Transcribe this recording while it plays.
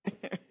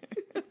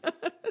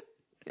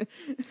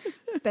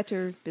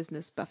Better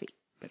Business Buffy.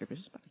 Better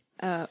Business Buffy.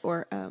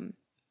 Or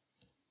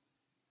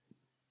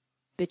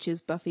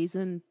Bitches, Buffies,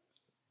 and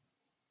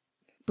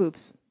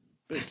Boobs.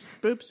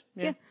 Boobs?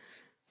 Yeah.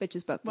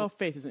 Bitches, Buffy. Well,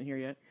 Faith isn't here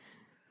yet.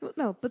 Well,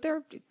 no, but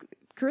they're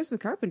Charisma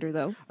Carpenter,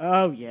 though.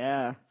 Oh,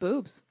 yeah.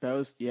 Boobs.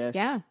 Those, yes.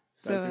 Yeah.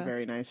 So, Those are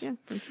very nice. Yeah.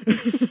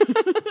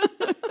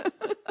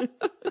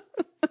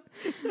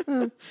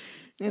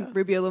 And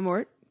Rubio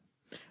Lamort.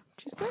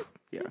 She's good.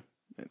 Yeah.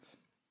 That's...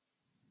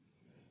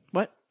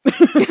 What?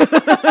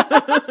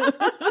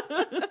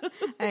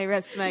 I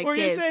rest my Were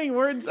gaze. you saying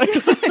words?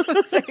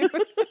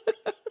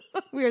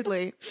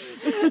 Weirdly.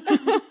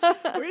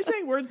 Were you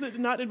saying words that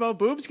did not involve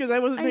boobs? Because I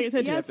wasn't paying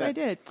attention. Yes, I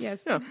did.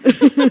 Yes. No.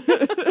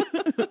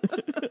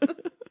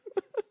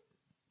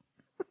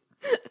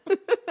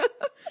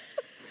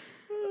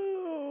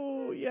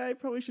 Oh, yeah, I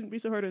probably shouldn't be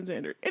so hard on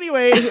Xander.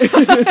 Anyway.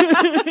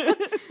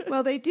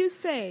 Well, they do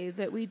say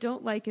that we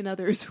don't like in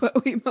others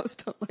what we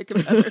most don't like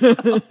about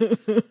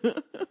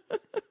ourselves.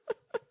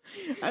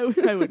 I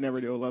would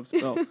never do a love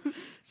spell.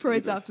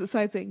 Freud's off to the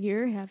side saying,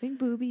 you're having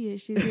booby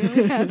issues.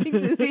 You're having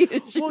booby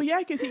issues. Well, yeah,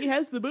 because he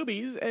has the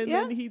boobies, and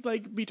then he,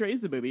 like,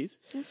 betrays the boobies.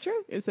 That's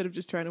true. Instead of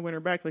just trying to win her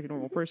back like a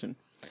normal person.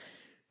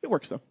 It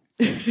works, though.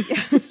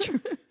 Yeah, that's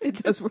true.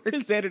 It does work.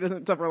 Because Xander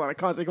doesn't suffer a lot of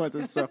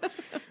consequences, so.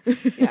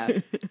 Yeah.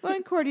 Well,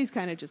 and Cordy's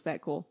kind of just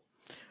that cool.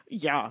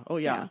 Yeah. Oh,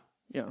 yeah.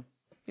 Yeah.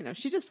 You know,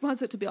 she just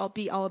wants it to be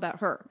all about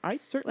her. I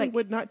certainly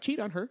would not cheat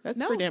on her.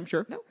 That's for damn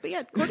sure. No, but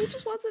yeah, Cordy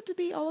just wants it to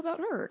be all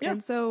about her. Yeah.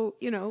 And so,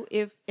 you know,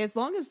 as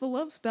long as the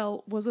love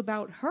spell was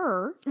about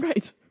her,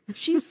 right,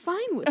 she's fine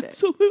with it.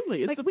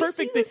 Absolutely. It's like, the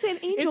perfect thing.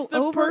 Angel it's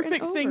the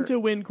perfect thing to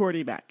win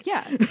Cordy back.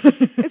 Yeah.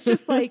 It's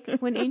just like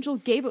when Angel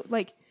gave it,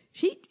 like,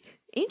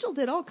 Angel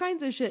did all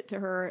kinds of shit to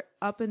her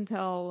up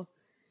until,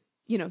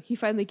 you know, he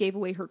finally gave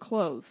away her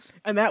clothes.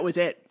 And that was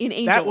it. In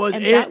Angel. That was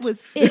That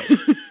was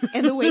it.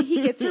 And the way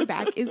he gets her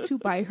back is to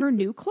buy her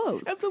new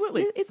clothes.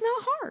 Absolutely. It's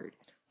not hard.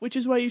 Which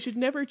is why you should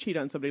never cheat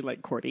on somebody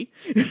like Cordy.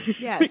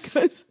 Yes.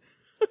 Because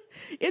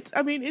it's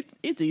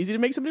easy to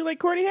make somebody like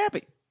Cordy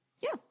happy.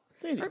 Yeah.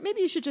 Or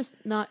maybe you should just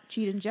not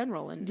cheat in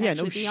general and no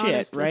actually be shit,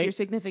 honest right? with your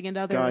significant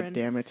other. God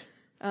damn it.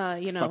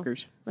 You know,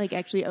 Fuckers. like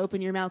actually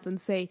open your mouth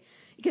and say,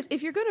 because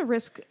if you're going to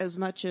risk as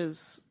much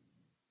as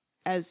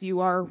you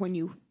are when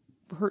you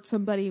hurt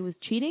somebody with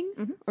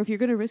cheating, or if you're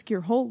going to risk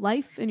your whole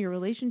life in your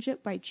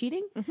relationship by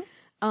cheating,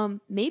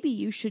 maybe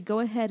you should go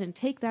ahead and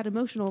take that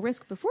emotional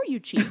risk before you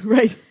cheat.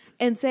 Right.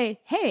 And say,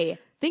 hey,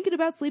 thinking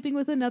about sleeping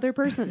with another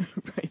person.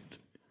 Right.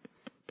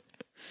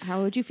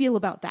 How would you feel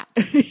about that?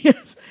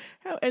 Yes.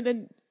 And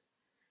then,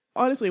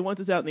 honestly, once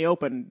it's out in the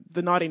open,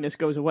 the naughtiness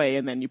goes away,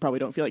 and then you probably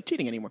don't feel like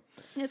cheating anymore.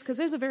 Yes, because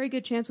there's a very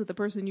good chance that the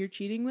person you're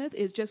cheating with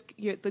is just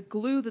the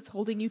glue that's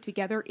holding you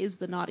together is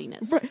the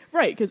naughtiness.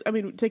 Right. Because, I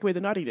mean, take away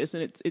the naughtiness,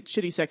 and it's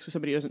shitty sex with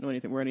somebody who doesn't know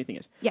anything where anything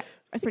is. Yeah,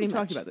 I think we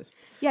talked about this.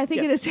 Yeah, I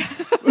think it is.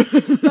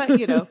 But,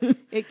 you know,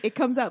 it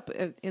comes up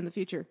in the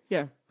future.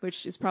 Yeah.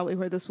 Which is probably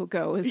where this will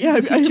go. I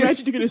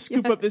imagine you're going to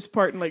scoop up this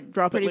part and like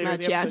drop it later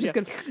much, in the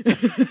episode. I'm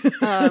just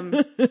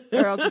going to...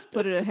 or I'll just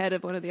put it ahead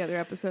of one of the other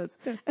episodes.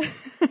 Yeah.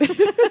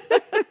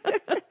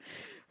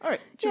 All right.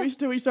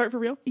 Should we start for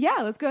real? Yeah,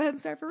 let's go ahead and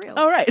start for real.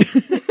 All right.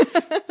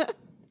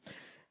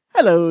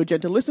 Hello,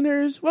 gentle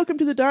listeners. Welcome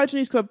to the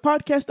Diogenes Club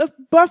podcast of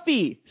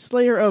Buffy,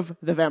 Slayer of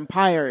the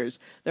Vampires.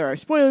 There are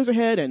spoilers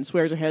ahead and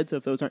swears ahead, so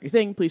if those aren't your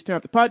thing, please turn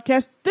off the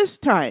podcast. This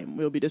time,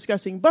 we'll be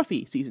discussing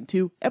Buffy, Season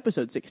 2,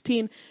 Episode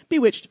 16,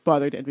 Bewitched,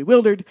 Bothered, and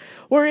Bewildered,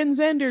 wherein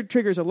Xander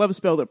triggers a love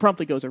spell that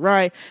promptly goes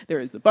awry. There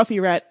is the Buffy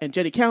Rat and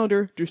Jenny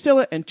Calendar,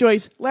 Drucilla, and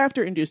Joyce.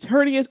 Laughter-induced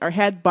hernias are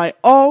had by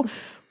all,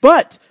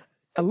 but...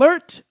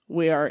 Alert!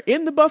 We are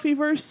in the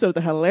Buffyverse, so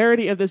the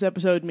hilarity of this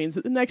episode means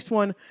that the next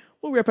one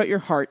will rip out your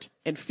heart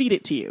and feed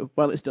it to you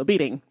while it's still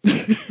beating.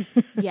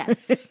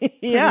 Yes.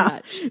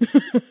 Yeah. Much.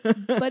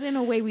 But in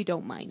a way we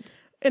don't mind.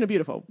 In a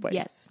beautiful way.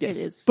 Yes, it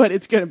is. But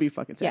it's going to be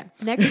fucking sad.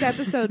 Yeah. Next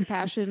episode,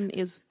 Passion,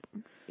 is...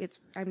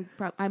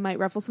 I might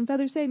ruffle some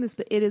feathers saying this,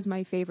 but it is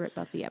my favorite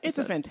Buffy episode. It's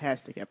a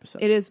fantastic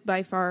episode. It is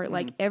by far,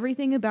 like,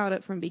 everything about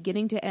it from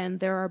beginning to end.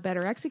 There are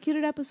better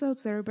executed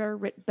episodes. There are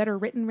better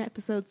written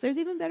episodes. There's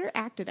even better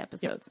acted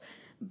episodes.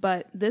 Yep.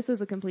 But this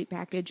as a complete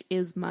package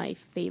is my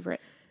favorite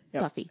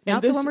Buffy.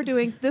 Not the one we're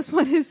doing. This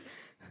one's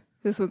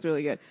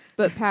really good.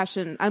 But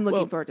Passion, I'm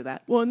looking forward to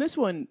that. Well, and this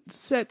one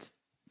sets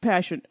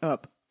Passion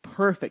up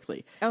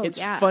perfectly. Oh, it's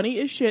funny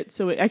as shit,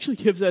 so it actually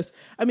gives us...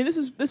 I mean, this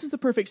is the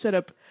perfect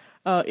setup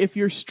if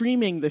you're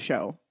streaming the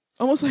show.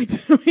 Almost like,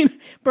 I mean,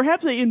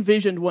 perhaps they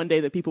envisioned one day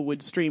that people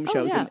would stream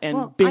shows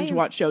and binge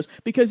watch shows,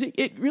 because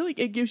it really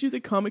gives you the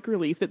comic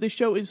relief that the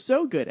show is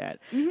so good at.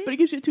 Mm-hmm. But it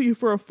gives it to you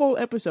for a full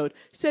episode,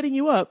 setting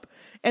you up.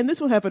 And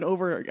this will happen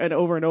over and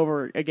over and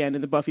over again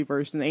in the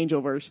Buffyverse and the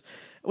Angelverse,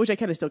 which I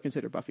kind of still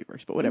consider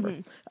Buffyverse, but whatever.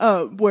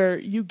 Mm-hmm. Where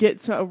you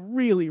get a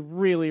really,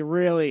 really,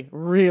 really,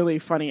 really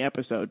funny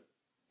episode.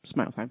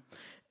 Smile time.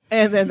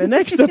 And then the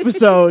next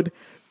episode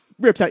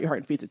rips out your heart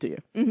and feeds it to you.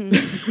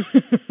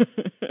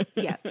 Mm-hmm.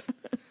 Yes.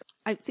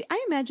 I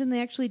imagine they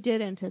actually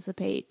did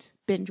anticipate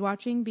binge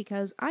watching,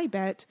 because I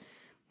bet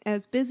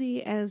as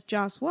busy as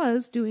Joss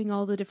was doing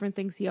all the different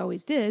things he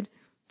always did,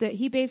 that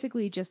he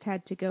basically just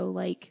had to go,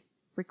 like,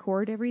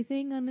 record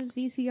everything on his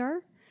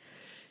VCR.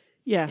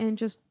 Yeah. And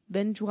just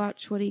binge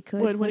watch what he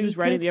could. When he was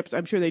writing the episode,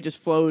 I'm sure they just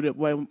flowed it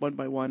one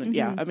by one. And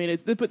yeah, I mean,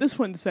 but this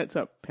one sets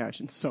up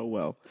Passion so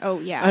well. Oh,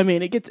 yeah. I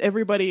mean, it gets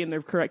everybody in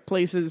their correct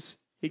places.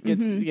 It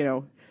gets,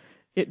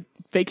 it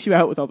fakes you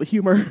out with all the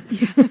humor.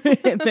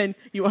 And then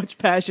you watch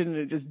Passion and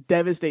it just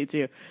devastates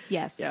you.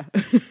 Yes. Yeah.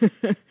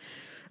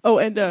 Oh,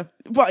 and,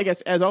 well, I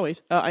guess, as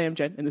always, I am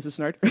Jen, and this is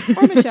Snard.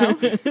 Or Michelle.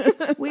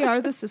 We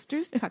are the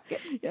Sisters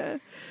Tuckett. Yeah.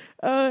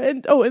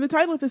 And the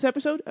title of this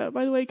episode,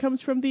 by the way,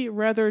 comes from the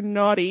rather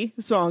naughty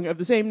song of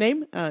the same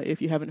name. If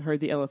you haven't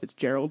heard the Ella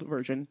Fitzgerald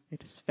version,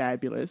 it is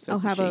fabulous. I'll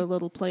have a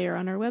little player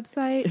on our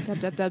website,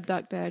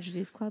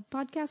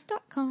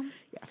 www.diagetiesclubpodcast.com.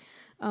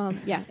 Yeah.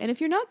 Yeah. And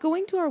if you're not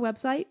going to our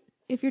website,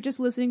 if you're just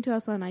listening to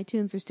us on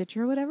iTunes or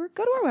Stitcher or whatever,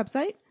 go to our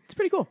website. It's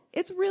pretty cool.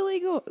 It's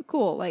really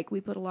cool. Like, we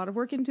put a lot of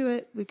work into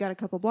it. We've got a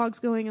couple blogs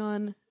going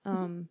on.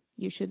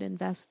 You should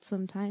invest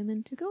some time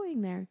into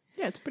going there.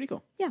 Yeah, it's pretty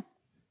cool. Yeah.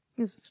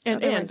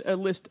 And a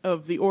list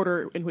of the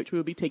order in which we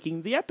will be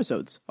taking the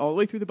episodes, all the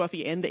way through the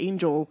Buffy and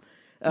Angel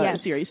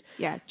series.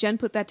 Yeah, Jen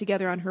put that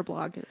together on her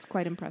blog. It's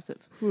quite impressive.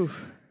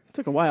 Oof. It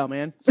took a while,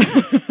 man.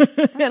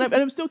 And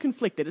I'm still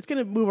conflicted. It's going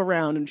to move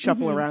around and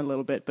shuffle around a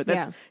little bit, but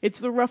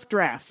it's the rough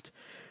draft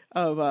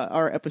of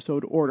our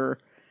episode order.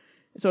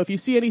 So if you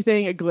see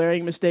anything, a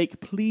glaring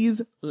mistake,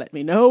 please let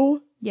me know.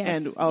 Yes.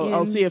 And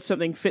I'll see if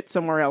something fits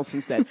somewhere else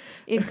instead.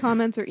 In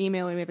comments or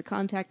email, or we have a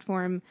contact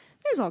form.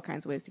 There's all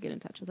kinds of ways to get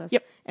in touch with us.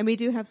 Yep. And we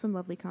do have some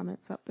lovely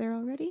comments up there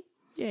already.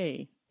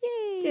 Yay.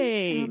 Yay.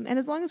 Yay. And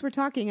as long as we're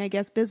talking, I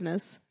guess,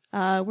 business,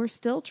 we're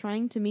still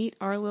trying to meet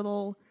our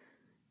little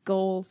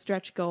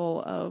stretch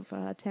goal of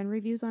 10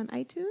 reviews on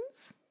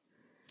iTunes.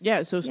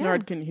 Yeah, so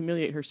Snard can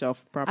humiliate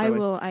herself properly. I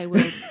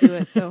will do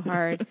it so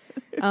hard.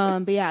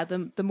 But yeah,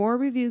 the more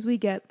reviews we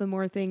get, the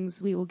more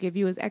things we will give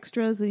you as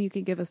extras, and you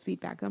can give us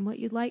feedback on what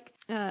you'd like.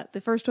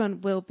 The first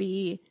one will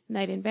be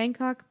Night in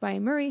Bangkok by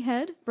Murray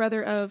Head,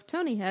 brother of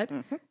Tony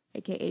Head,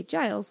 aka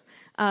Giles,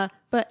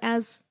 but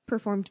as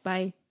performed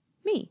by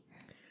me.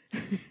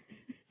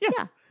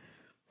 Yeah.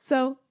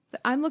 So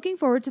I'm looking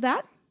forward to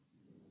that.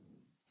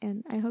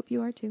 And I hope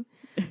you are too.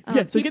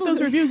 So get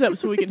those reviews up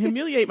so we can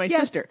humiliate my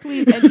sister.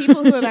 Please. And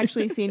people who have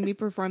actually seen me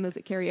perform this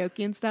at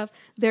karaoke and stuff,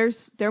 they're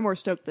more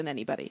stoked than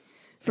anybody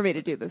for me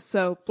to do this.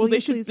 So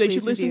please, they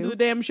should listen to the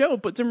damn show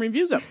and put some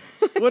reviews up.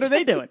 What are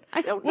they doing?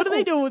 I don't know. What are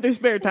they doing with their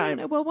spare time?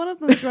 Well, one of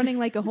them is running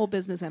like a whole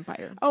business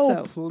empire.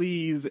 Oh,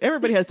 please.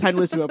 Everybody has time to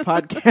listen to a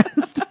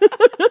podcast.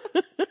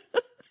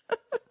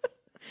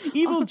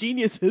 Evil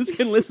geniuses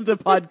can listen to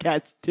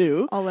podcasts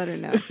too. I'll let her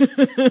know.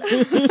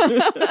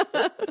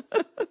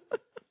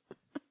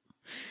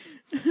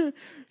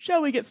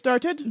 Shall we get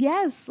started?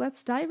 Yes,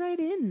 let's dive right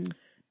in.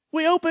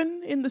 We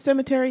open in the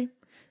cemetery.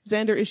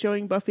 Xander is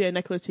showing Buffy a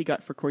necklace he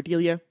got for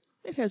Cordelia.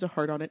 It has a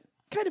heart on it.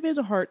 Kind of is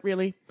a heart,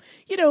 really.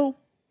 You know,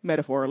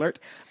 metaphor alert.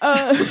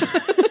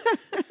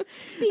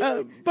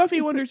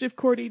 Buffy wonders if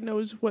Cordy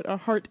knows what a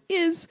heart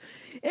is,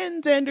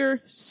 and Xander,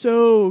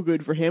 so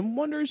good for him,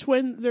 wonders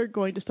when they're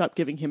going to stop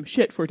giving him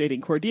shit for dating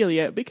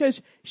Cordelia,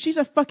 because she's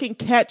a fucking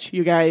catch,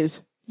 you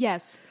guys.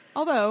 Yes.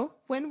 Although,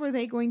 when were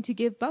they going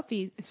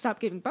to stop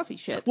giving Buffy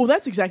shit? Well,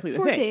 that's exactly the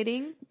for thing. For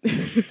dating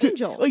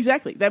Angel. Well,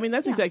 exactly. I mean,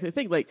 that's exactly the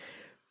thing. Like,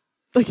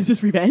 is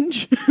this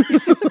revenge?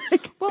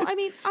 Well, I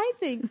mean, I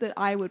think that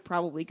I would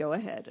probably go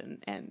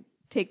ahead and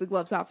take the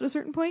gloves off at a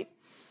certain point.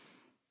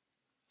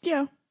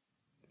 Yeah.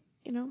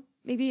 You know,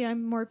 maybe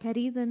I'm more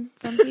petty than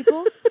some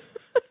people.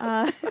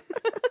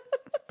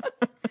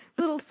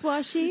 Little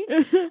swashy.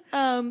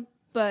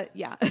 But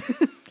yeah.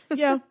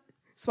 Yeah.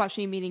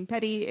 Swashy meaning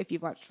petty. If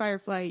you've watched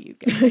Firefly, you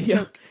get the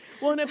joke.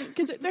 Well, no,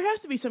 because there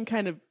has to be some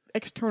kind of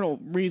external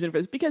reason for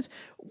this. Because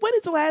when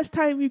is the last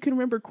time you can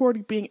remember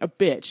Cordy being a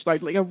bitch?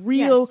 Like a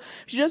real...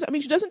 Yes. She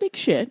doesn't take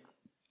shit,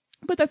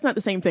 but that's not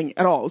the same thing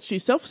at all.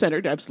 She's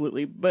self-centered,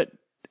 absolutely, but...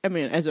 I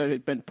mean, as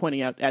I've been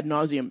pointing out ad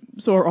nauseum,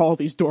 so are all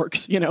these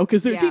dorks, you know,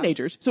 because they're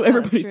teenagers. So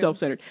everybody's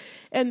self-centered.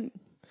 And,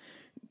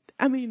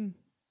 I mean,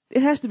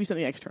 it has to be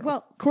something external.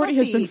 Well, Cordy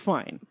has been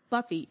fine.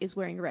 Buffy is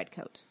wearing a red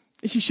coat.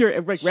 Is she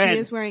sure? Red. She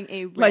is wearing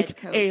a red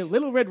coat. Like a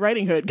Little Red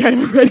Riding Hood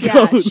kind of a red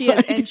coat. Yeah, she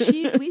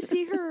is. And we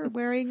see her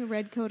wearing a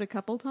red coat a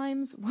couple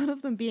times, one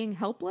of them being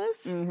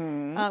Helpless,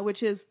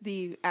 which is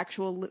the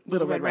actual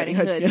Little Red Riding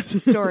Hood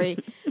story.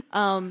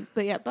 But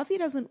yeah, Buffy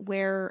doesn't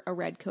wear a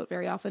red coat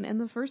very often. And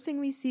the first thing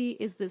we see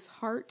is this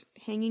heart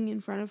hanging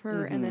in front of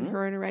her and then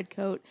her in a red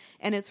coat.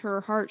 And it's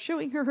her heart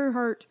showing her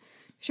heart,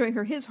 showing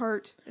her his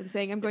heart and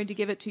saying, I'm going to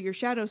give it to your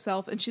shadow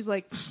self. And she's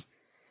like,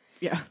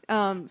 yeah.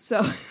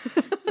 So...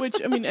 Which,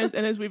 I mean, and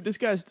as we've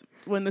discussed,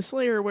 when the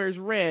Slayer wears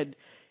red,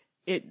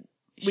 it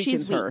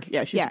weakens her.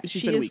 Yeah,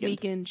 she's been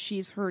weakened.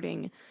 She's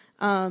hurting.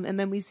 And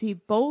then we see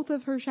both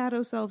of her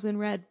shadow selves in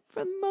red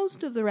for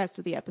most of the rest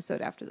of the episode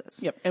after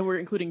this. Yep, and we're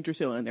including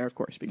Drucilla in there, of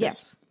course, because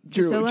yes.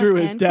 Drew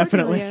is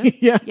definitely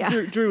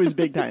Drew is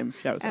big time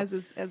shadow self.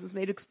 As is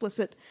made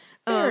explicit.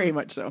 Very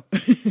much so.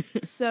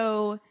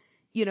 So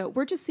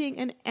we're just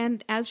seeing,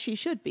 and as she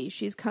should be,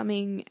 she's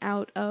coming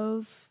out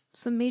of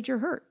some major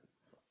hurt,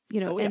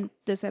 and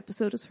this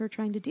episode is her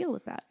trying to deal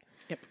with that.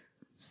 Yep.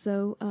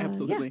 So,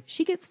 absolutely. Yeah,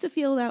 she gets to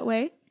feel that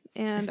way.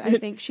 And I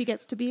think she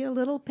gets to be a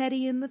little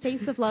petty in the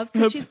face of love.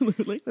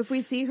 Absolutely. If we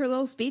see her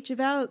little speech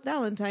about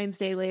Valentine's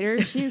Day later,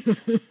 she's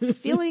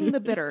feeling the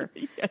bitter.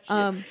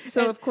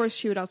 So of course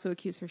she would also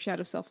accuse her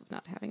shadow self of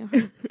not having a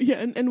heart.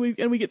 Yeah, and we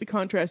get the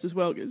contrast as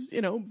well because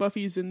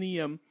Buffy's in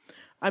the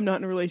I'm not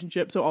in a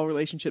relationship, so all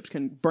relationships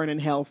can burn in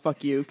hell.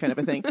 Fuck you, kind of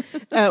a thing.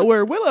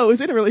 Where Willow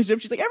is in a relationship,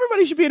 she's like,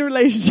 everybody should be in a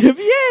relationship.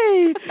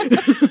 Yay!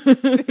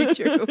 That's very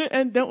true.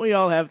 And don't we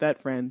all have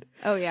that friend?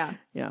 Oh yeah,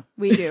 yeah,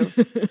 we do.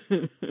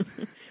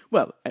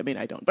 Well, I mean,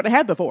 I don't, but I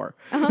have before.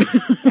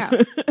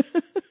 Yeah.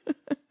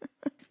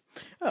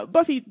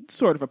 Buffy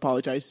sort of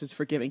apologizes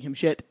for giving him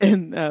shit,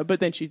 and but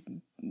then she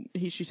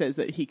says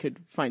that he could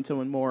find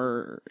someone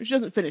more. She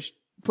doesn't finish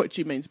what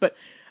she means, but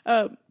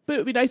it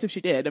would be nice if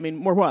she did. I mean,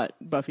 more what,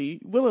 Buffy?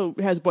 Willow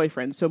has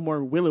boyfriends, so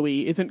more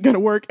willowy isn't going to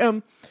work.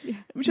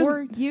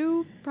 More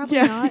you?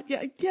 Probably not.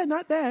 Yeah,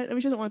 not that. I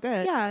mean, she doesn't want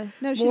that. Yeah,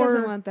 no, she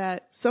doesn't want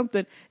that.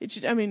 Something. She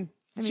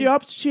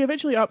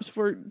eventually opts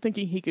for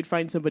thinking he could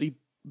find somebody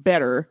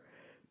better.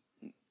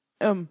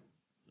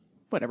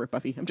 Whatever,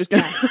 Buffy. I'm just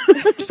gonna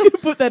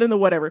put that in the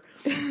whatever.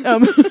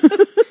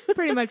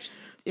 Pretty much,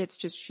 it's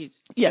just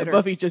she's bitter.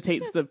 Buffy just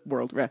hates the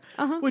world,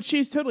 which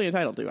she's totally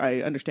entitled to.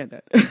 I understand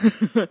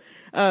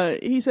that.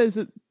 He says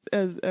that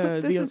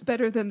this is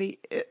better than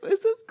it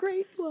was a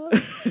great love.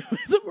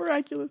 It's a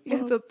miraculous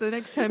love. Yeah, the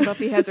next time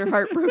Buffy has her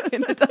heart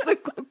broken, it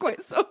doesn't go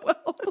quite so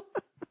well.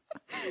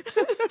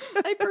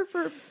 I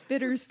prefer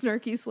bitter,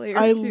 snarky Slayer.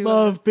 I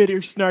love bitter,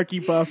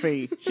 snarky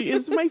Buffy. She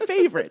is my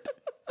favorite.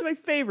 My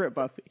favorite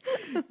Buffy.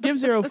 Give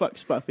zero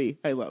fucks, Buffy.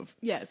 I love.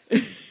 Yes.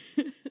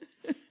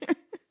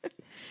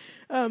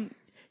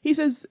 He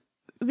says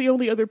the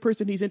only other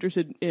person he's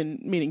interested in,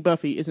 meaning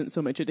Buffy, isn't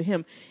so much into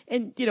him.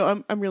 And,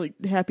 I'm really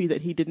happy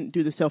that he didn't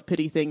do the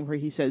self-pity thing where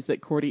he says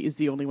that Cordy is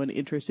the only one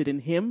interested in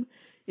him.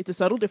 It's a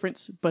subtle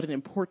difference, but an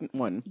important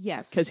one.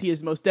 Yes. Because he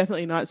is most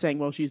definitely not saying,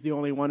 well, she's the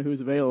only one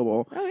who's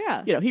available.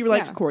 Oh, yeah. He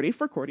likes Cordy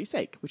for Cordy's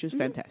sake, which is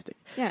fantastic.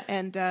 Yeah,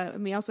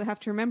 and we also have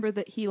to remember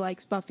that he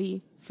likes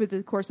Buffy for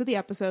the course of the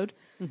episode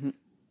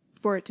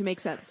for it to make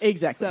sense.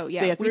 Exactly. So,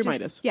 yeah. They have to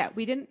remind us. Yeah,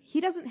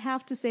 he doesn't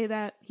have to say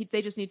that.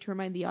 They just need to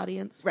remind the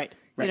audience. Right.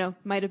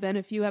 Might have been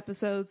a few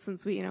episodes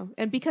since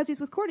and because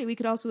he's with Cordy, we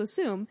could also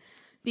assume,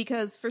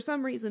 because for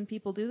some reason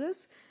people do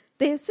this,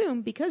 they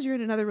assume because you're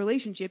in another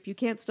relationship, you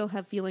can't still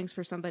have feelings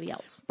for somebody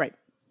else. Right.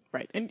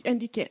 And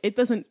you can't. It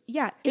doesn't.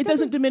 Yeah. It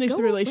doesn't diminish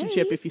the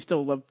relationship away. if you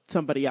still love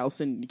somebody else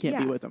and you can't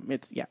be with them.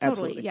 It's totally.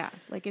 Absolutely. Yeah.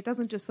 Like it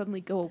doesn't just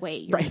suddenly go away,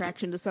 your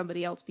attraction to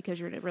somebody else because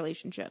you're in a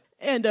relationship.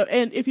 And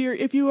if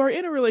you are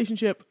in a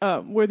relationship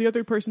where the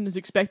other person is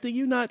expecting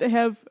you not to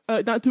have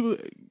not to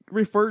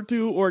refer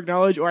to or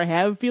acknowledge or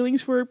have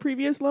feelings for a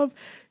previous love,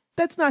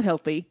 that's not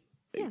healthy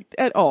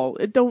at all.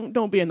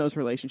 Don't be in those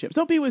relationships.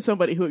 Don't be with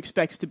somebody who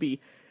expects to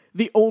be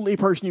the only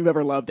person you've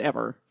ever loved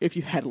ever, if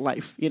you had a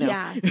life,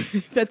 Yeah.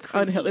 That's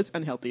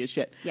unhealthy as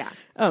shit. Yeah.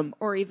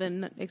 Or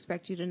even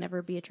expect you to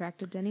never be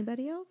attracted to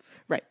anybody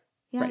else. Right.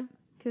 Yeah. Right.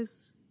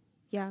 Because,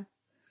 yeah.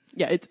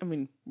 Yeah,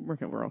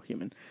 we're all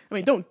human. I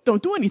mean,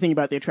 don't do anything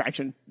about the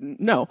attraction.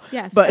 No.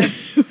 Yes. But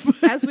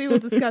as we will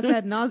discuss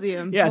ad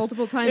nauseum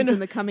multiple times in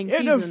the coming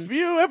season. In a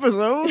few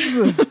episodes.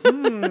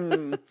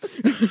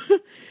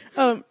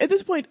 At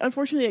this point,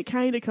 unfortunately, it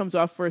kind of comes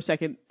off for a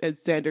second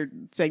as Xander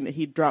saying that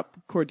he dropped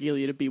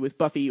Cordelia to be with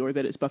Buffy, or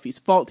that it's Buffy's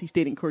fault he's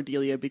dating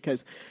Cordelia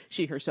because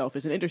she herself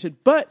isn't interested.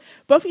 But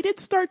Buffy did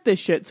start this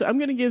shit, so I'm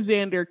going to give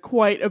Xander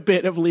quite a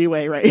bit of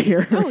leeway right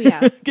here. Oh,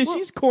 yeah. Because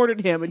she's courted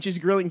him and she's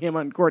grilling him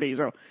on Cordy,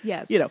 so...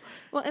 Yes.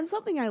 Well, and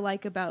something I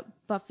like about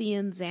Buffy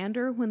and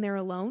Xander when they're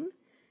alone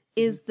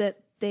is that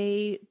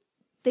they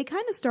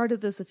kind of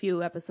started this a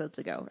few episodes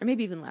ago, or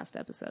maybe even last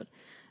episode.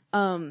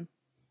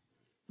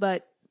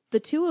 But the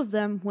two of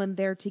them, when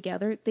they're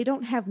together, they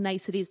don't have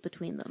niceties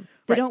between them.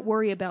 They don't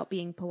worry about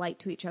being polite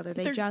to each other.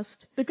 They've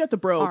got the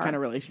bro kind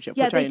of relationship,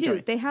 yeah, which they I enjoy.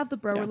 do. They have the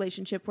bro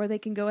relationship where they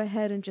can go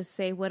ahead and just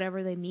say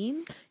whatever they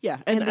mean. Yeah.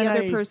 And the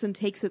other person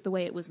takes it the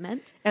way it was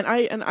meant. And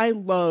I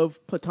love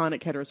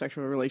platonic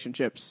heterosexual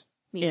relationships.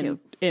 Me too.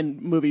 In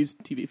movies,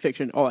 TV,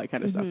 fiction, all that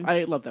kind of stuff.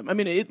 I love them. I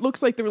mean, it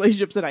looks like the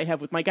relationships that I have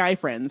with my guy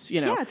friends,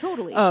 Yeah,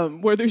 totally.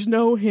 Where there's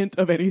no hint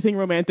of anything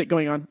romantic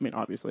going on. I mean,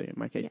 obviously, in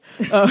my case.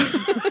 Yeah.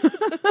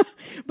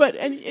 But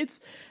it's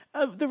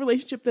the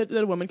relationship that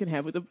a woman can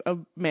have with a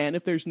man,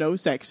 if there's no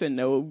sex and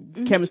no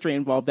chemistry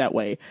involved that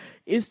way,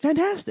 is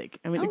fantastic.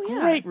 I mean, they're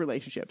great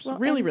relationships. Well,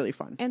 really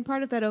fun. And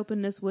part of that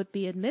openness would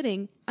be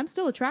admitting, I'm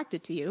still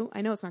attracted to you.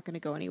 I know it's not going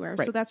to go anywhere.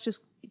 Right. So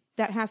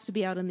that has to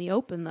be out in the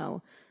open,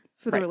 though,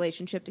 for the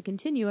relationship to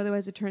continue.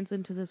 Otherwise, it turns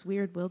into this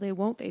weird will they,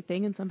 won't they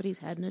thing in somebody's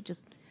head, and it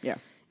just,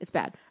 it's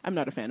bad. I'm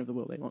not a fan of the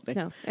will they, won't they.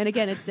 No. And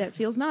again, that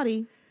feels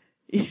naughty.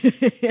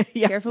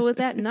 Yeah. Careful with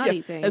that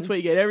naughty thing. That's why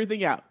you get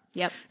everything out.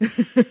 Yep.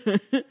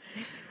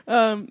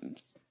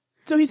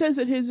 So he says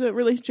that his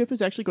relationship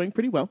is actually going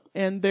pretty well,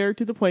 and they're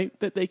to the point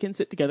that they can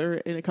sit together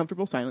in a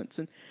comfortable silence.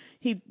 And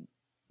he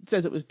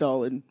says it was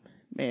dull, and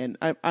man,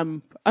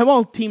 I'm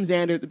all Team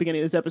Xander at the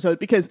beginning of this episode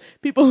because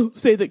people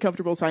say that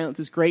comfortable silence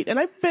is great, and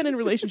I've been in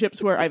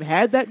relationships where I've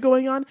had that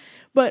going on,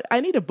 but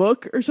I need a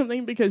book or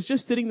something because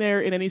just sitting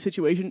there in any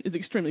situation is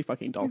extremely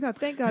fucking dull. Oh God,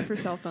 thank God for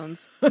cell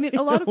phones. I mean,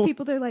 a lot of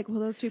people, they're like, well,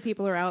 those two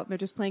people are out and they're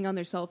just playing on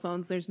their cell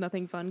phones. There's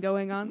nothing fun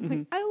going on.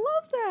 Like, I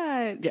love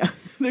that. Yeah,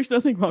 there's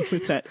nothing wrong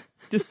with that.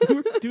 Just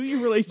do your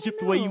relationship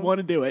the way you want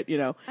to do it,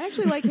 I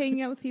actually like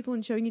hanging out with people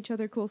and showing each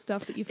other cool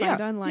stuff that you find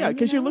online. Yeah,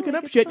 because you're looking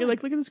up shit. You're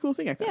like, look at this cool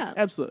thing I found. Yeah.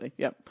 Absolutely.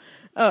 Yep.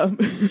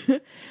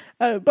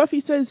 Buffy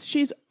says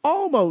she's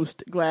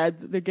almost glad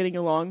that they're getting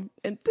along.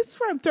 And this is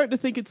where I'm starting to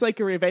think it's like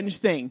a revenge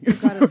thing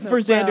for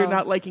Xander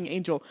not liking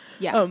Angel.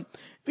 Yeah.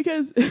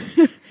 Because,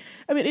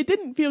 I mean, it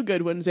didn't feel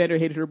good when Xander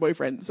hated her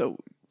boyfriend. So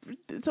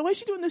why is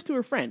she doing this to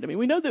her friend? I mean,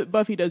 we know that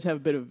Buffy does have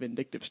a bit of a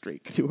vindictive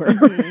streak to her.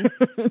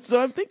 Mm-hmm. So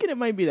I'm thinking it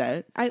might be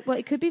that. Well,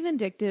 it could be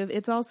vindictive.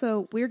 It's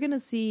also, we're going to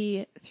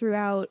see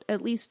throughout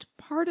at least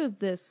part of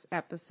this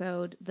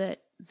episode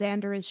that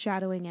Xander is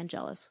shadowing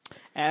Angelus.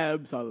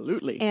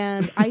 Absolutely.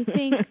 And I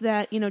think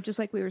that, just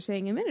like we were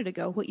saying a minute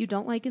ago, what you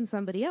don't like in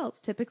somebody else,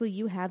 typically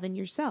you have in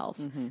yourself.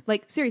 Mm-hmm.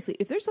 Like, seriously,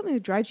 if there's something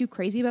that drives you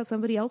crazy about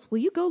somebody else, will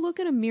you go look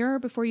in a mirror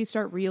before you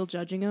start real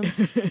judging them?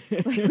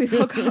 Like, we've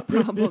all got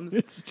problems.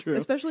 It's true.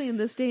 Especially in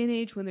this day and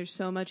age when there's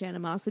so much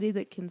animosity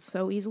that can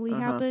so easily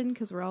happen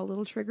because we're all a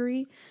little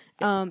triggery.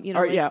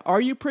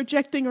 Are you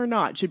projecting or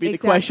not should be the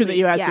question that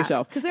you ask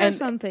yourself. Because there are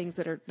some things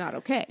that are not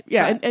okay.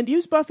 Yeah, and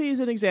use Buffy as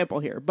an example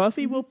here.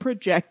 Buffy will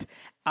project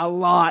a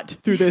lot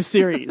through this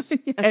series.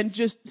 Yes. And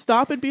just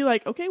stop and be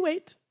like, okay,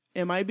 wait,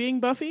 am I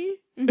being Buffy?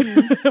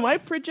 Mm-hmm. Am I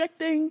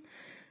projecting?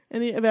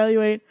 And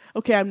evaluate.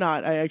 Okay, I'm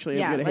not. I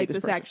actually am going to hate this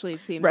person. Actually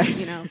seems,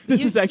 right.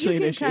 This is actually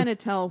an issue. You can kind of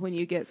tell when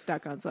you get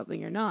stuck on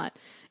something or not.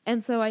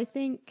 And so I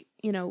think,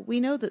 we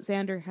know that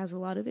Xander has a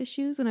lot of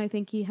issues, and I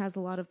think he has a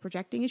lot of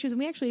projecting issues, and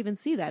we actually even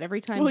see that every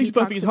time Well, he's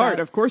Buffy's heart,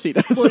 of course he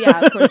does. Well,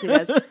 yeah, of course he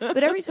does.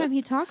 But every time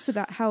he talks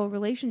about how a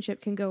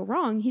relationship can go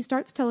wrong, he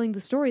starts telling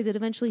the story that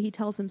eventually he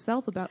tells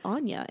himself about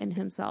Anya and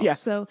himself. Yeah.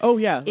 So,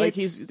 like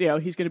he's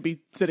going to be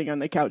sitting on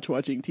the couch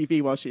watching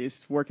TV while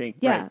she's working.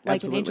 Yeah, right, like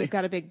absolutely. an Angel's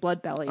got a big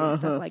blood belly and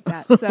stuff like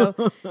that.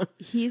 So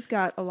he's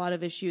got a lot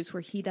of issues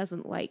where he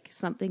doesn't like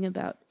something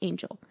about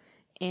Angel.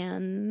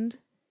 And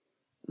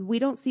we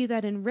don't see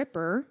that in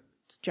Ripper.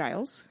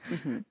 Giles,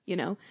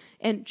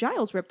 and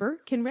Giles Ripper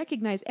can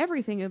recognize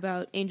everything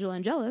about Angel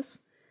Angelus,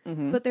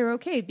 but they're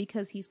okay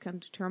because he's come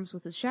to terms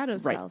with his shadow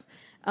self.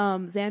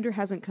 Xander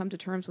hasn't come to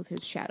terms with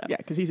his shadow. Yeah,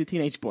 because he's a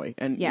teenage boy,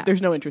 and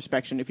there's no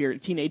introspection if you're a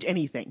teenage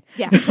anything.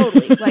 Yeah,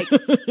 totally. Like,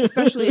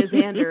 especially a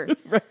Xander.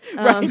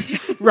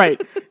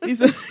 Right.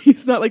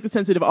 He's not like the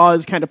sensitive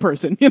Oz kind of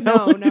person,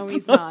 No,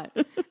 he's not.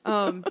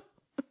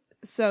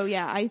 So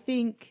yeah, I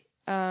think,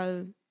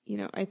 I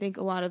think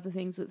a lot of the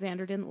things that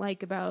Xander didn't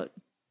like about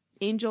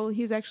Angel,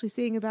 he was actually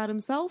seeing about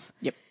himself.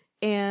 Yep.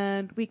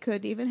 And we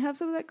could even have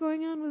some of that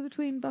going on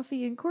between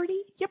Buffy and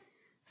Cordy. Yep.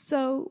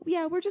 So,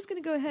 yeah, we're just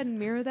going to go ahead and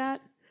mirror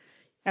that.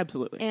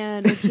 Absolutely.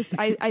 And it's just,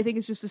 I think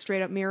it's just a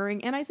straight up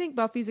mirroring. And I think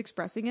Buffy's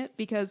expressing it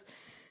because,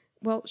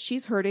 well,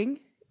 she's hurting.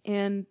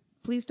 And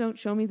please don't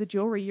show me the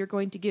jewelry you're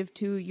going to give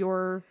to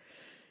your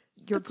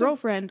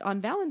girlfriend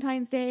on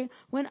Valentine's Day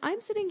when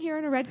I'm sitting here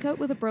in a red coat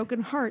with a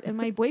broken heart and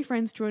my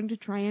boyfriend's trying to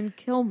try and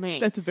kill me.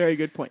 That's a very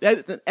good point.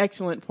 That's an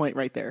excellent point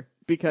right there.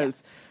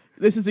 Because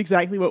this is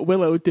exactly what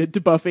Willow did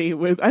to Buffy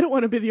with, I don't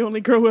want to be the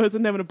only girl who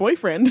isn't having a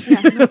boyfriend.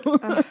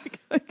 Yeah,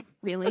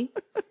 really?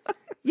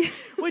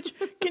 Which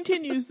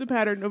continues the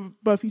pattern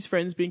of Buffy's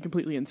friends being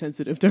completely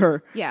insensitive to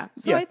her. Yeah.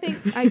 So I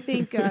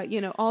think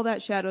all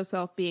that shadow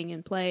self being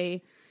in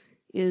play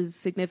is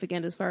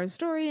significant as far as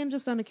story, and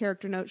just on a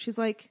character note, she's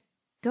like,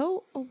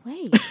 go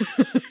away.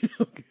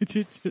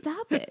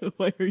 Stop it.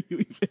 Why are you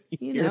even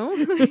here?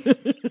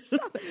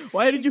 Stop it.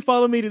 Why did you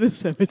follow me to the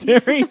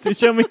cemetery to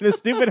show me the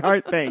stupid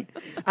heart thing?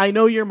 I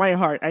know you're my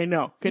heart. I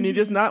know. Can you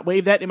just not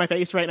wave that in my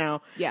face right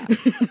now? Yeah.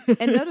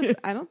 And notice,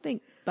 I don't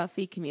think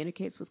Buffy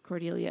communicates with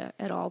Cordelia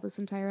at all this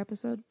entire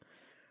episode.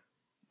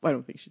 I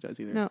don't think she does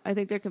either. No, I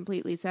think they're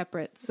completely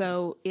separate.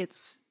 So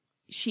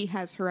she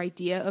has her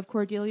idea of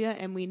Cordelia,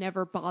 and we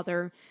never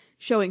bother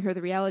showing her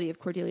the reality of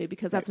Cordelia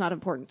because that's not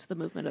important to the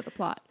movement of the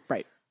plot.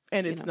 Right.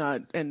 And it's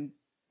not, and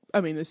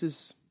I mean,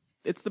 it's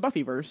the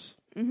Buffyverse,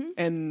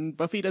 and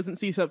Buffy doesn't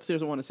see stuff she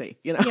doesn't want to see,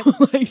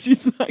 like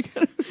she's not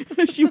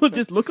gonna, she will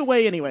just look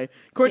away anyway.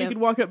 Cordy could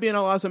walk up being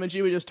all awesome and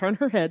she would just turn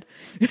her head.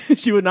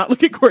 She would not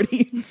look at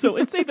Cordy. So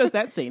it saved us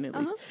that scene at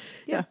least.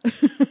 Yeah.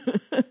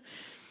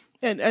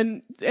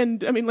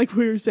 And I mean, like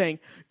we were saying,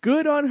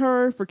 good on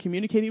her for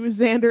communicating with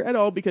Xander at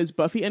all, because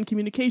Buffy and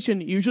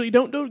communication usually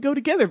don't go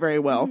together very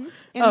well. Mm-hmm.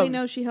 And we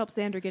know she helps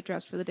Xander get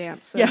dressed for the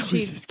dance, so which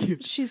is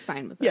cute. She's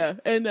fine with it. Yeah,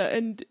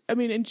 and I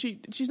mean, and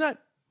she's not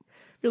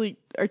really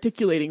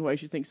articulating why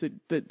she thinks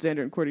that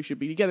Xander and Cordy should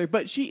be together,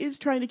 but she is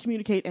trying to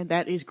communicate, and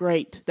that is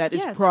great. That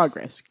is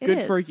progress.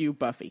 Good for you,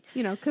 Buffy.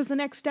 Because the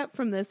next step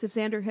from this, if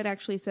Xander had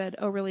actually said,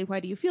 "Oh, really?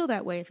 Why do you feel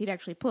that way?" If he'd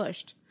actually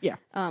pushed,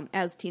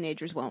 as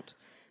teenagers won't.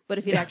 But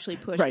if he'd actually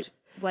pushed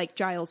like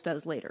Giles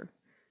does later,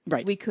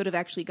 Right. We could have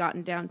actually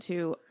gotten down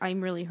to,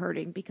 I'm really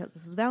hurting because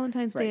this is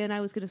Valentine's Day and I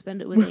was going to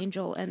spend it with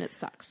Angel and it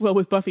sucks. Well,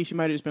 with Buffy, she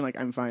might have just been like,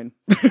 I'm fine.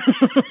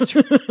 That's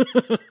true.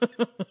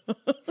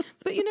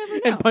 But you never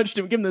know. And punched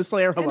him, give him the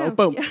Slayer hello.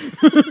 Boom. Yeah.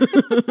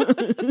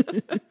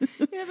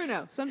 You never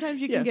know. Sometimes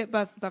you can get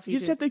Buffy. You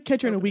just have to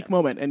catch her in a weak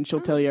moment and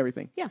she'll tell you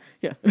everything. Yeah.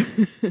 Yeah.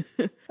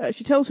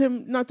 She tells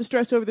him not to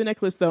stress over the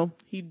necklace, though.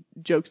 He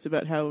jokes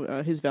about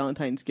how his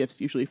Valentine's gifts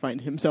usually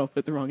find himself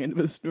at the wrong end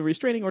of a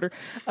restraining order.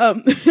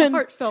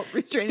 Heartfelt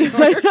restraining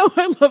order. I know,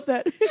 I love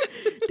that.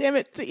 Damn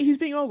it. He's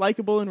being all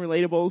likable and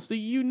relatable, so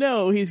you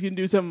know he's going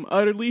to do something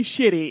utterly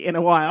shitty in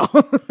a while.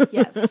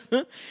 Yes.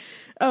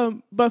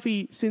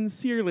 Buffy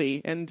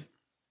sincerely and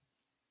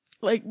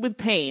like with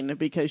pain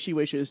because she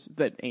wishes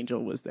that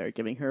Angel was there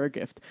giving her a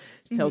gift.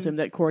 Tells him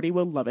that Cordy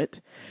will love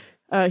it.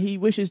 He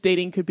wishes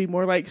dating could be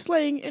more like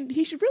slaying, and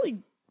he should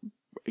really,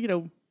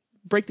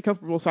 break the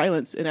comfortable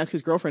silence and ask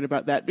his girlfriend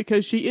about that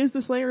because she is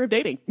the slayer of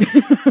dating.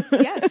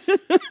 Yes,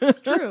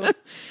 it's true.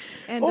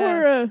 And,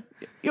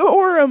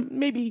 or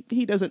maybe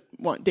he doesn't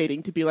want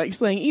dating to be like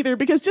slaying either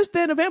because just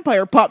then a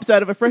vampire pops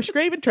out of a fresh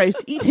grave and tries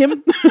to eat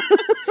him.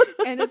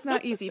 And it's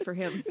not easy for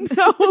him.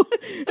 No.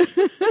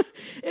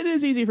 It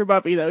is easy for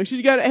Buffy, though.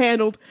 She's got it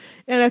handled.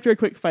 And after a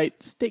quick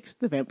fight, stakes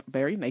the vamp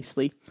very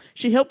nicely.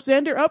 She helps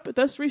Xander up,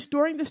 thus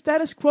restoring the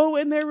status quo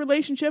in their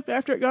relationship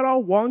after it got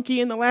all wonky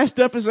in the last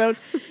episode.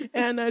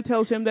 And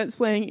tells him that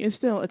slaying is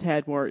still a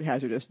tad more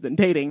hazardous than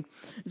dating.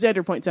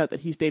 Xander points out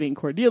that he's dating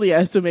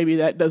Cordelia, so maybe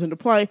that doesn't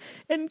apply.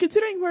 And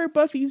considering where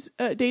Buffy's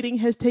dating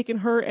has taken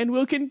her and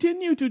will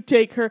continue to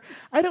take her,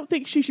 I don't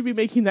think she should be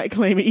making that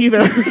claim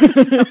either.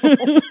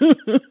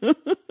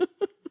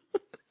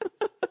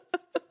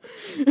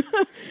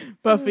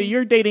 Buffy,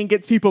 your dating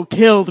gets people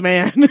killed,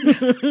 man.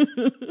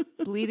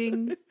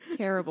 Bleeding,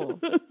 terrible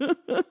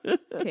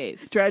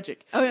taste.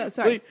 Tragic. Oh, no,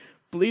 sorry.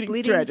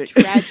 Bleeding tragic.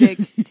 Tragic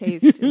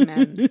taste in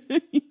men.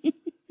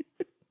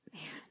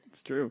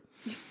 It's true.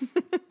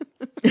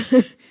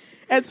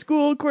 At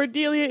school,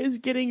 Cordelia is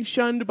getting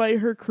shunned by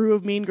her crew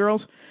of mean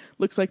girls.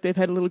 Looks like they've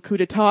had a little coup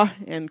d'etat,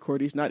 and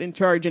Cordy's not in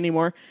charge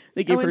anymore.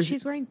 They gave her.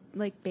 She's wearing,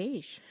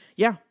 beige.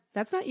 Yeah.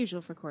 That's not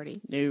usual for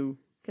Cordy. No.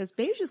 Because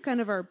beige is kind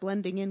of our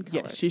blending in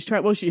color. Yeah, she's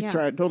trying. Well, she's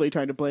totally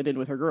trying to blend in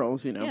with her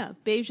girls, Yeah,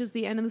 beige is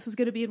the end, and this is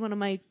going to be in one of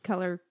my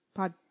color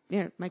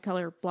my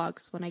color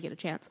blogs when I get a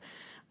chance.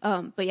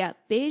 But yeah,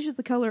 beige is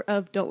the color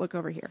of "Don't Look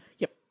Over Here."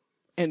 Yep,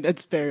 and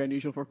that's very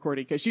unusual for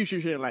Cordy because she's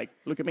usually like,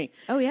 "Look at me."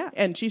 Oh yeah,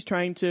 and she's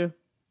trying to.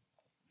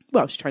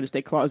 Well, she's trying to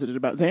stay closeted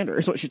about Xander.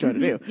 Is what she's trying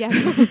to do. Yeah.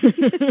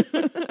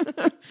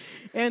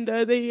 And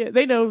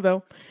they know,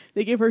 though.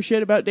 They give her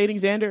shit about dating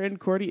Xander, and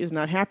Cordy is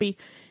not happy.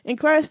 In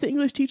class, the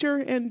English teacher,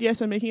 and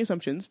yes, I'm making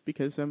assumptions,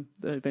 because the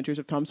adventures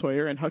of Tom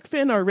Sawyer and Huck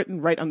Finn are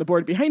written right on the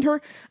board behind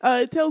her,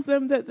 tells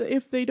them that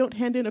if they don't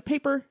hand in a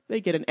paper, they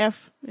get an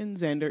F, and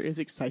Xander is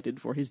excited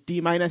for his D-.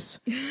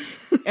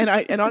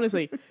 And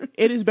honestly,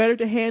 it is better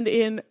to hand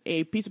in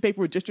a piece of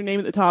paper with just your name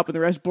at the top and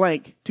the rest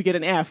blank to get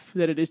an F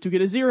than it is to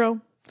get a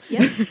 0.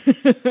 Yep.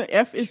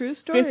 F is true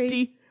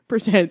story.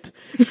 50%.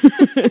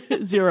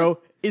 0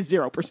 is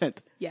 0%.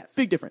 Yes.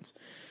 Big difference.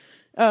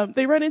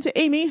 They run into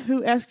Amy,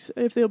 who asks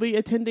if they'll be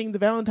attending the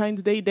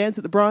Valentine's Day dance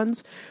at the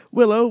Bronze.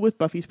 Willow, with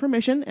Buffy's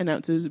permission,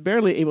 announces,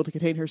 barely able to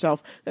contain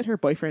herself, that her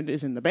boyfriend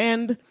is in the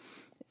band.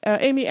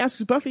 Amy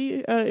asks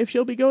Buffy if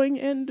she'll be going,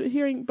 and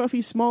hearing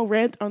Buffy's small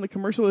rant on the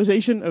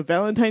commercialization of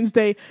Valentine's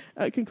Day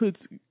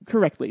concludes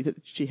correctly that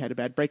she had a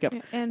bad breakup.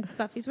 And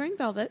Buffy's wearing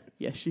velvet.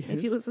 Yes, she is.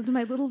 If you listen to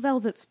my little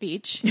velvet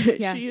speech.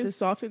 She is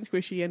soft and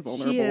squishy and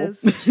vulnerable. She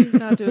is. She's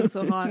not doing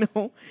so hot.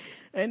 No.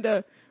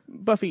 And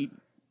Buffy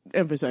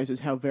emphasizes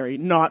how very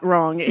not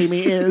wrong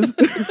Amy is.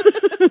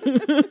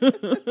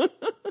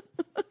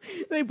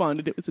 They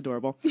bonded. It was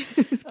adorable.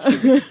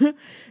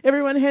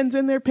 Everyone hands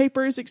in their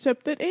papers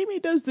except that Amy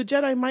does the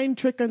Jedi mind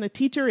trick on the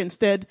teacher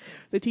instead.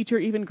 The teacher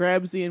even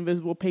grabs the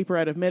invisible paper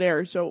out of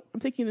midair. So I'm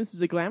thinking this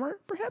is a glamour,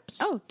 perhaps?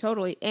 Oh,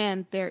 totally.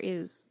 And there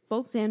is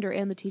both Xander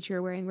and the teacher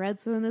are wearing red.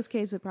 So in this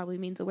case, it probably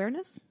means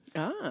awareness.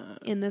 Ah.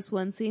 In this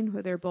one scene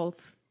where they're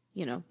both,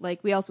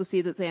 we also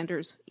see that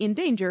Xander's in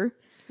danger.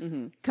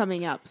 Mm-hmm.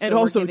 Coming up. So and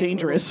also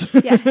dangerous.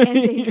 And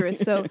dangerous.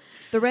 So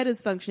the red is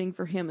functioning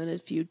for him in a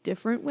few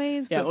different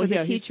ways, but for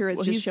the teacher,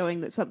 it's just showing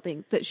that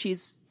something that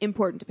she's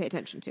important to pay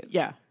attention to.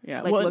 Yeah,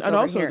 yeah. And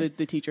also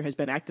the teacher has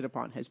been acted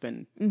upon, has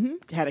been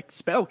had a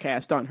spell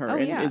cast on her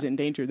and is in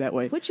danger that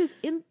way. Which is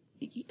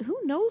who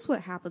knows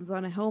what happens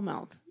on a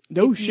Hellmouth?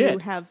 No if shit. You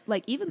have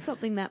even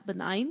something that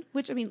benign,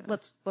 which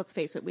let's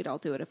face it, we'd all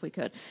do it if we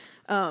could.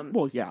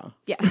 Well, yeah.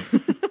 Yeah.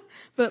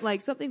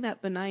 But something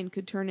that benign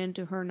could turn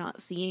into her not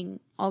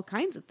seeing all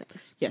kinds of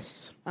things.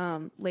 Yes.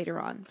 Later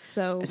on.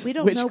 So we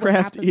don't know what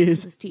Witchcraft happens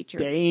is to this teacher.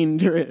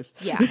 Dangerous.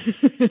 Yeah.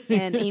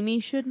 And Amy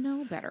should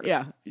know better.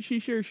 Yeah, she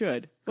sure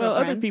should. Well,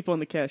 other people in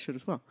the cast should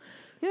as well.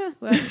 Yeah,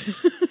 well.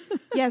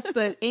 Yes,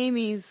 but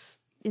Amy's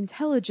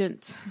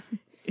intelligent.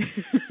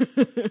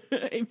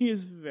 Amy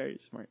is very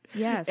smart.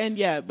 Yes. And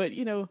but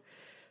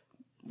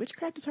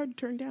witchcraft is hard to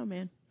turn down,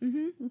 man.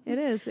 Mm-hmm. It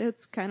is.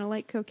 It's kind of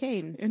like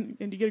cocaine. And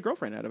you get a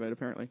girlfriend out of it,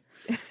 apparently.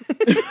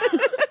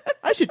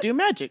 I should do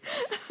magic.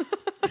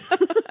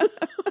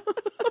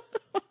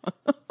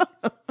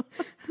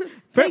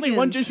 Apparently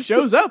one just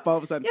shows up all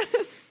of a sudden. Yeah.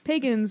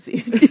 Pagans,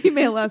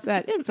 email us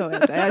at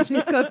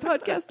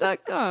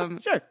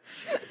info@ashleyscudpodcast.com. Sure.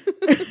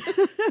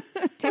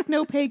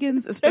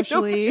 Techno-pagans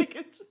especially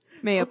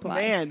may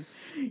apply. Man,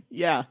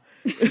 yeah.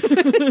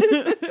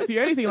 If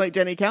you're anything like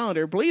Jenny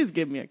Calendar, please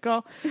give me a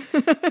call.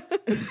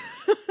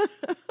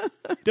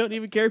 Don't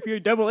even care if you're a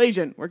double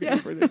agent working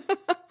for this.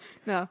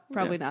 No,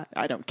 probably not.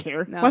 I don't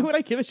care. No. Why would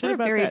I give a shit We're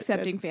about that? a very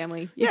accepting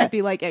family. You could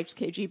be like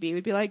KGB.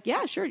 We'd be like,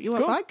 yeah, sure. You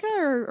want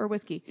vodka or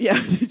whiskey? Yeah.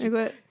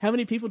 Like, how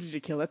many people did you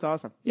kill? That's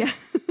awesome. Yeah.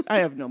 I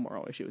have no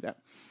moral issue with that.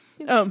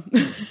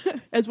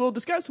 As we'll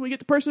discuss when we get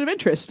to person of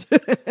interest.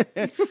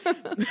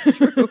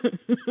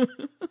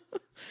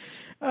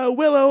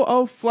 Willow,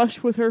 all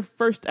flush with her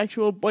first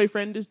actual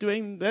boyfriend, is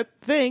doing that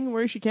thing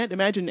where she can't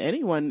imagine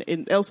anyone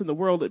else in the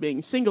world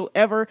being single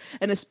ever,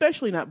 and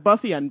especially not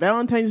Buffy on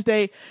Valentine's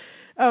Day.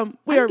 I'm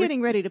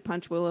getting ready to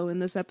punch Willow in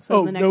this episode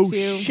in the next few.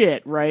 Oh, no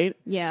shit, right?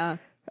 Yeah.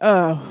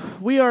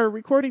 We are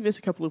recording this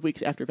a couple of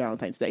weeks after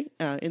Valentine's Day,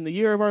 in the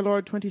year of our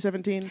Lord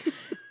 2017.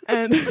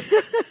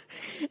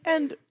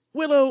 and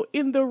Willow,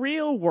 in the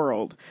real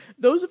world,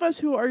 those of us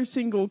who are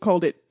single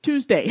called it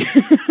Tuesday.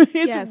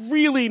 It's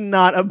really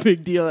not a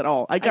big deal at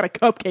all. I got a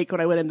cupcake when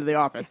I went into the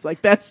office.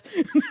 Like, that's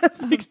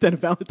the extent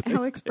of Valentine's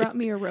Alex Day. brought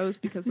me a rose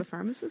because the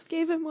pharmacist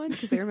gave him one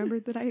because they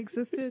remembered that I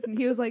existed. And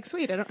he was like,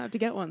 sweet, I don't have to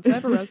get one. So I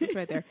have a rose that's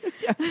right there.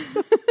 Yeah,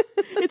 so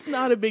it's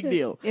not a big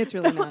deal. It's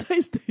really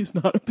Valentine's Day is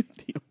not a big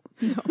deal.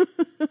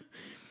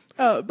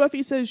 No.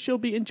 Buffy says she'll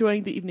be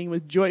enjoying the evening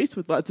with Joyce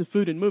with lots of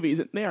food and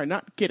movies, and they are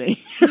not kidding.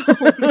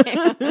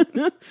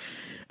 Oh,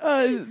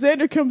 man.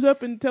 Xander comes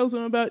up and tells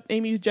them about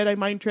Amy's Jedi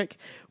mind trick.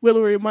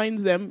 Willow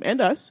reminds them,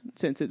 and us,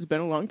 since it's been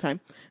a long time,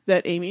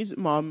 that Amy's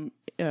mom's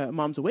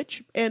a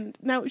witch. And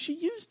now she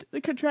used the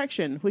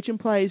contraction, which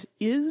implies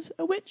is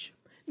a witch.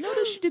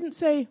 Notice she didn't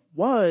say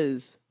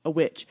was a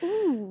witch.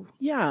 Ooh.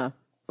 Yeah.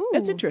 Ooh.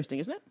 That's interesting,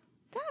 isn't it?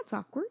 That's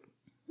awkward.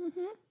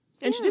 Mm-hmm.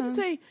 And she didn't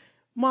say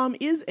mom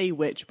is a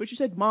witch, but she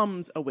said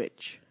mom's a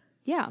witch.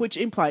 Yeah. Which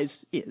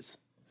implies is.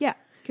 Yeah,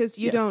 because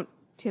you don't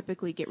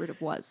typically get rid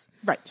of was.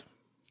 Right.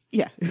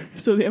 Yeah.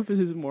 So the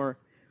emphasis is more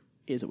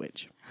is a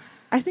witch.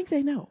 I think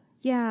they know.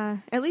 Yeah.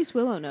 At least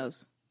Willow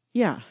knows.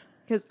 Yeah.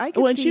 Because I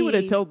could see... she would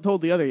have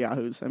told the other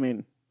yahoos. I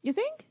mean... You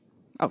think?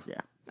 Oh, yeah.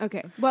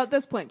 Okay. Well, at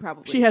this point,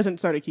 probably. She hasn't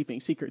started keeping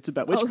secrets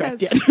about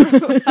witchcraft yet.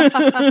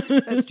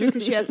 That's true,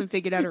 because she hasn't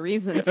figured out a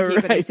reason to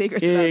keep any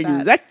secrets about that.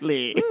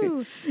 Exactly.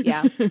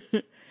 Yeah.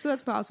 So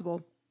that's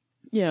possible.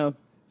 Yeah.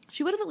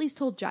 She would have at least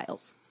told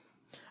Giles.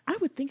 I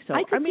would think so.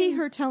 I could see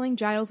her telling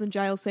Giles and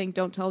Giles saying,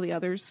 don't tell the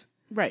others.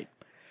 Right.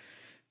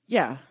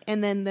 Yeah.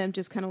 And then them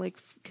just kind of like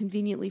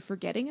conveniently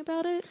forgetting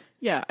about it.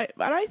 Yeah. But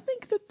I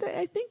think that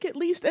I think at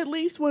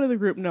least one of the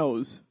group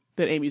knows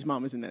that Amy's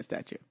mom is in that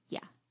statue.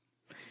 Yeah.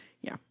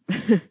 Yeah.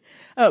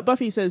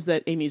 Buffy says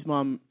that Amy's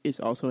mom is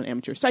also an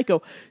amateur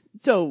psycho,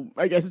 so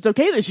I guess it's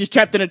okay that she's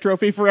trapped in a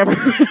trophy forever.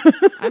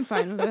 I'm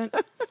fine with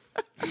it.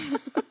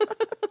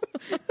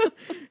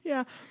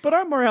 Yeah, but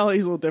our morality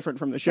is a little different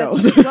from the show.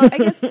 Well, I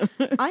guess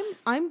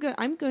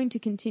I'm going to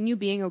continue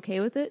being okay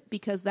with it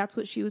because that's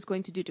what she was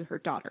going to do to her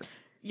daughter.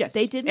 Yes,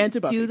 they didn't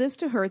do this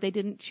to her. They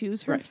didn't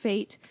choose her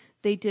fate.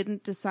 They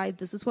didn't decide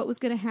this is what was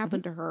going to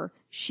happen to her.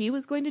 She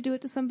was going to do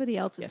it to somebody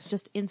else. It's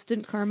just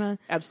instant karma.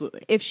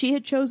 Absolutely. If she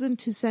had chosen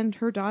to send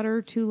her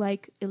daughter to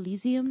like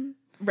Elysium,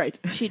 right,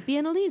 she'd be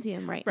in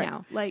Elysium right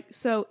now. Like,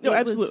 so no,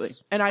 absolutely.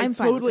 And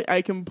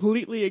I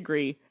completely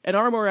agree. And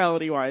our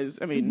morality wise,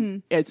 I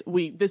mean,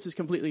 this is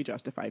completely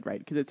justified,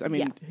 right? Because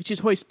she's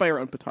hoisted by her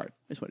own petard,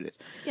 is what it is.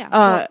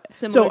 Yeah.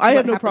 Similar to I what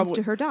have no happens problem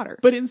to her daughter.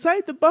 But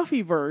inside the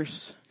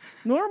Buffyverse,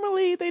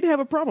 normally they'd have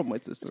a problem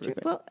with this sort of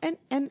thing. Well, and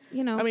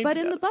but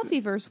in the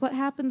Buffyverse, what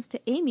happens to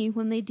Amy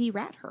when they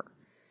de-rat her?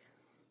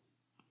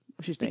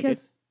 She's naked.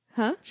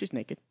 She's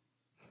naked.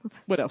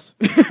 What else?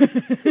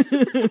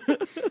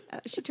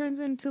 She turns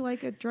into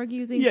like a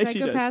drug-using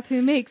psychopath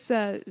who makes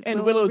and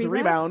Willow's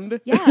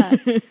rebound. Yeah.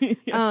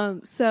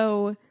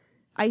 So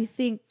I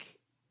think,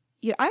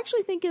 I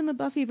actually think in the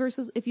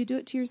Buffyverse, if you do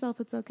it to yourself,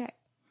 it's okay.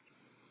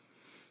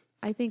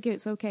 I think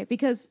it's okay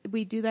because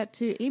we do that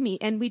to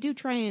Amy, and we do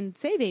try and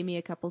save Amy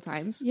a couple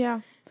times.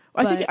 Yeah,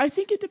 I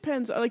think it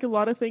depends. Like a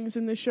lot of things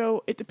in the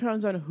show, it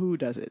depends on who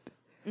does it.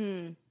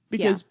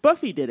 Because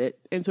Buffy did it,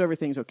 and so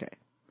everything's okay.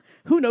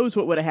 Who knows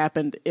what would have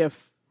happened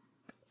if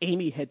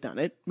Amy had done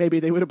it? Maybe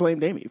they would have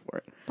blamed Amy for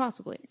it.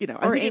 Possibly.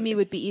 Or Amy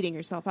would be eating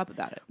herself up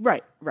about it.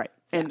 Right.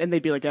 And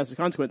they'd be like, as a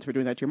consequence for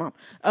doing that to your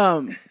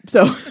mom.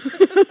 So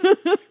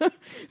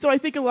I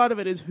think a lot of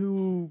it is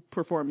who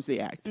performs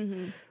the act.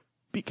 Mm-hmm.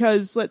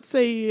 Because let's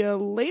say a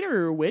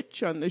later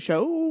witch on the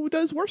show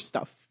does worse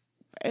stuff.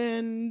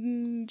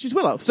 And she's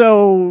Willow,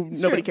 so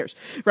nobody cares.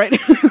 Right?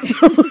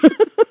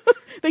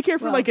 They care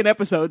for like an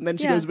episode, and then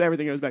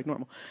everything goes back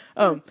normal.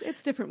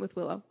 It's different with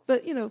Willow,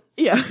 but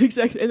Yeah,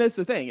 exactly. And that's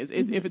the thing is,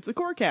 if it's the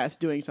core cast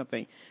doing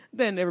something,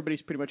 then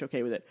everybody's pretty much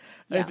okay with it.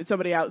 Yeah. If it's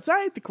somebody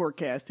outside the core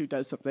cast who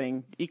does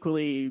something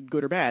equally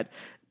good or bad,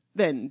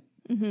 then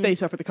they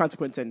suffer the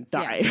consequence and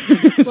die.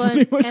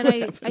 Well, and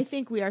I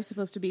think we are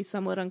supposed to be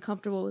somewhat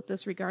uncomfortable with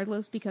this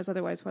regardless, because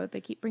otherwise why would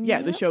they keep bringing it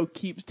up? The show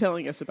keeps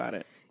telling us about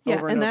it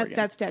over and over again.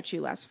 That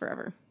statue lasts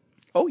forever.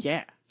 Oh,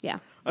 yeah. Yeah.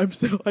 I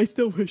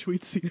still wish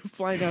we'd seen it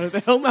flying out of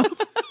the Hellmouth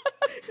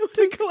when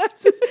it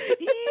collapses.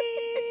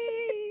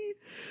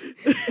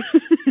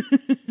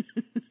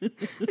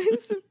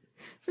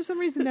 For some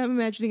reason, now I'm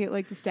imagining it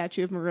like the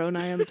statue of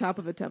Moroni on the top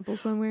of a temple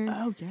somewhere.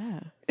 Oh,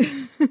 yeah.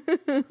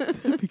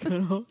 That'd be kind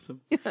of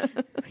awesome.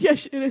 Yeah,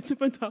 it ends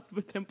up on top of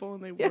a temple,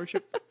 and they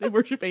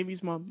worship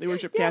Amy's mom. They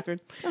worship Catherine.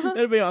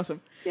 That'd be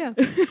awesome. Yeah.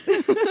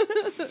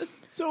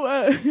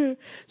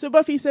 So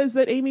Buffy says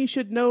that Amy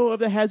should know of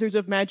the hazards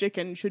of magic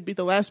and should be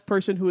the last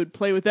person who would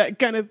play with that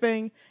kind of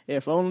thing.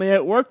 If only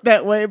it worked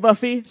that way,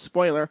 Buffy.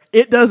 Spoiler,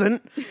 it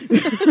doesn't.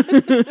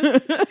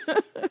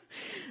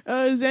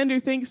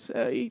 Xander thinks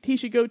he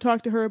should go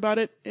talk to her about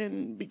it,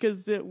 and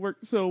because it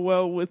worked so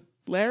well with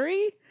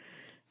Larry.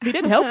 He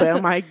did help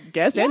him, I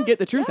guess, and get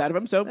the truth out of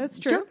him. So that's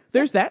true. Sure,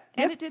 there's that.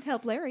 And it did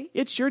help Larry.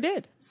 It sure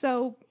did.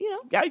 So,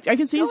 I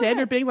can see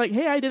Xander being like,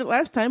 hey, I did it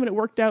last time and it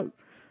worked out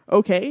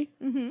okay.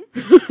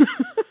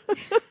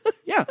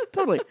 Yeah,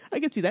 totally. I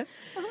can see that.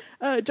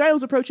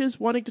 Giles approaches,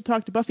 wanting to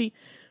talk to Buffy,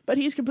 but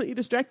he's completely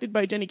distracted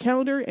by Jenny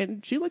Calendar,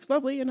 and she looks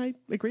lovely, and I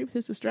agree with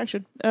his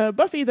distraction.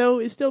 Buffy, though,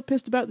 is still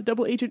pissed about the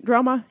double agent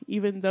drama,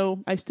 even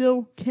though I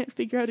still can't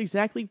figure out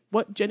exactly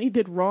what Jenny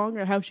did wrong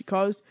or how she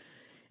caused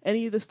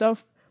any of the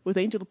stuff with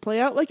Angel to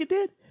play out like it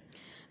did.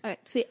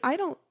 See, I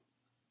don't...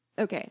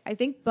 Okay, I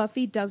think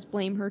Buffy does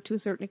blame her to a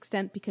certain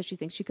extent because she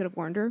thinks she could have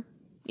warned her,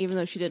 even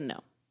though she didn't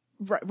know.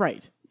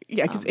 Right.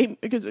 Yeah,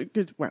 because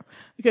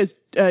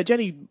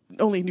Jenny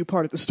only knew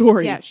part of the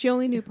story. Yeah, she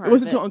only knew part of it. It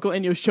wasn't until Uncle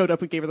Enyos showed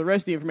up and gave her the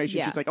rest of the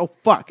information. She's like, oh,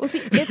 fuck. Well, see,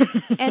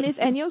 if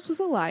Enyos was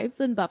alive,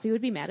 then Buffy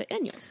would be mad at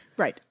Enyos.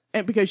 Right.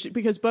 And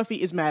because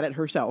Buffy is mad at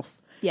herself.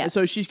 Yes. And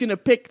so she's going to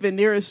pick the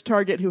nearest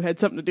target who had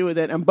something to do with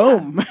it, and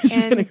boom,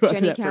 she's going to go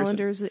after Jenny that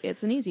Calendar's, person.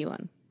 it's an easy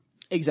one.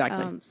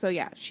 Exactly. So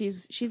yeah,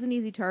 she's an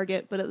easy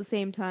target, but at the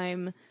same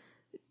time,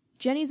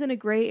 Jenny's in a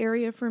gray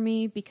area for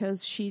me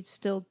because she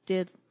still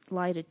did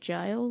lie to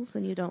Giles,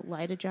 and you don't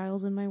lie to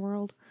Giles in my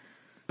world.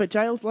 But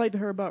Giles lied to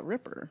her about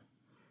Ripper.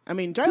 I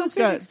mean, Giles to a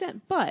certain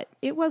extent, but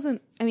it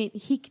wasn't. I mean,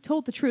 he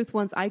told the truth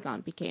once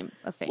Igon became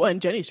a thing. Well,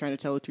 and Jenny's trying to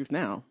tell the truth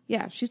now.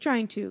 Yeah, she's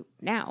trying to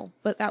now,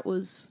 but that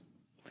was,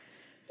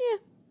 yeah.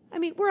 I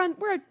mean, we're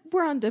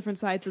on different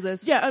sides of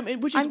this. Yeah, I mean,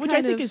 which I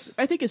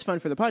think is fun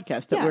for the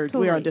podcast that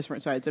we're on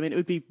different sides. I mean, it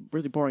would be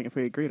really boring if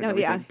we agreed on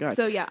everything. Yeah.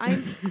 So yeah,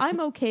 I'm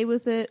okay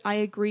with it. I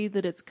agree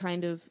that it's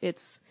kind of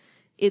it's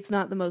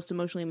not the most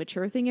emotionally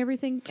mature thing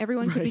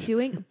everyone could be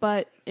doing,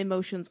 but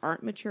emotions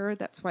aren't mature.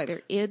 That's why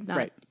they're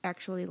not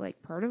actually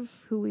like part of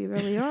who we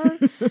really are.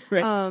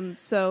 Right.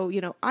 So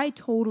I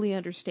totally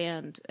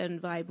understand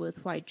and vibe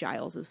with why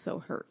Giles is so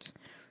hurt.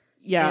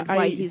 Yeah, and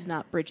why he's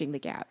not bridging the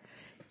gap.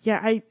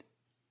 Yeah,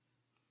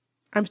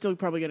 I'm still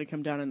probably going to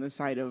come down on the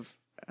side of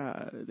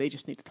they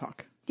just need to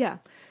talk. Yeah.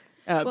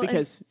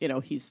 Because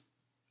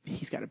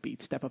he's got to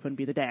step up and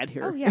be the dad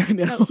here. Oh yeah,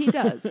 no, he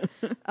does.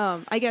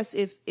 I guess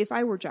if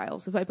I were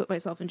Giles, if I put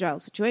myself in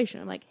Giles' situation,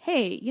 I'm like,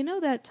 hey,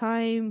 that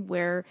time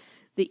where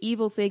the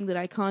evil thing that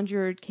I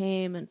conjured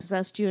came and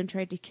possessed you and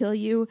tried to kill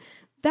you,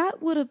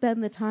 that would have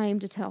been the time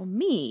to tell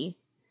me,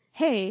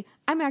 hey,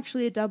 I'm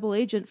actually a double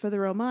agent for the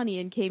Romani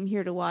and came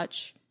here to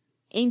watch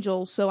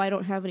Angel, so I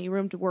don't have any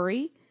room to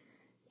worry.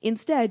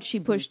 Instead, she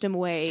pushed him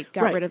away,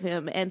 got rid of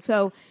him, and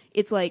so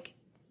it's like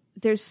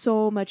there's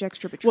so much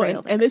extra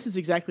betrayal there. And this is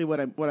exactly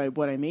what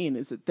I mean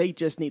is that they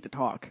just need to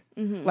talk.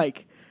 Mm-hmm.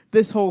 Like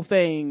this whole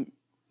thing,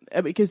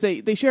 because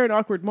they share an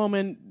awkward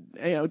moment,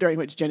 during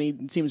which Jenny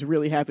seems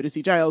really happy to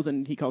see Giles,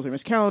 and he calls her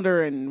Miss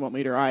Calendar and won't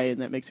meet her eye,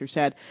 and that makes her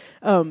sad.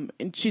 And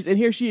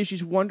here she is,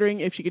 she's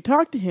wondering if she could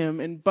talk to him,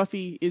 and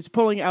Buffy is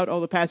pulling out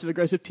all the passive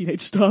aggressive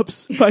teenage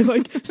stops by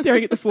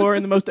staring at the floor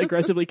in the most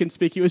aggressively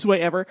conspicuous way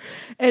ever.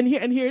 And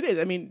here it is.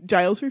 I mean,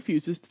 Giles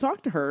refuses to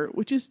talk to her,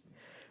 which is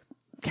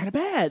kind of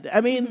bad. I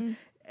mean,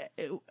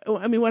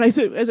 when as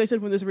I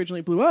said when this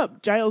originally blew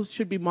up, Giles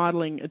should be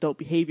modeling adult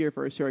behavior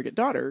for a surrogate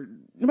daughter,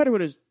 no matter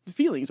what his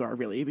feelings are,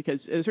 really,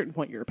 because at a certain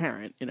point you're a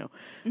parent,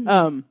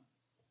 Mm-hmm.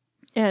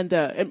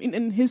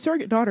 And his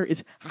surrogate daughter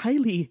is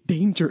highly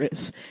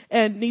dangerous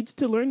and needs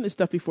to learn this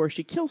stuff before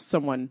she kills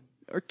someone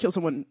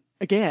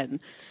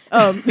again.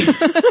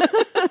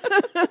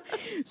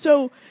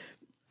 So,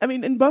 I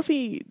mean, and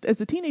Buffy, as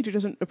the teenager,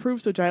 doesn't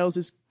approve, so Giles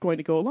is going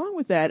to go along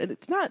with that, and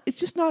it's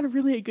just not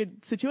really a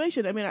good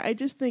situation. I mean, I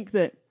just think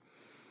that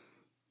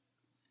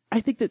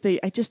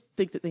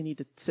they need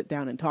to sit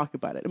down and talk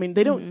about it. I mean,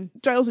 they don't, mm-hmm.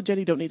 Giles and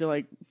Jenny don't need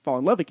to fall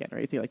in love again or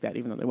anything like that,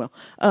 even though they will.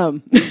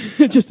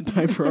 Just in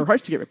time for our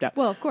hearts to get ripped out.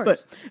 Well, of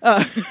course.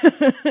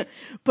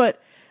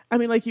 But I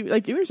mean, like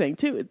you were saying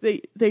too,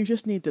 they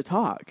just need to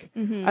talk.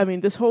 Mm-hmm. I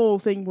mean, this whole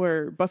thing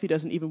where Buffy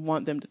doesn't even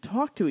want them to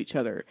talk to each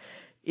other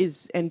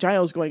and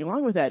Giles going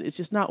along with that is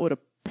just not what a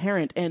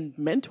parent and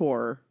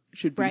mentor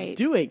should be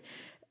doing.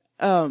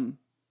 I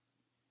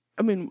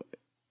mean,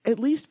 at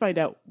least find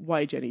out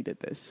why Jenny did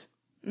this,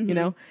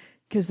 mm-hmm.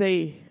 Because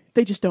they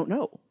just don't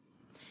know.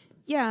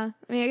 Yeah.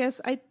 I mean, I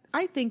guess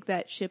I think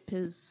that ship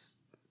is,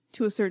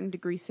 to a certain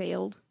degree,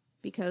 sailed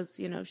because,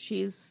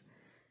 she's,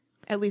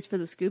 at least for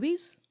the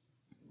Scoobies,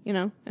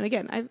 and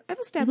again, I've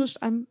established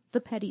I'm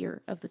the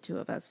pettier of the two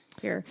of us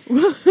here.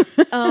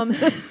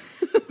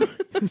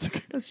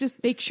 Let's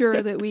just make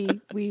sure that we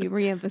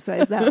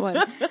reemphasize that one.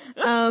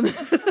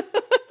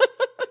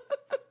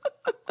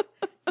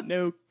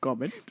 No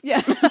comment.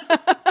 Yeah.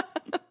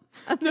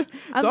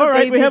 It's all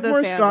right. We have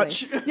more family.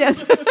 Scotch.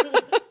 Yes.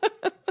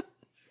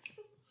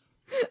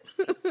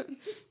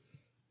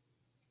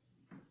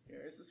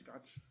 Here's the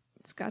scotch.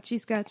 Scotchy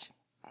scotch.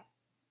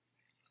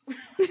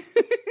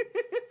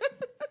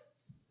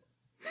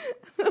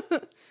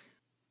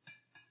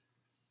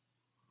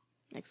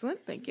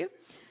 Excellent. Thank you.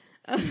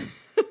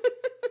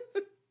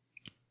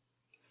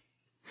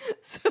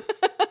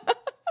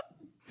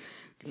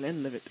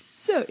 Glenlivet.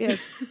 So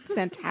yes, it's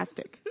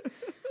fantastic.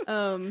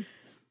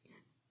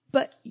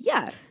 But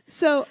yeah,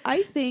 so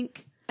I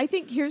think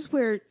here's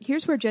where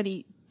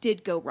Jenny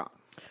did go wrong.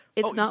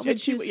 It's not what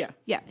she was.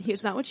 Yeah,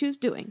 here's not what she was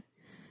doing.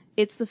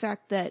 It's the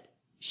fact that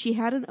she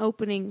had an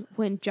opening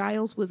when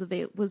Giles was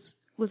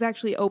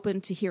actually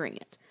open to hearing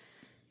it.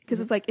 Because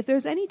it's like, if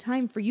there's any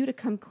time for you to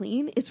come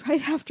clean, it's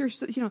right after,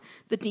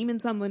 the demon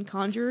someone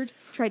conjured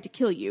tried to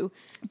kill you.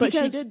 But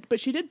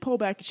she did pull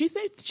back. She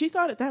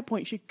thought at that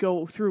point she'd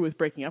go through with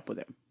breaking up with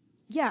him.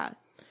 Yeah.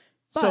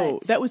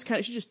 So that was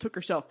she just took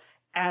herself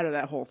out of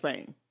that whole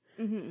thing.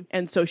 Mm-hmm.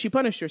 And so she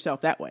punished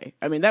herself that way.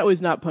 I mean, that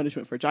was not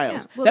punishment for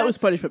Giles. Yeah, that was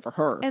punishment for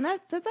her. And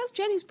that's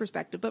Jenny's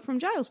perspective. But from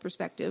Giles'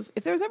 perspective,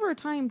 if there was ever a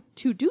time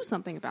to do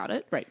something about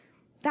it, right,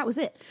 that was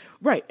it.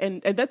 Right.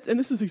 And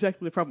this is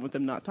exactly the problem with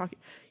them not talking.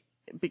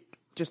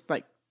 Just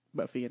like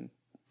Buffy and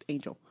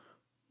Angel.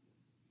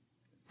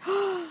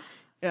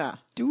 Yeah.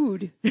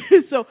 Dude.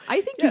 So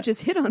I think you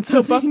just hit on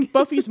something. So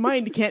Buffy's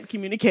mind can't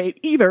communicate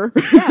either.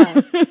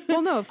 Yeah.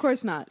 Well, no, of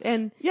course not.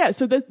 And yeah,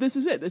 so this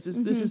is it. This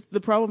is the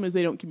problem is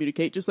they don't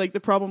communicate. Just like the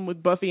problem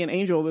with Buffy and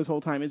Angel this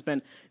whole time has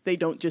been they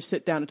don't just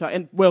sit down and talk,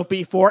 and will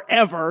be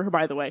forever,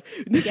 by the way.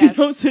 Yes. They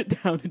don't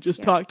sit down and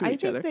just talk to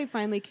each other. I think they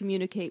finally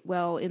communicate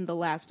well in the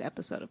last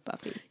episode of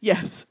Buffy.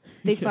 Yes.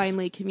 They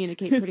finally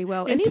communicate pretty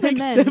well. And even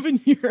takes then,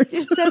 7 years.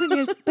 It's 7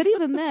 years. But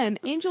even then,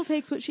 Angel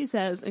takes what she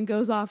says and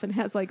goes off and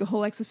has like a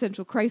whole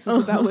existential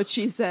crisis about what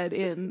she said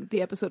in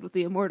the episode with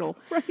the Immortal.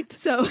 Right.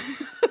 So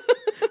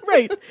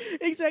right.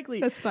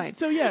 Exactly. That's fine.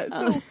 So yeah,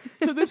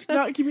 so this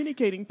not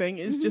communicating thing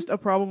is just a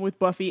problem with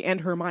Buffy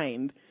and her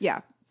mind.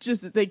 Yeah.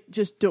 Just that they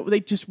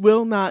just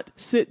will not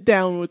sit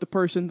down with the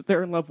person that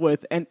they're in love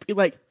with and be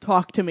like,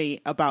 talk to me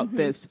about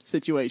this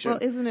situation. Well,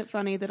 isn't it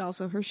funny that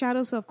also her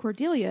shadow self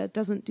Cordelia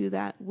doesn't do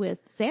that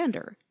with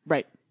Xander?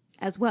 Right.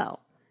 As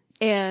well.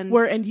 And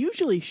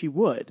usually she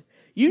would.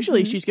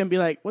 Usually she's going to be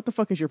like, what the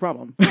fuck is your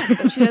problem? Yeah,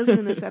 but she doesn't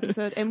in this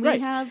episode. And we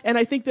have... And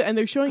I think and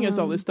they're showing us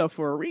all this stuff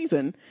for a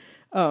reason.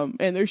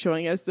 And they're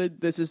showing us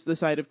that this is the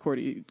side of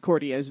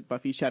Cordy as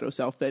Buffy's shadow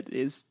self that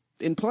is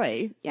in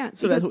play. Yeah.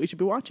 So that's what we should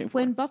be watching for.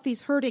 When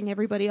Buffy's hurting,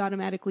 everybody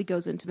automatically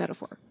goes into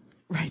metaphor.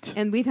 Right.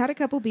 And we've had a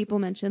couple people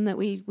mention that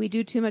we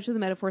do too much of the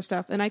metaphor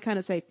stuff, and I kind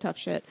of say tough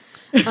shit.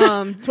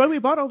 That's why we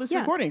bought all this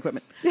recording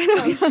equipment.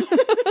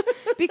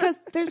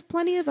 Because there's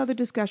plenty of other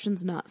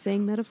discussions not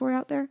saying metaphor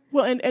out there.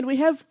 Well, and we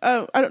have,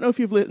 I don't know if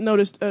you've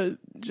noticed,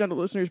 gentle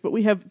listeners, but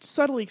we have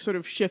subtly sort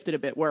of shifted a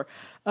bit where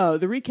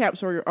the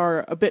recaps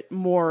are a bit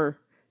more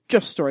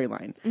just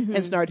storyline,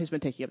 and Snard has been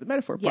taking up the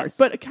metaphor part. Yes.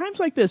 But at times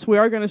like this, we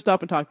are going to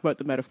stop and talk about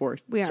the metaphor.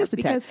 We are, just a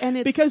because tad.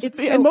 It's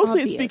so and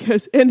mostly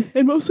obvious.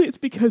 it's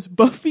because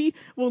Buffy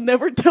will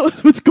never tell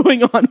us what's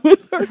going on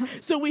with her,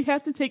 so we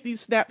have to take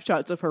these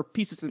snapshots of her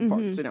pieces and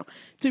parts,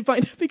 to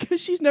find out, because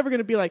she's never going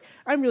to be like,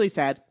 I'm really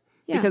sad.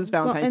 Yeah. Because it's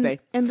Valentine's Day.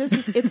 And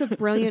it's a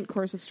brilliant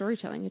course of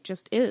storytelling. It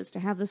just is, to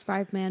have this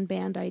 5-man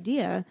band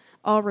idea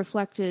all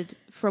reflected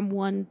from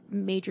one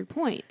major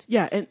point.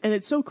 Yeah, and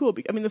it's so cool.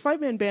 I mean, the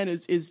 5-man band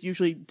is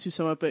usually to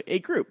sum up a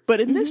group, but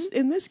in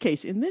this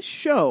case, in this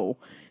show,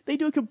 they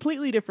do a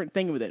completely different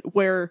thing with it,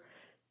 where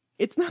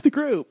it's not the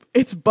group,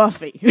 it's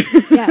Buffy.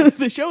 Yes.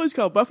 The show is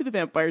called Buffy the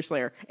Vampire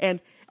Slayer, and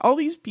all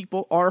these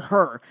people are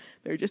her.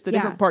 They're just the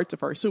different parts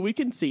of her. So we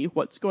can see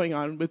what's going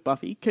on with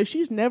Buffy, because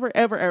she's never,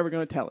 ever, ever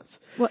going to tell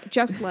us. Well,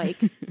 just like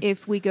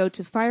if we go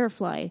to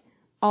Firefly,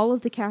 all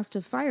of the cast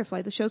of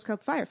Firefly, the show's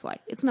called Firefly.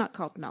 It's not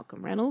called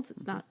Malcolm Reynolds.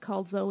 It's not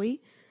called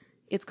Zoe.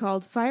 It's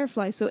called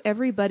Firefly. So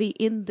everybody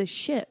in the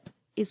ship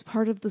is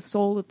part of the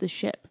soul of the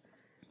ship.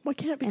 Why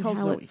can't it be and called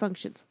how Zoe? It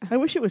functions. I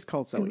wish it was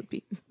called Zoe. It would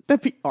be.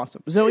 That'd be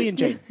awesome. Zoe and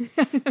Jane. Zoe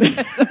and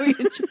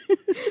Jane.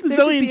 The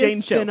Zoe and Jane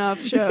a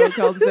spin-off show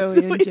called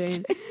Zoe and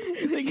Jane.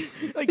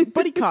 Like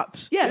buddy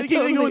cops. Yeah,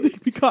 totally. Go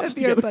with the cops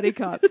That'd be our buddy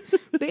cop.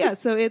 But yeah,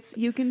 so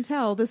you can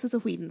tell this is a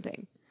Whedon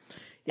thing.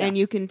 Yeah. And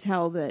you can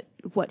tell that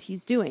what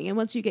he's doing. And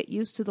once you get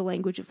used to the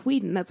language of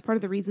Whedon, that's part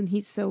of the reason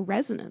he's so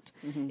resonant,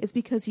 is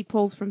because he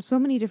pulls from so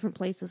many different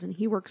places and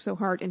he works so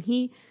hard. And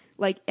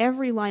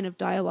every line of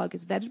dialogue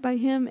is vetted by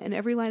him, and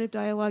every line of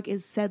dialogue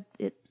is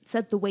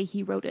said the way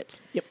he wrote it.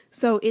 Yep.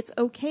 So it's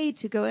okay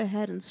to go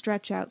ahead and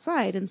stretch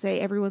outside and say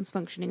everyone's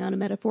functioning on a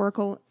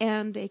metaphorical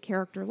and a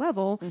character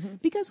level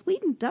because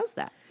Whedon does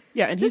that.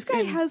 Yeah, and this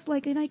guy has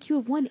like an IQ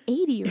of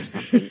 180 or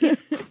something.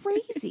 It's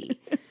crazy.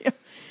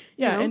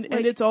 Yeah, you know?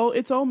 and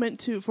it's all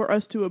meant for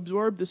us to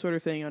absorb this sort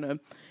of thing on an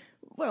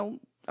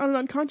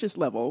unconscious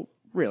level,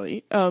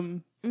 really.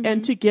 And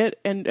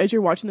as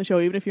you're watching the show,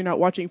 even if you're not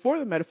watching for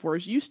the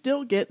metaphors, you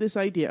still get this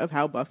idea of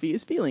how Buffy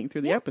is feeling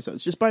through the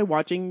episodes just by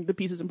watching the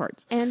pieces and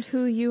parts. And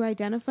who you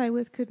identify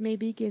with could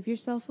maybe give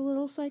yourself a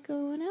little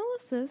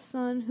psychoanalysis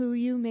on who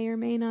you may or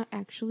may not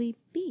actually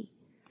be.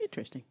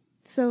 Interesting.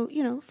 So,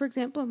 you know, for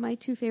example, my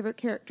two favorite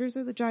characters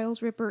are the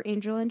Giles, Ripper,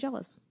 Angel, and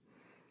Angelus.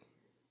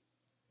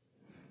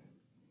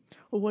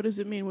 Well, what does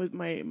it mean with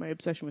my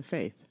obsession with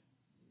Faith?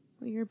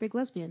 Well, you're a big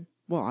lesbian.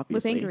 Well,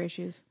 obviously. With anger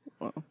issues.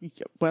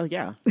 Well,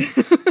 yeah.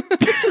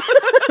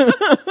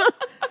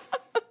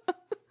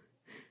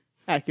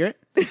 Accurate.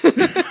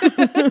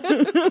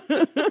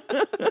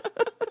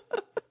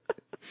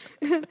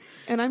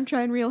 And I'm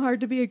trying real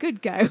hard to be a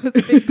good guy with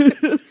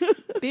a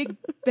big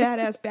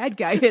badass bad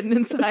guy hidden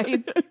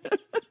inside.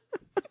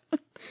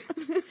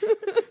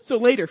 So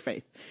later,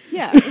 Faith.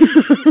 Yeah,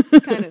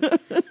 kind of.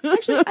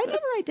 Actually, I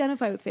never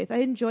identify with Faith. I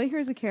enjoy her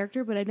as a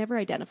character, but I never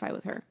identify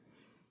with her.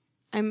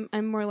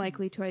 I'm more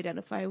likely to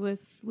identify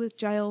with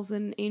Giles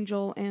and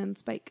Angel and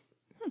Spike.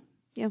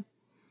 Yeah.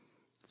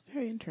 It's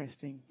very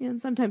interesting. Yeah, and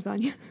sometimes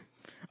Anya.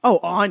 Oh,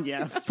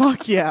 Anya.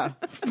 Fuck yeah.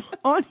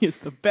 Anya's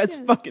the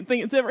best fucking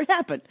thing that's ever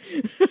happened.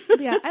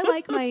 Yeah, I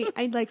like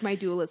my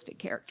dualistic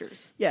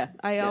characters. Yeah.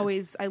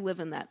 I live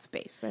in that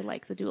space. I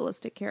like the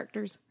dualistic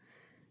characters.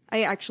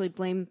 I actually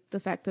blame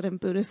the fact that I'm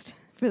Buddhist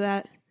for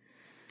that.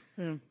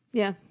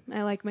 Yeah,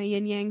 I like my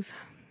yin yangs.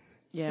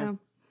 Yeah.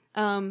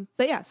 So,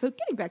 but yeah, so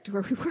getting back to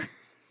where we were.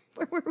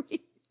 Where were we?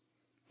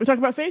 We're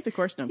talking about Faith, of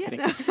course. No, I'm kidding.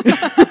 No.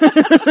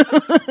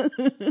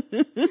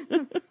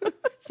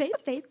 Faith.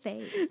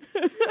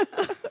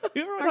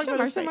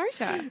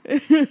 Marsha.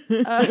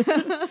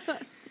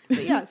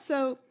 But yeah,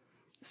 so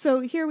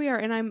here we are,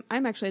 and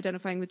I'm actually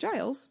identifying with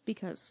Giles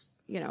because,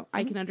 you know,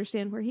 I can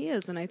understand where he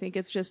is, and I think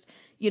it's just,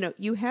 you know,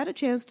 you had a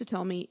chance to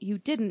tell me, you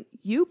didn't,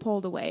 you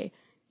pulled away,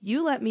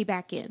 you let me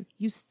back in,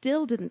 you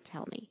still didn't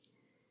tell me.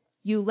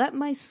 You let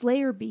my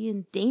Slayer be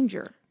in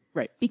danger.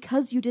 Right.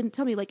 Because you didn't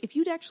tell me. Like, if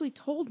you'd actually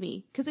told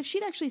me, because if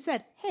she'd actually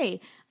said, hey,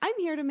 I'm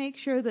here to make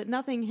sure that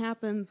nothing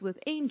happens with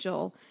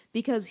Angel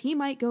because he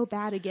might go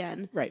bad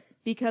again. Right.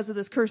 Because of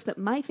this curse that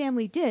my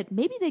family did,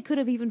 maybe they could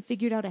have even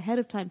figured out ahead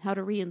of time how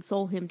to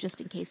re-ensoul him just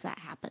in case that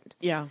happened.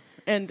 Yeah.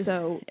 And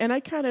so, and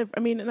I kind of, I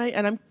mean,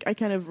 I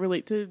kind of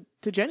relate to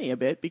Jenny a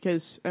bit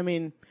because, I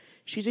mean,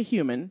 she's a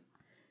human.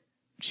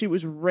 She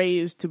was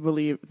raised to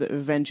believe that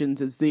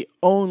vengeance is the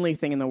only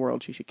thing in the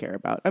world she should care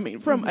about. I mean,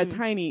 from a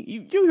tiny,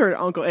 you heard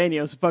Uncle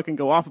Enos fucking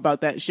go off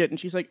about that shit, and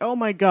she's like, oh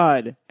my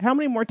god, how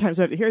many more times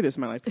do I have to hear this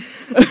in my life?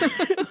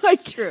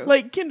 Like, true.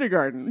 Like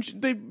kindergarten.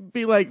 They'd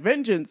be like,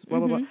 vengeance, blah,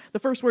 blah, blah. The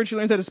first word she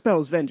learns how to spell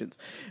is vengeance.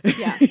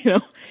 Yeah. You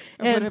know?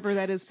 Or whatever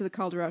that is to the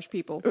Calderosh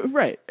people.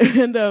 Right.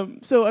 And,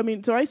 so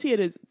I see it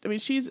as,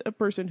 she's a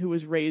person who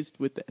was raised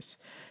with this.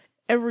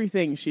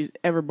 Everything she's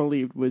ever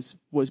believed was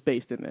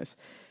based in this.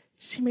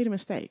 She made a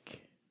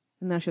mistake,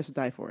 and now she has to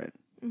die for it.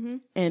 Mm-hmm.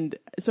 And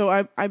so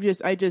I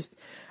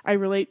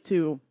relate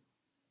to,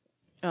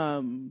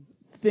 that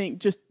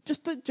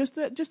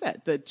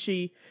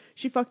she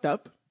fucked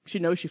up. She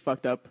knows she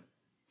fucked up,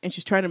 and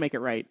she's trying to make it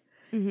right,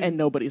 and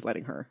nobody's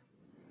letting her.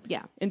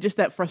 Yeah. And just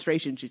that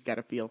frustration she's got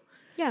to feel.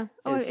 Yeah.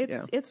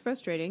 It's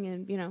frustrating,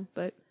 and you know,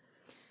 but.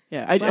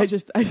 Yeah, I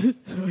just.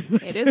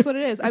 It is what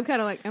it is. I'm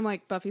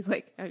like Buffy's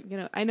like, you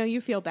know, I know you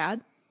feel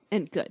bad,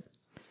 and good.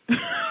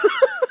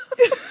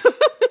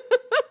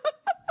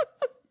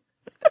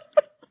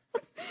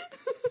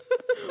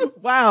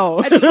 Wow.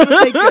 I just want to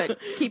say good.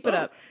 Keep it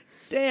up.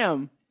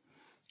 Damn.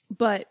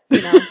 But,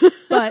 you know,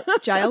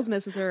 Giles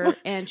misses her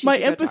and she my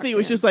empathy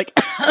was just like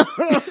I'm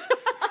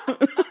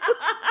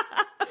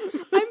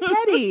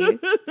petty.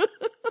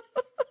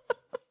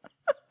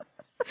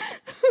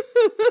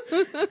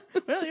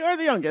 Well, you are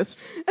the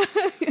youngest.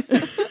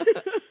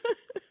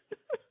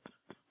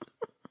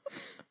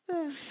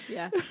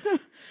 Yeah.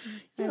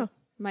 Yeah.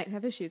 Might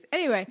have issues.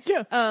 Anyway.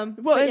 Yeah.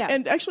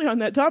 And actually on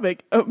that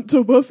topic,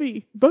 so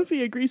Buffy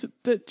agrees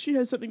that she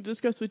has something to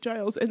discuss with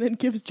Giles and then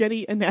gives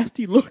Jenny a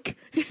nasty look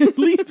and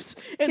leaves.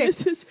 And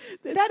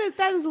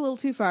that is a little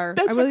too far.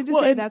 I'm willing to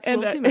say that's a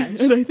little too much.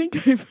 And I think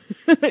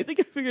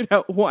I figured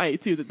out why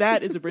too,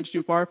 that is a bridge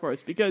too far for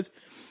us because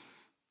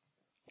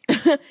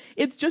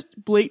it's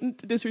just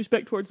blatant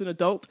disrespect towards an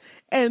adult,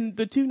 and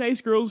the two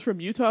nice girls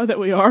from Utah that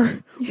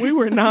we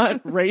were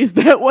not raised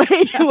that way.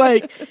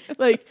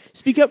 like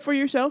speak up for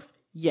yourself.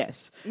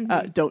 Yes.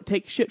 Don't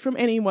take shit from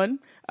anyone,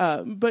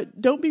 but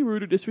don't be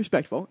rude or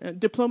disrespectful.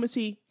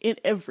 Diplomacy in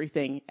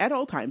everything at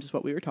all times is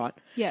what we were taught.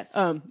 Yes.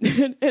 And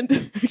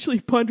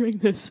actually pondering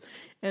this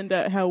and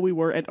how we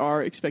were and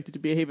are expected to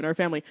behave in our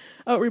family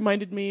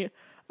reminded me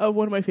of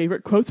one of my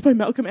favorite quotes by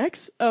Malcolm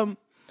X.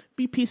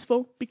 Be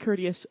peaceful, be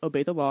courteous,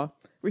 obey the law,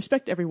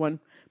 respect everyone,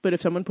 but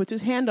if someone puts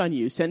his hand on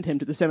you, send him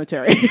to the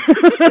cemetery.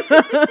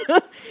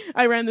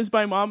 I ran this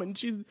by Mom, and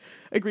she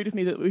agreed with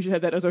me that we should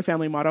have that as our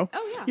family motto.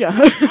 Oh, yeah.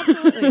 Yeah.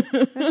 Absolutely.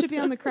 That should be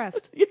on the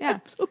crest. Yeah.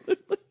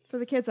 Absolutely. For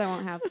the kids I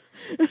won't have.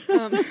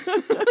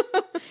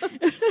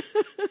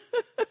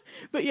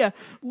 But yeah,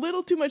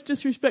 little too much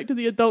disrespect to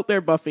the adult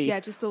there, Buffy. Yeah,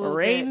 just a little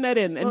Rein bit. that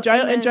in. And,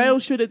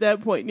 Giles should at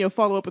that point,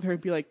 follow up with her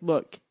and be like,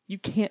 look, you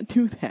can't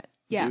do that.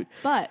 Yeah, dude.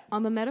 But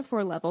on the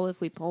metaphor level,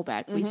 if we pull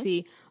back, we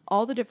see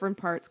all the different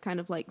parts kind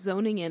of like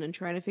zoning in and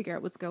trying to figure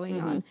out what's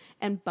going on.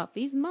 And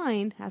Buffy's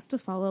mind has to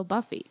follow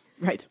Buffy.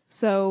 Right.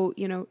 So,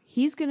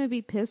 he's going to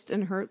be pissed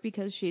and hurt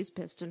because she's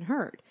pissed and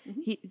hurt.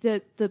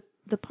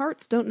 The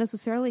parts don't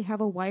necessarily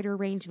have a wider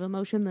range of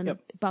emotion than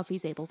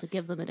Buffy's able to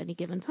give them at any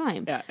given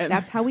time. Yeah, and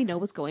that's how we know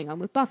what's going on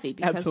with Buffy,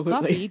 because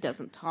Buffy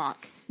doesn't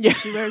talk. Yeah.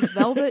 She wears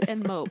velvet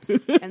and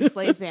mopes and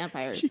slays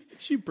vampires.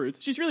 She broods.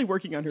 She's really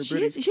working on her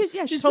brooding.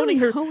 She's honing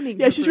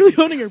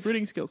her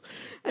brooding skills.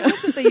 I hope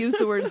that they use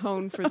the word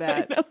hone for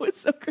that. I know,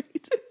 it's so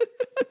great.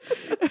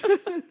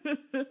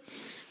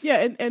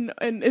 Yeah, and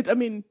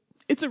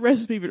it's a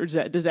recipe for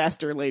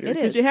disaster later. It is.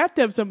 Because you have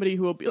to have somebody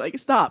who will be like,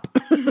 stop.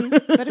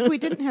 But if we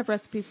didn't have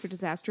recipes for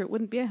disaster, it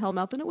wouldn't be a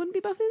Hellmouth and it wouldn't be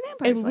Buffy the Vampire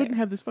Slayer. And we wouldn't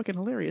have this fucking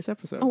hilarious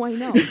episode. Oh, I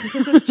know.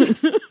 Because it's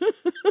just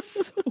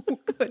so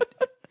good.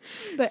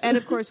 And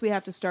of course, we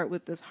have to start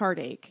with this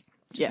heartache.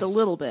 Just a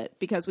little bit,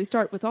 because we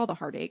start with all the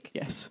heartache.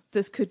 Yes.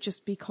 This could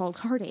just be called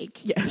heartache.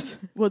 Yes.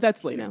 Well,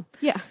 that's later.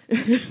 Yeah.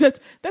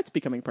 That's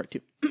becoming part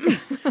 2.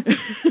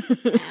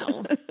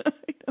 Ow.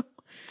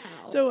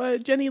 So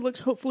Jenny looks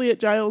hopefully at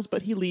Giles,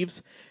 but he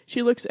leaves.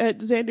 She looks at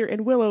Xander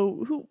and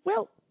Willow, who,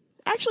 well,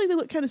 actually they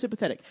look kind of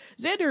sympathetic.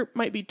 Xander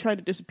might be trying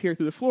to disappear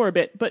through the floor a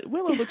bit, but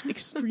Willow looks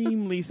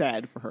extremely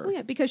sad for her. Well,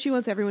 yeah, because she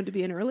wants everyone to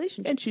be in a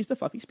relationship. And she's the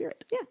fluffy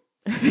spirit. Yeah.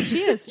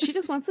 She is. She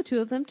just wants the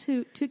two of them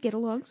to get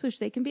along so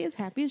they can be as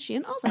happy as she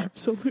and Oz are.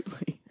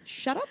 Absolutely.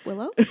 Shut up,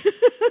 Willow.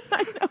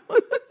 I know.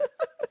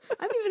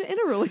 I'm even in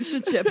a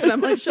relationship, and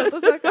I'm like, shut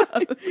the fuck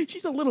up.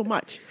 She's a little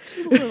much.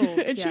 She's a little,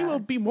 and she will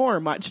be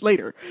more much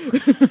later.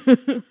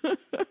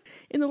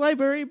 In the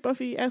library,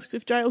 Buffy asks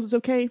if Giles is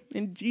okay.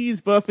 And geez,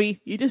 Buffy,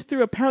 you just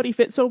threw a pouty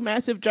fit so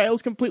massive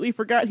Giles completely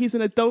forgot he's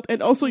an adult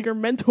and also your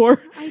mentor.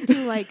 I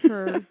do like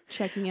her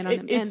checking in on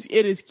him.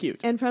 It is cute.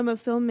 And from a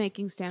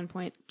filmmaking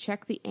standpoint,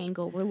 check the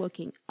angle. We're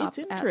looking up it's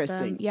interesting.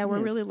 at them. Yeah, we're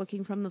really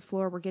looking from the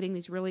floor. We're getting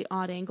these really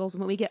odd angles.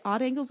 And when we get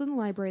odd angles in the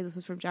library, this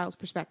is from Giles'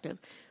 perspective.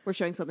 We're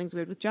showing something's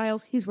weird with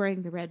Giles. He's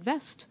wearing the red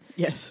vest.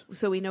 Yes.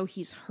 So we know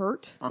he's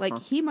hurt. Like,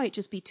 he might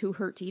just be too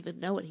hurt to even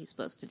know what he's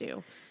supposed to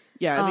do.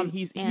 Yeah, I mean,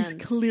 he's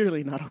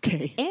clearly not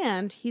okay.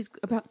 And he's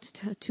about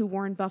to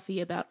warn Buffy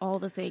about all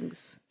the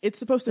things. It's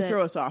supposed to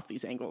throw us off,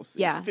 these angles.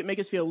 Yeah. If it make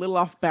us feel a little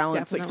off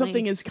balance, Definitely. like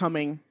something is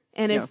coming.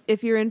 And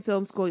if you're in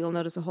film school, you'll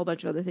notice a whole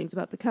bunch of other things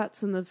about the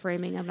cuts and the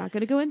framing. I'm not going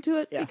to go into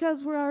it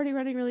because we're already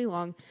running really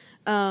long.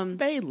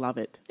 They love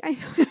it. I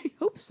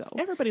hope so.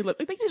 Everybody loves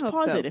it. They just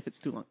pause it if it's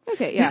too long.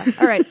 Okay, yeah.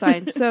 All right,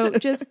 fine. So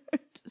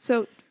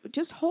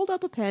just hold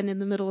up a pen in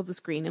the middle of the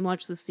screen and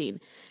watch this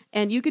scene.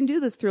 And you can do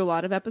this through a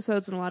lot of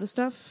episodes and a lot of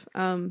stuff.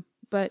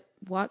 But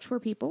watch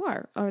where people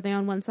are. Are they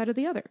on one side or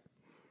the other?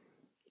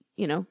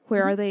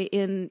 Where are they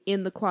in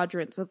the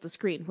quadrants of the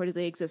screen? Where do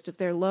they exist? If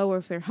they're low or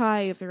if they're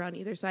high, if they're on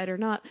either side or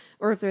not,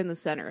 or if they're in the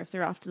center. If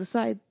they're off to the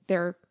side,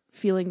 they're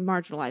feeling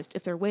marginalized.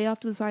 If they're way off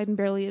to the side and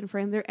barely in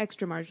frame, they're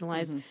extra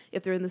marginalized.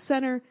 If they're in the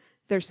center,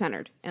 they're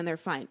centered and they're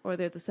fine, or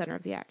they're the center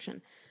of the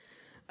action.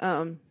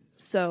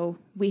 So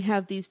we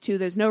have these two.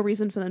 There's no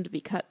reason for them to be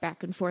cut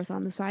back and forth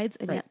on the sides,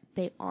 and yet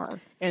they are.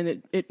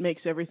 And it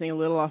makes everything a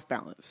little off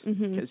balance.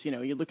 Because,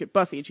 you look at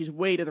Buffy, and she's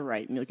way to the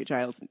right, and you look at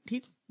Giles, and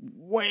he's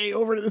way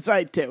over to the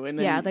side, too. And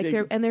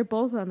then they're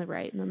both on the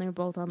right, and then they're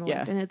both on the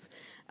left. And it's,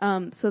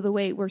 so the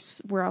way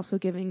we're also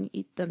giving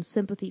them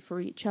sympathy for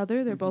each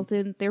other. They're both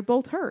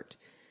hurt.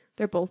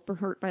 They're both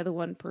hurt by the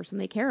one person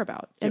they care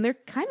about. And they're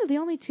kind of the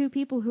only two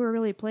people who are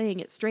really playing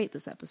it straight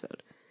this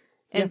episode.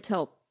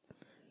 Until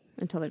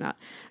they're not.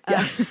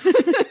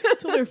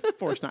 Until they're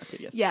forced not to,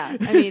 yes. Yeah.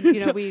 I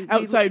mean, we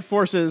outside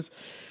forces.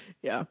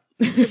 Yeah.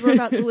 Because we're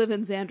about to live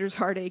in Xander's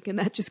heartache, and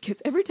that just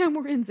gets, every time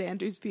we're in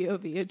Xander's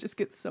POV, it just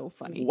gets so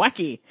funny.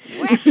 Wacky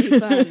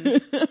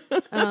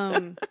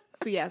fun.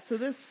 But yeah, so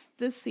this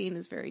scene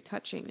is very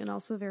touching, and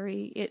also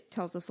it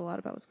tells us a lot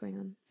about what's going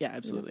on. Yeah,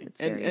 absolutely. It's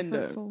very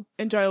hurtful.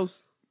 And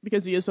Giles,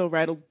 because he is so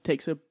rattled,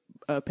 takes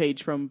a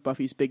page from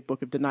Buffy's big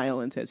book of denial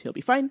and says he'll be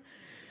fine.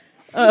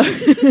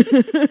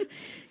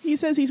 He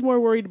says he's more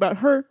worried about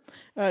her.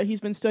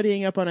 He's been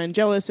studying up on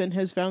Angelus and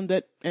has found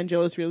that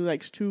Angelus really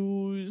likes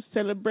to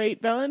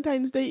celebrate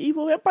Valentine's Day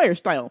evil vampire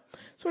style.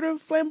 Sort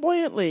of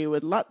flamboyantly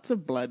with lots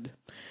of blood.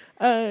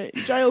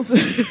 Giles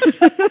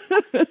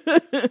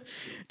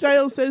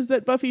says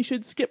that Buffy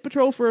should skip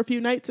patrol for a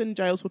few nights and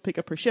Giles will pick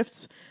up her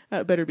shifts.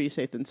 Better be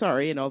safe than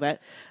sorry and all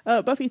that.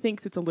 Buffy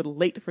thinks it's a little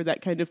late for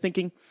that kind of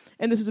thinking.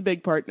 And this is a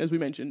big part, as we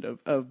mentioned,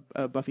 of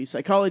Buffy's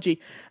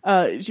psychology.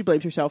 She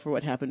blames herself for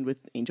what happened with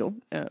Angel,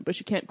 but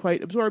she can't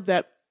quite absorb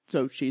that,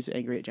 so she's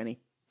angry at Jenny.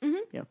 Mm-hmm.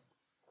 Yeah.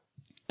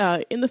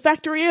 In the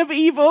factory of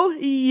evil,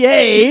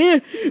 yay!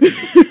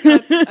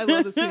 I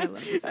love this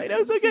scene. I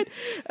know, so good.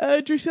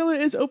 Drucilla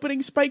is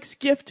opening Spike's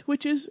gift,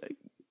 which is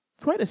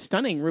quite a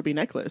stunning ruby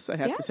necklace, I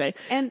have to say.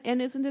 And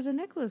isn't it a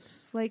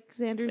necklace like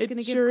Xander's going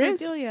to give sure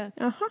Cordelia?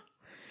 Is. Uh-huh.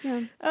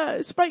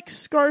 Yeah. Spike's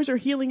scars are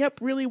healing up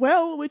really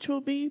well, which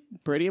will be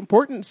pretty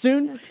important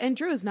soon. Yes. And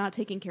Drew is not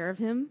taking care of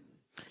him.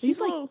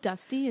 He's like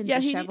dusty and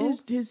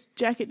disheveled. His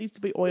jacket needs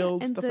to be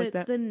oiled, and stuff like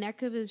that. The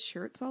neck of his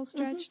shirt's all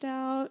stretched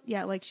out.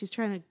 Yeah, like she's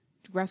trying to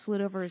wrestle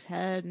it over his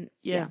head. And,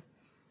 Yep.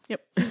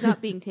 He's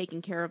not being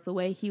taken care of the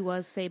way he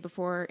was, say,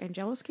 before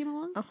Angelus came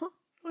along. Uh-huh.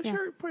 Well,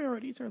 sure,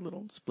 priorities are a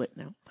little split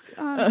now.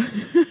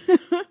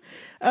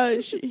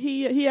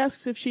 He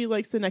asks if she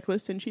likes the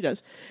necklace, and she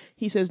does.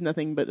 He says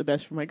nothing but the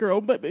best for my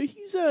girl, but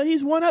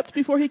he's one-upped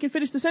before he can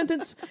finish the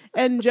sentence.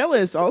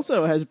 Angelus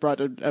also has brought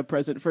a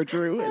present for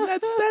Drew, and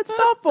that's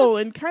thoughtful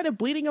and kind of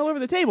bleeding all over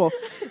the table.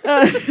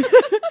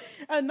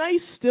 A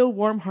nice, still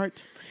warm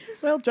heart.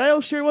 Well,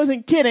 Giles sure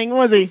wasn't kidding,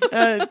 was he?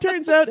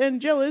 Turns out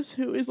Angelus,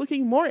 who is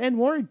looking more and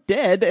more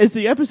dead as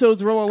the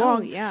episodes roll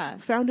along,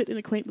 found it in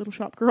a quaint little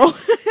shop girl.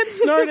 And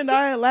Snard and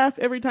I laugh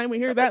every time we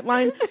hear that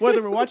line,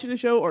 whether we're watching the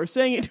show or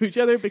saying it to each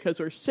other,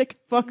 because we're sick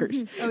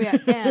fuckers. Oh, yeah.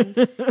 And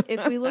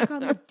if we look on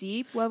the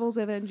deep levels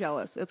of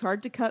Angelus, it's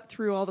hard to cut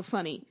through all the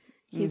funny.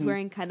 He's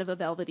wearing kind of a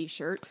velvety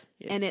shirt,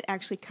 and it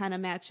actually kind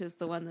of matches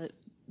the one that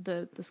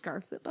the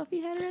scarf that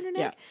Buffy had around her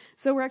neck. Yeah.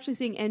 So we're actually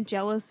seeing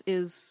Angelus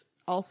is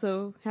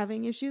also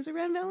having issues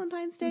around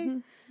Valentine's Day. Mm-hmm.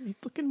 He's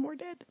looking more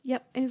dead.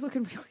 Yep, and he's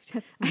looking really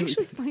dead. I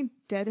actually find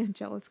dead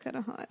Angelus kind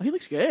of hot. Oh, he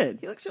looks good.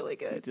 He looks really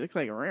good. He looks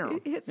like a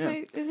round. It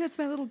hits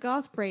my little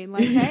goth brain.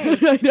 Like, hey,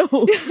 I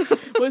know.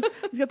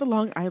 He's got the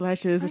long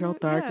eyelashes. They're all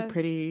dark and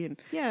pretty.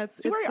 And it's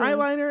wearing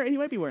eyeliner, and he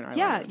might be wearing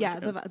eyeliner. Yeah.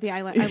 The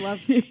eyeliner. I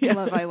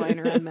love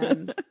eyeliner on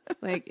men.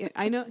 Like,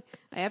 I know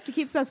I have to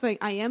keep specifying.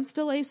 I am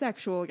still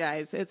asexual,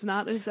 guys. It's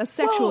a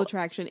sexual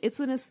attraction. It's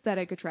an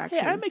aesthetic attraction.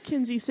 Hey, I'm a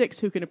Kinsey 6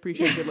 who can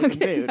appreciate a good-looking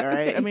dude. All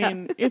right. I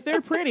mean, if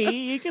they're pretty,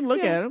 you can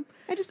look at them.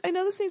 I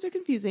know these things are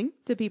confusing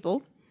to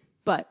people,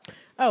 but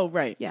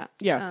right. Yeah.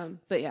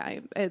 But yeah,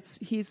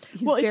 he's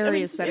well,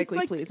 very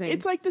aesthetically pleasing.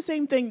 It's like the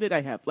same thing that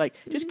I have. Like,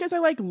 just because I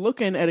like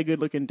looking at a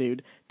good-looking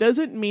dude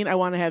doesn't mean I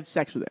want to have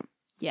sex with him.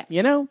 Yes.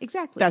 You know?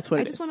 Exactly. That's what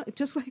it is.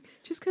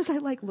 Just because I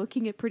like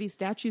looking at pretty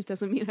statues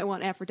doesn't mean I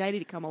want Aphrodite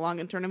to come along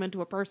and turn him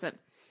into a person.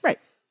 Right.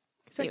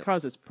 Because that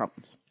causes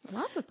problems.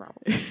 Lots of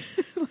problems.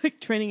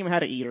 Like training him how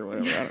to eat or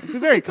whatever. It's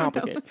very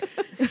complicated.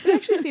 It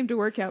actually seemed to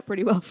work out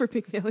pretty well for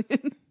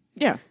Pygmalion.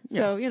 Yeah.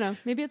 So,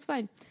 maybe it's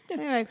fine. Yeah.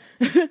 Anyway.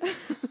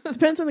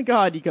 Depends on the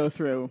god you go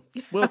through.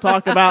 We'll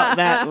talk about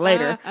that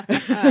later.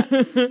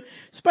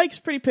 Spike's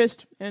pretty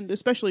pissed, and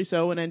especially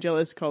so when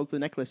Angelus calls the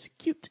necklace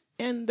cute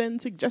and then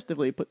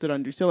suggestively puts it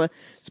on Drucilla.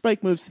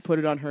 Spike moves to put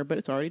it on her, but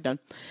it's already done.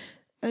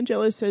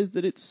 Angelus says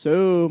that it's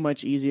so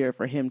much easier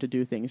for him to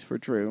do things for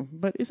Drew,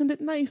 but isn't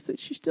it nice that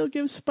she still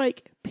gives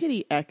Spike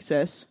pity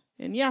access?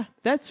 And yeah,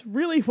 that's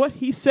really what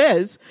he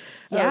says.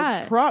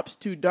 Yeah. Props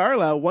to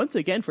Darla once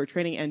again for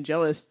training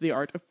Angelus the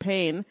art of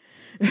pain.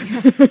 And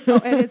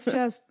it's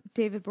just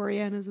David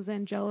Boreanaz as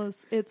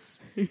Angelus.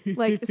 It's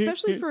like,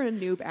 especially for a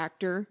noob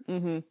actor,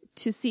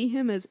 to see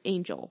him as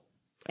Angel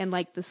and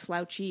like the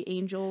slouchy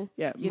Angel.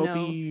 Yeah,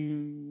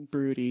 mopey,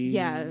 broody.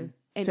 Yeah.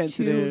 And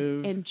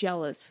sensitive. to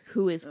Angelus,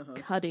 who is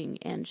cutting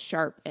and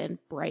sharp and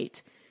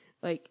bright.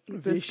 Like,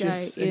 this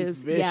vicious guy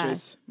is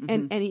vicious.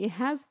 And he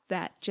has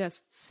that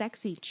just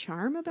sexy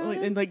charm about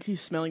him. And like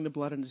he's smelling the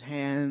blood on his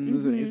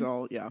hands and he's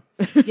all yeah,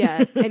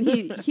 and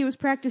he was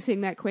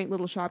practicing that quaint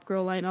little shop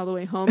girl line all the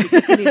way home,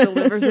 because when he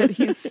delivers it,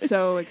 he's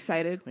so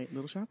excited. Quaint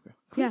little shop girl.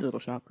 Quaint little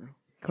shop girl.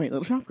 Quaint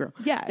little shop girl.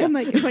 Yeah, and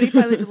like when he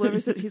finally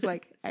delivers it, he's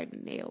like, I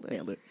nailed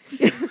it.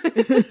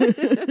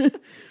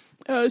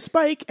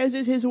 Spike, as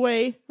is his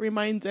way,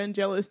 reminds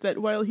Angelus that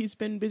while he's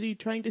been busy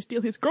trying to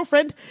steal his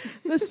girlfriend,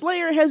 the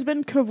Slayer has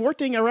been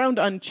cavorting around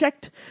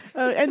unchecked.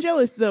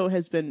 Angelus, though,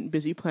 has been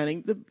busy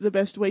planning the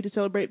best way to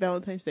celebrate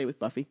Valentine's Day with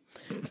Buffy.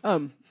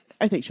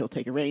 I think she'll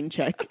take a rain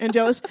check.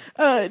 Angelus,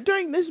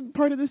 during this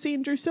part of the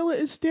scene, Drucilla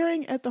is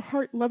staring at the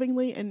heart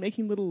lovingly and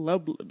making little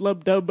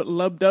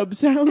lub-dub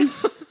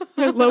sounds.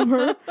 I love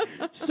her.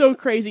 So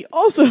crazy.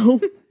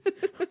 Also,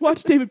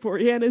 watch David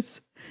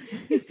Boreanaz.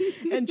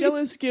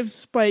 Angelus gives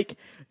Spike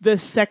the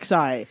sex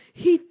eye.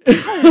 He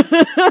does.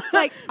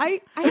 Like,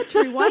 I had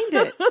to rewind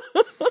it.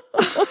 I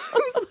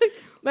was like,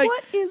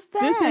 what is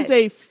that? This is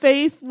a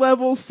faith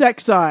level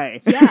sex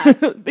eye.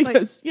 Yeah.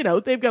 Because,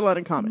 they've got a lot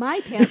in common. My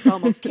pants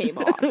almost came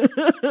off.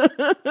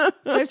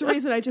 There's a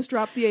reason I just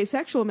dropped the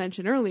asexual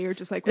mention earlier,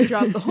 just like we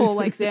dropped the whole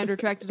like Xander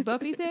attracted to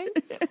Buffy thing.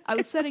 I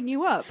was setting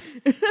you up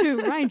to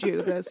remind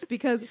you of this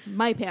because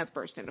my pants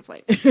burst into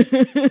flames.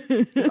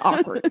 It's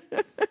awkward.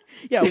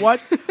 Yeah,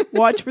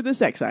 watch for the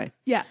sex eye.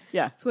 Yeah.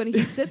 Yeah. So when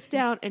he sits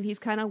down and he's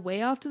kind of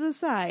way off to the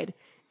side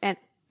and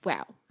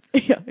wow.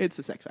 Yeah, it's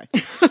the sex eye.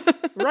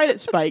 Right at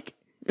Spike.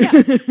 Yeah,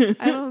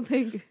 I don't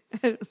think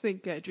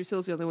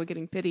Drucilla's the only one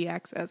getting pity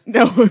access.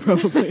 No,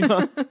 probably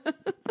not.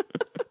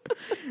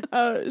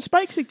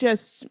 Spike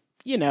suggests,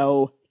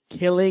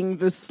 killing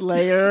the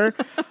Slayer.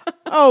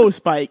 Oh,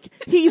 Spike,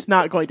 he's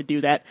not going to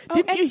do that.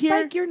 Didn't you hear?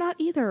 Spike, you're not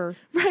either.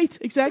 Right,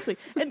 exactly.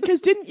 And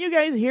because didn't you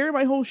guys hear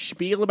my whole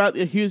spiel about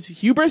his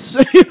hubris?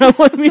 You know,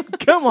 I mean,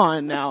 come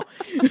on now.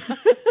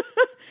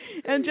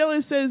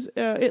 Angelus says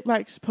it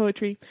lacks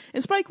poetry,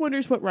 and Spike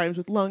wonders what rhymes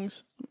with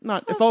lungs.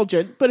 Not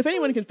effulgent, but if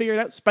anyone can figure it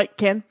out, Spike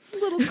can.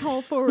 Little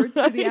call forward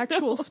to the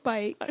actual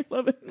Spike. I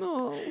love it.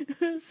 Oh,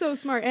 so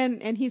smart.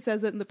 And he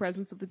says it in the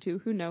presence of the two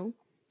who know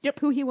Yep.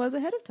 who he was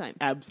ahead of time.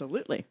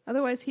 Absolutely.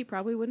 Otherwise, he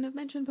probably wouldn't have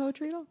mentioned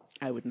poetry at all.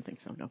 I wouldn't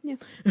think so, no. Yeah.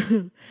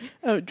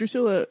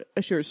 Drucilla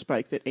assures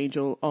Spike that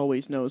Angel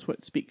always knows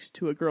what speaks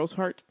to a girl's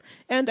heart.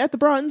 And at the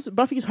bronze,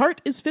 Buffy's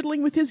heart is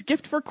fiddling with his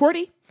gift for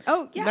Cordy.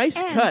 Oh, yeah.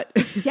 Nice cut.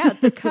 Yeah,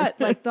 the cut.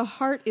 Like, the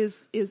heart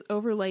is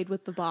overlaid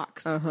with the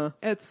box. Uh-huh.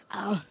 It's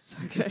so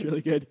good. It's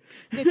really good.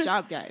 Good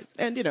job, guys.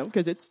 And, you know,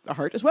 because it's a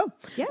heart as well.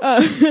 Yes.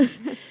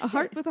 A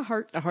heart with a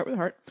heart. A heart with a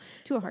heart.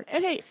 To a heart.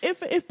 And hey,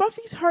 if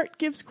Buffy's heart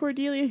gives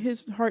Cordelia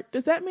his heart,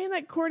 does that mean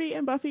that Cordy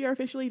and Buffy are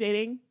officially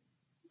dating?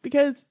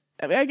 Because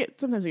I mean,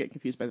 sometimes I get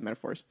confused by the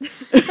metaphors.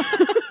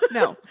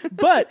 No.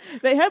 But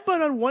they have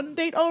been on one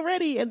date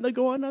already, and they'll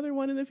go on another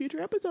one in a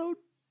future episode.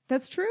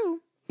 That's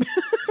true.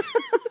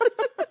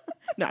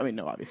 No, I mean,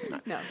 no, obviously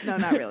not. No,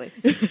 not really.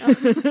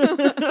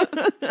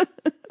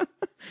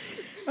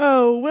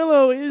 Oh,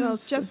 Willow is... Well,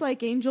 just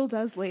like Angel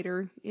does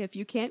later. If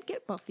you can't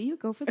get Buffy, you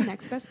go for the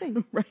next best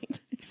thing. Right,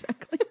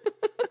 exactly.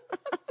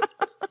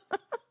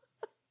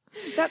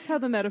 That's how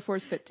the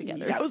metaphors fit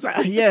together.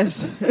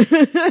 Yes.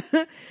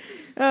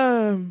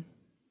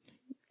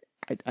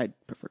 I'd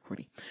prefer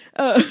Cordy.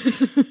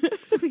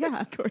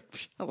 Yeah.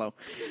 Hello.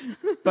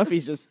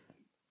 Buffy's just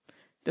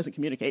doesn't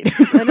communicate.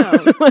 I know.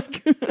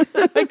 Like,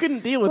 I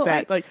couldn't deal with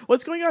that. Like,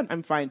 what's going on?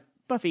 I'm fine.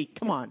 Buffy,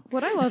 come on.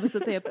 What I love is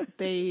that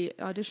they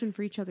audition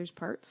for each other's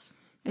parts,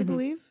 I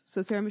believe.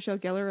 So Sarah Michelle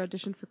Gellar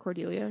auditioned for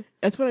Cordelia.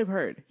 That's what I've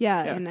heard.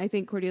 Yeah, and I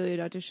think Cordelia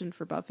auditioned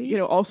for Buffy. You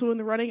know, also in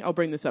the running, I'll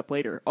bring this up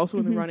later. Also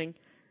in the running,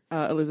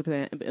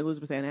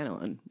 Elizabeth Ann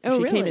Allen.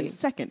 Oh, she came in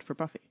second for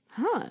Buffy.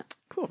 Huh.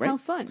 Cool, right? How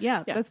fun.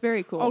 Yeah, that's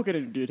very cool. I'll get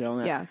into detail on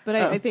that. Yeah, but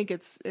I think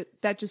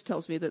that just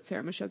tells me that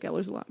Sarah Michelle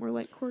Gellar's a lot more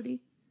like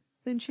Cordy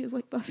than she is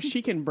like Buffy.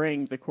 She can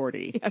bring the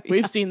Cordy. Yeah,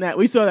 We've seen that.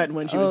 We saw that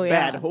when she was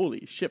bad.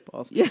 Holy shit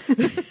balls. Yeah.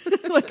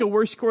 Like a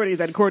worse Cordy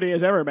than Cordy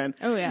has ever been.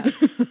 Oh, yeah.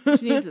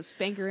 She needs a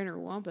spanker in her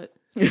wampet.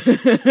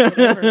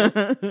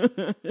 Whatever.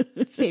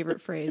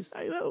 Favorite phrase.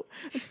 I know.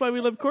 That's why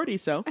we love Cordy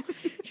so.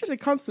 She's a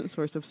constant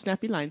source of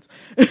snappy lines.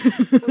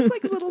 It was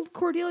like a little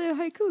Cordelia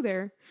haiku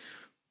there.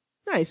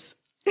 Nice.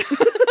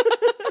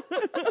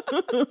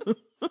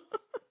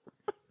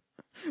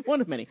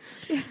 One of many.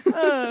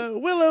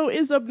 Willow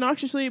is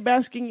obnoxiously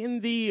basking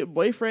in the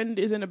boyfriend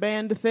is in a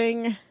band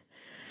thing.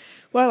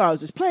 While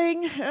Oz is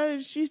playing,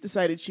 she's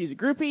decided she's a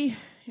groupie.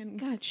 And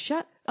God,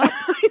 shut up,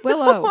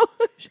 Willow.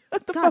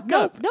 Shut the fuck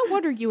up. No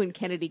wonder you and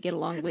Kennedy get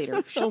along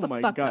later. Shut the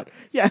fuck up.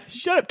 Yeah,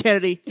 shut up,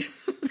 Kennedy.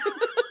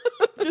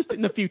 Just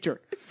in the future.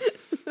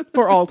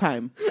 For all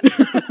time.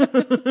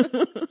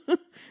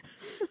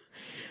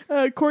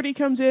 Cordy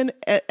comes in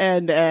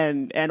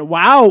and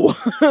wow.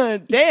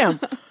 Damn.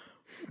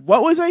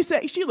 What was I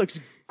saying? She looks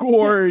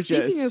gorgeous.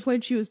 Yeah, speaking of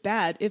when she was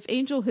bad, if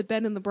Angel had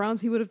been in the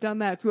bronze, he would have done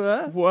that.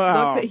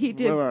 Wow. Look that he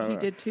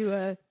did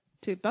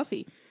to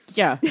Buffy.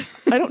 Yeah.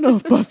 I don't know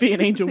if Buffy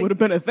and Angel would have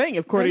been a thing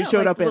if Cordy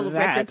showed up in that. Little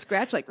record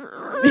scratch, like.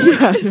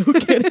 Yeah, no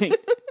kidding.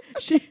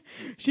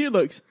 She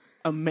looks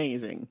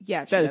amazing.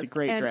 Yeah, that is a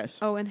great dress.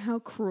 Oh, and how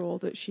cruel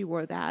that she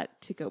wore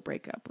that to go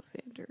break up with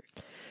Xander.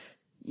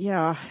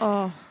 Yeah.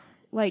 Oh,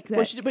 like that.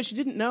 Well, but she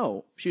didn't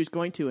know she was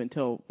going to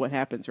until what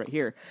happens right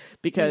here,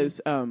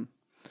 because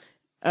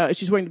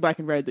she's wearing the black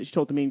and red that she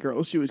told the mean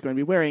girls she was going to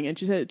be wearing, and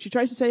she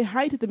tries to say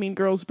hi to the mean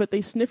girls, but they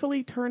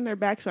sniffily turn their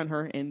backs on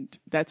her, and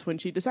that's when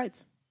she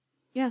decides.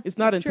 Yeah, it's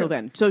not until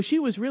then. So she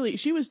was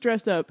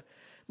dressed up,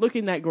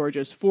 looking that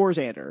gorgeous for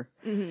Xander,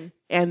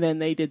 and then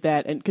they did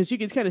that, and because you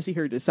can kind of see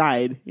her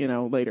decide,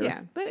 later.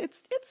 Yeah, but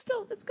it's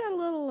got a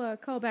little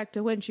callback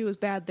to when she was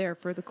bad there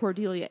for the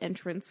Cordelia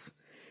entrance.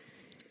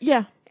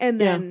 Yeah, and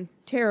then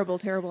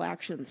terrible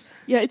actions.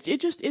 Yeah, it's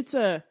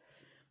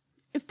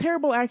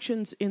terrible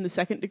actions in the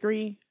second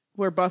degree,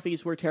 where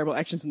Buffy's were terrible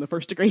actions in the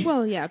first degree.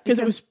 Well, yeah, because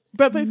it was.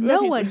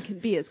 No one can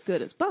be as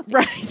good as Buffy,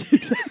 right?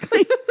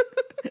 Exactly.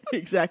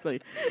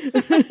 Exactly.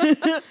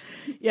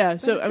 Yeah,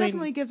 so it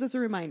definitely gives us a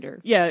reminder.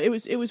 Yeah, it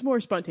was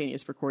more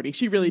spontaneous for Cordy.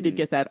 She really did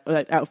get that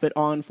outfit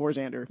on for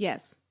Xander.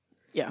 Yes.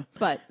 Yeah.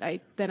 But I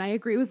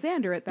agree with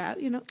Xander at that.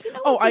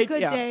 It's a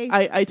good day.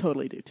 I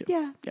totally do too.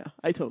 Yeah. Yeah,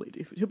 I totally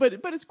do. But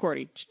it's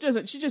Cordy.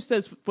 She just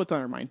says what's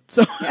on her mind.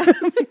 So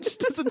she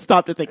doesn't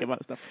stop to think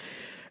about stuff.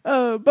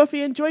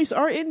 Buffy and Joyce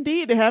are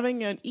indeed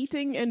having an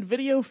eating and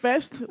video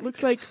fest. It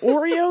looks like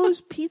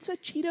Oreos, pizza,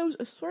 Cheetos,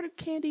 assorted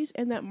candies,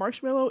 and that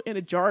marshmallow in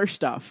a jar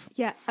stuff.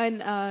 Yeah,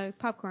 and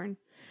popcorn.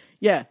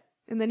 Yeah.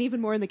 And then even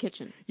more in the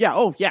kitchen. Yeah,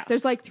 oh yeah.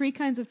 There's like 3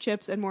 kinds of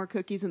chips and more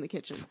cookies in the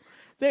kitchen.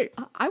 I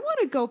want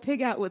to go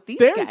pig out with these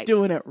guys. They're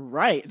doing it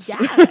right. Yeah.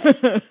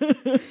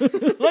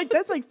 Like,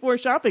 that's like 4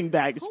 shopping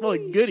bags full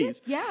of goodies.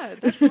 Shit. Yeah,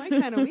 that's my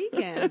kind of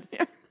weekend.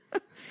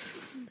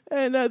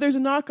 And there's a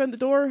knock on the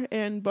door,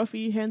 and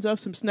Buffy hands off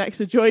some snacks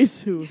to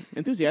Joyce, who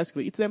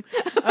enthusiastically eats them,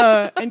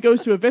 and goes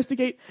to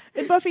investigate.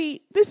 And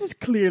Buffy, this is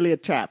clearly a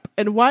trap.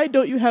 And why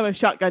don't you have a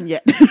shotgun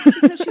yet?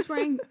 Because she's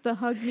wearing the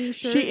Hug Me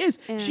shirt. She is.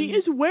 And... She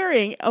is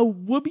wearing a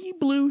whoopee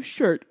blue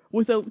shirt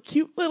with a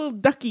cute little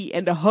ducky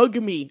and a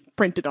Hug Me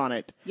printed on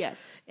it.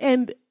 Yes.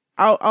 And...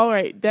 all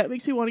right, that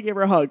makes me want to give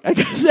her a hug, I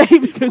gotta say,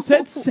 because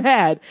that's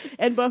sad.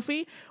 And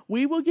Buffy,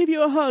 we will give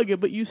you a hug,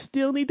 but you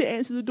still need to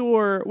answer the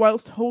door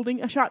whilst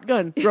holding a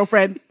shotgun,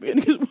 girlfriend.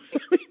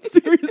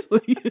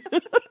 Seriously.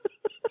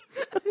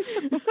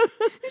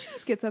 She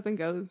just gets up and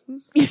goes.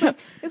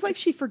 It's like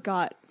she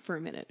forgot for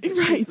a minute.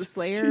 Right. She's the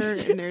Slayer,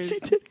 and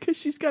there's... Because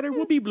she's got her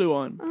whoopee blue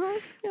on.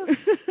 Yeah.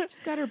 She's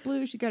got her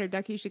blue, she got her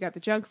ducky, she got the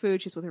junk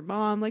food, she's with her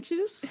mom. Like, she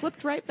just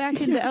slipped right back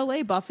into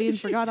L.A., Buffy, and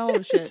forgot all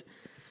the shit.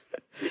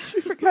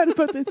 She forgot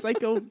about the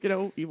psycho,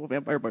 evil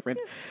vampire boyfriend.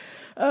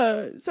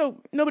 So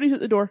nobody's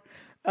at the door.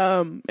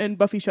 And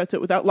Buffy shuts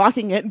it without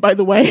locking it, by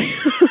the way.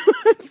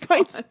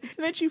 And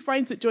then she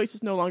finds that Joyce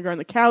is no longer on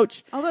the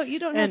couch. Although you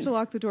don't have to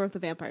lock the door if the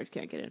vampires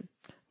can't get in.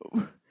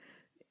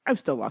 I would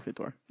still lock the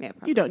door. Yeah,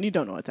 probably. You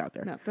don't know what's out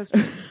there. No, that's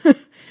true.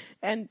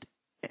 and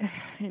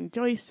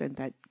Joyce and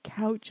that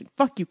couch, and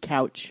fuck you,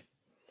 couch,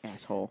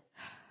 asshole.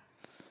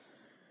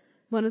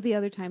 One of the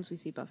other times we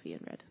see Buffy in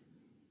red.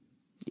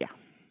 Yeah.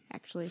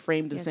 Actually.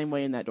 Framed the same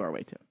way in that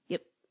doorway, too.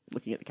 Yep.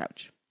 Looking at the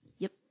couch.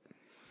 Yep.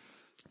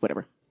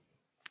 Whatever.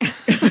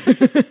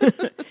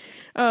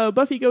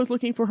 Buffy goes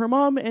looking for her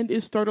mom and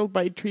is startled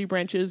by tree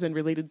branches and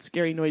related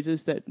scary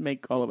noises that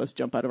make all of us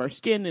jump out of our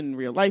skin in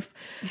real life.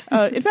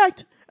 In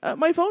fact,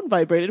 my phone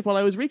vibrated while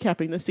I was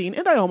recapping the scene,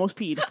 and I almost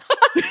peed.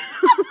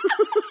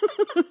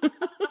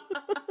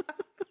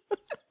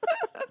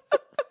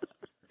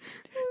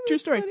 True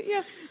story.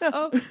 Yeah.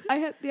 Oh,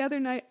 the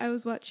other night I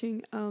was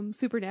watching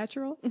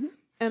Supernatural. Mm-hmm.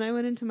 And I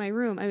went into my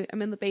room.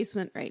 I'm in the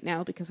basement right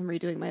now because I'm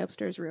redoing my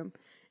upstairs room.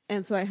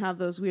 And so I have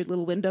those weird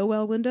little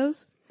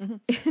windows.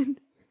 Mm-hmm. And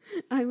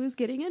I was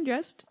getting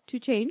undressed to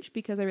change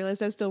because I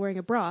realized I was still wearing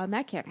a bra, and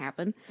that can't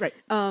happen. Right.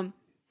 A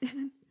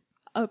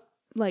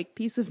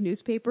piece of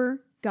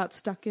newspaper got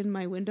stuck in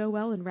my window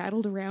well and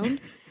rattled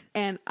around.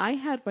 And I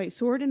had my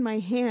sword in my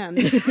hand.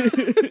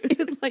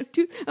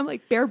 I'm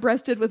like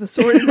bare-breasted with a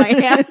sword in my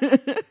hand.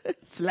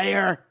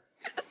 Slayer.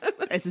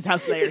 This is how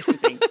Slayers do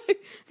things.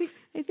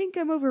 I think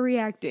I'm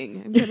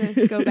overreacting. I'm going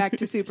to go back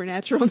to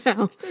Supernatural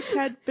now. Just a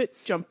tad bit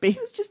jumpy.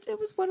 It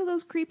was one of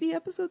those creepy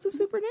episodes of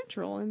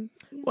Supernatural. And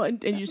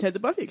you just had the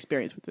Buffy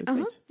experience with it.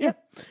 Things.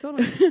 Yep,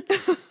 totally.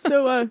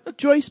 So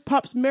Joyce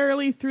pops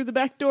merrily through the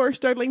back door,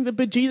 startling the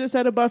bejesus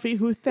out of Buffy,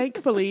 who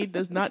thankfully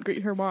does not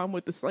greet her mom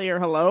with the Slayer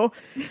hello.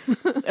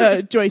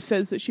 Joyce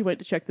says that she went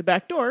to check the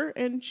back door,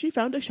 and she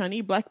found a shiny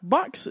black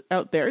box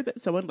out there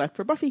that someone left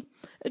for Buffy.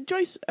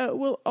 Joyce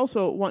will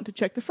also want to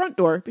check the front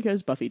door,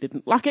 because Buffy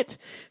didn't lock it.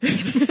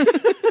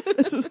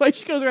 This is why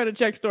she goes around and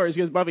checks doors,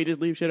 because Buffy just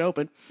leaves shit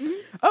open. Mm-hmm.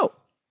 Oh,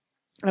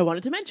 I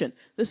wanted to mention,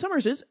 the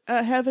Summerses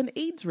have an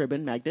AIDS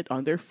ribbon magnet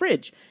on their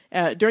fridge.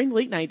 During the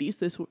late 90s,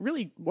 this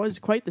really was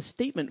quite the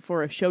statement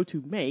for a show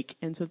to make,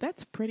 and so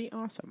that's pretty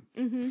awesome.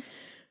 Mm-hmm.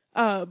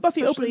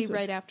 Buffy Especially opens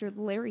right after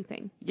the Larry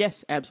thing.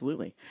 Yes,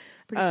 absolutely.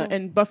 Cool.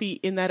 And Buffy,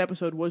 in that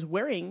episode, was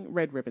wearing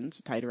red ribbons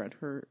tied around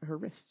her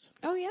wrists.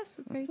 Oh, yes,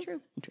 that's very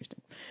true.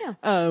 Interesting.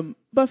 Yeah.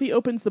 Buffy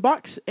opens the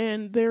box,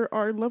 and there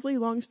are lovely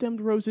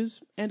long-stemmed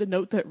roses and a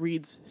note that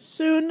reads,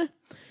 "Soon."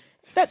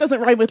 That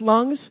doesn't rhyme with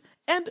lungs.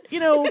 And,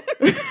 I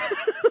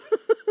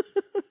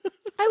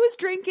was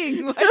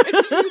drinking. Why would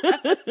you do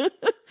that?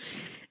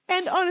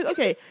 And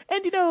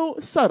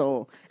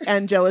subtle,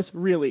 Angelus,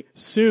 really,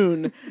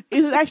 soon,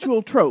 is an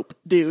actual trope,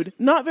 dude.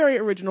 Not very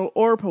original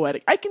or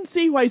poetic. I can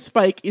see why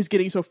Spike is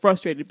getting so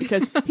frustrated,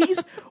 because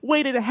he's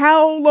waited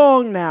how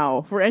long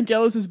now for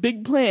Angelus's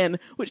big plan,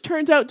 which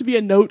turns out to be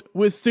a note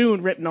with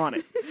soon written on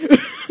it.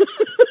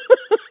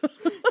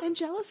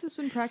 Angelus has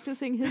been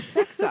practicing his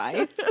sex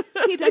eye.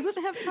 He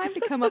doesn't have time to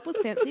come up with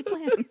fancy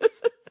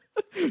plans.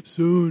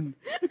 Soon.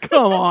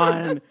 Come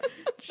on.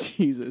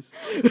 Jesus.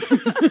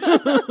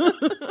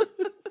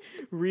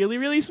 Really,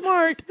 really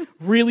smart.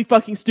 Really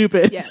fucking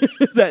stupid. Yes.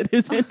 That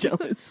is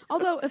Angelus.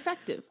 Although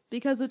effective,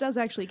 because it does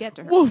actually get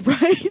to her. Well,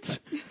 right?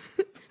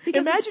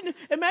 Imagine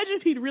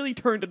if he'd really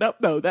turned it up,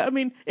 though.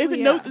 If a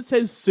note that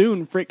says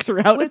soon freaks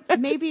her out. With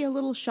maybe a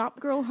little shop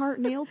girl heart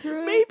nailed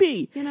through it.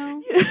 Maybe.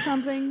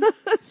 Something.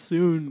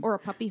 Soon. Or a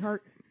puppy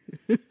heart.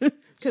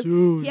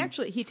 Soon.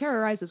 He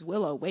terrorizes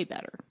Willow way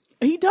better.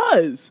 He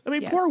does.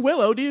 Yes. Poor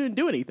Willow didn't even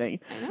do anything.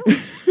 I know.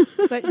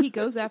 But he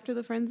goes after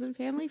the friends and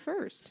family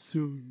first.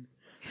 Soon.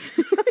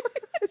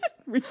 It's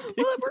ridiculous.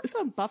 Well, it works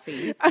on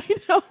Buffy. I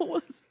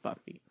know, it's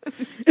Buffy.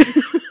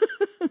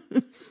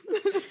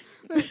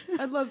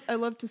 I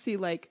love to see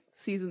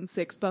season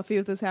 6 Buffy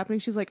with this happening.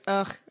 She's like,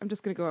 ugh, I'm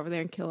just gonna go over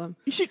there and kill him.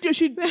 She'd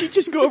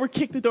just go over,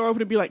 kick the door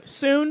open, and be like,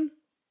 "Soon,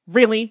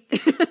 really?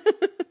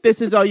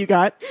 This is all you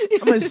got? I'm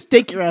gonna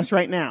stake your ass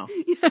right now."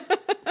 Yeah.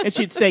 And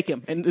she'd stake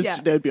him, and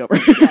it would be over.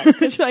 Yeah,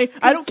 she's like,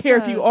 "I don't care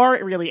if you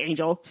are really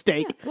Angel,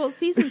 stake." Yeah. Well,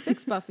 season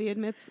 6 Buffy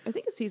admits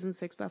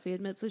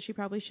that she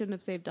probably shouldn't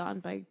have saved Dawn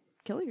by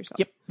killing herself.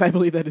 Yep, I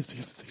believe that is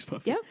season 6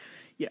 Buffy. Yep.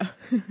 Yeah.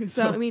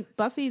 So I mean,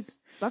 Buffy's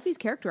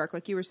character arc,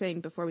 like you were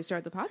saying before we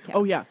started the podcast.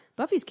 Oh yeah,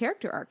 Buffy's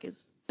character arc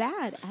is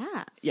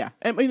badass. Yeah,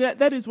 I mean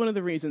that is one of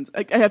the reasons.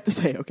 I have to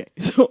say, okay,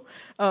 so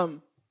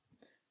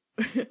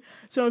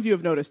some of you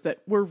have noticed that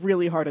we're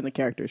really hard on the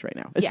characters right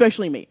now,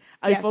 especially me.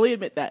 I fully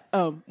admit that.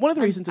 One of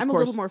the reasons, of course, I'm a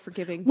little more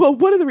forgiving. Well,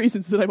 one of the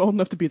reasons that I'm old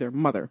enough to be their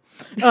mother,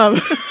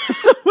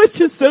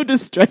 which is so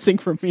distressing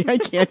for me, I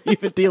can't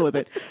even deal with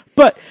it.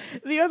 But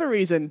the other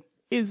reason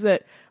is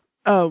that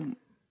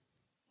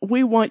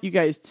we want you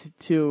guys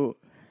to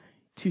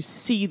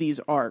see these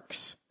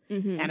arcs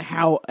and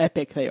how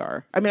epic they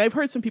are. I mean, I've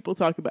heard some people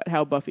talk about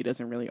how Buffy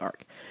doesn't really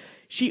arc.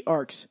 She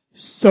arcs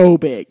so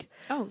big.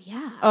 Oh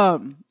yeah.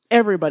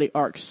 Everybody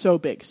arcs so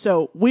big.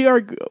 So we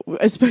are,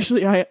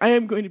 especially I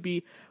am going to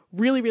be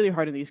really, really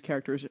hard on these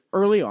characters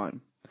early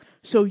on,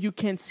 so you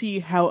can see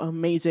how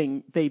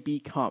amazing they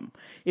become.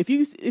 If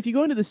you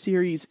go into the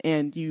series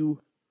and you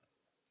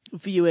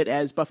view it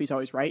as Buffy's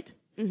always right,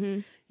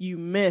 you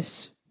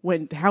miss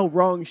how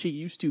wrong she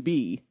used to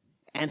be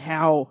and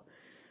how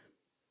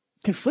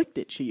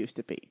conflicted she used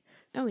to be.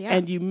 Oh yeah.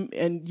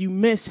 And you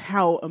miss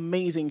how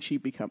amazing she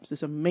becomes.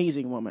 This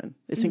amazing woman,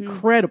 this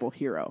incredible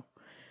hero.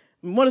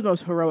 One of the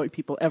most heroic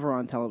people ever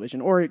on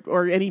television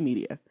or any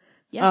media.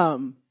 Yeah.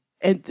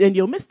 And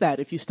you'll miss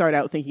that if you start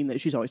out thinking that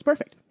she's always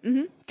perfect.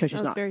 Because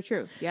she's not. That's very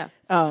true. Yeah.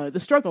 The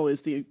struggle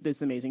is the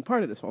amazing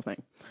part of this whole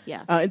thing.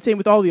 Yeah. And same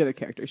with all the other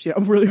characters. You know,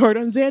 I'm really hard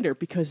on Xander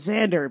because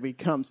Xander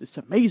becomes this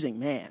amazing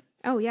man.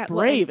 Oh yeah.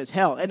 Brave as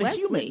hell. And Wesley,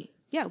 a human.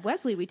 Yeah,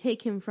 Wesley, we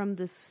take him from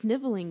this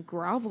sniveling,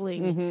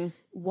 groveling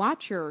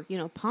watcher,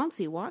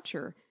 Ponzi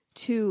watcher,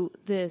 to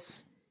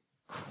this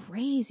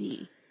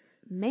crazy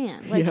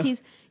man. Like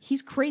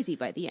he's crazy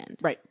by the end.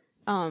 Right.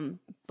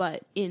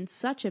 But in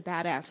such a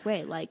badass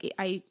way. Like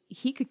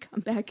he could come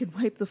back and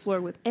wipe the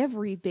floor with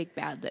every big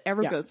bad that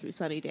ever goes through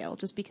Sunnydale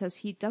just because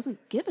he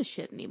doesn't give a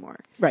shit anymore.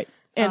 Right.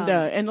 And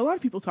a lot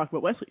of people talk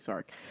about Wesley's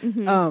arc.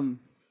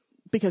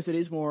 Because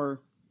it's more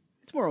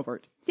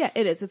overt. Yeah,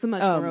 it is. It's a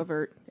much more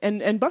overt.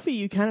 And Buffy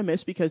you kind of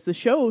miss because the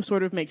show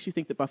sort of makes you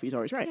think that Buffy's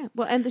always right. Yeah,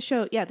 well, and the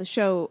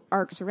show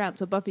arcs around.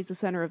 So Buffy's the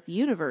center of the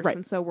universe, right.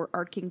 And so we're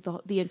arcing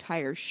the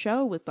entire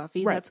show with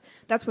Buffy. Right.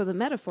 That's where the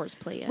metaphors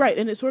play in. Right,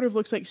 and it sort of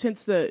looks like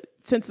since the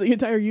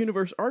entire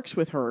universe arcs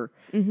with her,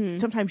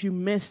 sometimes you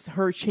miss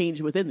her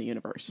change within the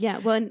universe. Yeah,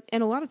 well,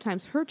 and a lot of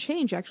times her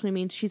change actually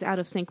means she's out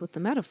of sync with the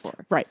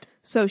metaphor. Right.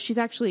 So she's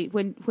actually,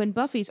 when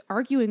Buffy's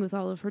arguing with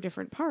all of her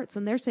different parts,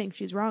 and they're saying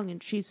she's wrong,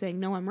 and she's saying,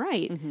 no, I'm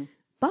right,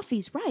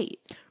 Buffy's right.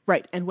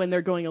 Right, and when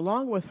they're going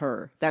along with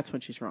her, that's when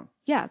she's wrong.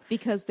 Yeah,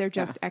 because they're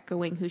just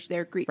echoing who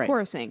they're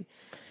chorusing.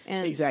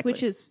 And exactly.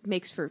 Which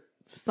makes for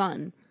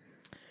fun.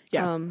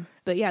 Yeah.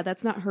 But yeah,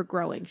 that's not her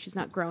growing. She's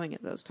not growing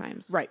at those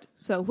times. Right.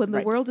 So when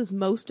the world is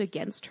most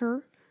against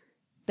her,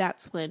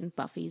 that's when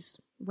Buffy's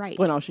right.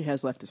 When all she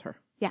has left is her.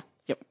 Yeah.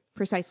 Yep.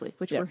 Precisely,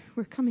 which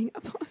we're coming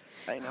up on.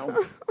 I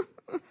know.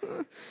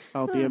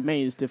 I'll be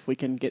amazed if we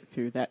can get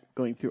through that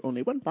going through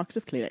only one box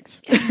of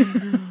Kleenex.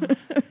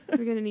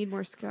 We're going to need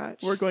more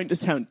scotch. We're going to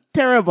sound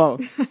terrible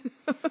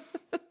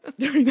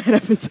during that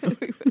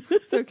episode.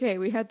 It's okay.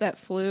 We had that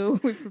flu.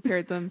 We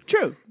prepared them.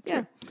 True.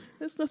 Yeah.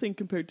 That's nothing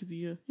compared to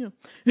the, Yeah.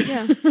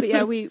 But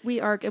yeah,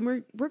 we arc. And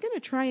we're going to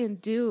try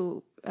and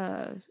do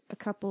a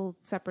couple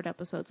separate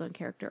episodes on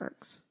character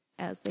arcs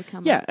as they come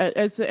up. Yeah.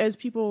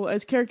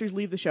 As characters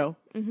leave the show,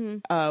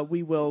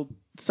 we will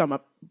sum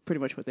up pretty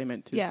much what they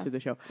meant to the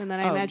show. And then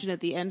I imagine at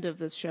the end of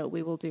this show,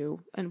 we will do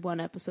one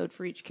episode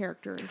for each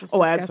character and just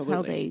discuss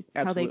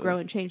how they grow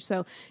and change.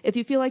 So if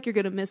you feel like you're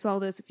going to miss all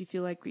this, if you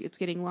feel like it's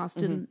getting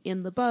lost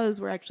in the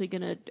buzz, we're actually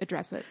going to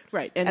address it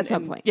at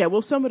some point. Yeah,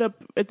 we'll sum it up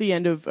at the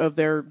end of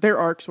their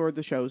arcs or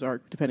the show's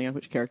arc, depending on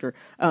which character.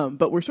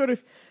 But we're sort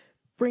of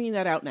bringing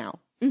that out now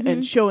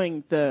and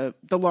showing the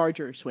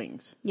larger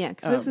swings. Yeah,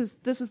 because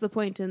this is the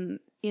point in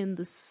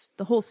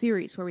the whole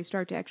series where we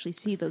start to actually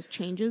see those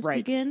changes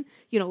begin.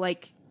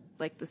 Like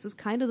this is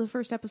kind of the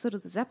first episode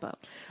of the Zeppo.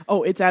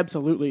 Oh, it's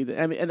absolutely.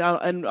 I mean,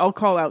 and I'll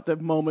call out the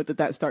moment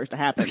that starts to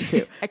happen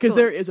too, because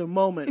there is a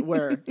moment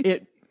where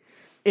it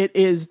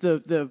is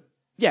the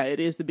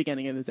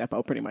beginning of the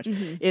Zeppo. Pretty much,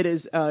 it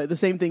is the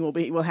same thing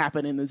will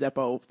happen in the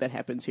Zeppo that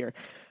happens here,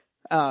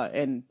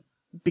 and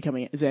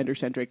becoming Xander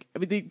centric. I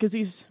mean, because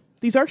these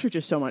arcs are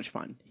just so much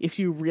fun if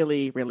you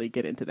really, really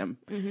get into them.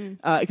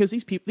 Because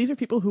these are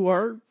people who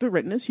are, they're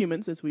written as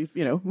humans, as we've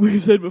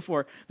said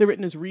before. They're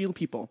written as real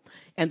people,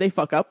 and they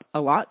fuck up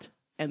a lot,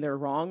 and they're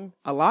wrong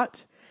a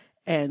lot,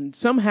 and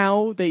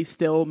somehow they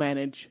still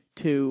manage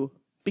to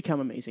become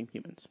amazing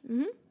humans.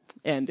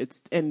 And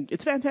it's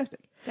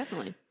fantastic.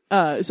 Definitely.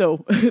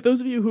 So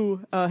those of you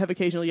who have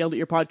occasionally yelled at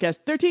your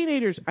podcast, they're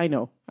teenagers. I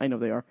know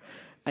they are.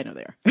 And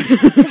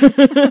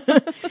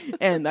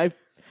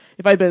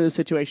if I'd been in this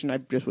situation, I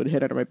just would have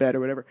hid under my bed or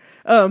whatever.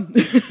 Well,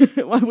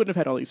 I wouldn't have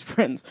had all these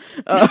friends.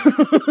 But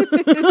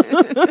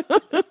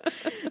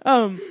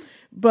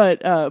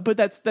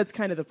that's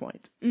kind of the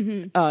point.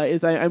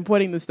 Is I'm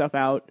pointing this stuff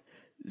out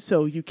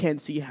so you can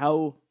see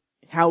how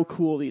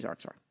cool these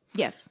arcs are.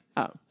 Yes.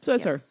 So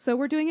that's her. So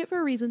we're doing it for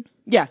a reason.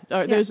 Yeah,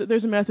 there's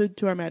a method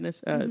to our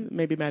madness.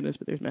 Maybe madness,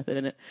 but there's method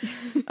in it.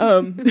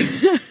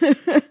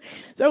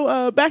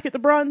 So back at the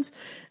Bronze,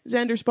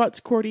 Xander spots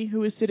Cordy,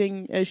 who is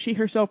sitting, as she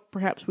herself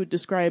perhaps would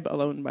describe,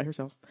 alone by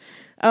herself.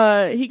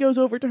 He goes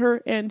over to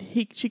her, and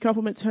she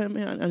compliments him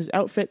on his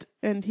outfit,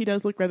 and he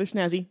does look rather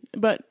snazzy.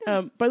 But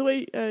by the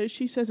way,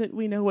 she says that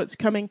we know what's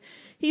coming.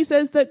 He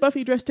says that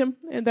Buffy dressed him,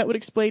 and that would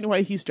explain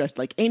why he's dressed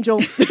like Angel.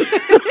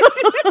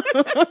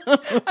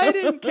 I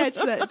didn't catch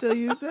that until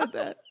you said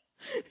that.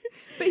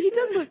 But he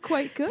does look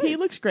quite good. He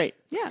looks great.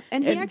 Yeah,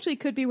 and he actually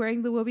could be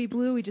wearing the Whoopi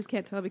blue. We just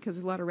can't tell because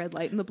there's a lot of red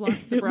light in the bronze.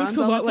 It looks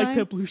a lot like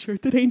the blue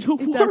shirt that Angel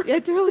wore. It does.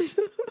 It really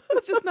does.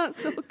 It's just not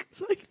silk.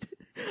 It's like,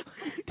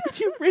 did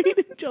you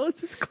raid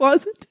Angelus'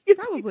 closet to get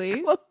Probably.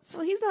 these clothes?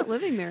 Well, he's not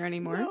living there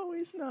anymore. No,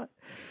 he's not.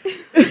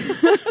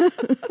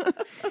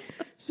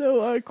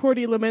 So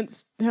Cordy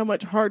laments how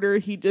much harder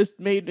he just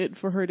made it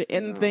for her to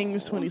end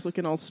things when he's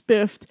looking all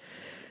spiffed.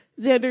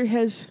 Xander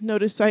has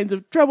noticed signs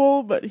of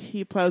trouble, but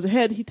he plows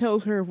ahead. He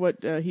tells her what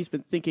he's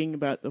been thinking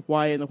about the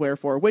why and the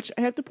wherefore, which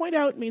I have to point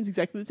out means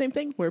exactly the same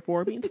thing.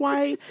 Wherefore means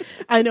why.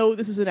 I know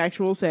this is an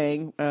actual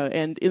saying,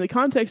 and in the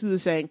context of the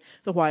saying,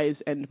 the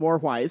whys and more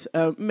whys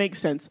makes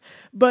sense.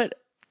 But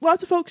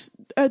lots of folks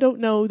don't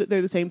know that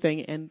they're the same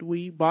thing, and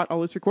we bought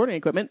all this recording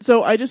equipment.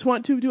 So I just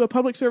want to do a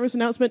public service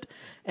announcement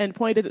and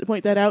point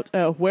that out.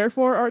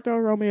 Wherefore art thou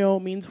Romeo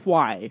means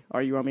why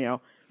are you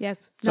Romeo?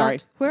 Yes. Sorry.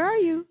 Not, where are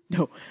you?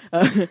 No.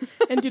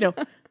 And the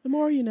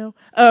more you know.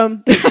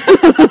 Dun, dun,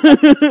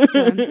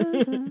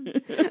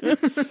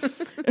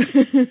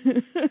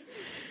 dun.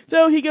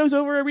 So he goes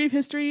over a brief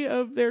history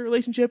of their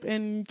relationship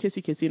and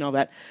kissy and all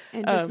that.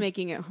 And just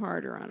making it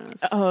harder on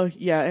us. Oh,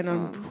 yeah.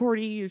 And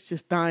Cordy is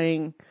just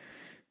dying.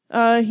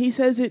 He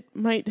says it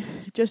might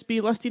just be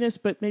lustiness,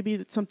 but maybe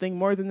it's something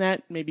more than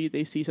that. Maybe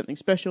they see something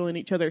special in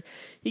each other.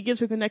 He gives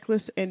her the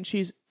necklace, and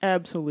she's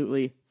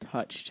absolutely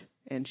touched.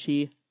 And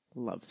she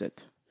loves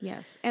it.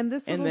 Yes. And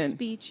this little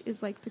speech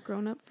is like the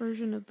grown-up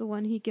version of the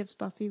one he gives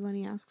Buffy when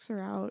he asks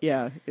her out.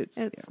 Yeah.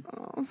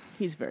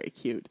 He's very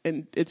cute.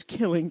 And it's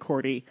killing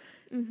Cordy.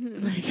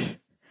 Mm-hmm. Like,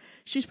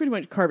 she's pretty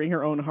much carving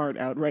her own heart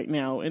out right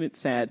now, and it's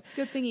sad. It's a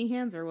good thing he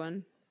hands her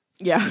one.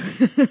 Yeah.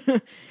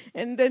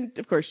 And then,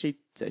 of course, she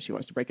says she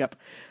wants to break up.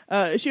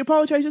 She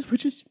apologizes,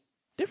 which is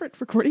different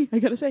for Cordy, I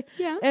gotta say.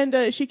 Yeah.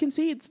 And she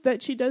concedes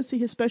that she does see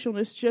his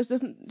specialness. She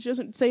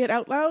doesn't say it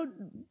out loud,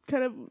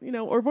 kind of,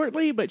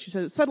 overtly, but she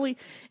says it subtly,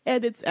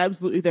 and it's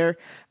absolutely there.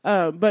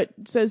 But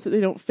says that they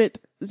don't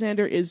fit.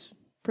 Xander is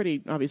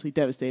pretty obviously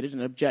devastated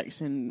and objects,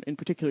 in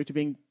particular, to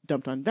being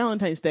dumped on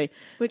Valentine's Day.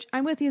 Which,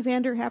 I'm with you,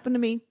 Xander, happened to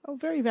me. Oh,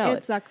 very valid.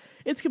 It sucks.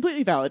 It's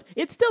completely valid.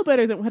 It's still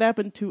better than what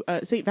happened to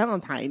St.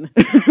 Valentine.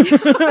 Well,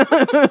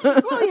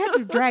 you have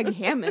to drag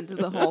him into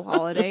the whole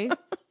holiday.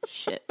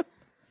 Shit.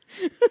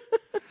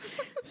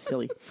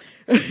 Silly.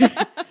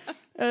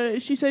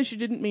 She says she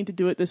didn't mean to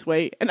do it this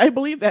way, and I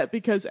believe that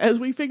because, as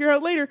we figure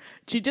out later,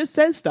 she just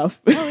says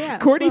stuff. Oh, yeah.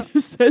 Cordy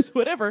just says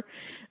whatever.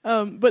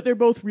 But they're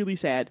both really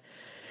sad.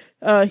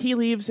 He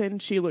leaves,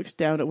 and she looks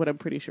down at what I'm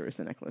pretty sure is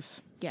the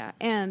necklace. Yeah,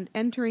 and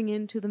entering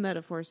into the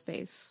metaphor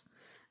space.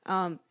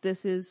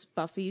 This is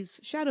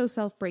Buffy's shadow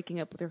self breaking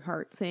up with her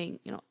heart, saying,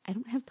 I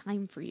don't have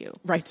time for you.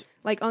 Right.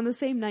 Like, on the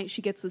same night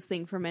she gets this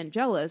thing from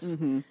Angelus,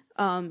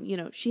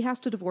 she has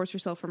to divorce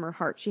herself from her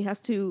heart.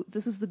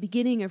 This is the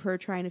beginning of her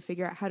trying to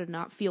figure out how to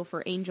not feel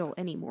for Angel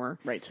anymore.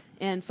 Right.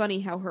 And funny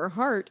how her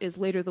heart is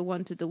later the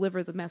one to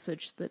deliver the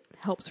message that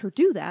helps her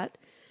do that.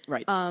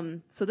 Right.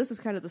 So this is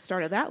kind of the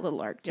start of that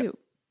little arc, too.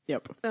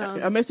 Yep.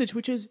 A message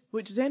which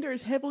Xander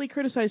is heavily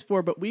criticized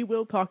for, but we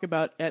will talk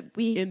about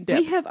in depth.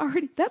 We have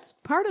already, that's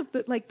part of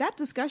that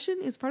discussion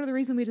is part of the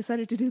reason we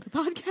decided to do the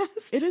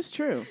podcast. It is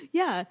true.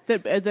 Yeah.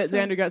 That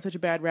Xander got such a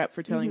bad rap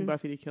for telling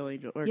Buffy to kill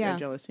Angel, or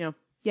Angelus. Yeah.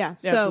 Yeah.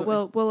 So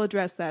absolutely. we'll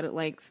address that at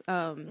length.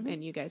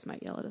 And you guys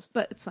might yell at us,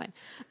 but it's fine.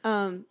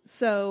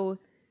 So,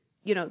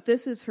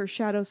 this is her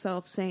shadow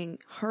self saying,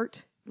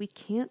 heart, we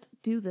can't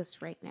do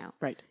this right now.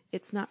 Right.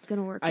 It's not going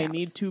to work out. I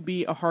need to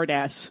be a hard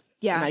ass.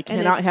 Yeah. And I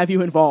cannot have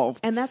you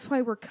involved. And that's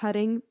why we're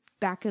cutting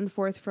back and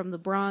forth from the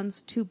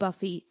Bronze to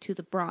Buffy to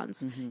the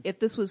Bronze. Mm-hmm. If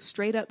this was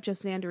straight up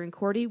just Xander and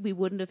Cordy, we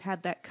wouldn't have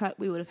had that cut.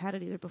 We would have had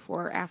it either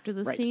before or after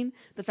the scene.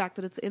 The fact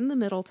that it's in the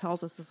middle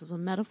tells us this is a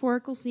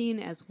metaphorical scene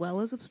as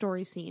well as a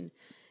story scene.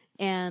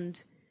 And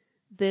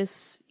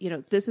this,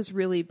 this is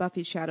really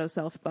Buffy's shadow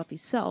self,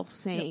 Buffy's self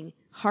saying,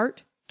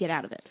 heart, get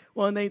out of it.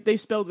 Well, and they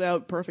spelled it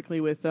out perfectly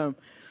with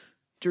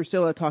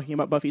Drucilla talking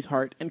about Buffy's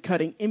heart and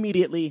cutting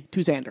immediately to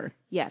Xander.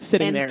 Yes,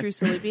 sitting there. And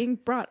Drucilla being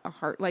brought a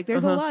heart. Like,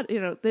 there's a lot,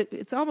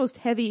 it's almost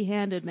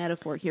heavy-handed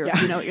metaphor here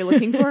if you know what you're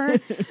looking for.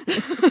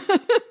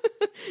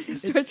 It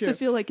starts to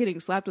feel like getting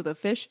slapped with a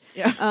fish.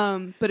 Yeah.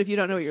 But if you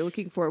don't know what you're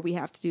looking for, we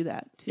have to do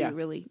that to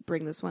really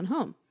bring this one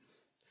home.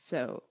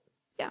 So,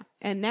 yeah.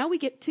 And now we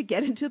get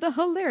into the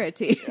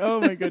hilarity.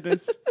 Oh, my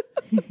goodness.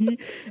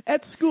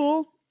 At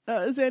school,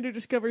 Xander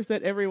discovers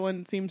that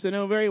everyone seems to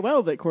know very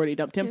well that Cordy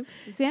dumped him.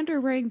 Yep.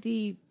 Xander wearing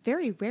the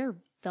very rare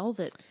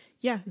velvet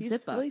he's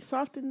zip-up. really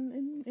soft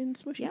and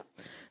smushy. Yep.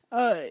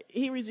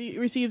 He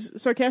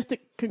receives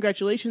sarcastic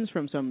congratulations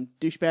from some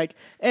douchebag,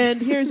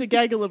 and here's a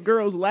gaggle of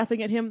girls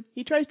laughing at him.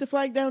 He tries to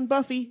flag down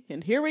Buffy,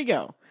 and here we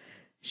go.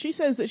 She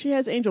says that she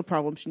has angel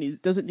problems she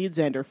doesn't need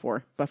Xander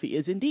for. Buffy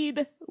is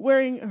indeed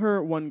wearing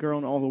her one girl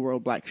in all the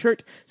world black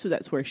shirt, so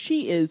that's where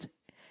she is.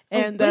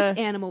 And with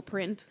animal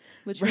print,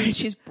 which means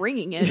she's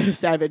bringing it.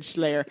 Savage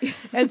Slayer.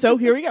 And so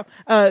here we go.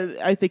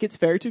 I think it's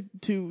fair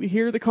to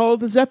hear the call of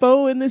the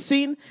Zeppo in this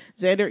scene.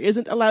 Xander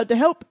isn't allowed to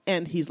help,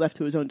 and he's left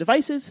to his own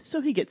devices, so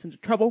he gets into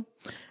trouble.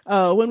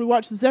 When we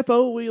watch the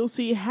Zeppo, we'll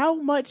see how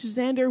much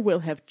Xander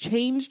will have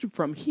changed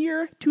from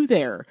here to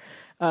there,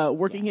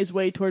 working his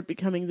way toward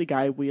becoming the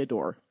guy we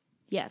adore.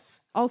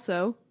 Yes.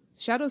 Also,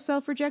 Shadow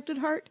Self rejected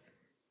heart.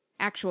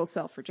 Actual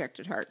self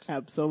rejected heart.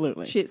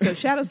 Absolutely. So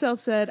Shadow Self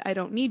said, I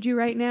don't need you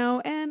right now.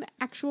 And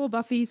actual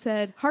Buffy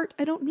said, Heart,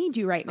 I don't need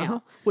you right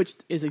now. Which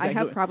is exactly I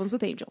have problems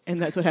with Angel.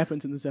 And that's what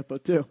happens in the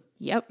Zeppo too.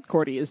 Yep.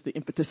 Cordy is the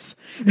impetus.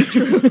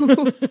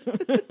 True.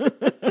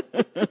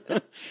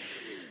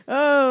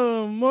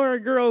 Oh, more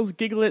girls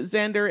giggle at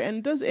Xander.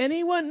 And does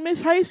anyone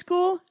miss high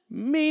school?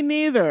 Me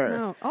neither.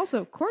 No.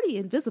 Also, Cordy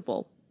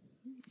invisible.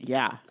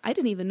 Yeah. I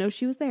didn't even know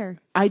she was there.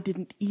 I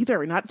didn't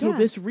either. Not till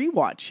this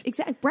rewatch.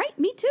 Exactly. Right.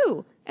 Me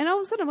too. And all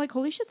of a sudden I'm like,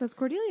 holy shit, that's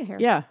Cordelia hair.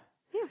 Yeah.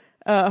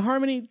 Yeah.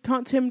 Harmony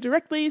taunts him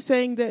directly,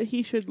 saying that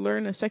he should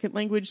learn a second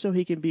language so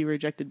he can be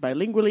rejected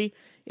bilingually.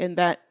 And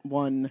that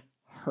one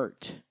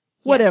hurt. Yes.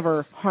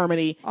 Whatever,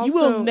 Harmony. Also,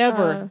 you will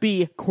never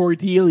be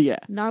Cordelia.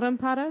 Not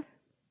Ampada?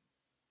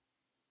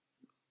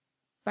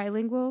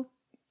 Bilingual?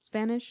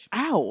 Spanish?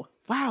 Ow.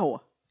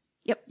 Wow.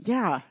 Yep.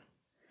 Yeah.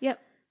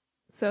 Yep.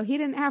 So he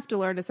didn't have to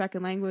learn a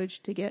second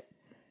language to get...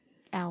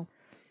 Ow.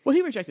 Well,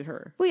 he rejected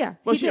her. Well, yeah.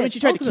 Well, she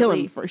tried to kill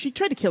him first. She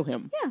tried to kill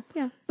him.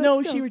 Yeah.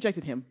 No, she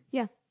rejected him.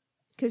 Yeah.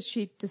 Because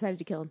she decided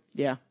to kill him.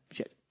 Yeah.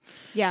 Shit.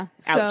 Yeah.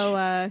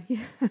 Ouch.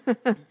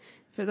 So,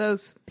 for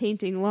those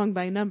painting long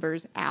by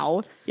numbers,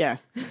 ow. Yeah.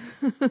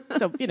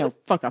 So,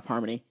 fuck up,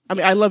 Harmony. I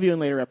mean, I love you in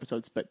later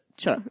episodes, but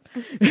shut up.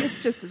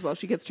 It's just as well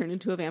she gets turned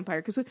into a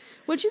vampire. Because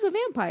when she's a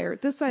vampire,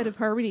 this side of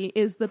Harmony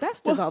is the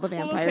best of all the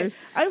vampires.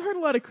 Okay. I've heard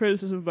a lot of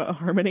criticism about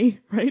Harmony,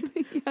 right?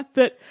 Yeah.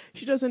 That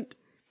she doesn't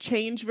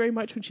change very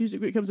much when she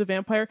becomes a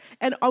vampire.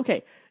 And,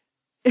 okay,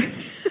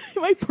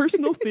 my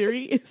personal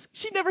theory is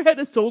she never had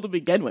a soul to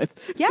begin with.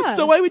 Yeah.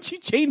 So why would she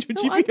change when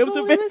she becomes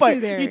a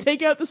vampire? You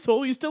take out the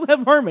soul, you still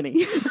have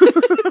Harmony.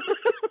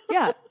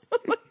 Yeah.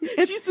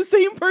 She's the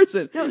same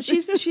person. No,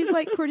 she's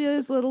like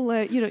Cordelia's little,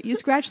 you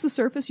scratch the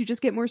surface, you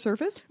just get more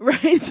surface.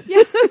 Right.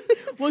 Yeah.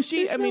 Well,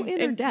 she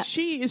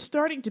is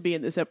starting to be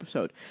in this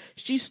episode.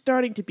 She's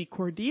starting to be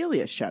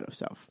Cordelia's shadow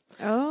self.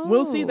 Oh.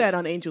 We'll see that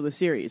on Angelus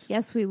series.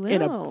 Yes, we will.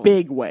 In a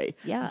big way.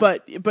 Yeah.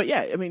 But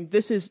yeah, I mean,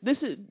 this is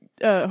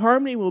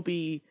Harmony will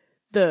be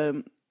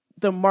the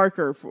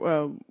marker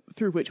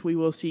through which we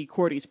will see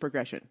Cordy's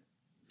progression.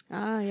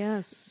 Ah,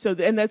 yes. So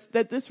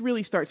this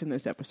really starts in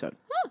this episode.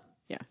 Huh.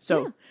 Yeah.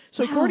 So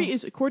wow.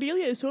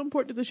 Cordelia is so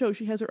important to the show.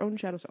 She has her own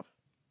shadow self.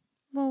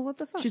 Well, what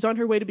the fuck? She's on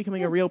her way to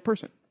becoming a real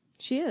person.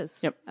 She is.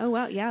 Yep. Oh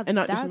wow, yeah. And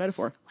not just a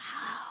metaphor.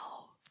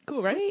 Wow.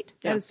 Cool, Sweet. Right?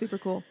 That is super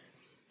cool.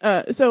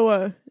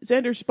 So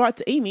Xander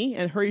spots Amy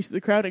and hurries to the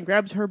crowd and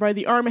grabs her by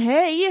the arm.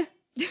 Hey,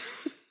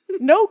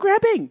 no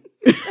grabbing.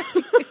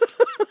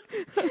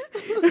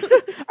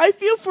 I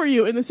feel for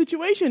you in the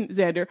situation,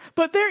 Xander,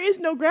 but there is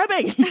no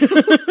grabbing.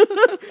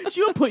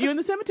 She will put you in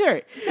the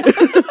cemetery.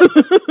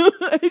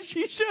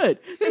 She should.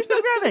 There's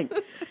no grabbing.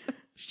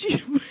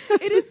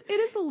 It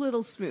is a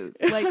little smooth.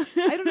 Like,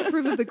 I don't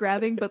approve of the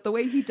grabbing, but the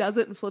way he does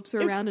it and flips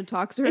her around and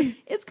talks to her,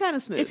 it's kind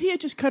of smooth. If he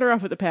had just cut her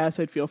off at the pass,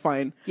 I'd feel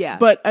fine. Yeah.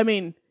 But, I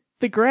mean,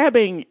 the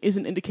grabbing is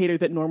an indicator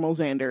that normal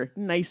Xander,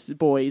 nice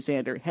boy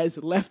Xander, has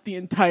left the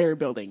entire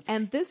building.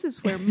 And this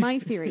is where my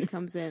theory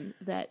comes in,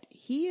 that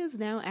he is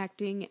now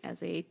acting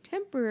as a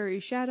temporary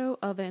shadow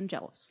of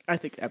Angelus. I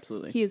think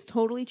absolutely. He is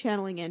totally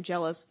channeling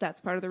Angelus. That's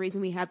part of the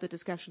reason we had the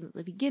discussion at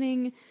the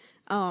beginning.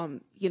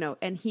 And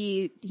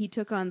he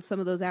took on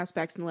some of those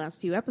aspects in the last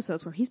few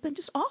episodes where he's been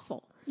just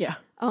awful. Yeah.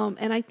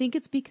 And I think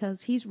it's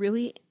because he's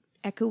really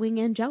echoing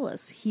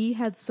Angelus. He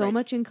had so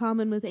much in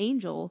common with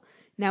Angel.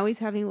 Now he's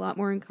having a lot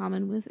more in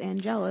common with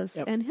Angelus,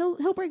 and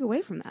he'll break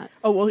away from that.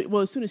 Oh,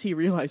 well, as soon as he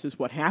realizes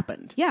what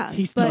happened,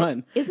 he's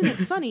done. Isn't it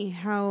funny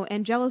how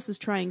Angelus is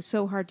trying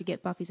so hard to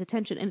get Buffy's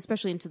attention, and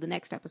especially into the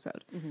next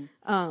episode?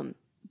 Mm-hmm.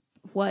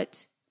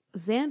 What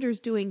Xander's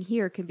doing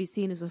here can be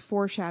seen as a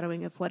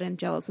foreshadowing of what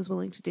Angelus is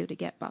willing to do to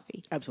get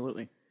Buffy.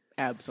 Absolutely.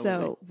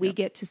 So we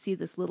get to see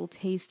this little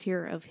taste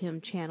here of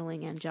him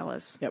channeling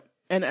Angelus. Yep.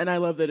 And I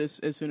love that as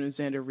soon as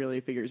Xander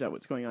really figures out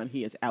what's going on,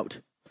 he is out.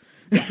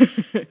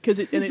 Yes. Because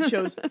it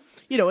shows,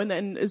 and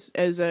then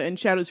as in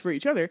Shadows for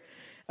Each Other,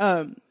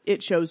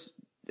 it shows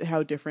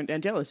how different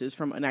Angelus is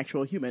from an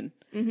actual human.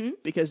 Mm-hmm.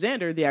 Because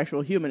Xander, the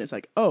actual human, is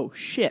like, oh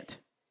shit,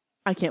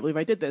 I can't believe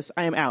I did this.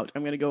 I am out.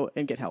 I'm going to go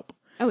and get help.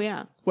 Oh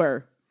yeah.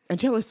 Where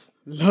Angelus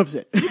loves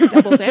it.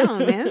 Double down,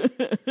 man.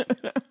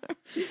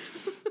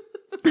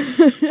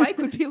 Spike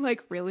would be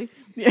like, really?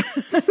 Yeah.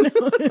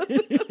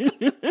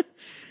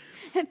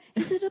 And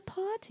is it a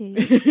party?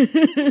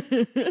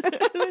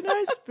 The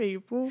nice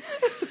people.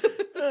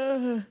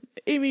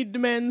 Amy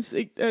demands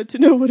to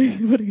know what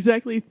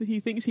exactly he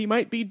thinks he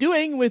might be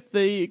doing with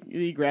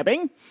the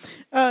grabbing.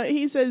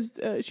 He says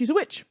she's a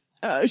witch.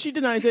 She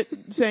denies it,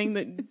 saying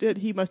that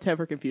he must have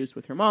her confused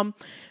with her mom.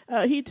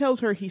 He tells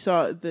her he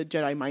saw the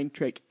Jedi mind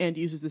trick and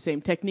uses the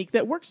same technique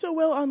that worked so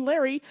well on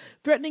Larry,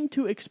 threatening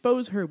to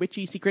expose her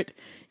witchy secret.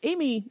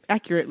 Amy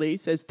accurately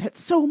says, "That's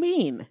so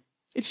mean."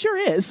 It sure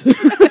is.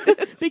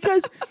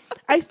 Because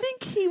I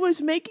think he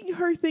was making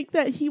her think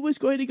that he was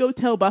going to go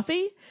tell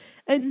Buffy,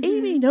 and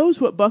Amy knows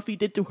what Buffy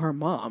did to her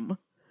mom.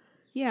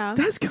 Yeah.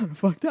 That's kind of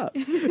fucked up.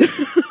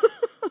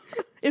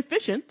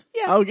 Efficient.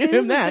 Yeah, I'll give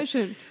him that.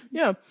 Efficient.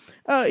 Yeah.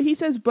 He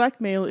says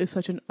blackmail is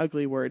such an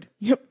ugly word.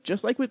 Yep,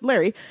 just like with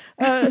Larry.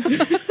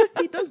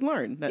 He does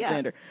learn, that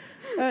Xander.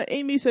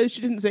 Amy says she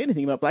didn't say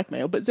anything about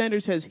blackmail, but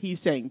Xander says he's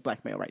saying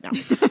blackmail right now.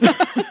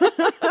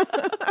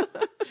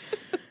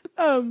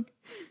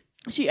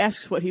 She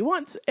asks what he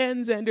wants,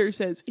 and Xander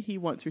says he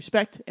wants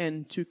respect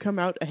and to come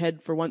out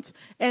ahead for once,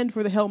 and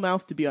for the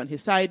Hellmouth to be on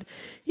his side.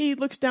 He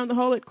looks down the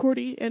hall at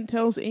Cordy and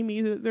tells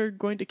Amy that they're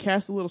going to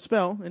cast a little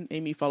spell, and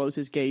Amy follows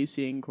his gaze,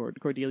 seeing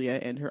Cordelia,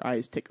 and her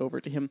eyes tick over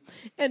to him.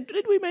 And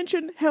did we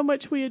mention how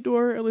much we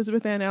adore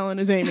Elizabeth Ann Allen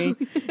as Amy?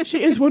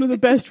 She is one of the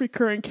best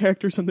recurring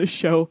characters on this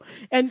show.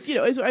 And, you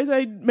know, as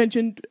I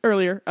mentioned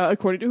earlier,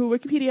 according to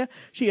Wikipedia,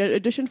 she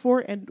auditioned for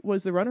and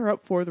was the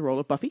runner-up for the role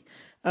of Buffy.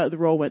 The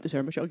role went to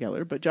Sarah Michelle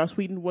Gellar, but Joss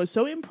Whedon was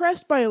so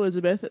impressed by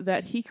Elizabeth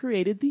that he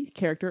created the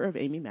character of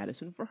Amy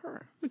Madison for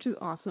her. Which is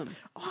awesome.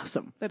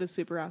 Awesome. That is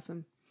super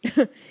awesome.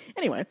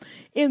 Anyway,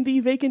 in the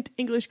vacant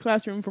English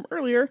classroom from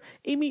earlier,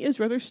 Amy is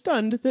rather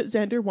stunned that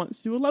Xander wants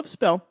to do a love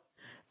spell.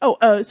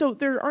 So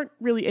there aren't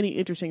really any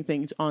interesting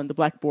things on the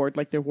blackboard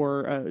like there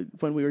were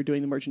when we were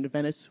doing The Merchant of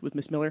Venice with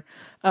Miss Miller.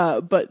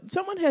 But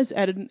someone has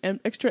added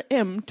an extra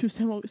M to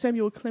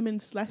Samuel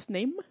Clemens' last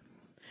name.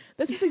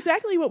 This is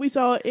exactly what we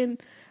saw in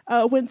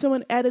when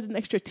someone added an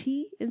extra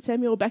T in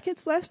Samuel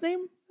Beckett's last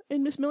name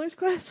in Miss Miller's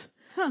class.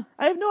 Huh.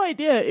 I have no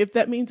idea if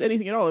that means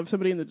anything at all, if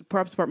somebody in the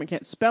props department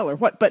can't spell or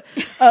what, but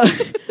it's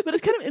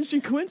kind of an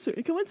interesting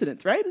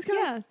coincidence, right? It's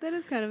kind of, that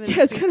is kind of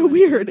it's kind of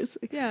weird.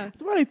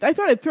 I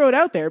thought I'd throw it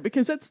out there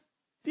because that's,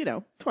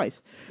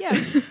 twice. Yeah.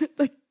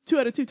 Like 2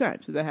 out of 2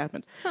 times that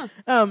happened. Huh.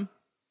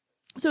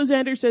 So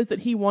Xander says that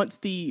he wants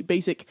the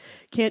basic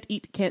can't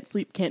eat, can't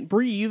sleep, can't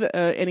breathe,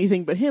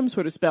 anything but him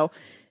sort of spell.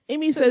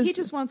 Amy says he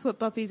just wants what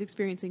Buffy's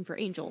experiencing for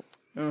Angel.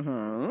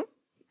 Uh-huh.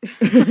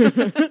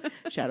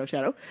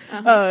 Shadow.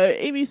 Uh-huh.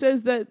 Amy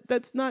says that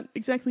that's not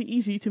exactly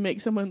easy to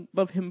make someone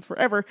love him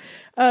forever.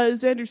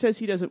 Xander says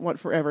he doesn't want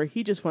forever.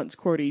 He just wants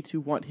Cordy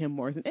to want him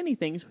more than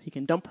anything so he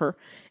can dump her.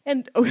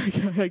 And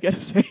I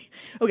gotta say,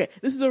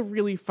 this is a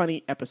really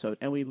funny episode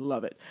and we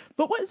love it.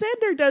 But what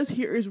Xander does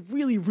here is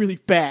really, really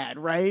bad,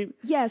 right?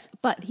 Yes,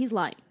 but he's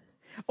lying.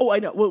 Oh, I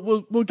know.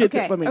 We'll get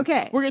to.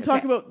 Okay. We're gonna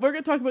talk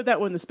about that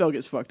when the spell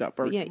gets fucked up,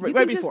 or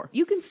right before.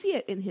 You can see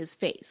it in his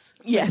face.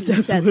 Yes,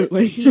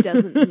 absolutely. He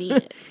doesn't mean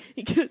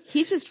it.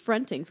 He's just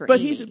fronting for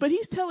Amy.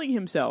 He's telling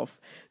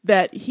himself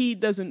that he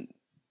doesn't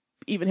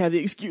even have the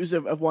excuse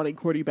of wanting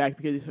Cordy back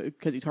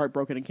because he's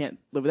heartbroken and can't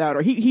live without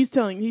her. He's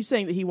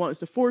saying that he wants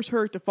to force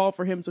her to fall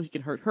for him so he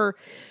can hurt her,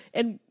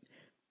 and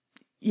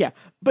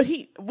but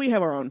we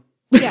have our own.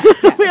 Yeah,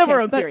 we have our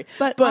own theory.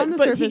 But on the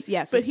surface,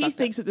 yes. But he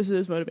thinks that this is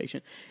his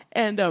motivation.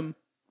 And,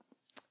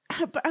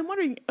 but I'm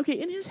wondering,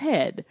 in his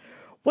head,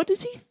 what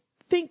does he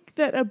think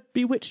that a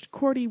bewitched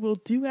Cordy will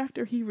do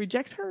after he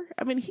rejects her?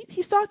 I mean,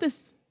 he's thought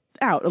this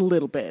out a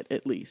little bit,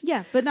 at least.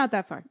 Yeah, but not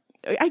that far.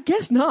 I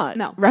guess not.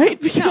 No. Right?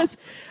 Because,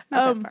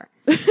 not that far.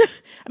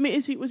 I mean,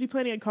 was he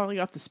planning on calling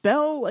off the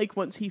spell, like,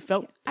 once he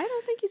felt... I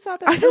don't think he saw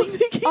that. I don't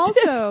think he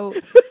also,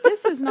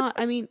 this is not,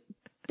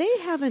 they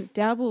haven't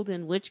dabbled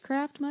in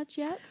witchcraft much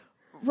yet.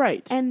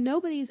 Right. And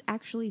nobody's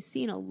actually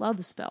seen a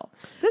love spell.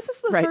 This is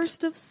the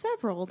first of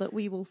several that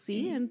we will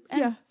see, and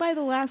by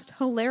the last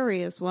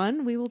hilarious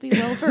one, we will be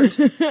well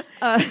versed.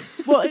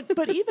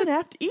 But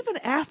even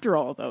after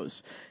all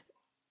those,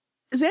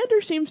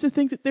 Xander seems to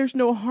think that there's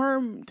no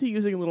harm to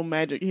using a little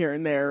magic here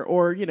and there,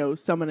 or,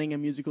 summoning a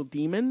musical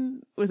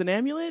demon with an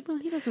amulet. Well,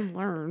 he doesn't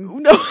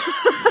learn. No.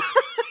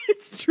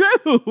 It's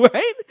true,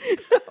 right?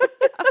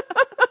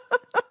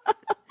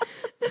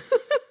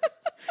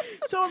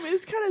 So,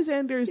 it's kind of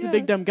Xander is the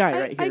big dumb guy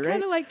right here, right? I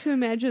kind of like to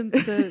imagine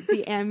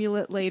the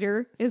amulet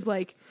later is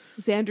like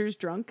Xander's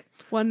drunk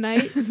one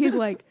night, and he's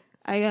like,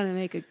 I gotta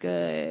make it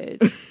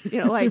good.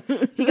 Like,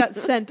 he got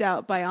sent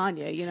out by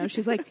Anya,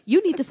 she's like,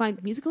 you need to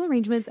find musical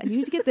arrangements, and you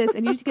need to get this,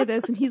 and you need to get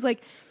this, and he's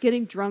like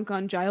getting drunk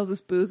on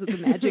Giles's booze at the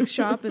magic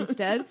shop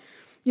instead.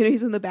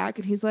 He's in the back,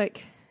 and he's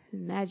like,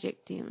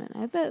 magic demon.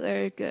 I bet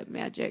they're good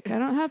magic. I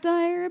don't have to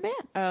hire a band.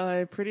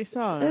 I'm pretty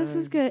sorry. This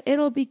is good.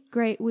 It'll be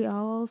great. We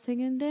all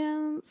sing and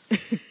dance.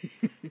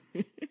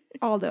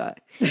 I'll do it.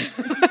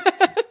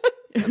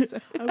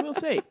 I will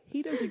say,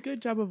 he does a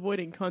good job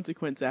avoiding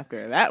consequence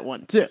after that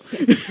one, too.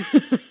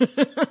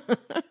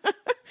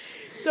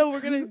 So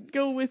we're going to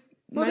go with...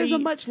 Well, there's a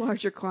much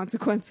larger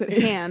consequence at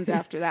hand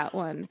after that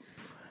one.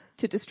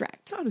 to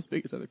distract. Not as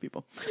big as other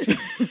people.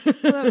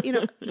 Although,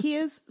 he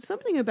is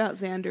something about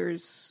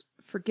Xander's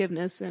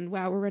forgiveness, and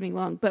wow, we're running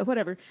long, but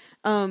whatever.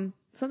 Something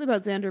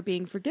about Xander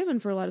being forgiven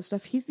for a lot of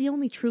stuff. He's the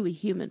only truly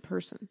human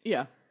person.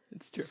 Yeah,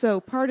 it's true. So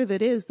part of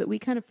it is that we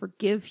kind of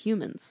forgive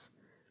humans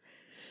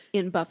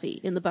in Buffy,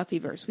 in the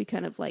Buffyverse. We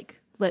kind of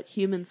let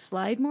humans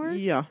slide more.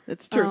 Yeah,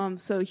 it's true.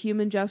 So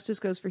human justice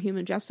goes for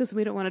human justice, and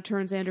we don't want to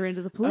turn Xander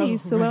into the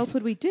police. So what else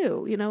would we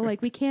do?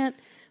 We can't,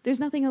 there's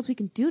nothing else we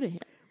can do to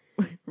him.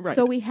 Right.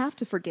 So we have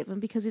to forgive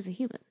him because he's a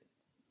human.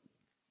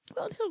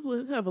 Well,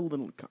 he'll have a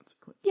little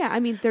consequence. Yeah,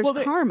 I mean, there's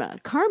karma.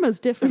 Karma's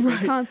different from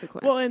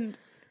consequence. Well, and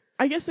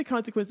I guess the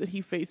consequence that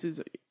he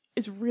faces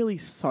is really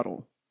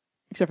subtle,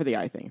 except for the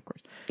eye thing, of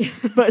course.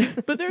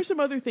 But there are some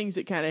other things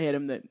that kind of hit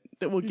him that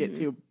we'll get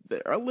to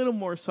that are a little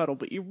more subtle,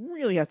 but you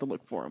really have to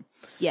look for them.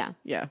 Yeah.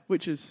 Yeah,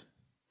 it's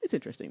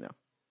interesting, though.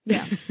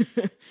 Yeah.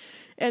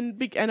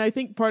 And I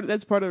think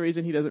that's part of the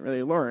reason he doesn't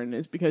really learn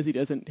is because he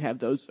doesn't have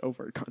those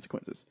overt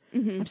consequences.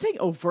 Mm-hmm. I'm saying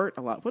overt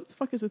a lot. What the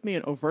fuck is with me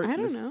and overt? I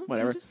don't know.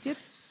 Whatever.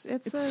 It's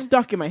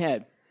stuck in my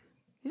head.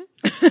 Yeah.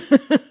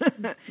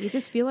 You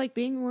just feel like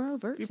being more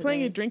overt. If you're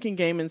playing a drinking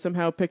game and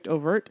somehow picked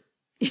overt,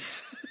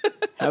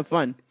 have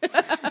fun.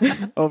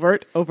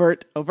 Overt.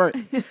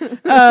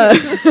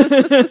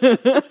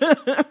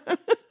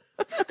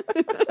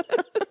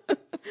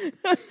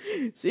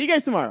 See you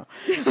guys tomorrow.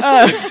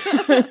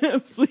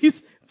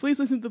 Please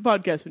listen to the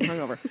podcast when you're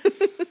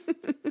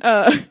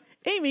hungover.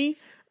 Amy,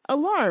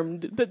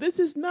 alarmed that this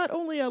is not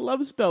only a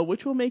love spell,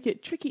 which will make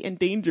it tricky and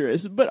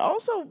dangerous, but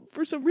also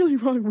for some really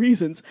wrong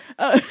reasons,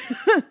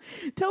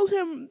 tells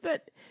him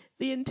that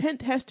the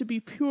intent has to be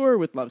pure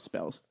with love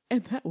spells,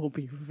 and that will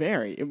be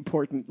very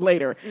important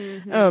later.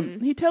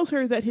 Mm-hmm. He tells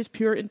her that his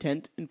pure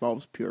intent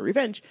involves pure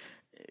revenge.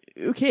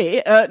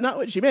 Okay, not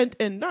what she meant,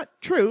 and not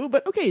true,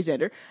 but okay,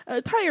 Xander.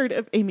 Tired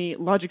of Amy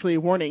logically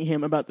warning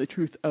him about the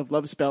truth of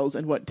love spells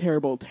and what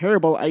terrible,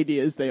 terrible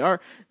ideas they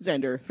are,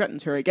 Xander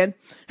threatens her again.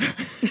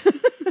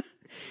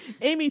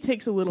 Amy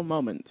takes a little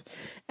moment,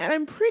 and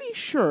I'm pretty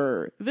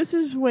sure this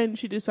is when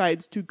she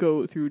decides to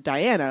go through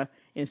Diana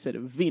instead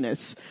of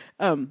Venus.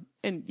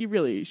 And you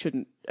really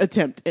shouldn't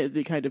attempt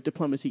the kind of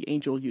diplomacy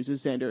Angel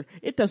uses, Xander.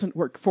 It doesn't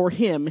work for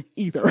him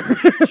either.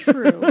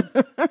 True.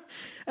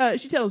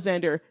 She tells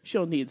Xander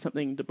she'll need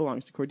something that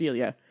belongs to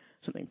Cordelia,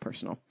 something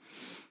personal.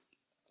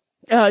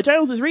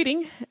 Giles is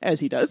reading, as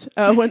he does,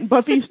 when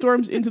Buffy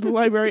storms into the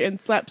library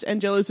and slaps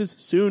Angelus'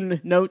 soon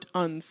note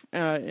down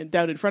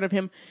in front of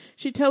him.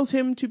 She tells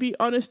him to be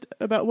honest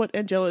about what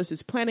Angelus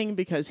is planning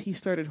because he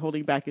started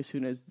holding back as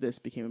soon as this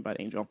became about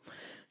Angel.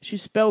 She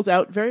spells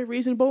out very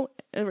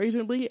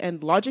reasonably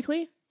and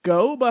logically,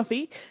 go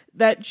Buffy,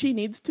 that she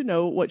needs to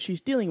know what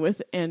she's dealing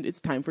with, and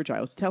it's time for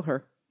Giles to tell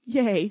her.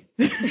 Yay.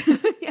 Yes.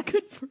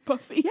 Good for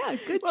Buffy. Yeah,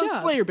 good job.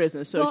 job. Slayer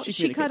business, so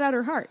she cut out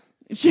her heart.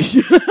 She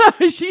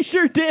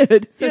sure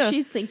did. So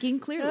she's thinking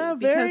clearly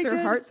because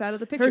her heart's out of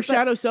the picture. Her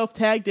shadow self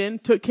tagged in,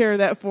 took care of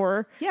that for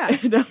her. Yeah.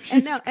 And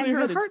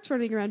her heart's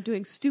running around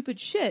doing stupid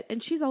shit,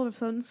 and she's all of a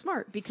sudden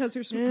smart because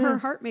her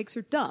heart makes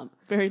her dumb.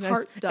 Very nice.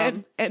 Heart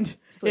dumb. And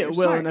it will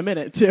smart. In a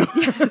minute, too.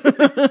 Yeah,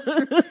 that's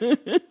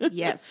true.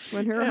 Yes,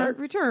 when her heart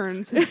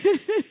returns.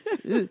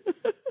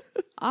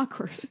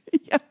 Awkward.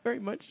 Yeah, very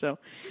much so.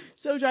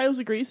 So Giles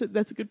agrees that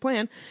that's a good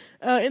plan.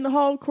 In the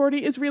hall,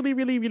 Cordy is really,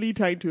 really, really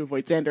trying to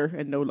avoid Xander,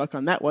 and no luck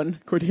on that one,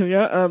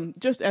 Cordelia.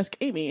 Just ask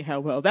Amy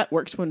how well that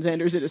works when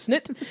Xander's in a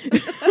snit.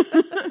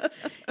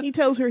 He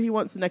tells her he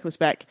wants the necklace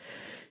back.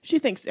 She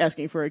thinks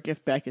asking for a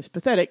gift back is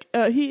pathetic.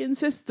 He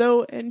insists,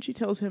 though, and she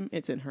tells him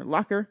it's in her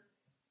locker.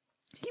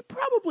 He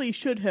probably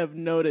should have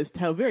noticed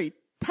how very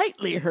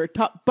tightly her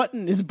top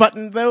button is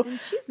buttoned, though. And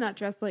she's not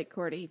dressed like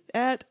Cordy.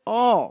 At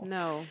all.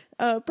 No.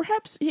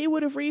 Perhaps he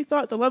would have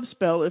rethought the love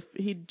spell if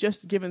he'd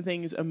just given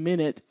things a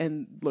minute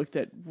and looked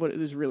at what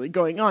is really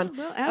going on.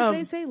 Well, as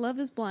they say, love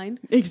is blind.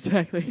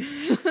 Exactly.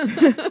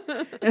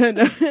 And,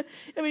 I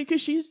mean,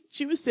 because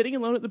she was sitting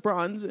alone at the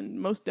bronze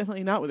and most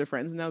definitely not with her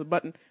friends, and now the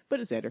button, but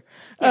it's Xander.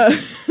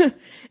 Yeah.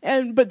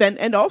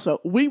 And also,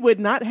 we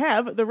would not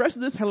have the rest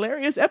of this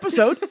hilarious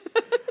episode.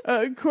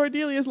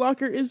 Cordelia's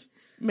locker is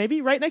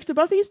maybe right next to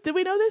Buffy's. Did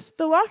we know this?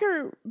 The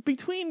locker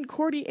between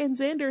Cordy and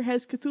Xander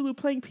has Cthulhu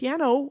playing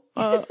piano,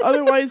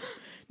 otherwise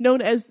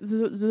known as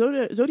the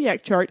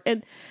Zodiac chart,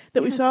 and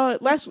that we saw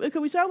last week.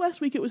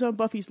 It was on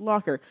Buffy's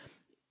locker.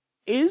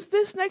 Is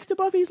this next to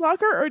Buffy's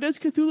locker, or does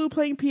Cthulhu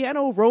playing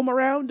piano roam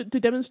around to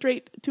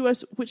demonstrate to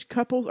us which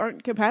couples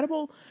aren't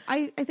compatible?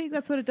 I think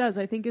that's what it does.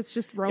 I think it's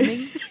just roaming.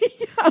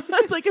 Yeah,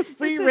 it's like a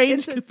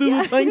free-range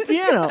Cthulhu playing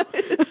piano.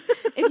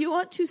 If you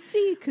want to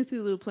see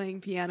Cthulhu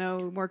playing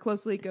piano more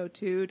closely, go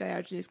to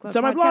Diogenes Club. It's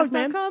on my blog,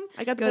 man.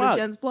 I got the blog. Go to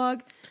Jen's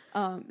blog.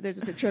 There's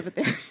a picture of it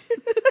there.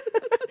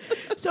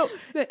 So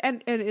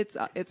and it's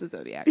a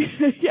Zodiac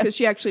because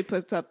she actually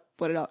puts up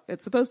what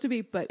it's supposed to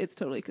be, but it's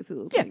totally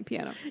Cthulhu playing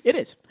piano. It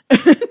is.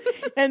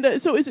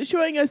 And so is it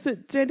showing us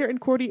that Xander and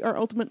Cordy are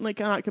ultimately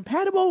not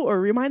compatible, or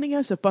reminding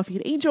us of Buffy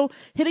and Angel,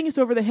 hitting us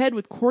over the head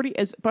with Cordy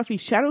as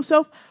Buffy's shadow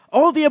self?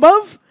 All of the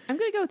above? I'm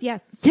going to go with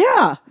yes.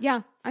 Yeah.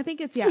 Yeah, I think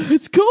it's yes.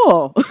 It's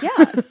cool.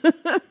 Yeah.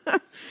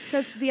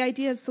 Because the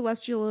idea of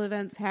celestial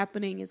events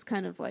happening is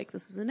kind of like,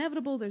 this is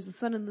inevitable. There's the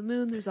sun and the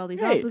moon. There's all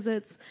these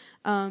opposites.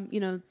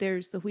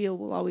 There's the wheel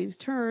will always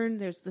turn.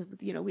 There's the,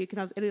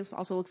 it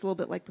also looks a little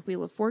bit like the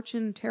Wheel of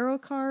Fortune tarot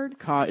card.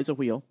 Ka is a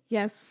wheel.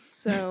 Yes.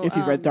 So if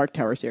you've read Dark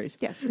Tower series.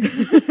 Yes.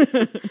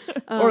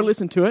 Or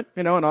listen to it,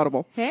 on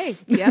Audible. Hey.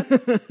 Yep.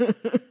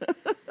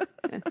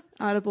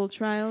 Audible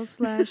Trial /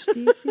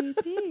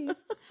 DCP.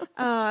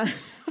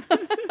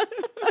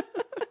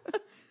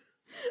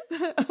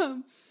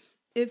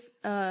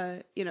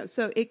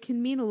 So it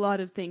can mean a lot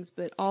of things,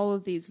 but all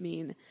of these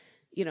mean,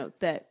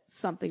 that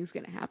something's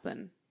going to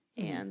happen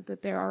and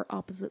that there are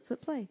opposites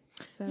at play.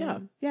 So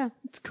yeah,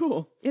 it's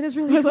cool. It is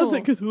really cool. I love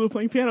it because Hulu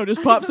playing piano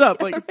just pops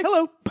up like,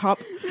 hello, pop.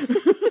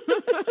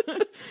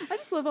 I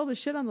just love all the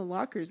shit on the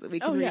lockers that we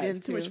can read into.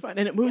 It's too much fun.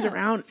 And it moves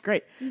around. It's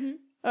great.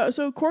 Mm-hmm.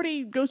 So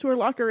Cordy goes to her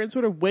locker and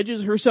sort of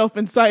wedges herself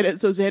inside it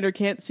so Xander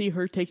can't see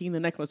her taking the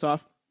necklace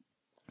off.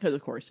 Because,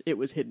 of course, it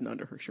was hidden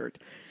under her shirt.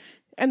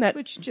 And that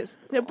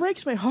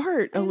breaks my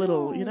heart a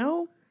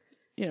little,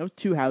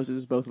 two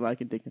houses, both alike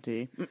in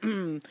dignity.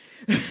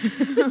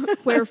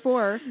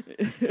 Wherefore.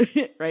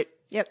 Right.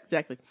 Yep.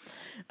 Exactly.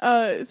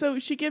 So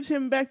she gives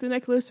him back the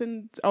necklace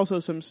and also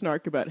some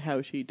snark about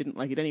how she didn't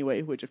like it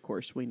anyway, which, of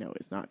course, we know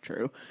is not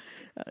true.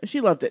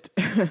 She loved it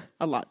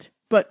a lot.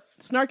 But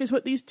snark is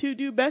what these two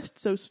do best,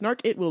 so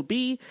snark it will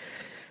be.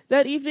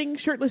 That evening,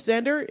 shirtless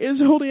Xander is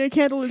holding a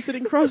candle and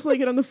sitting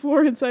cross-legged on the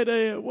floor inside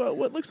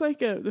what looks like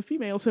the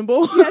female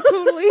symbol. Yeah,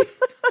 totally.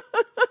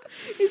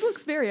 He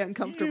looks very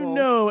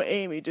uncomfortable.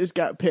 Amy just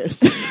got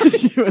pissed.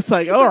 She was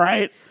like, all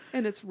right.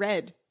 And it's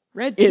red.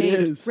 Red paint, it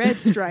is. Red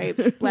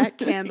stripes, black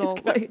candle.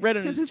 Red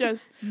on his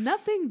chest.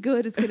 Nothing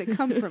good is going to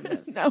come from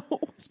this. No,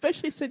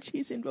 especially since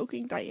she's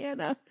invoking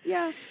Diana.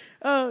 Yeah.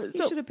 He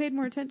should have paid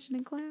more attention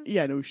in class.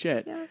 Yeah, no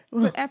shit. Yeah.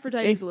 But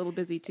Aphrodite's a little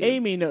busy too.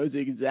 Amy knows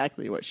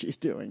exactly what she's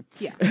doing.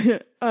 Yeah.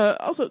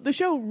 Also, the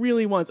show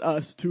really wants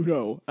us to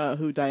know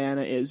who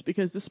Diana is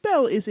because the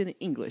spell is in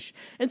English.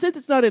 And since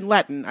it's not in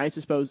Latin, I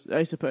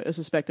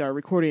suspect our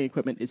recording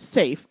equipment is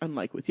safe,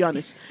 unlike with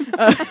Giannis.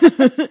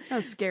 How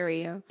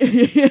scary,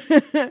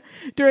 yeah.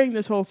 During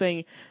this whole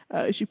thing,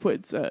 she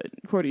puts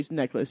Cordy's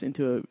necklace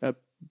into a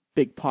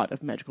big pot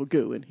of magical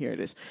goo, and here it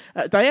is.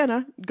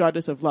 Diana,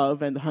 goddess of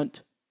love and the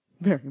hunt.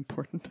 Very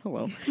important.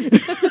 Hello.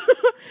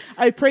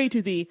 I pray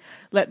to thee,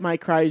 let my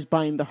cries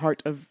bind the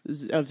heart of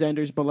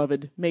Xander's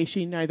beloved. May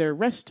she neither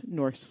rest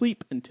nor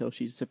sleep until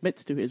she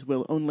submits to his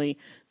will only.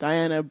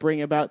 Diana,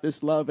 bring about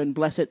this love and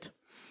bless it.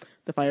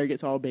 The fire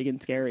gets all big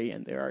and scary,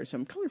 and there are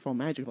some colorful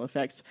magical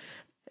effects.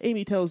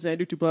 Amy tells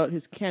Xander to blow out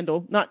his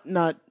candle. Not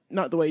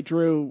the way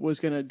Drew was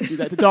going to do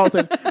that to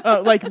Dalton.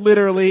 Like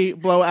literally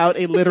blow out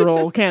a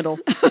literal candle.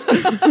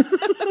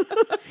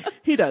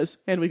 He does,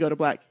 and we go to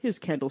black. His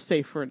candle's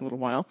safe for a little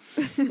while.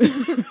 And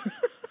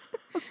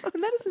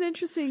that is an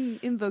interesting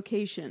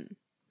invocation.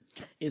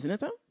 Isn't it,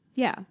 though?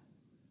 Yeah.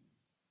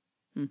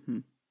 Mm-hmm.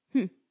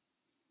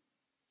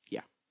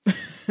 Yeah.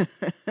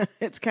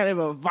 It's kind of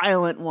a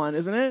violent one,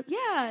 isn't it?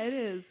 Yeah, it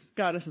is.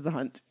 Goddess of the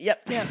hunt.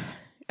 Yep.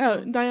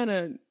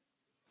 Diana,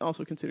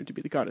 also considered to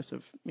be the goddess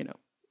of,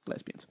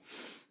 lesbians.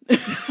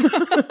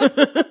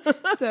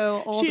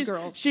 So all the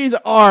girls. She's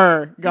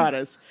our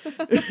goddess.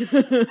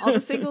 All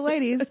the single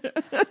ladies.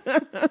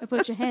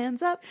 Put your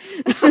hands up.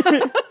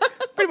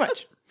 Pretty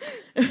much.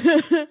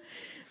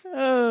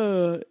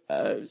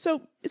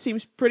 So it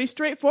seems pretty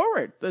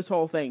straightforward, this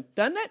whole thing,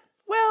 doesn't it?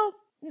 Well,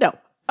 no.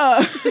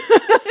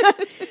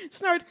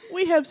 Snard,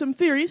 we have some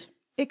theories.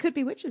 It could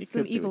be witches,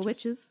 some evil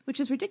witches, which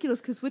is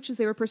ridiculous because witches,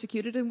 they were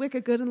persecuted, and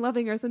Wicca, good and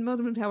loving, earth and moon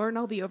and power, and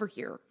I'll be over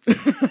here.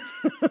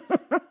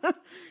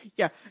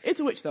 Yeah, it's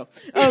a witch, though.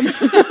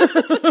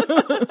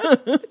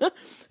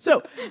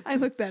 So I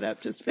looked that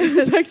up just for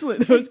It's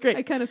excellent. That was great.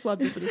 I kind of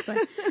flubbed it, but it's fine.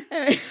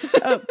 Anyway.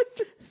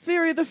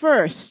 Theory the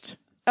first.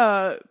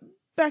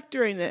 Back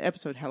during the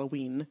episode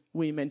Halloween,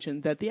 we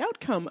mentioned that the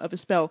outcome of a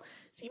spell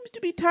seems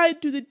to be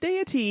tied to the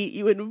deity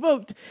you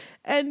invoked,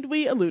 and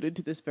we alluded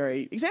to this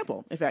very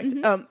example. In fact,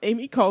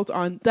 Amy calls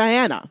on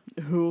Diana,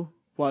 who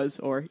was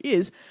or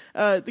is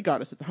the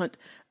goddess of the hunt.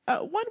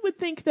 One would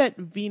think that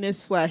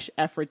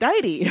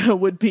Venus/Aphrodite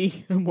would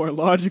be a more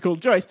logical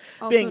choice.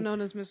 Also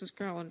known as Mrs.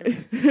 Calendar.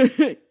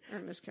 Or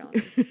Miss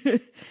Calendar.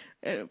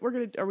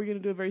 Are we gonna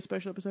do a very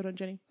special episode on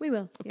Jenny? We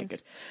will. Okay,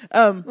 yes.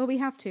 Good. Well, we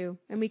have to,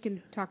 and we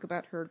can talk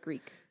about her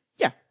Greek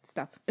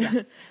stuff.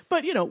 Yeah.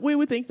 But we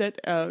would think that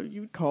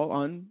you would call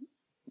on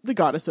the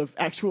goddess of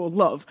actual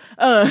love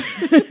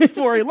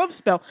for a love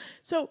spell.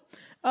 So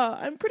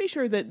I'm pretty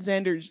sure that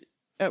Xander's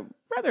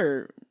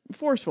rather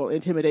forceful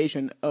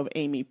intimidation of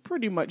Amy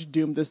pretty much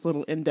doomed this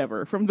little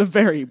endeavor from the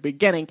very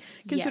beginning,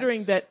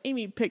 considering that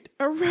Amy picked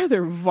a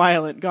rather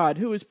violent god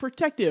who is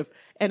protective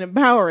and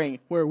empowering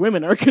where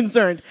women are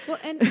concerned. Well,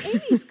 and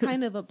Amy's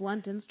kind of a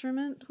blunt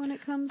instrument when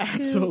it comes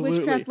to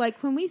witchcraft.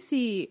 Like when we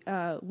see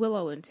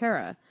Willow and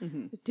Tara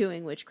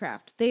doing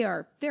witchcraft, they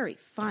are very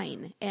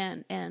fine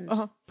and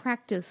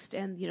practiced,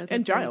 and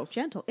and Giles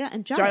gentle. Yeah,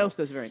 and Giles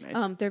does very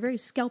nice. They're very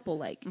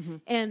scalpel-like,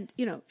 and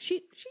she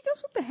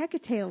goes with the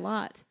Hecate a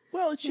lot.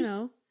 Well, she's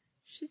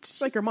she's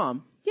like her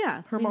mom.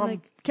 Yeah, her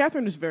mom.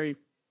 Catherine is very.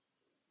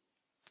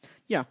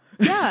 Yeah.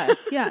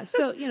 Yeah.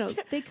 So,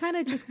 they kind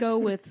of just go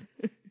with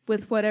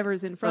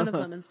whatever's in front of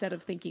them instead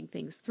of thinking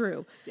things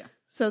through. Yeah.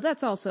 So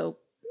that's also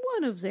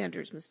one of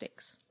Xander's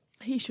mistakes.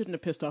 He shouldn't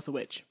have pissed off the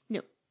witch.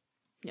 No.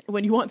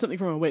 When you want something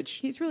from a witch.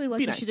 He's really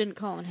lucky she didn't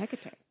call him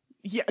Hecate.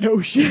 Yeah,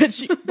 no shit.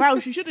 She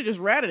should have just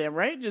ratted him,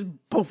 right? Just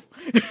poof.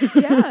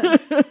 Yeah.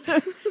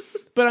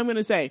 But I'm going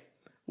to say,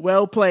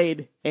 well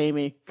played,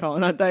 Amy,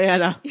 calling out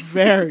Diana.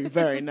 Very,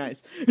 very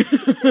nice.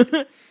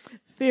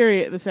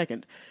 Theory the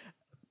second.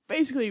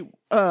 Basically,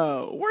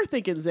 we're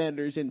thinking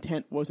Xander's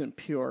intent wasn't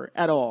pure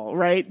at all,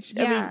 right?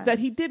 Yeah. I mean, that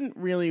he didn't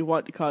really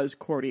want to cause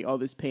Cordy all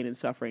this pain and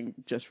suffering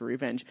just for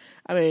revenge.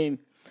 I mean,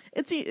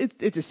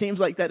 it just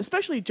seems like that,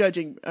 especially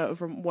judging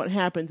from what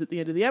happens at the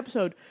end of the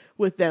episode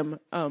with them.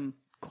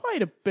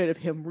 Quite a bit of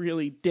him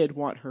really did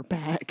want her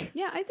back.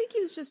 Yeah, I think he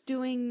was just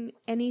doing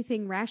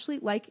anything rashly,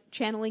 like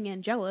channeling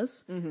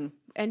Angelus.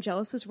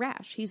 Angelus is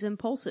rash. He's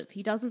impulsive.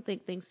 He doesn't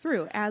think things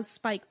through, as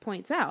Spike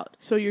points out.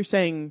 So you're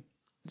saying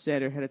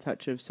Xander had a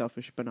touch of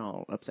selfish,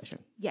 banal obsession.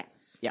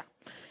 Yes. Yeah.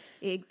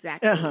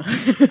 Exactly.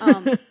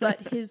 But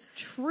his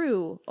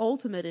true,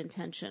 ultimate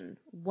intention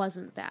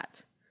wasn't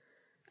that.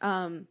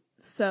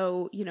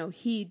 So,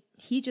 he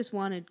just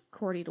wanted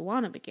Cordy to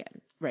want him again.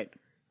 Right.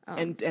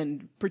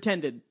 And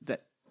pretended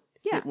that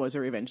it was a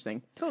revenge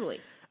thing.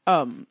 Totally.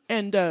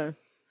 And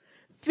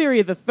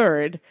theory the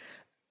third,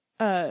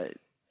 that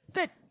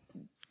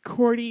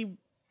Cordy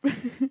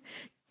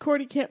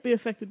can't be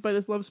affected by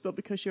this love spell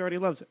because she already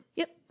loves him.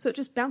 Yep. So it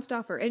just bounced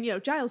off her. And,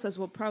 Giles says,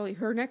 well, probably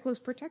her necklace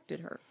protected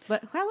her.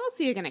 But how else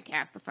are you going to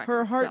cast the fucking spell?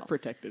 Her heart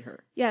protected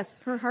her. Yes,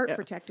 her heart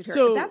protected her.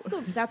 So,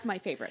 that's my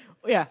favorite.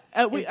 Yeah.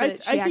 I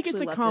think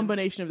it's a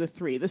combination of the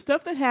three. The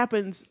stuff that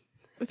happens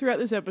throughout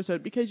this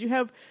episode, because you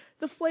have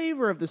the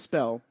flavor of the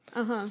spell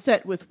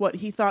set with what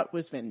he thought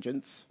was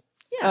vengeance.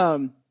 Yeah.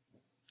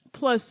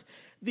 Plus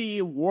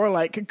the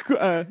warlike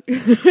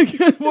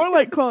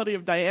quality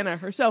of Diana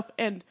herself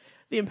and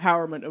the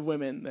empowerment of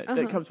women that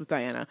comes with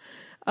Diana.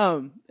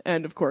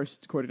 And of course,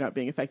 Cordy not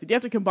being affected. You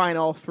have to combine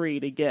all three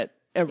to get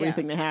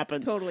everything that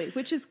happens. Totally.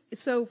 Which is,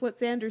 so what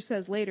Xander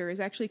says later is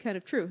actually kind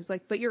of true. It's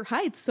like, but your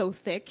hide's so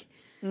thick.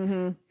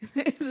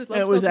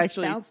 It was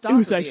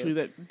actually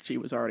that she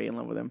was already in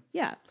love with him.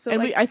 Yeah. So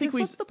and I think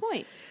what's the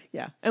point?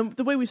 Yeah. And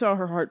the way we saw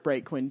her heart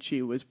break when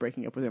she was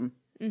breaking up with him.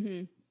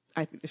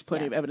 I think there's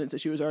plenty of evidence that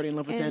she was already in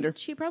love with Xander.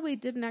 She probably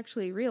didn't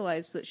actually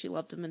realize that she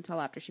loved him until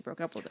after she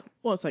broke up with him.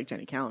 Well, it's like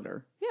Jenny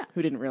Calendar. Yeah.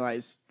 Who didn't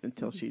realize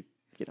until she,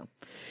 Yeah.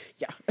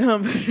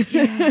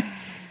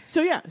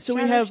 So shadow,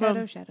 we have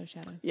shadow.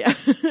 Yeah.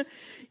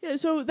 Yeah,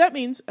 so that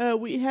means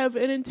we have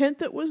an intent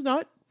that was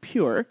not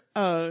pure,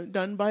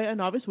 done by a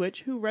novice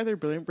witch who rather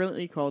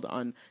brilliantly called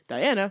on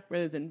Diana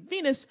rather than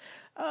Venus,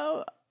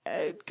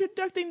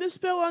 conducting this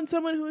spell on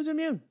someone who is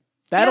immune.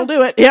 That'll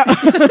do it. Yeah.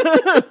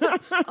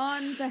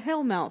 On the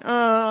Hellmouth.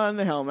 On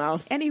the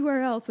Hellmouth.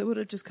 Anywhere else, it would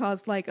have just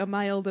caused like a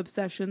mild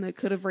obsession that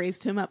could have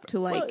raised him up to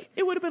like. Well,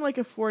 it would have been like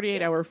a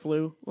 48-hour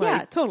flu. Like,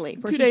 yeah, totally.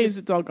 2 days,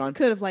 it's all gone.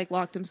 Could have like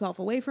locked himself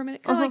away from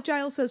it. Kind of like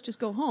Giles says, just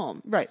go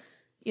home. Right.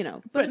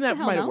 But that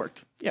might have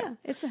worked. Yeah.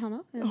 It's the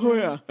Hellmouth.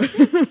 Oh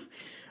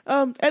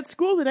yeah. At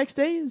school the next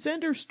day,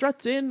 Xander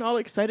struts in, all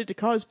excited to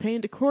cause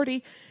pain to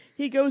Cordy.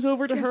 He goes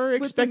over to her,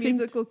 expecting with the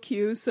musical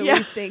cue, so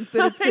we think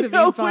that it's going to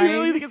be fine. We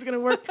really think it's going to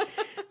work.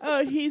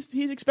 He's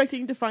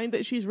expecting to find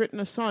that she's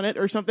written a sonnet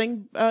or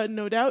something,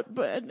 no doubt,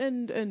 but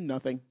and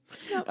nothing.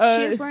 No,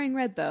 she is wearing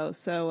red though,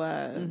 so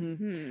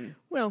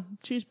well,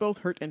 she's both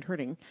hurt and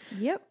hurting.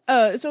 Yep.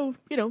 So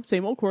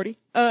same old Cordy.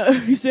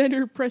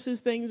 Xander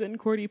presses things, and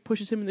Cordy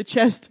pushes him in the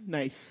chest.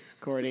 Nice.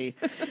 Cordy.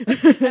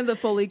 And the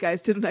Foley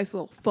guys did a nice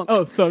little thunk.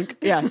 Oh, thunk.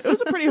 Yeah. It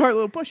was a pretty hard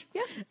little push.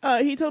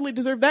 Yeah. He totally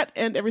deserved that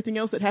and everything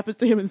else that happens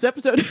to him in this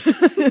episode.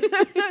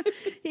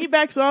 He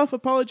backs off,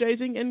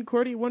 apologizing, and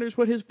Cordy wonders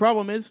what his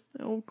problem is.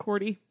 Oh,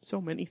 Cordy.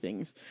 So many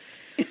things.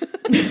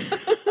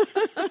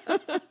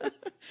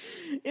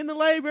 In the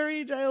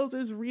library, Giles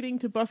is reading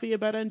to Buffy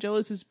about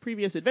Angelus'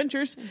 previous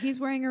adventures. He's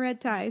wearing a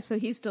red tie, so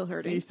he's still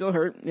hurting. He's still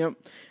hurt, yep.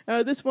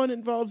 This one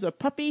involves a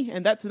puppy,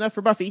 and that's enough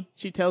for Buffy.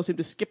 She tells him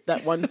to skip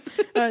that one.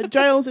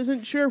 Giles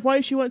isn't sure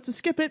why she wants to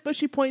skip it, but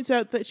she points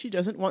out that she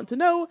doesn't want to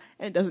know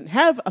and doesn't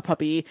have a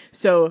puppy,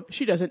 so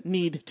she doesn't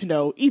need to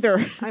know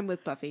either. I'm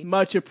with Buffy.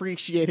 Much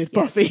appreciated,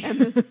 yes. Buffy.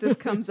 And this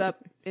comes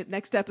up in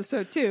next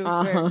episode, too,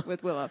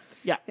 with Willow.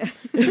 Yeah.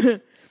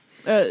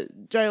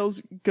 Giles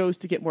goes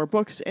to get more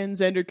books, and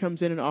Xander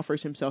comes in and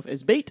offers himself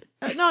as bait.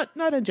 Not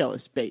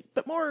Angelus bait,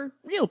 but more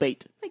real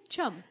bait. Like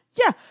chum.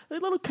 Yeah,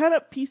 like little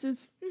cut-up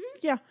pieces.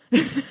 Yeah.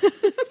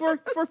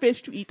 for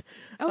fish to eat.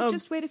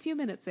 Just wait a few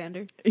minutes,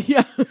 Xander.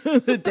 Yeah.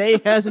 The day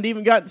hasn't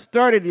even gotten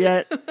started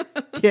yet.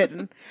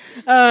 Kitten.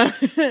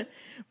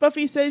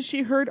 Buffy says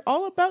she heard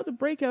all about the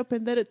breakup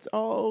and that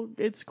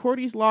it's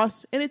Cordy's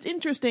loss. And it's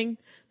interesting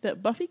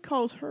that Buffy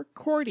calls her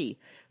Cordy.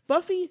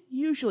 Buffy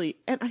usually,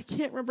 and I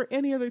can't remember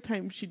any other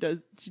time she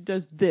does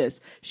this.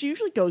 She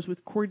usually goes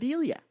with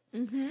Cordelia.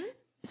 Mm-hmm.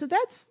 So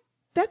that's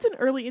an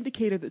early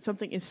indicator that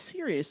something is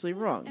seriously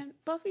wrong. And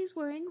Buffy's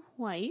wearing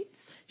white.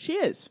 She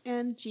is.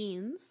 And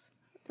jeans.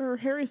 Her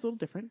hair is a little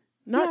different.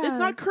 It's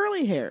not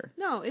curly hair.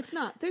 No, it's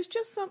not. There's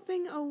just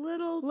something a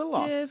little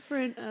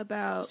different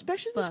about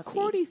especially Buffy. This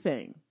Cordy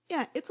thing.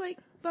 Yeah, it's like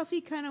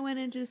Buffy kind of went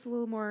into just a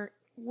little more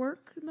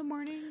work in the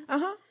morning.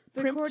 Uh-huh.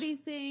 The Cordy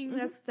thing,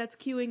 that's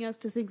cueing us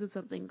to think that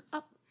something's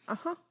up.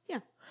 Uh-huh. Yeah,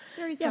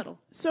 very subtle.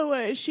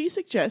 So she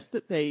suggests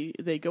that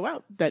they go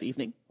out that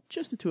evening,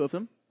 just the two of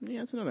them. Yeah,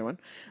 that's another one.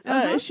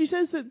 She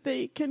says that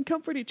they can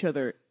comfort each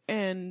other,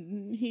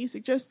 and he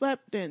suggests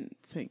lap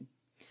dancing.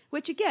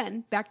 Which,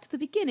 again, back to the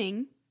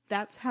beginning,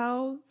 that's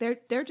how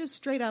they're just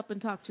straight up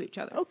and talk to each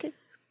other. Okay.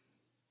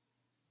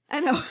 I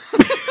know.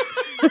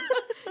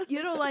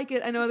 You don't like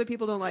it. I know other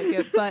people don't like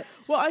it, but...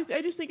 Well,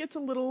 I just think it's a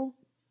little...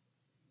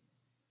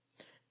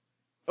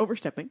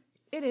 overstepping.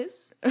 It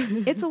is.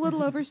 It's a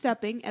little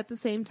overstepping. At the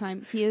same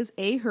time, he is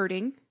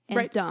hurting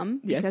and dumb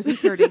because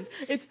he's hurting.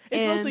 it's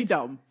mostly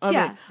dumb.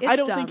 I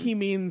don't think he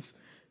means.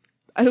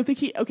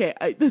 Okay,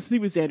 this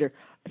thing with Xander,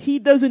 he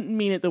doesn't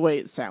mean it the way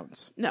it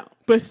sounds. No,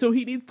 but so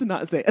he needs to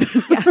not say it.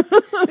 Yeah,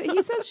 but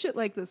he says shit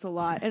like this a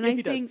lot, and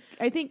I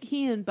think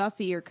he and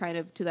Buffy are kind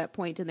of to that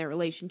point in their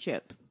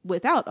relationship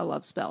without a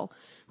love spell,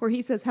 where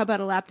he says, "How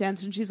about a lap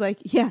dance?" and she's like,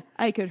 "Yeah,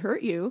 I could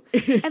hurt you,"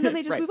 and then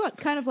they just move on.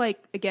 Kind of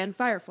like again,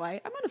 Firefly.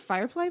 I'm on a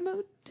Firefly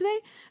mode today,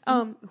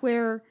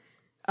 where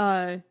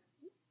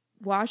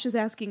Wash is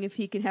asking if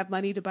he can have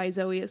money to buy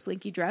Zoe a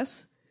slinky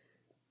dress,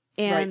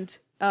 and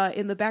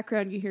in the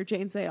background you hear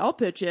Jane say, "I'll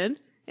pitch in,"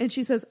 and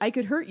she says, "I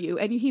could hurt you,"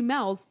 and he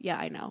mouths, "Yeah,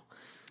 I know."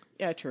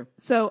 Yeah, true.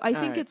 So I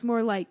think it's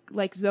more like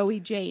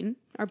Zoe Jane,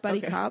 our buddy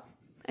cop.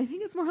 I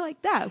think it's more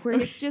like that, where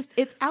it's just,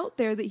 it's out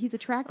there that he's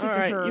attracted to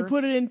her. You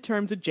put it in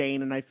terms of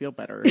Jane and I feel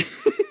better.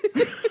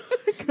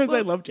 Because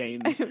I love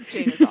Jane.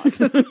 Jane is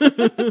awesome.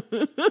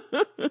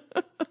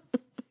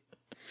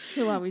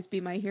 He'll always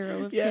be my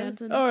hero of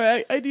Canton. All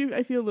right, I do.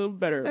 I feel a little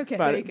better about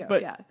there it. You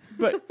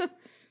go.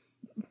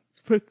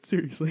 But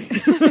seriously.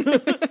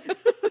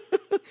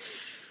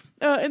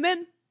 And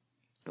then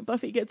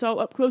Buffy gets all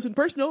up close and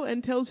personal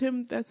and tells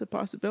him that's a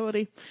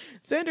possibility.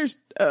 Xander's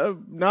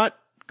not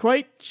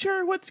quite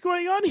sure what's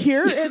going on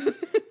here, and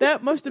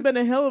that must have been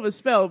a hell of a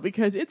spell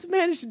because it's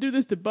managed to do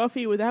this to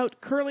Buffy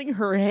without curling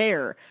her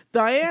hair.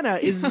 Diana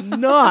is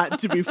not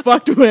to be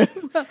fucked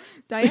with. Well,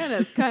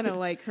 Diana's kind of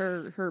like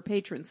her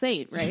patron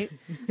saint, right?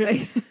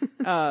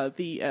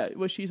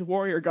 She's a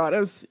warrior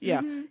goddess.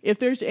 Yeah. Mm-hmm. If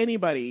there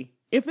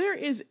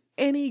is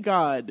any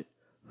god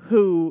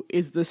who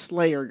is the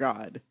slayer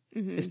god,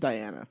 it's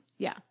Diana.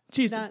 Yeah.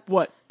 She's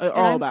all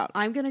about.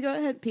 I'm going to go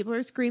ahead. People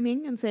are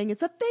screaming and saying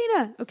it's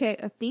Athena. Okay,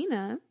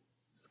 Athena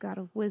is god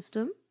of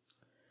wisdom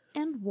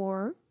and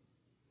war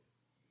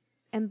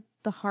and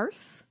the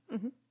hearth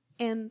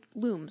and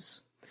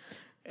looms.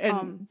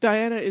 And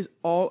Diana is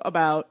all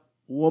about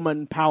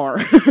woman power.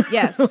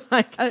 Yes.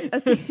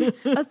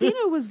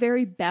 Athena was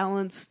very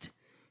balanced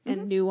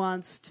and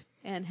nuanced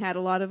and had a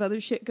lot of other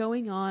shit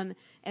going on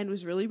and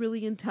was really,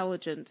 really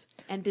intelligent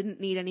and didn't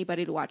need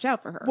anybody to watch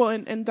out for her. Well,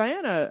 and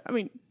Diana,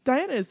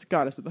 Diana is the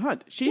goddess of the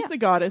hunt. She's the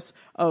goddess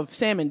of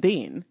Sam and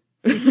Dean.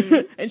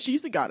 And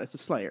she's the goddess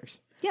of slayers.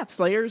 Yeah.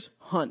 Slayers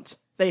hunt.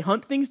 They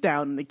hunt things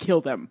down and they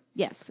kill them.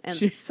 Yes, and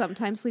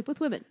sometimes sleep with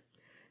women.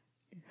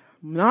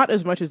 Not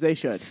as much as they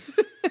should.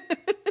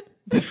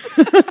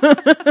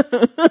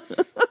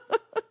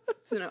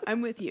 So no,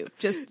 I'm with you.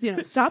 Just,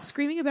 stop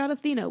screaming about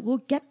Athena. We'll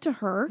get to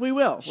her. We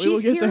will. We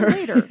will get to her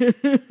later.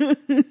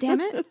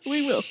 Damn it.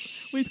 We will.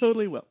 We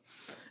totally will.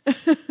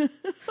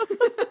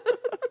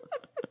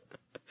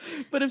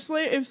 But if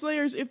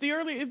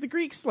the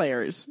Greek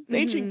slayers, the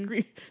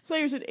ancient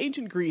slayers in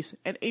ancient Greece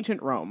and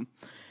ancient Rome,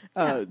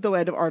 the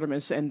land of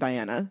Artemis and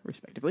Diana,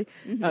 respectively,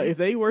 if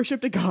they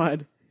worshipped a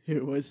god,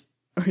 it was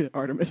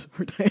Artemis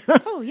or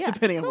Diana. Oh yeah,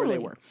 depending on where they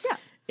were. Yeah.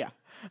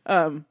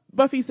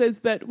 Buffy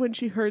says that when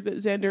she heard that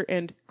Xander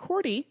and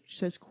Cordy, she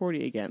says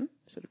Cordy again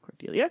instead of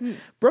Cordelia,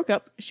 broke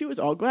up, she was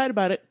all glad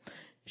about it.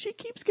 She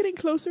keeps getting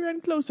closer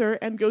and closer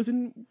and goes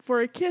in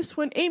for a kiss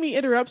when Amy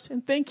interrupts.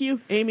 And thank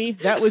you, Amy.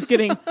 That was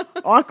getting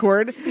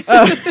awkward.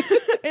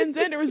 And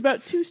Xander was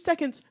about 2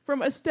 seconds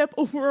from a step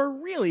over a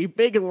really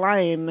big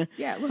line.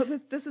 Yeah, well,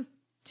 this is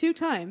 2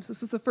 times.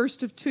 This is the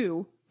first of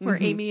 2 where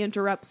Amy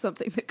interrupts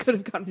something that could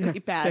have gone really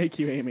bad. Thank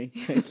you, Amy.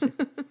 Thank you.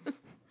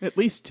 At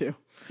least 2.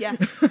 Yeah.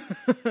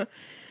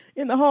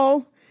 In the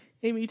hall,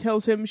 Amy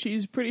tells him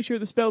she's pretty sure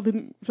the spell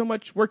didn't so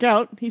much work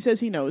out. He says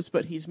he knows,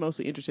 but he's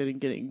mostly interested in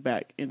getting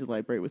back into the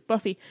library with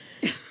Buffy.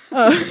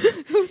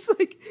 It was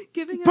like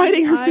giving her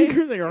biting her eye.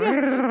 finger.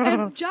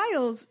 Yeah. And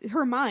Giles,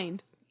 her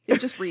mind is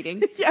just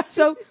reading. Yeah.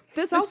 So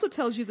This also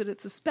tells you that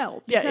it's a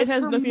spell. Yeah, it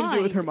has nothing to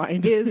do with her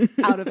mind. Is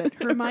out of it.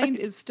 Her mind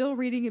is still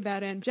reading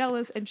about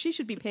Angelus, and she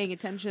should be paying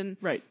attention.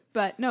 Right.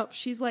 But no,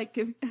 she's like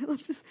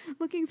just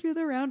looking through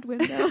the round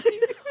window.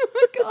 Oh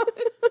my god.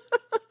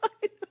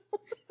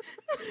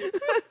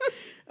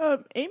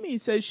 Amy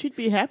says she'd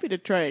be happy to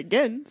try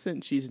again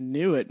since she's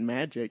new at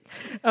magic.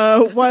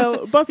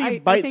 While Buffy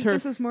bites I think her.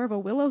 This is more of a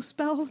Willow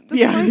spell.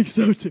 I think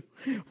so too.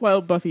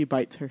 While Buffy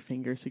bites her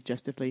finger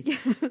suggestively,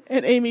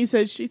 and Amy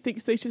says she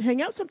thinks they should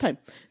hang out sometime.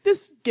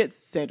 This gets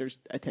Xander's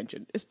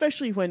attention,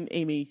 especially when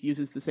Amy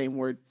uses the same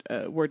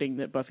wording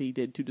that Buffy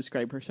did to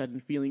describe her sudden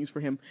feelings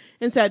for him.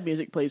 And sad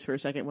music plays for a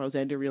second while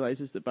Xander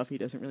realizes that Buffy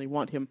doesn't really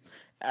want him.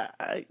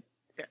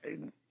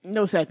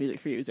 No sad music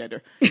for you,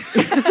 Xander.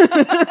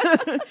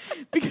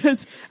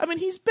 Because, I mean,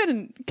 he's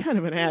been kind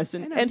of an ass,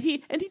 and he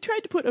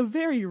tried to put a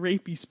very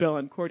rapey spell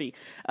on Cordy.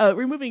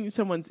 Removing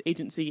someone's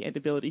agency and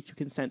ability to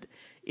consent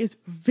is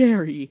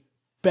very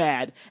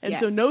bad, and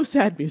so no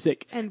sad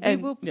music. And we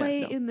will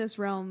play in this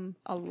realm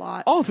a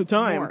lot. All the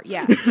time. More.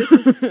 Yeah. This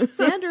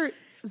is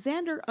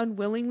Xander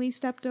unwillingly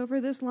stepped over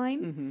this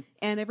line,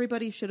 and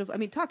everybody should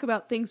have, talk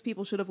about things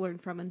people should have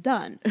learned from and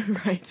done.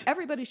 Right.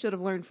 Everybody should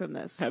have learned from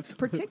this.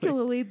 Absolutely.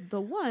 Particularly the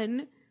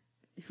one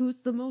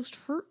who's the most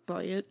hurt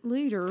by it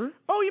later.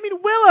 Oh, you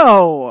mean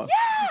Willow?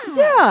 Yeah!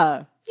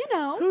 Yeah. You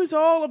know. Who's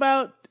all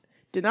about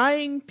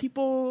denying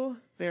people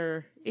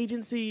their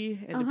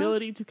agency and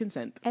ability to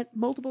consent. At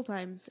multiple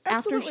times.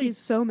 Absolutely. After she's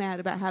so mad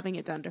about having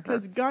it done to her.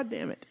 Because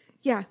goddamn it.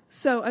 Yeah,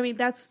 so, I'm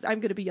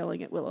going to be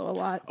yelling at Willow a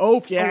lot.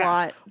 Oh, yeah. A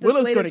lot.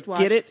 Willow's going to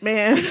get it,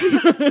 man.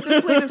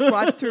 This latest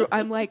watch through,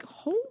 I'm like,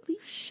 holy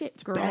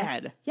shit, girl.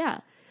 Bad.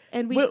 Yeah.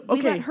 And we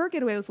let her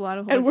get away with a lot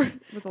of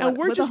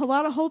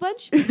whole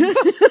bunch.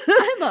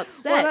 I'm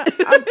upset.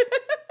 Well,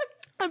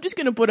 I'm just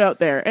going to put out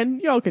there,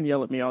 and y'all can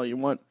yell at me all you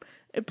want.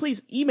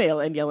 Please email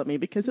and yell at me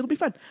because it'll be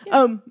fun.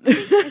 Yeah. I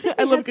think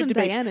I love had good some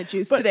debate. Diana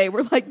juice today.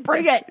 We're like,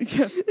 bring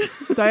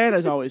it.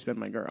 Diana's always been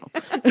my girl.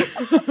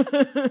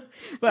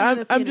 But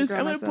I'm going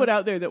to put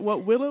out there that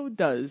what Willow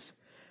does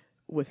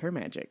with her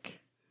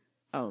magic,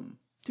 to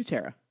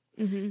Tara,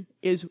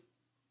 is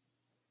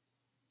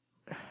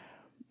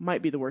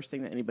might be the worst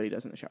thing that anybody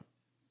does in the show.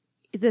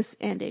 This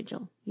and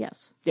Angel,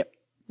 yes. Yep.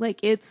 Like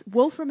it's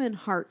Wolfram and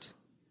Hart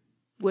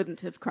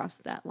wouldn't have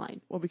crossed that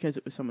line. Well, because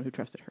it was someone who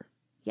trusted her.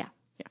 Yeah.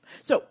 Yeah.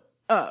 So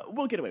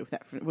we'll get away with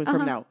that from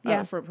now.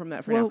 Yeah. From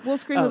that for now. We'll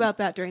scream about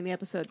that during the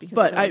episode because.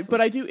 But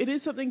I do. It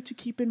is something to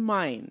keep in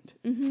mind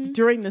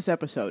during this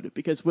episode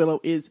because Willow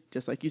is,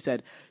 just like you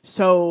said,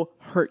 so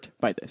hurt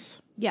by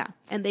this. Yeah,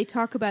 and they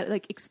talk about it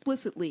like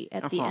explicitly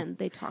at the end.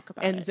 They talk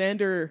about it. And it.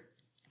 Xander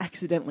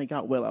accidentally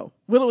got Willow.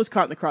 Willow was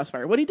caught in the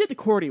crossfire. What he did to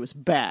Cordy was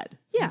bad.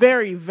 Yeah,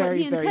 very,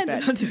 very, very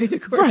bad. On doing to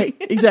Cordy. Right,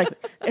 exactly.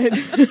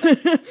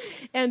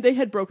 And they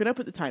had broken up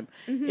at the time.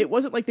 It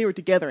wasn't like they were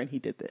together and he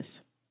did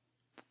this.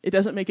 It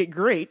doesn't make it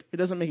great. It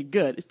doesn't make it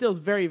good. It still is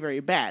very,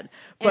 very bad.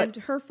 But and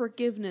her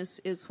forgiveness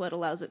is what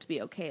allows it to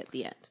be okay at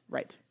the end.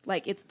 Right.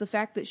 Like it's the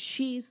fact that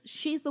she's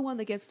the one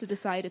that gets to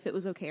decide if it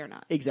was okay or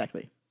not.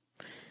 Exactly.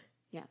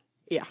 Yeah.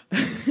 Yeah.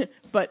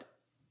 But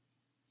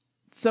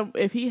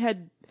if he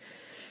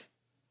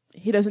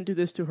doesn't do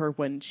this to her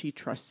when she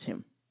trusts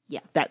him.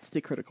 Yeah. That's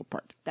the critical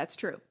part. That's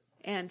true.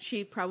 And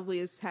she probably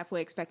is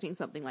halfway expecting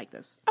something like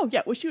this. Oh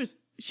yeah, well she was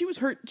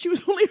hurt. She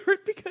was only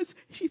hurt because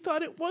she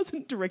thought it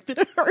wasn't directed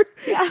at her.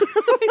 Yeah,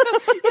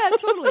 yeah,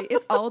 totally.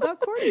 It's all about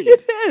Cordy.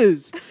 It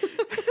is.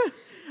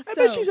 I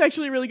bet she's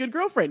actually a really good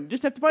girlfriend. You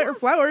just have to buy her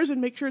flowers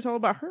and make sure it's all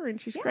about her,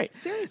 and she's great.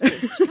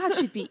 Seriously, God,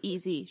 she'd be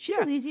easy. She's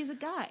as easy as a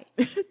guy.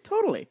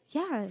 Totally.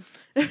 Yeah,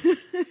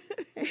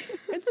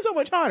 and so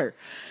much hotter.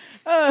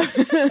 I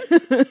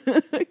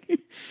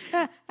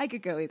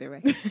could go either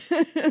way.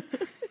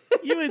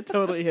 You would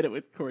totally hit it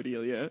with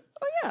Cordelia.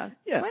 Oh yeah.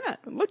 Yeah. Why not?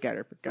 Look at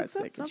her, for God's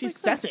sake. She's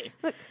sassy.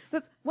 Look,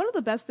 that's one of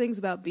the best things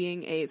about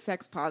being a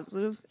sex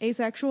positive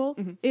asexual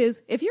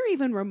is if you're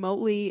even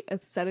remotely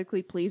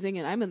aesthetically pleasing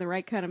and I'm in the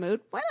right kind of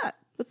mood, why not?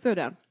 Let's throw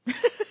down.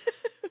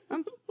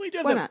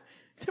 Why not?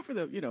 Except for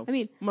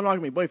the,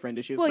 monogamy boyfriend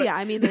issue. Well,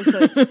 yeah, there's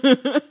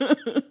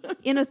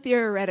in a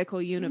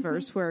theoretical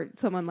universe where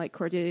someone like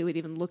Cordelia would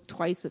even look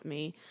twice at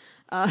me.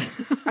 I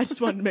just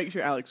wanted to make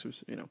sure Alex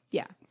was,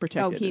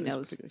 protected. Oh, he in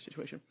knows. This particular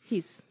situation.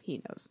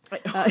 He knows.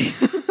 I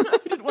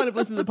didn't want to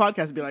listen to the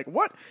podcast and be like,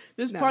 what?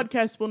 This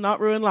podcast will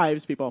not ruin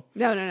lives, people.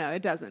 No,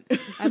 it doesn't.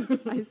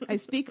 I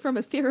speak from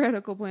a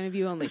theoretical point of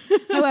view only.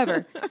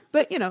 However,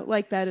 but,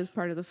 that is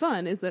part of the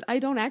fun, is that I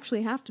don't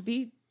actually have to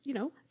be,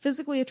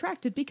 physically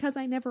attracted because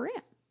I never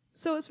am.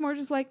 So it's more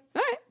just like,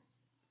 all right.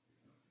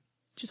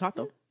 She's hot,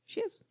 though.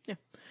 She is. Yeah.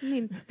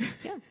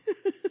 Yeah.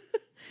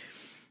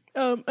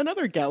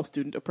 Another gal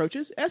student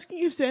approaches, asking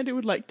if Xander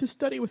would like to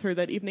study with her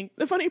that evening.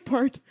 The funny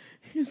part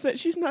is that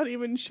she's not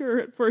even sure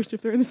at first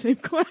if they're in the same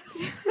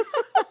class.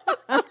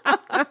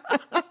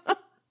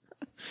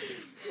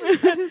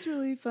 That is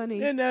really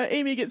funny. And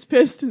Amy gets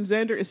pissed and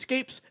Xander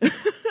escapes.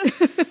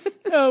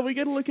 We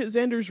get a look at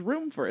Xander's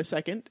room for a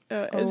second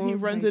as he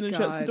runs in and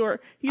shuts the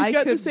door. I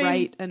could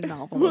write a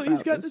novel about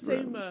he's got this the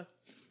same.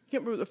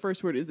 can't remember what the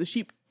first word is. The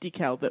sheep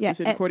decal that was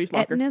in Cordy's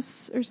locker.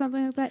 Etnus or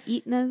something like that.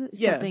 Etna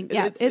something.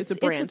 Yeah, it's a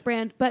brand. It's a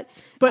brand.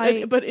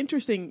 But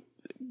interesting.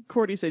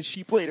 Cordy said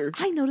sheep later.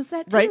 I noticed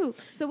that too. Right?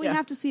 So we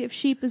have to see if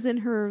sheep is in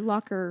her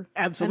locker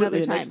Absolutely,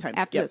 another next time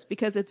after this,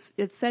 because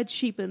it said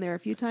sheep in there a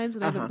few times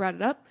and I haven't brought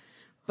it up.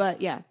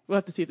 But yeah, we'll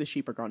have to see if the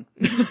sheep are gone.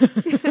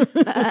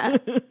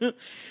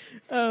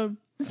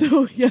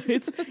 So yeah,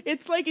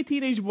 it's like a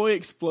teenage boy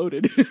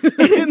exploded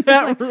in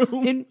that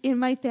room. In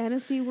my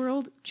fantasy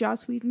world,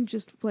 Joss Whedon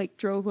just like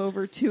drove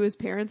over to his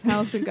parents'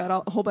 house and got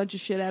a whole bunch of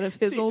shit out of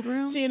his old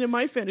room. See, and in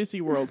my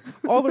fantasy world,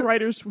 all the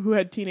writers who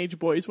had teenage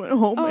boys went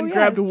home and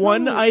grabbed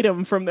one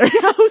item from their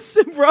house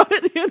and brought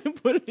it in and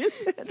put it in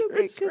his head. So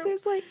great, because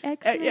there's like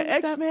X-Men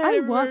X-Men I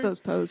want those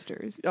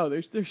posters. Oh,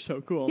 they're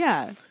so cool.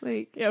 Yeah,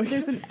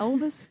 there's an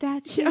Elvis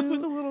statue.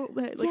 With a little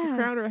a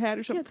crown or a hat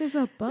or something. Yeah, there's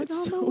a bug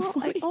on the wall.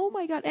 Oh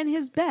my god, and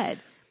his bed.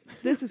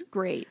 This is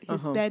great.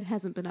 His bed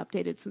hasn't been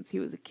updated since he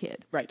was a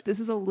kid. Right. This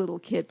is a little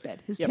kid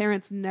bed. His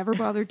parents never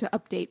bothered to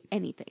update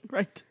anything.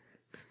 Right.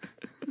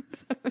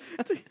 It's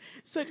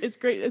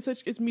great.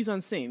 It's mise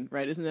en scene,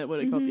 right? Isn't that what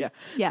it called? Yeah.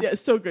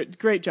 It's so good.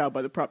 Great job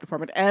by the prop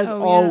department, as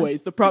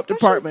always. The prop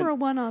department for a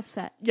one-off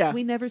set. Yeah,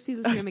 we never see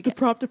this room again. The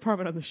prop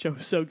department on the show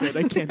is so good.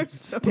 I can't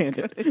stand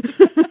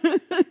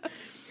it.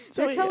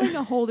 So they're telling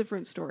a whole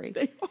different story.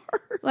 They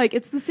are. Like,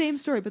 it's the same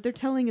story, but they're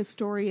telling a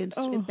story in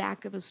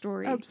back of a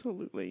story.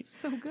 Absolutely.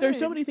 So good. There's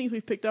so many things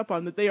we've picked up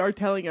on that they are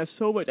telling us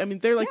so much. I mean,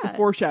 they're like the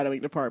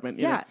foreshadowing department.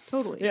 You know?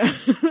 Totally. Yeah.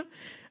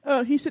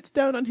 He sits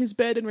down on his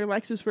bed and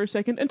relaxes for a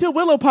second until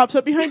Willow pops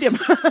up behind him.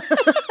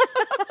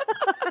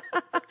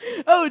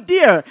 Oh,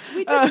 dear.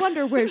 We did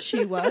wonder where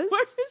she was.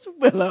 Where is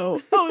Willow?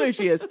 Oh, there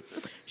she is.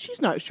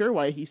 She's not sure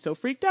why he's so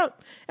freaked out.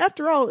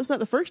 After all, it's not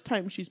the first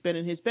time she's been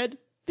in his bed.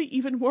 They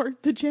even wore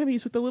the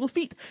jammies with the little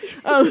feet.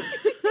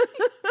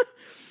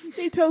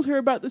 He tells her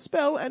about the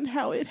spell and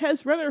how it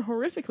has rather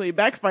horrifically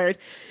backfired.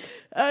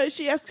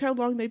 She asks how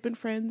long they've been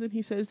friends, and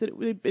he says that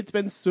it's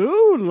been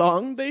so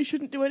long they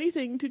shouldn't do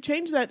anything to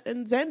change that.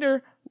 And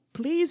Xander,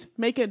 please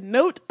make a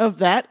note of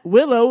that.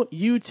 Willow,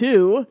 you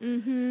too.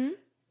 Mm-hmm.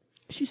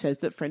 She says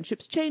that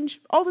friendships change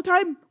all the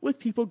time, with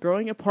people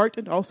growing apart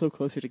and also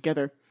closer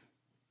together.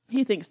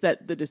 He thinks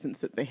that the distance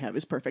that they have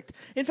is perfect.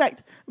 In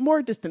fact,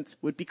 more distance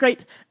would be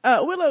great.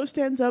 Willow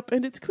stands up,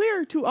 and it's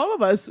clear to all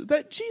of us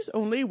that she's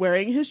only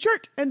wearing his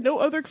shirt and no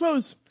other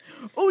clothes.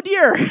 Oh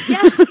dear!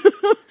 Yeah.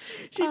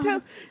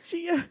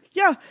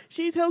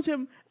 She tells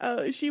him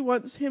she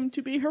wants him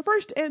to be her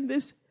first, and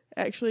this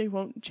actually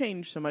won't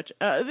change so much.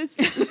 This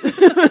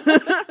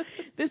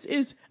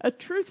is a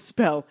truth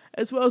spell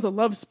as well as a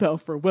love spell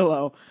for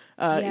Willow.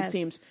 It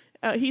seems.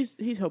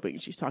 He's hoping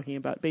she's talking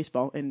about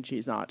baseball, and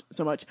she's not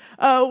so much.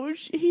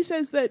 He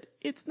says that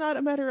it's not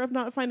a matter of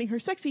not finding her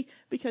sexy,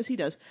 because he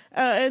does.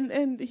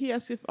 And he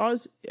asks if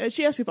Oz.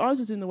 She asks if Oz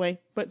is in the way,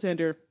 but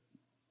Xander.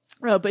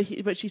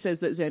 But she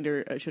says that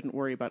Xander shouldn't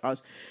worry about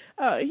Oz.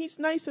 He's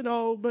nice and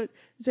all, but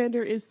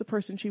Xander is the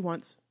person she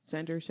wants.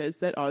 Xander says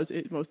that Oz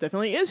most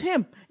definitely is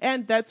him,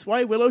 and that's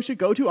why Willow should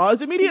go to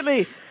Oz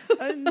immediately.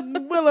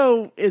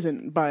 Willow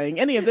isn't buying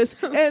any of this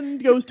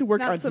and goes to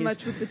work on his... Not so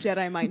much with the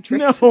Jedi mind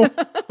tricks.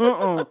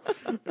 No.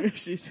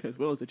 She says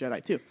Willow's a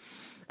Jedi too.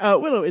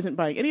 Willow isn't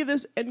buying any of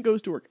this and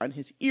goes to work on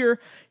his ear.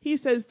 He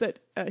says that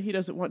he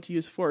doesn't want to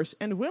use force,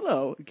 and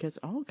Willow gets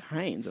all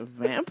kinds of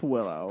vamp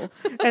Willow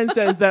and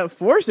says that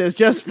force is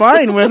just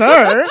fine with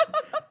her.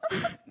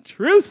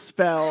 Truth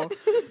spell.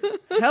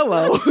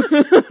 Hello.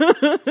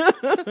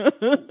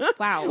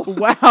 Wow.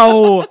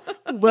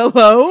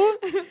 Willow,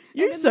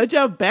 you're such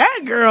a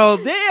bad girl.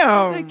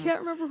 Damn. I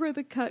can't remember where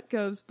the cut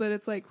goes, but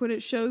it's like when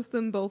it shows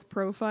them both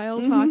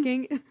profile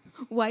talking,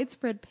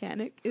 widespread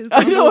panic is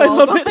on the wall. I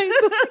love it.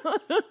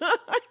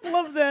 I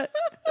love that.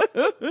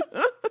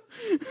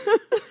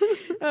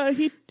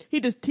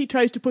 He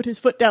tries to put his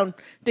foot down,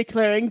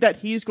 declaring that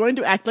he's going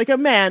to act like a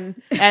man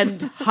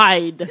and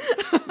hide.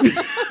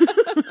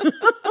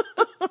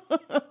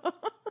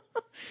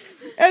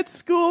 At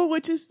school,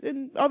 which is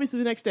obviously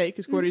the next day,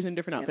 because Cordy's in a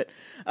different outfit.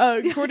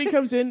 Cordy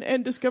comes in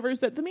and discovers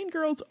that the mean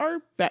girls are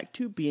back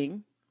to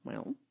being,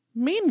 well,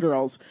 mean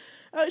girls.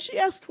 She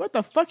asks what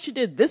the fuck she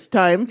did this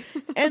time,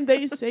 and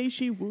they say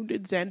she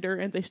wounded Xander,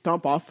 and they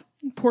stomp off.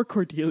 Poor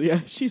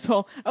Cordelia. She's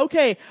all,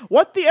 okay,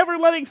 what the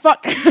ever-loving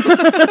fuck?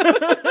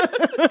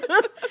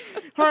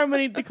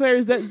 Harmony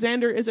declares that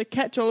Xander is a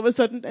catch all of a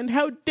sudden, and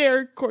how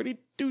dare Cordy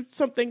do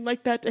something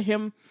like that to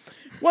him?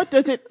 What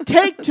does it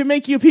take to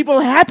make you people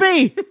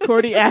happy?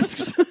 Cordy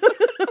asks.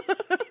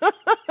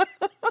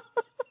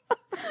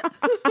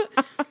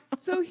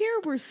 So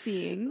here we're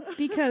seeing,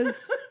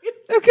 because...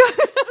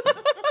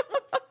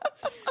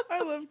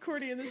 I love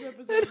Cordy in this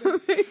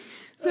episode.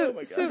 So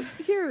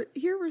here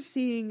we're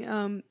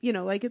seeing,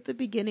 like at the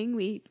beginning,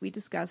 we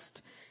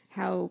discussed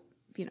how,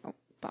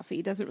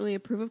 Buffy doesn't really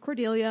approve of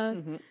Cordelia.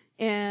 Mm-hmm.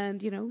 And,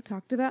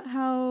 talked about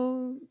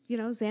how,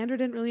 Xander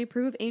didn't really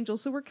approve of Angel.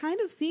 So we're kind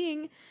of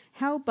seeing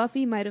how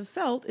Buffy might have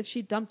felt if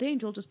she dumped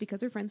Angel just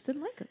because her friends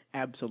didn't like her.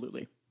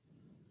 Absolutely.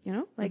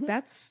 Mm-hmm.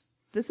 That's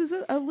this is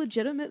a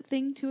legitimate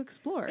thing to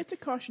explore. It's a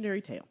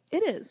cautionary tale.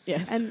 It is.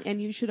 Yes.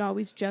 And you should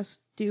always just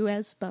do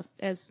as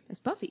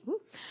Buffy.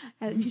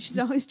 You should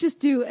always just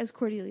do as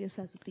Cordelia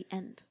says at the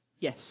end.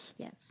 Yes.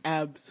 Yes.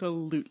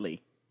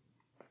 Absolutely.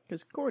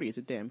 Because Cordy is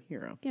a damn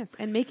hero. Yes,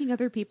 and making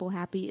other people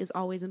happy is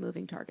always a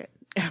moving target.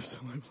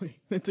 Absolutely.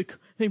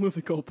 They move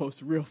the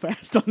goalposts real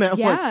fast on that one.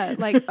 Yeah,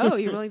 like, oh,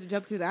 you're willing to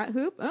jump through that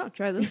hoop? Oh,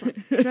 try this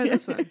one. Try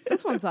this one.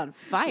 This one's on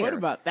fire. What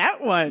about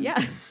that one?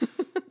 Yeah.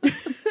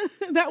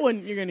 That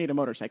one, you're going to need a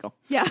motorcycle.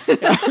 Yeah.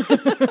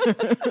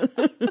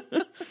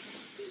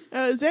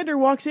 Xander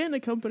walks in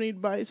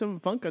accompanied by some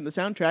funk on the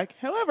soundtrack.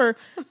 However,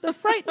 the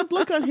frightened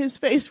look on his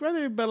face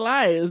rather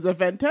belies the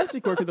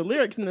fantastic work of the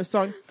lyrics in this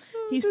song.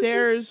 He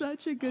stares,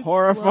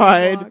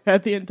 horrified,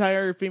 at the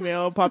entire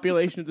female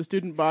population of the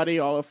student body,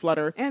 all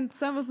aflutter. And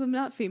some of them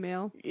not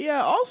female.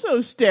 Yeah,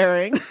 also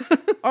staring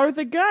are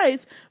the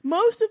guys.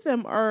 Most of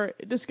them are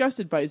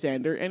disgusted by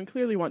Xander and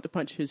clearly want to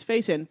punch his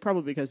face in,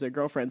 probably because their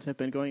girlfriends have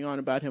been going on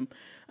about him.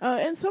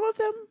 And some of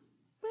them,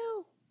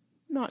 well,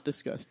 not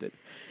disgusted.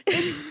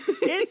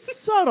 It's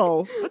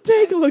subtle, but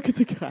take a look at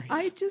the guys.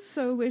 I just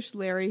so wish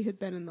Larry had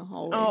been in the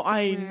hallway. Oh, somewhere.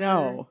 I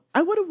know.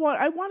 I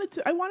want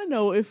to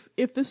know if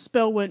this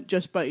spell went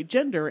just by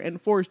gender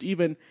and forced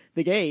even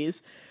the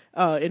gays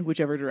in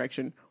whichever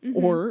direction,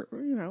 or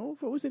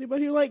if it was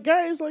anybody who liked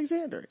guys like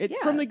Xander.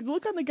 From the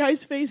look on the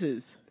guys'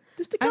 faces,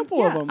 just a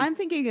couple of them. I'm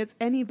thinking it's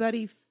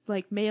anybody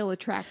like male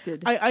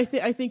attracted. I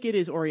think it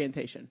is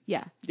orientation.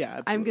 Yeah,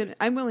 absolutely.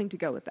 I'm willing to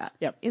go with that.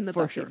 Yep, in the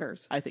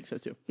Buffyverse. Sure. I think so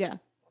too. Yeah,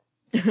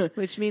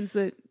 which means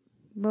that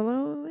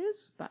Willow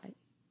is bi.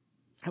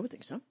 I would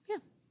think so. Yeah.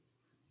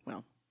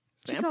 Well,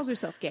 she calls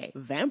herself gay.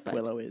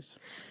 Willow is.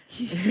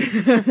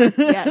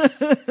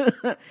 Yes.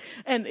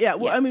 And yeah,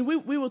 well, yes. I mean,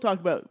 we will talk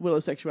about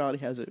Willow's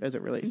sexuality as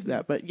it relates to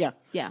that, but yeah.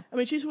 Yeah. I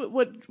mean, she's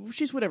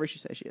whatever she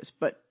says she is,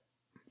 but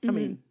I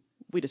mean,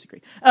 we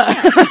disagree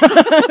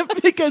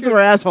because we're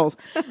assholes.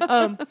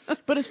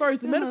 But as far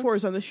as the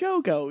metaphors on the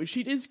show go,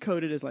 she is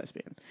coded as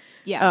lesbian.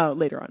 Yeah.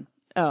 Later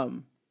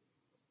on,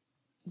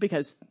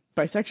 because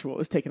bisexual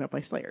is taken up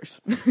by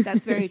slayers.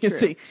 That's very true.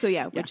 See? So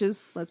yeah,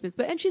 witches, lesbians,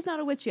 and she's not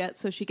a witch yet,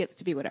 so she gets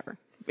to be whatever.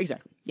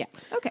 Exactly. Yeah.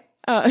 Okay.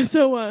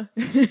 So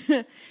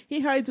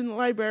he hides in the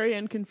library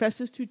and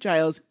confesses to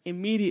Giles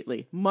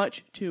immediately,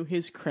 much to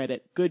his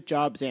credit. Good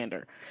job,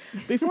 Xander.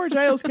 Before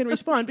Giles can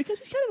respond, because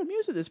he's kind of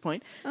amused at this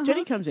point,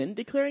 Jenny comes in,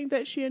 declaring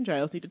that she and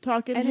Giles need to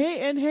talk. And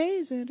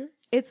hey, Xander.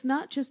 It's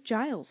not just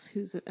Giles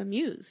who's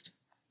amused.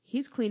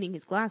 He's cleaning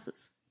his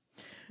glasses.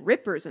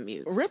 Ripper's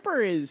amused. Ripper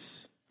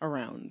is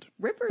around.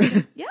 Ripper,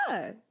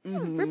 yeah.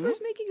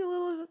 Ripper's making a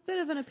little bit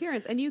of an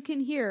appearance, and you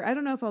can hear. I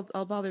don't know if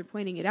I'll bother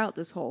pointing it out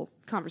this whole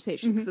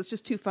conversation because it's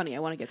just too funny. I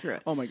want to get through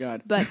it. Oh my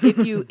god! But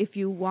if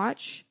you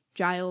watch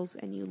Giles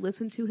and you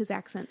listen to his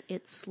accent,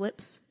 it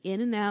slips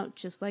in and out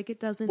just like it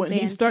does in when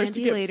Band he starts Candy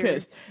to get later.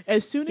 pissed.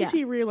 As soon as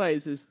he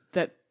realizes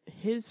that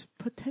his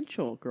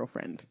potential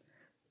girlfriend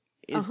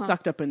is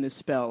sucked up in this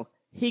spell,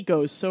 he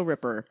goes so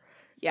Ripper.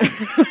 Yeah,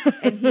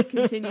 and he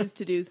continues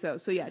to do so.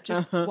 So yeah,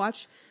 just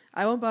watch.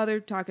 I won't bother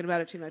talking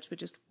about it too much, but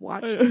just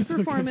watch this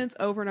performance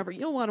over and over.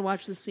 You'll want to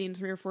watch this scene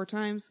 3 or 4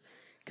 times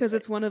because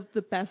it's one of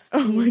the best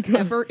scenes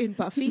ever in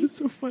Buffy. It's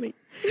so funny.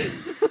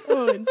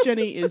 And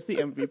Jenny is the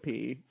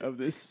MVP of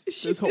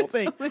this whole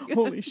thing. Oh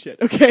holy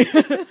shit. Okay.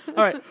 All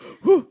right.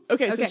 Whew.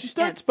 Okay, so she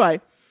starts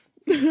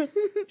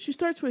she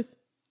starts with,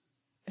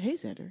 "Hey,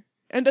 Xander,"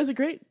 and does a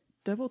great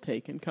double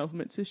take and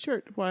compliments his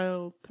shirt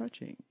while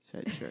touching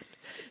said shirt.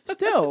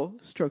 Still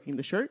stroking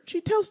the shirt,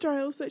 she tells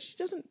Giles that she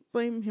doesn't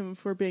blame him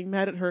for being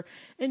mad at her,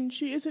 and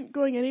she isn't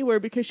going anywhere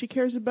because she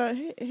cares about,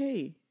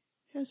 hey,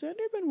 has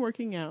Xander been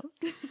working out?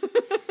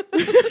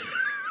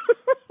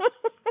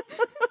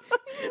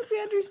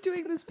 Xander's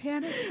doing this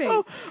panic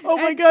face. Oh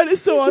my god,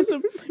 it's so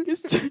awesome.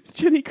 Because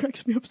Jenny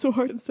cracks me up so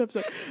hard in this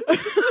episode.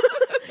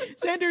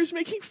 Xander's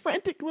making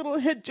frantic little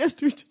head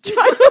gestures to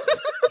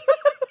Giles.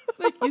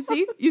 Like,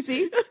 you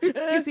see?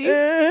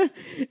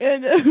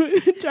 And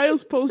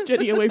Giles pulls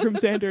Jenny away from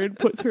Xander and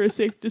puts her a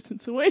safe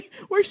distance away,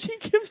 where she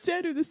gives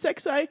Xander the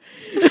sex eye.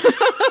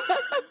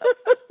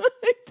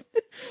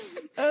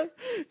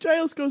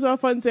 Giles goes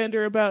off on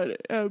Xander about,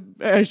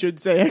 I should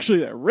say, actually,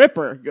 the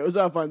Ripper goes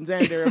off on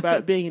Xander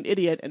about being an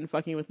idiot and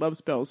fucking with love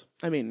spells.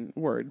 I mean,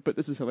 word, but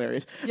this is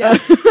hilarious. Yeah.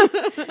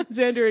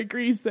 Xander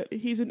agrees that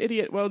he's an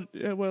idiot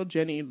while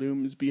Jenny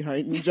looms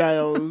behind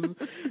Giles.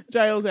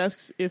 Giles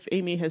asks if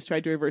Amy has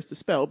tried to reverse the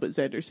spell, but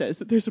Xander says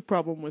that there's a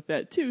problem with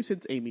that too,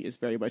 since Amy is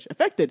very much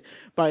affected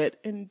by it,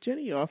 and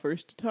Jenny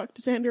offers to talk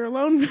to Xander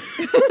alone.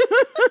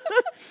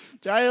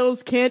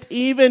 Giles can't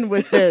even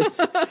with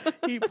this.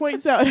 He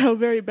points out how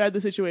very bad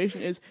the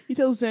situation is. He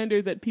tells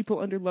Xander that people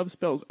under love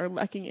spells are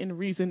lacking in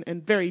reason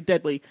and very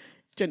deadly.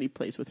 Jenny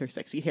plays with her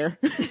sexy hair.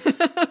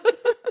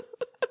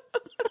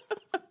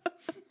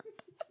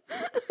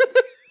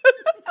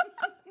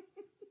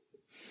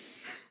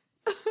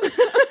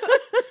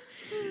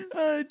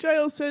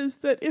 Giles says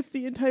that if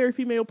the entire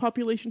female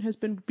population has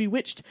been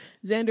bewitched,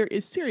 Xander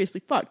is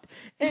seriously fucked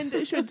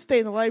and should stay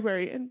in the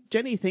library, and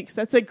Jenny thinks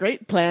that's a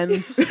great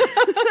plan.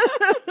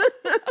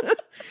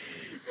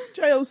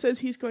 Giles says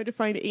he's going to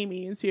find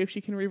Amy and see if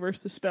she can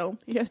reverse the spell.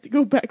 He has to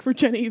go back for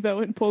Jenny, though,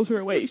 and pulls her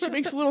away. She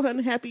makes a little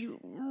unhappy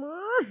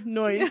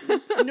noise.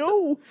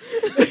 No.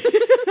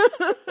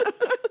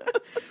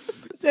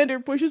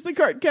 Xander pushes the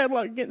card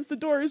catalog against the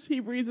doors. He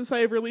breathes a sigh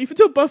of relief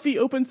until Buffy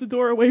opens the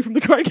door away from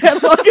the card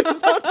catalog and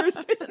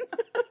saunters in.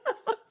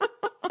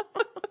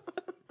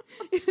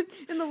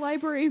 In the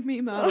library of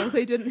Mimado,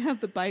 they didn't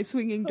have the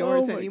by-swinging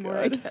doors anymore,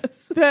 God. I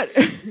guess.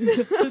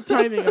 The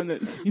timing on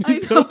this scene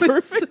is so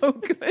perfect. It's so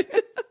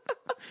good.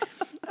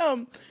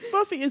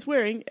 Buffy is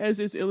wearing, as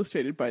is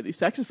illustrated by the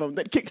saxophone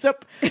that kicks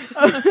up,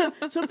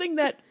 something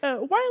that,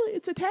 while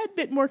it's a tad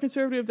bit more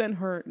conservative than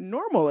her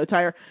normal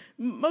attire,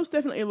 most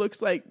definitely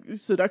looks like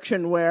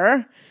seduction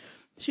wear.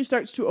 She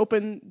starts to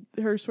open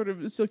her sort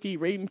of silky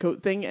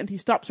raincoat thing, and he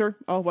stops her,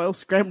 all while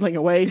scrambling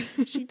away.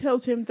 She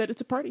tells him that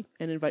it's a party,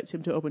 and invites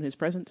him to open his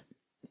present.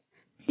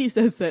 He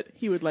says that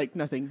he would like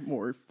nothing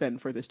more than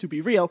for this to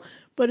be real,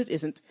 but it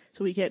isn't,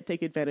 so he can't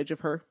take advantage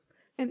of her.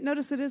 And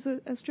notice it is a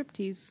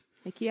striptease,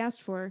 like he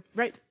asked for.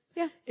 Right.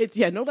 Yeah. It's,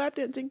 no lap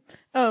dancing.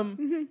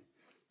 Mm-hmm.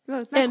 Well,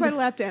 it's not quite a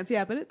lap dance,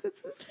 yeah, but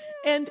it's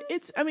and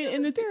it's, I mean,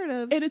 and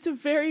it's a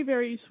very,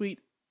 very sweet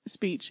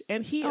speech,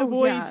 and he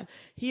avoids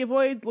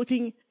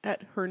looking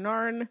at her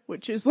narn,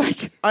 which is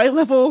like eye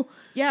level.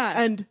 Yeah.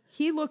 And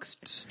he looks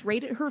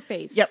straight at her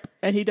face. Yep.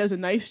 And he does a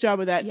nice job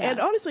of that. Yeah. And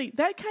honestly,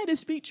 that kind of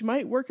speech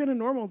might work on a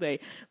normal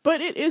day,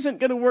 but it isn't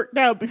going to work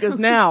now because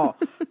now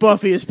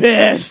Buffy is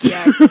pissed.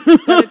 Yes.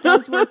 But it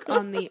does work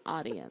on the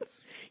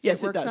audience.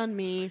 Yes, it works does. on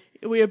me.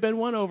 We have been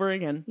won over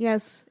again.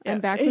 Yes.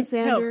 And back with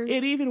Xander. Hell,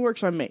 it even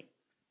works on me.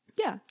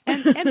 Yeah,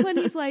 and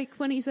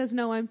when he says,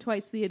 no, I'm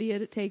twice the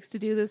idiot it takes to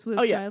do this with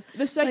Giles.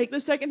 The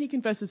second he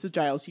confesses to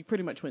Giles, he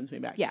pretty much wins me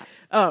back. Yeah.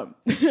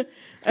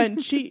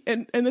 And she,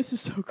 and this is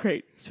so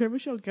great. Sarah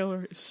Michelle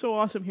Gellar is so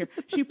awesome here.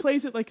 She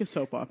plays it like a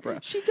soap opera.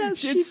 She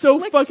does. It's so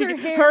fucking,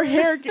 her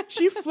hair,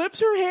 she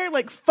flips her hair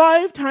like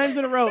 5 times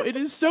in a row. It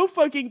is so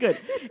fucking good.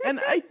 And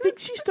I think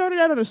she started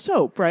out on a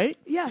soap, right?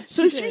 Yeah.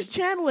 So she's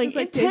channeling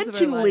like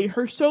intentionally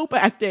her soap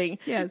acting.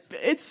 Yes.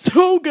 It's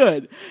so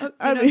good. You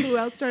know who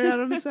else started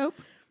out on a soap?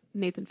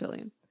 Nathan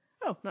Fillion.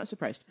 Oh, not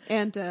surprised.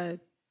 And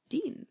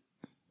Dean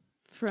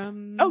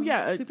from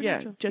Jensen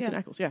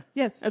Ackles, yeah.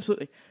 Yes.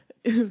 Absolutely.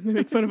 They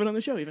make fun of it on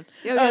the show even.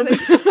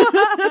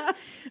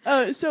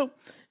 So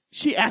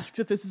she asks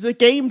if this is a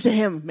game to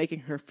him, making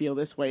her feel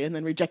this way and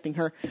then rejecting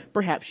her.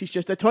 Perhaps she's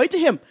just a toy to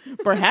him.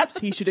 Perhaps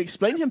he should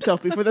explain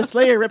himself before the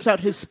Slayer rips out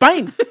his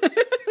spine.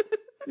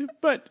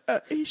 But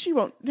she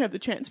won't have the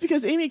chance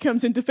because Amy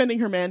comes in defending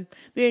her man.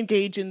 They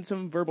engage in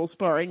some verbal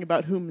sparring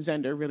about whom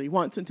Xander really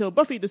wants until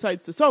Buffy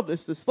decides to solve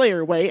this the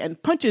Slayer way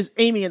and punches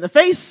Amy in the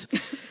face.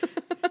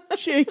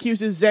 She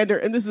accuses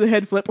Xander, and this is a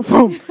head flip.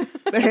 Boom!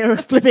 The hair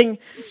flipping.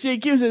 She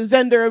accuses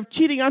Xander of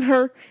cheating on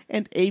her,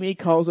 and Amy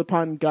calls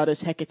upon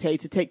goddess Hecate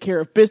to take care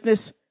of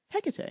business.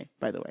 Hecate,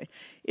 by the way,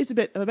 is a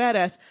bit of a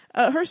badass.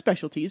 Her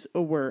specialties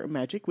were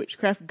magic,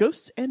 witchcraft,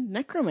 ghosts, and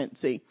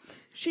necromancy.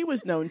 She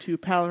was known to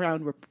pal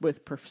around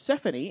with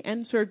Persephone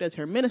and served as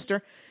her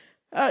minister.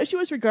 She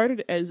was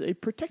regarded as a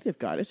protective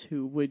goddess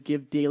who would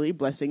give daily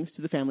blessings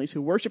to the families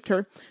who worshipped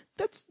her.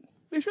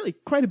 There's really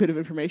quite a bit of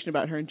information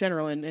about her in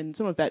general, and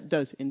some of that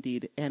does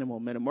indeed animal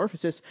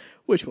metamorphosis,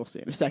 which we'll see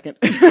in a second.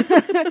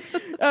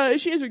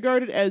 She is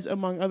regarded as,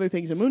 among other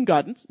things, a moon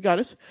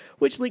goddess,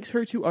 which links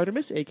her to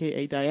Artemis,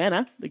 aka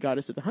Diana, the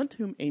goddess of the hunt,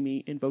 whom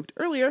Amy invoked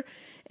earlier,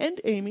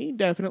 and Amy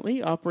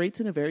definitely operates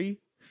in a very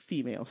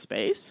female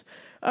space,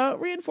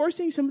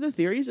 reinforcing some of the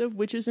theories of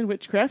witches and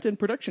witchcraft and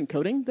production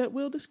coding that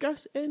we'll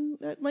discuss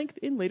at length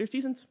in later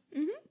seasons.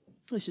 Mm-hmm.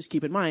 Let's just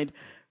keep in mind,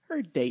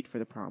 her date for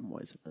the prom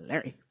was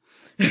Larry.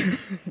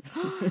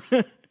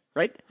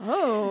 Right?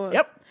 Oh.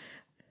 Yep.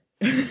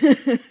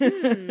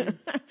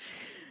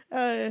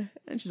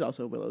 And she's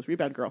also Willow's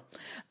rebound girl.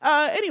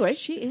 Anyway.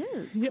 She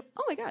is. Yep.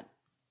 Oh my god.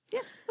 Yeah,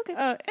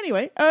 okay.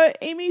 Anyway,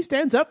 Amy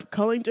stands up,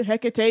 calling to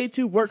Hecate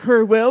to work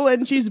her will,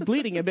 and she's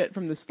bleeding a bit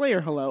from the Slayer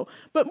hello.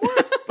 But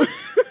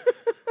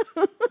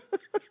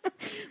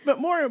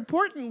more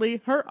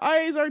importantly, her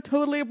eyes are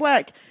totally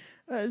black.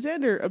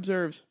 Xander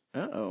observes,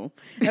 uh-oh.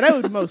 And I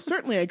would most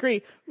certainly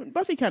agree.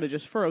 Buffy kind of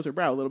just furrows her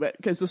brow a little bit,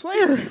 because the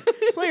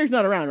Slayer's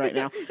not around right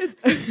now.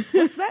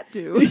 What's that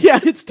do? Yeah,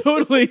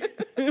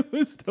 it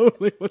was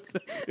totally what's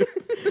that do?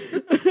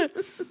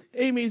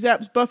 Amy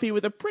zaps Buffy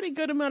with a pretty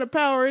good amount of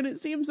power, and it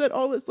seems that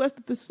all that's left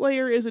of the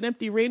Slayer is an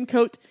empty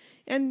raincoat.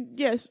 And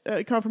yes,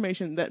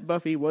 confirmation that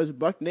Buffy was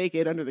buck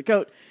naked under the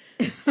coat.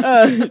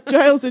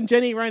 Giles and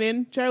Jenny run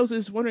in. Giles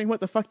is wondering what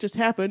the fuck just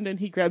happened, and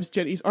he grabs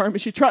Jenny's arm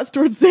as she trots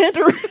towards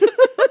Xander.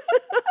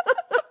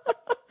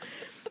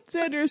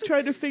 Xander is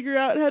trying to figure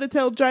out how to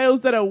tell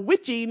Giles that a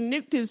witchy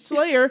nuked his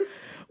Slayer.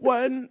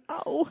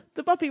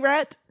 The Buffy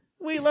Rat.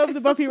 We love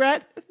the Buffy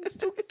Rat. It's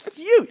so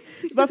cute.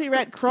 The Buffy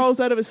Rat crawls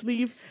out of a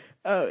sleeve.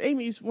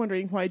 Amy's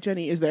wondering why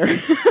Jenny is there.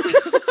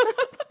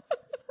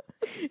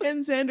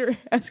 And Xander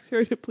asks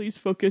her to please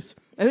focus.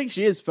 I think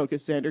she is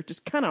focused, Xander,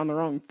 just kind of on the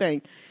wrong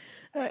thing.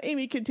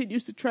 Amy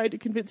continues to try to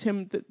convince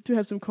him to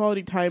have some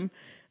quality time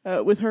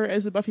with her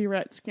as the Buffy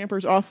Rat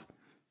scampers off.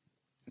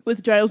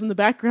 with Giles in the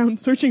background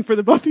searching for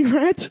the Buffy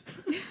Rat.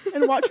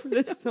 And watch for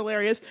this. It's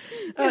hilarious.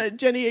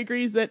 Jenny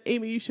agrees that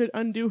Amy should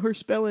undo her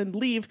spell and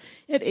leave,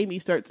 and Amy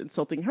starts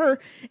insulting her,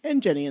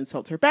 and Jenny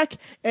insults her back,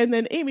 and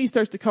then Amy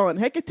starts to call on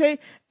Hecate,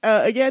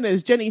 again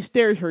as Jenny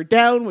stares her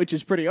down, which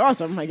is pretty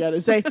awesome, I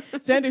gotta say.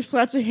 Xander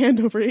slaps a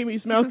hand over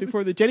Amy's mouth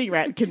before the Jenny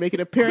Rat can make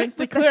an appearance,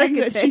 declaring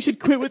that she should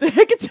quit with the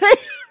Hecate.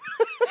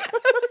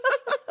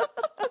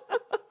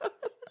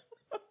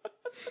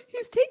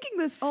 He's taking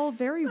this all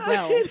very well.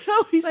 I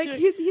know,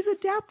 he's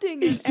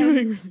adapting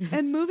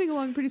and moving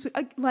along pretty sweet,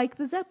 like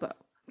the Zeppo.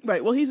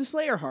 Right, well, he's a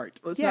Slayer Heart.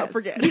 Let's not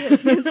forget. He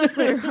is a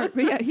Slayer Heart.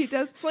 But yeah, he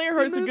does. Slayer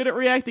Hearts are good at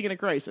reacting in a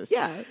crisis.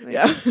 Yeah.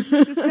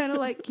 Just kind of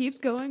like keeps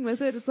going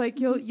with it. It's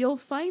like you'll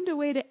find a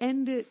way to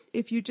end it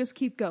if you just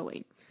keep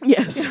going.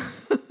 Yes.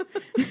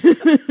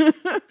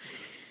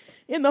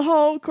 In the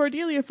hall,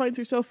 Cordelia finds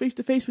herself face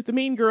to face with the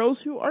mean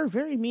girls, who are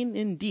very mean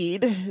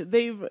indeed.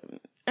 They've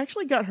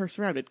actually got her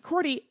surrounded.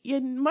 Cordy, you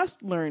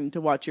must learn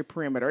to watch your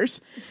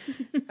perimeters.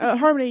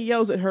 Harmony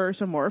yells at her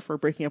some more for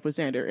breaking up with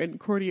Xander, and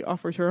Cordy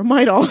offers her a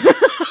Midol.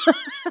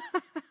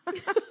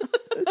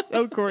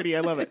 So Cordy,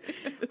 I love it.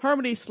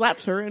 Harmony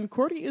slaps her, and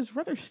Cordy is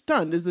rather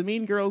stunned as the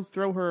mean girls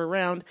throw her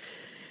around.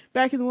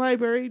 Back in the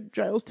library,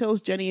 Giles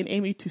tells Jenny and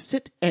Amy to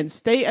sit and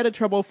stay out of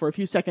trouble for a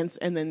few seconds,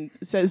 and then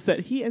says that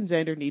he and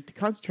Xander need to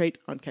concentrate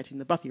on catching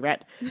the Buffy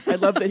Rat. I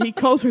love that he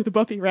calls her the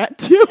Buffy Rat,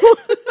 too.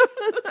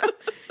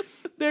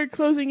 They're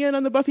closing in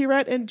on the Buffy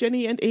Rat, and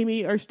Jenny and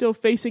Amy are still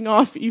facing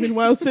off, even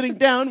while sitting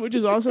down, which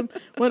is awesome,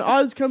 when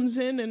Oz comes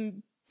in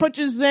and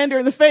punches Xander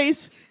in the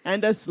face,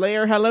 and a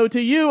Slayer hello to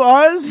you,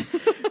 Oz!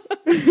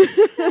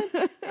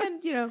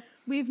 and, you know,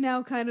 we've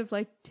now kind of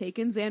like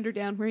taken Xander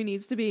down where he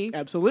needs to be.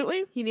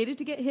 Absolutely. He needed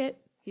to get hit.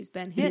 He's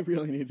been hit he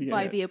really needed to get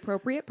by hit. the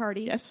appropriate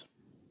party. Yes.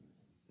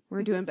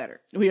 We're doing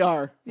better. We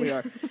are.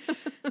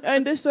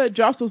 And this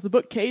jostles the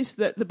bookcase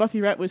that the Buffy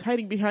Rat was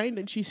hiding behind,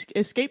 and she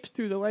escapes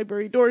through the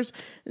library doors.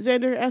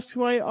 Xander asks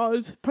why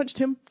Oz punched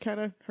him, kind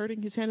of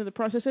hurting his hand in the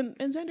process. And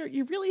Xander,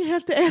 you really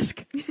have to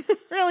ask.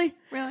 Really?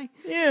 Really?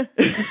 Yeah.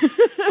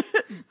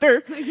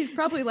 He's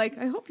probably like,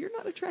 I hope you're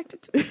not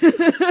attracted to me.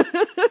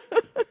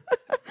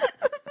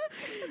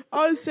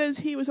 Oz says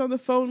he was on the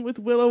phone with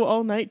Willow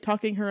all night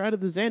talking her out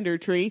of the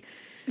Xander tree.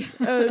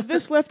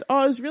 This left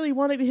Oz really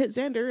wanting to hit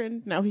Xander,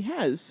 and now he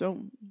has,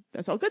 so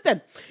that's all good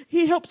then.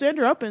 He helps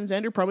Xander up, and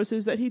Xander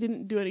promises that he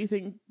didn't do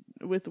anything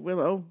with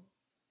Willow.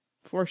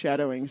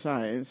 Foreshadowing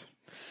sighs.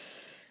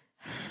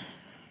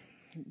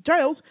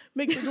 Giles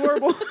makes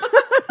adorable...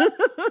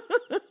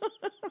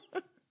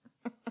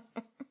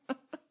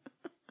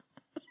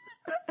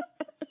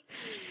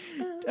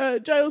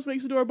 Giles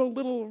makes adorable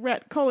little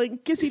rat calling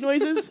kissy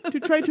noises to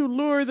try to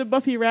lure the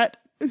Buffy Rat.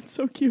 It's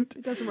so cute.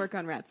 It doesn't work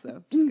on rats,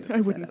 though.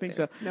 I wouldn't think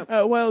so. Nope.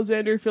 While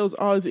Xander fills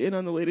Oz in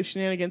on the latest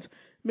shenanigans.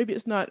 Maybe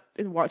it's not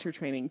in Watcher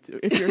training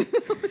if you're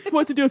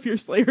what to do if your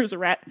Slayer's a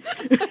rat.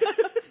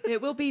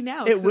 It will be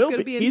now. It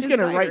will be. He's going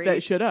to write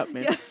that shit up,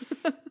 man.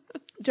 Yeah.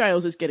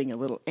 Giles is getting a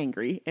little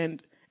angry,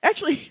 and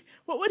actually,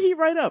 what would he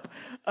write up?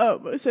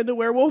 Send a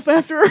werewolf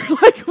after her?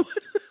 Like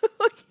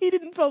he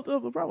didn't solve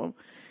the problem.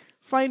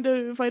 Find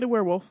a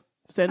werewolf.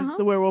 Send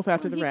the werewolf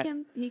after the rat.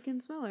 He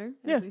can smell her.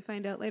 As we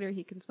find out later,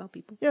 he can smell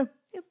people. Yeah.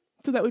 Yep.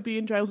 So that would be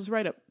in Giles'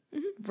 write-up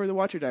for the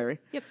Watcher Diary.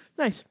 Yep.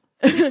 Nice.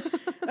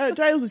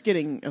 Giles is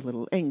getting a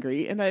little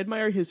angry, and I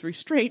admire his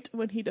restraint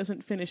when he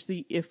doesn't finish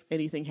the "if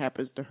anything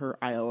happens to her,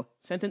 I'll"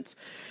 sentence.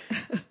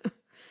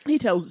 He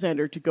tells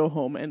Xander to go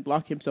home and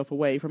lock himself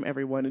away from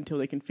everyone until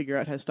they can figure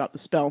out how to stop the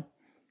spell.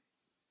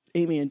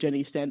 Amy and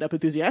Jenny stand up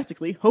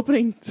enthusiastically,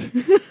 hoping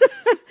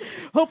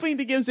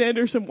to give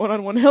Xander some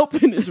one-on-one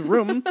help in his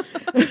room.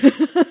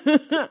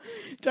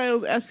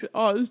 Giles asks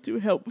Oz to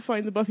help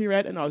find the Buffy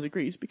Rat, and Oz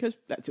agrees, because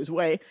that's his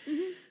way.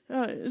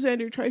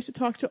 Xander tries to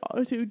talk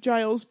to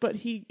Giles, but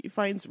he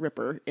finds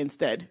Ripper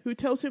instead, who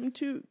tells him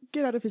to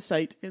get out of his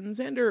sight, and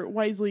Xander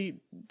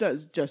wisely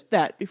does just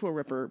that before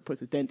Ripper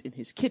puts a dent in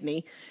his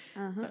kidney.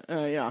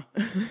 Yeah.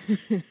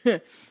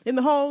 In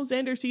the hall,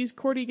 Xander sees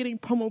Cordy getting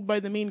pummeled by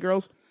the mean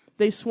girls.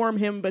 They swarm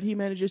him, but he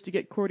manages to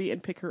get Cordy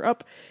and pick her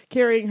up,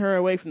 carrying her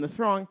away from the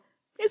throng.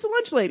 It's a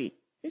lunch lady.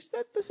 Is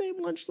that the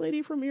same lunch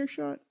lady from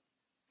Earshot?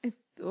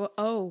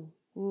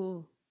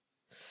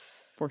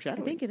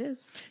 Foreshadowing. I think it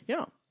is.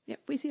 Yeah. Yep,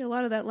 we see a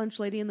lot of that lunch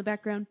lady in the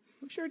background.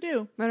 We sure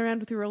do. Run around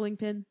with your rolling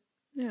pin.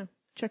 Yeah.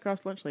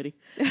 Chekhov's lunch lady.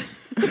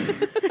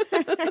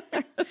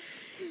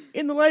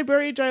 In the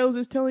library, Giles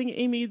is telling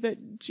Amy that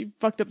she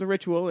fucked up the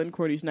ritual and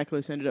Cordy's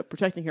necklace ended up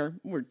protecting her.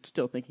 We're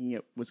still thinking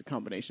it was a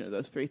combination of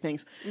those three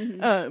things.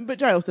 But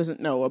Giles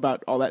doesn't know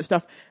about all that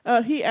stuff.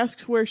 He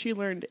asks where she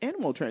learned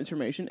animal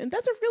transformation, and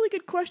that's a really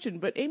good question,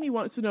 but Amy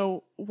wants to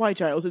know why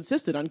Giles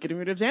insisted on getting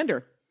rid of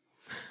Xander.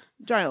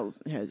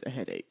 Giles has a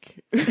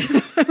headache.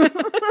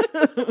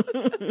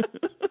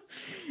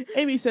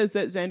 Amy says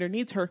that Xander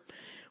needs her,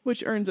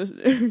 which earns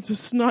a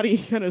snotty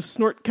kind of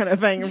snort kind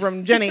of thing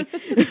from Jenny.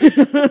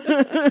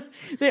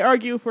 They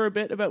argue for a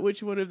bit about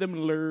which one of them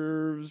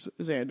loves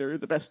Xander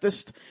the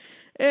bestest.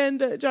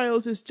 And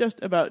Giles is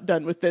just about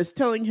done with this,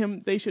 telling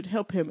him they should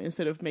help him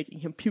instead of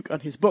making him puke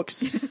on his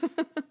books.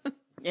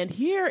 And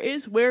here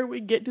is where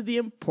we get to the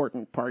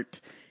important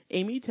part.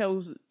 Amy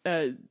says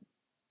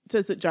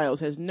that Giles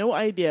has no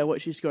idea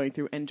what she's going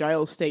through, and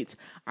Giles states,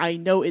 "I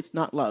know it's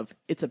not love,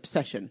 it's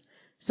obsession.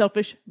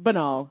 Selfish,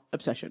 banal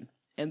obsession."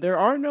 And there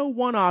are no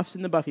one-offs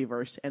in the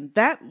Buffyverse, and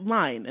that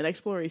line, an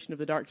exploration of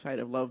the dark side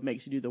of love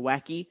makes you do the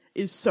wacky,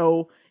 is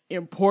so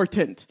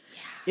important.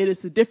 Yeah. It is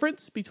the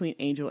difference between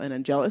Angel and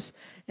Angelus,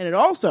 and it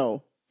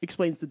also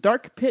explains the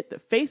dark pit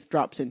that Faith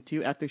drops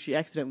into after she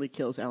accidentally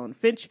kills Alan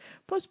Finch,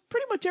 plus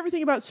pretty much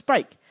everything about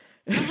Spike.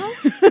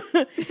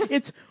 Uh-huh.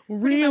 It's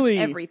really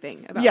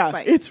everything about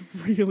Spike. It's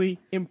really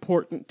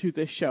important to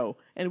this show,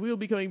 and we will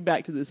be coming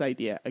back to this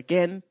idea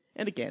again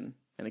and again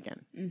and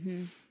again.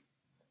 Mm-hmm.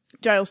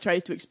 Giles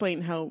tries to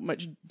explain how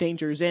much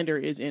danger Xander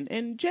is in,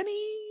 and Jenny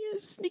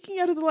is sneaking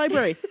out of the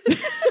library.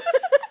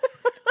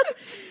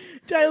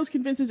 Giles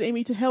convinces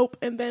Amy to help,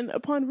 and then,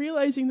 upon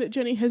realizing that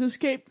Jenny has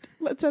escaped,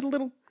 lets out a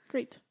little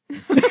great.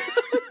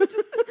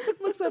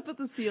 Looks up at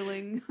the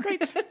ceiling.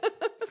 Great.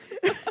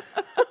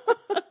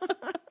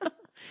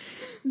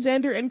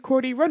 Xander and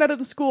Cordy run out of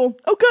the school.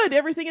 Oh, good.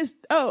 Everything is...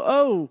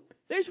 Oh.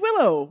 There's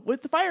Willow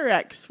with the fire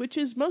axe, which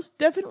is most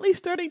definitely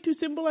starting to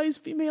symbolize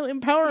female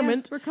empowerment.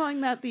 Yes, we're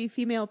calling that the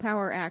female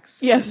power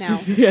axe. Yes. Now.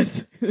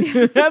 Yes.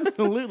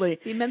 Absolutely.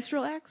 The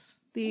menstrual axe?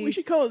 We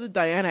should call it the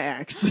Diana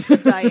axe.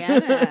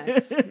 Diana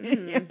axe.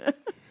 Mm. Yeah.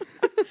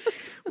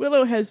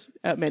 Willow has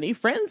many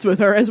friends with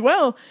her as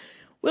well.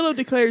 Willow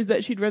declares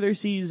that she'd rather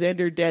see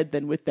Xander dead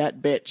than with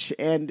that bitch,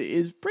 and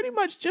is pretty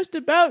much just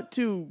about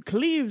to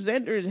cleave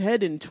Xander's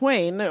head in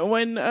twain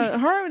when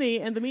Harmony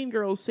and the mean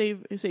girls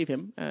save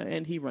him,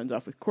 and he runs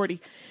off with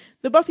Cordy.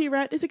 The Buffy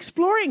Rat is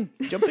exploring,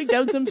 jumping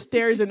down some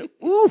stairs, and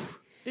oof!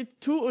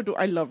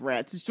 I love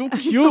rats. It's so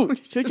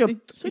cute.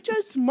 Such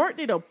a smart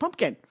little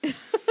pumpkin.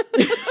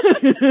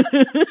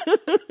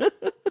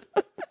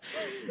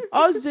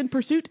 Oz is in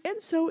pursuit,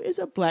 and so is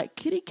a black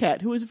kitty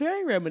cat who is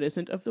very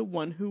reminiscent of the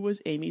one who was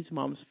Amy's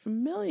mom's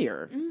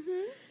familiar.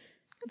 Mm-hmm.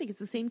 I think it's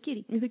the same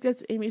kitty. You think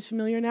that's Amy's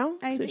familiar now?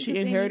 I think she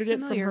inherited it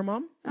from her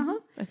mom? Uh-huh.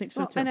 Mm-hmm. I think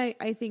so too. And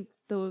I think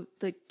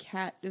the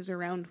cat is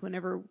around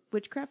whenever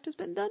witchcraft has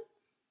been done.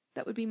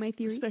 That would be my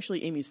theory.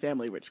 Especially Amy's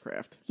family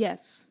witchcraft.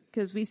 Yes,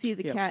 because we see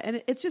the cat,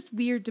 and it's just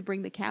weird to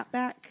bring the cat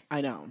back.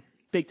 I know.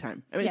 Big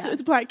time. I mean,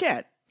 it's a black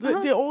cat.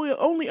 The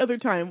only other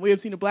time we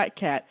have seen a black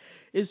cat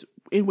is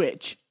in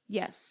Witch.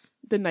 Yes.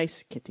 The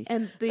nice kitty.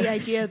 And the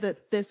idea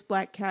that this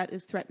black cat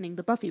is threatening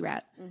the Buffy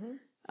Rat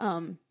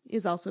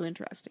is also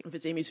interesting. If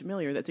it's Amy's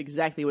familiar, that's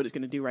exactly what it's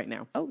going to do right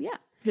now. Oh, yeah.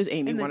 Because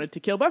Amy wanted to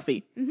kill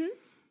Buffy. Mm-hmm.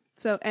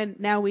 So, and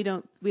now we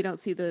don't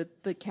see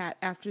the cat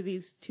after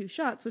these two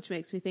shots, which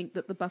makes me think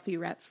that the Buffy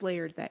Rat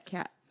slayered that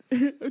cat.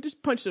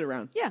 Just punched it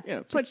around. Yeah. You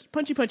know,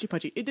 punchy.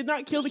 It did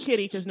not kill the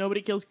kitty, because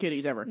nobody kills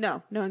kitties ever.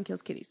 No one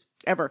kills kitties.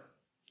 Ever.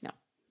 No.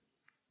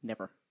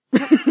 Never.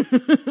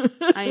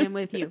 I am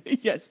with you.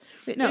 Yes.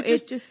 But no,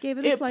 it just gave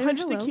it a slight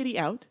punched hello. the kitty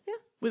out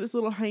with its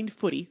little hind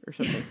footy or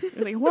something. It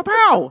was like,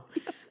 whoop-ow!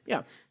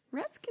 Yeah.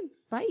 Rats can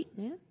bite,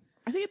 man.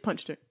 I think it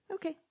punched it.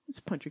 Okay. It's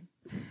punching.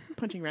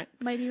 Punching rat.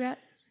 Mighty rat?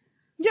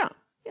 Yeah.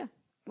 Yeah.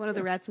 One of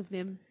the rats of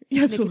Nim.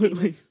 Yeah,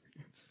 absolutely.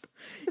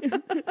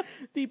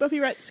 The Buffy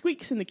Rat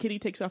squeaks and the kitty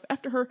takes off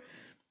after her.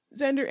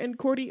 Xander and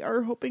Cordy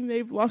are hoping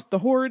they've lost the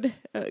horde.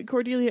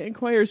 Cordelia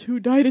inquires who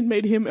died and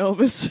made him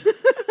Elvis.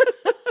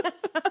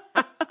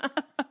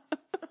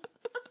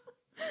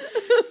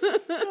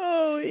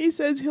 He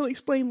says he'll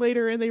explain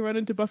later, and they run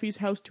into Buffy's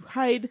house to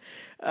hide.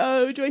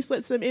 Joyce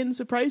lets them in,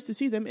 surprised to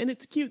see them, and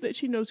it's cute that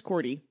she knows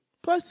Cordy.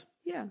 Plus,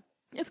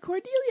 if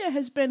Cordelia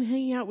has been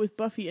hanging out with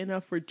Buffy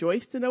enough for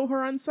Joyce to know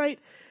her on sight,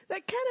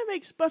 that kind of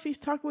makes Buffy's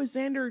talk with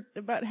Xander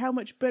about how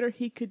much better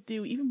he could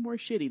do even more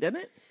shitty,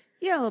 doesn't it?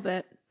 Yeah, a little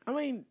bit. I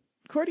mean,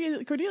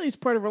 Cordelia's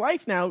part of her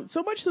life now,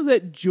 so much so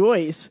that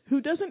Joyce,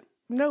 who doesn't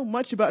know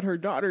much about her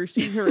daughter,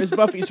 sees her as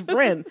Buffy's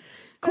friend.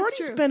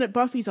 Cordy's been at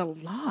Buffy's a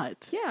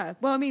lot. Yeah.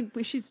 Well, I mean,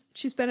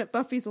 she's been at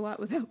Buffy's a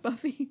lot without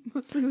Buffy,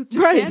 mostly with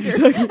just Xander.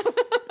 Exactly.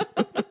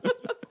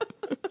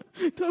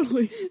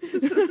 Totally.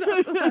 This is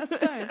not the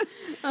last time.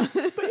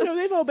 But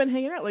they've all been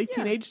hanging out like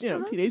teenage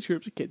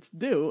groups of kids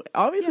do.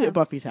 Obviously at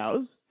Buffy's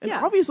house, and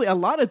obviously a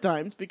lot of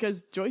times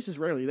because Joyce is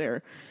rarely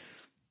there.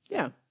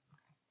 Yeah.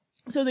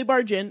 So they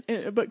barge in,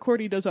 but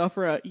Cordy does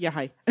offer a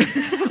hi.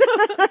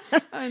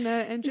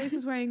 And Joyce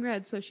is wearing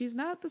red, so she's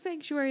not the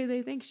sanctuary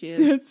they think she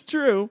is. That's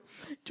true.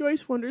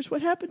 Joyce wonders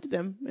what happened to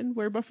them and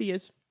where Buffy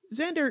is.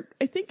 Xander,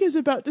 I think, is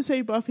about to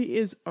say Buffy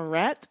is a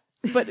rat,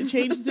 but it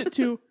changes it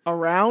to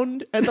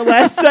around at the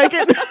last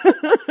second.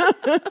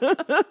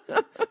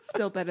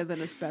 Still better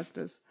than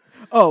asbestos.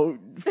 Oh,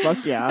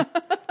 fuck yeah.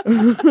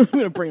 I'm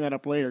going to bring that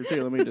up later,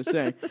 too, let me just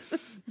say.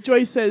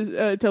 Joyce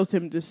tells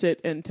him to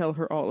sit and tell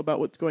her all about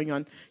what's going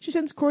on. She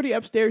sends Cordy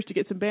upstairs to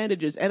get some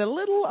bandages, and a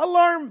little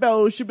alarm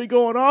bell should be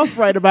going off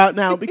right about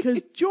now,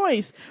 because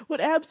Joyce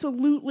would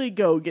absolutely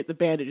go get the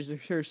bandages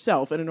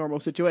herself in a normal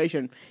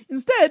situation.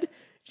 Instead,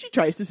 she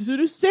tries to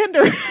seduce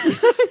Xander.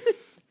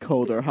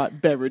 Cold or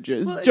hot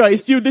beverages. Well,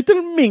 Joyce, you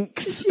little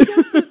minx. She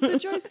does the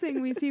Joyce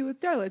thing we see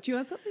with Darla. Do you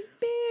want something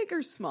big big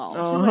or small?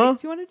 She's like,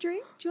 do you want a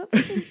drink? Do you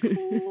want something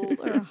cold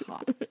or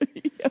hot?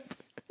 Yep.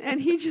 And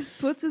he just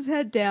puts his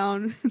head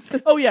down and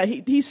says,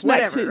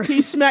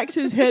 he smacks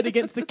his head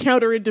against the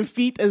counter in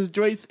defeat as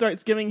Joyce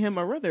starts giving him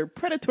a rather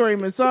predatory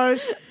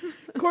massage.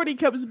 Cordy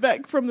comes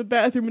back from the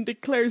bathroom and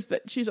declares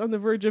that she's on the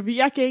verge of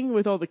yakking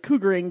with all the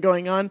cougaring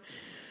going on.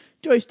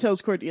 Joyce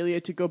tells Cordelia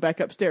to go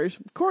back upstairs.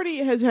 Cordy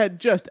has had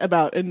just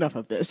about enough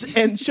of this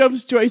and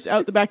shoves Joyce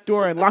out the back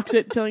door and locks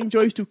it, telling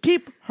Joyce to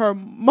keep her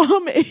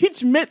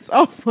mom-age mitts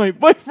off my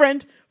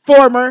boyfriend,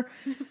 former.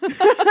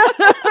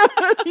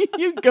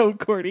 You go,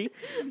 Cordy.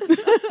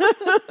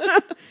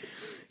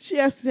 She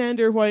asks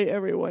Xander why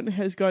everyone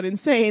has gone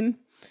insane.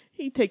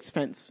 He takes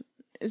offense.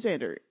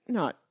 Xander,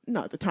 not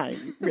the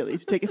time, really,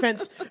 to take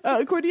offense.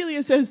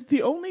 Cordelia says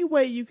the only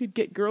way you could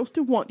get girls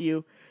to want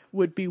you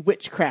would be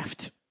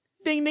witchcraft.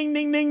 Ding, ding,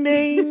 ding, ding,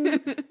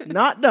 ding.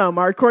 Not dumb,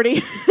 are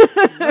Cordy?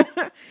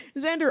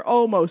 Xander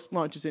almost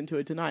launches into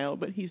a denial,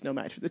 but he's no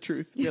match for the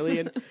truth, really,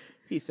 and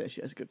he says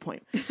she has a good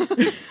point.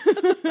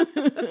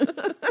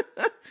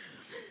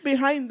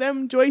 Behind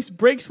them, Joyce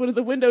breaks one of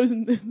the windows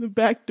in the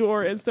back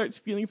door and starts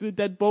feeling for the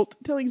deadbolt,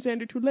 telling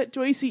Xander to let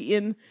Joycey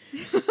in.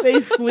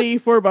 They flee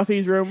for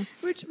Buffy's room.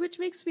 Which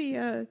makes me,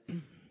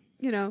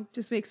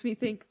 just makes me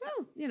think,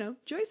 well,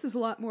 Joyce is a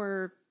lot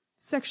more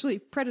sexually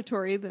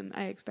predatory than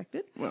I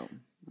expected. Well,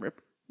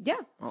 rip. Yeah.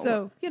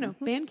 So,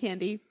 man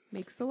candy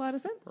makes a lot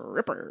of sense.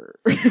 Ripper.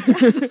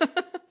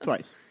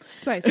 Twice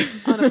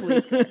on a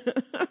police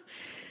car.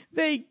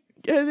 They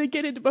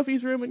get into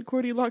Buffy's room and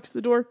Cordy locks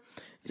the door.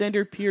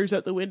 Xander peers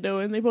out the window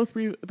and they both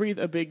breathe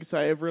a big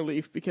sigh of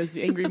relief because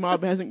the angry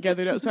mob hasn't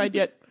gathered outside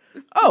yet.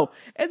 Oh,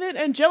 and then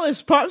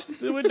Angelus pops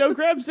through the window,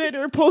 grabs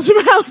Xander, and pulls him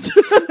out.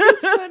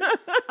 That's fun.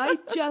 I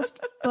just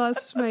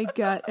bust my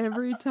gut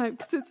every time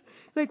because it's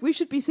like, we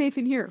should be safe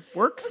in here.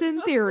 Works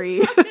in theory.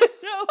 No,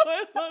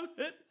 I love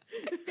it.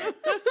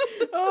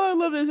 Oh, I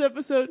love this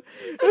episode.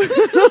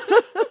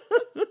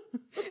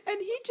 And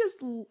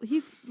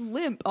he's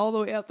limp all the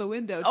way out the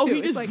window too. Oh,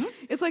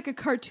 it's like a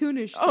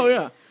cartoonish thing. Oh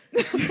yeah.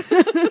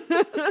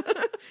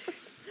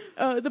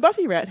 The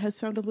Buffy Rat has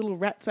found a little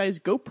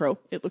rat-sized GoPro,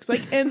 it looks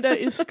like, and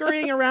is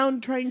scurrying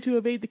around trying to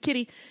evade the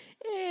kitty.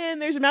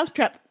 And there's a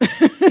mousetrap.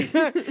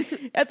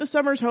 At the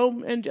Summers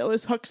home,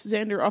 Angelus hucks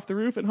Xander off the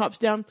roof and hops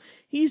down.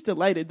 He's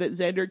delighted that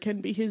Xander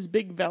can be his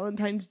big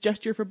Valentine's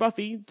gesture for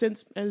Buffy,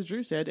 since, as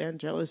Drew said,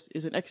 Angelus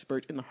is an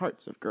expert in the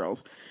hearts of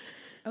girls.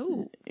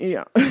 Oh.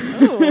 Yeah.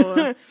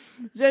 Oh.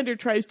 Xander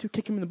tries to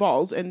kick him in the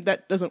balls, and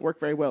that doesn't work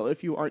very well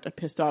if you aren't a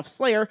pissed off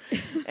slayer.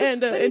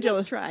 And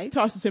Angelus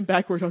tosses him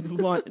backward onto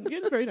the lawn.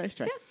 It's a very nice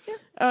try.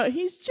 Yeah.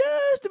 He's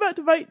just about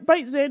to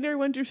bite Xander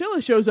when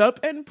Drucilla shows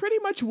up and pretty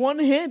much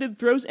one-handed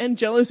throws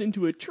Angelus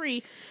into a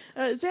tree.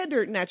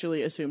 Xander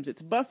naturally assumes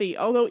it's Buffy,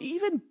 although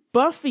even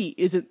Buffy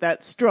isn't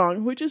that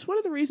strong, which is one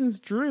of the reasons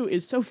Drew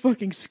is so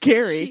fucking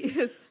scary. She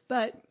is,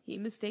 but he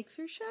mistakes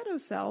her shadow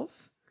self.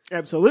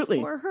 Absolutely.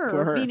 For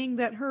her, meaning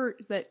that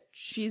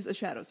she's a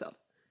shadow self.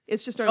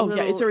 It's just our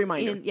little... it's a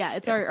reminder.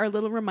 It's our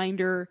little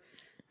reminder,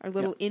 our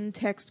little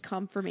in-text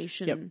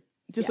confirmation. Yep.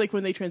 Just like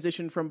when they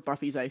transition from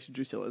Buffy's eyes to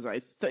Drucilla's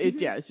eyes.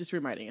 It's just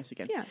reminding us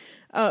again.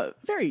 Yeah.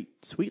 Very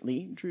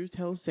sweetly, Drew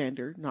tells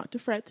Xander not to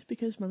fret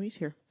because Mummy's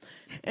here.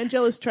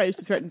 Angelus tries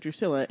to threaten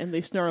Drucilla, and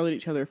they snarl at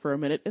each other for a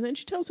minute, and then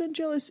she tells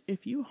Angelus,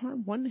 if you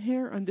harm one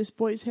hair on this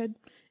boy's head...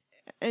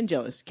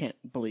 Angelus can't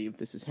believe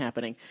this is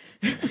happening.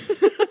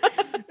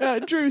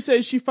 Drew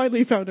says she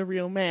finally found a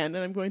real man,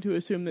 and I'm going to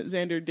assume that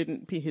Xander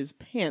didn't pee his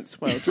pants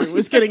while Drew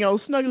was getting all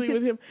snuggly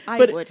with him.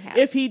 But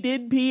if he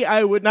did pee,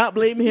 I would not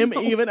blame him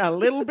even a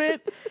little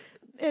bit.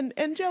 And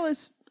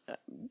Angelus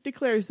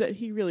declares that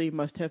he really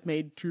must have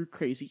made Drew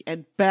crazy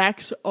and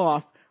backs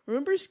off.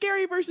 Remember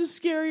Scary versus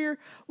Scarier?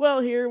 Well,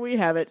 here we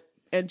have it.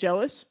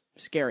 Angelus,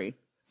 scary.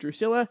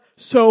 Drucilla,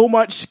 so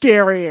much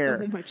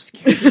scarier. So much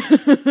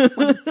scarier.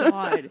 Oh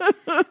my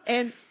God.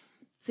 And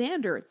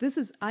Xander,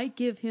 I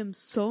give him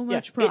so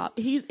much props.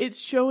 It's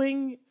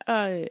showing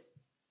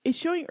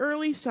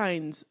early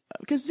signs,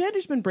 because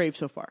Xander's been brave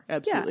so far,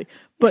 absolutely. Yeah.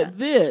 But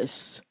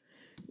this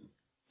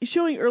is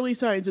showing early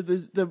signs of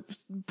the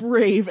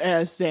brave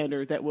ass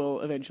Xander that will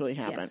eventually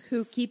happen. Yes,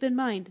 who, keep in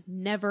mind,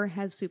 never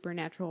has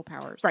supernatural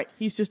powers. Right,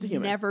 he's just a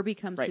human. Never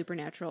becomes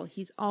supernatural.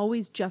 He's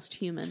always just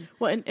human.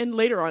 Well, and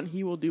later on,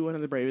 he will do one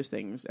of the bravest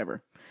things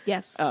ever.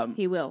 Yes,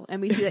 he will.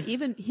 And we see that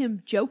even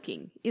him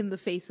joking in the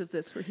face of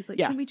this, where he's like,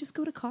 can we just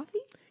go to coffee?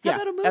 How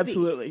about a movie?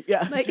 Absolutely.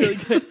 Yeah, like,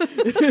 it's really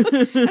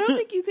good. I don't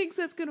think he thinks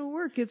that's going to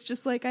work. It's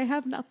just like, I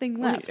have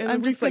nothing left. And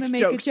I'm just going to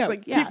make jokes. a joke.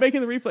 Like, keep making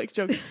the reflex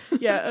jokes.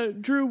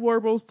 Drew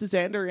warbles to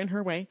Xander in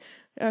her way.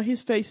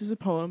 His face is a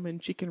poem,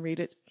 and she can read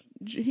it.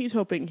 He's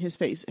hoping his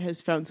face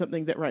has found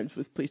something that rhymes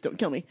with "please don't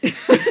kill me."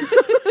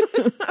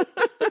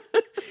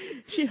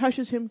 She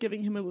hushes him,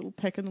 giving him a little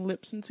peck on the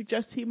lips, and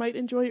suggests he might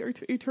enjoy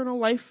eternal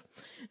life.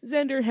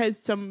 Xander has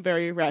some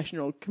very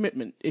rational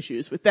commitment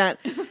issues with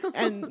that,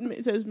 and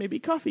says maybe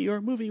coffee or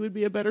a movie would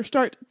be a better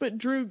start, but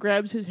Drew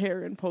grabs his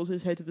hair and pulls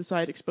his head to the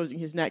side, exposing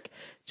his neck.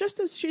 Just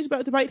as she's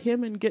about to bite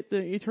him and get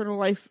the eternal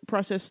life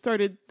process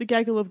started, the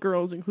gaggle of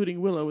girls, including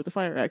Willow with the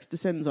fire axe,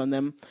 descends on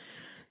them.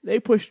 They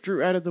push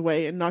Drew out of the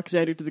way and knock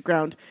Xander to the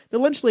ground. The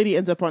lunch lady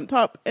ends up on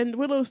top, and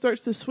Willow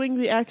starts to swing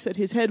the axe at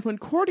his head when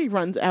Cordy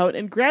runs out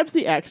and grabs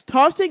the axe,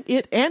 tossing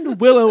it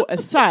and Willow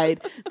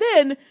aside.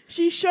 Then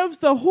she shoves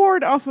the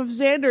horde off of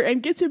Xander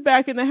and gets him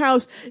back in the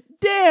house.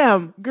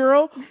 Damn,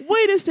 girl.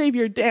 Way to save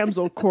your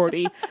damsel,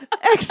 Cordy.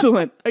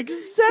 Excellent.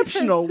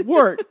 Exceptional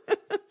work.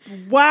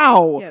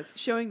 Wow. Yes,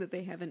 showing that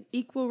they have an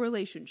equal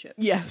relationship.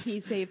 Yes.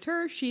 He saved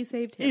her, she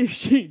saved him.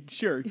 She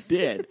sure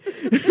did.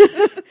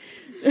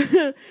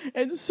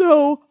 And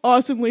so,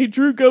 awesomely,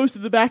 Drew goes to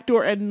the back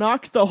door and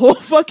knocks the whole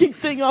fucking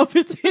thing off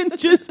its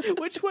hinges,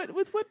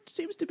 with what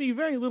seems to be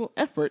very little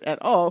effort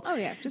at all. Oh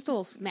yeah, just a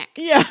little smack.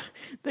 Yeah.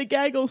 The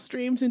gaggle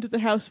streams into the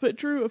house, but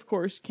Drew, of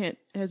course,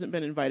 hasn't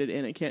been invited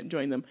in and can't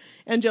join them.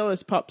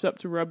 Angelus pops up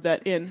to rub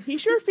that in. He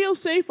sure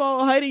feels safe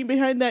all hiding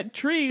behind that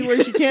tree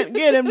where she can't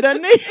get him,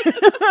 doesn't he?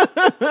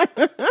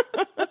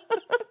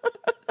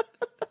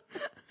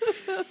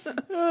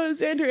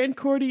 Xander and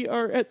Cordy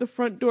are at the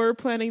front door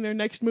planning their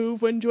next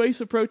move when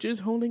Joyce approaches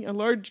holding a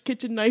large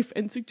kitchen knife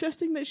and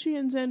suggesting that she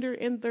and Xander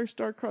end their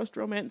star-crossed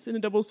romance in a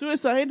double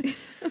suicide.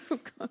 Oh,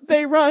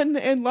 they run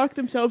and lock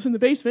themselves in the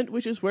basement,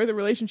 which is where the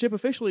relationship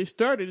officially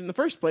started in the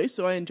first place,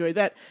 so I enjoyed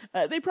that.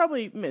 They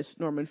probably miss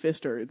Norman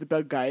Pfister, the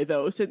bug guy,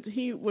 though, since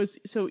he was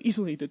so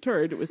easily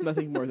deterred with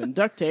nothing more than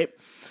duct tape.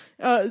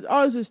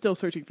 Oz is still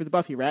searching for the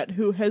Buffy Rat,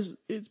 who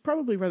is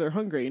probably rather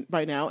hungry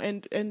by now,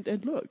 and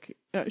look,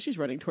 she's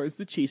running towards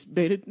the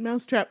cheese-baited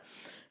mousetrap.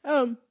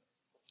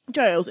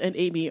 Giles and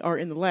Amy are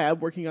in the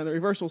lab working on the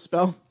reversal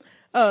spell.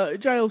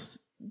 Giles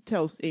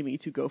tells Amy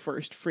to go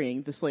first,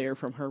 freeing the Slayer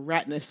from her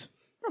ratness.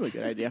 Probably a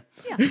good idea.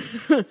 Yeah.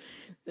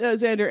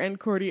 Xander and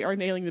Cordy are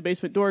nailing the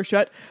basement door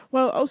shut,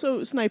 while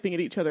also sniping at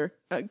each other.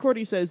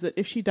 Cordy says that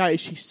if she dies,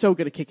 she's so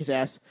gonna kick his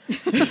ass.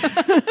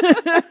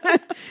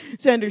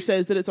 Xander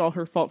says that it's all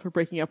her fault for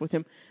breaking up with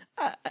him.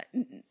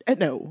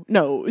 No,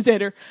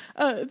 Xander.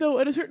 Though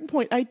at a certain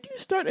point, I do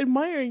start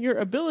admiring your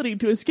ability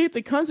to escape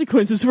the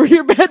consequences for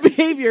your bad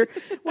behavior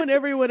when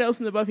everyone else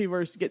in the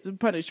Buffyverse gets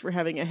punished for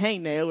having a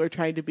hangnail or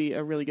trying to be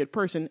a really good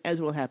person,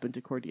 as will happen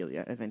to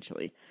Cordelia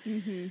eventually.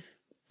 Mm-hmm.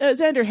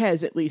 Xander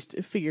has at least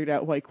figured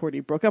out why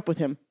Cordy broke up with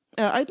him.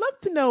 I'd love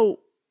to know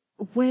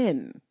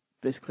when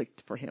this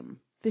clicked for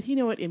him. Did he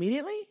know it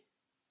immediately?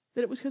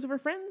 That it was because of her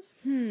friends?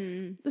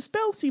 The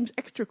spell seems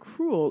extra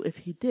cruel if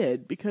he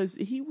did, because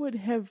he would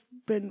have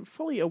been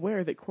fully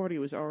aware that Cordy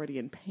was already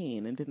in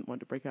pain and didn't want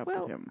to break up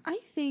with him. I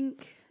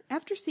think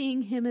after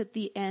seeing him at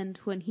the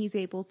end when he's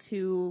able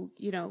to,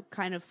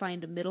 kind of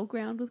find a middle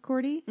ground with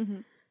Cordy,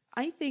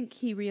 I think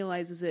he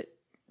realizes it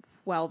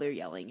while they're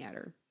yelling at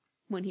her.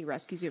 When he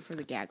rescues her from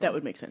the gaggle. That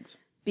would make sense.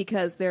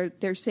 Because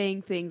they're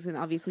saying things and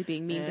obviously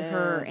being mean to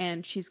her,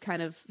 and she's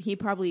he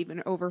probably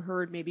even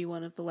overheard maybe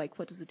one of the,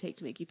 what does it take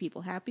to make you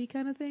people happy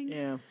kind of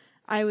things. Yeah.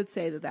 I would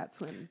say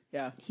that's when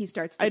he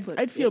starts to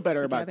I'd feel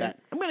better about that.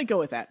 I'm going to go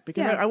with that,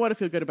 because I want to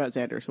feel good about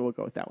Xander, so we'll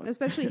go with that one.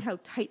 Especially how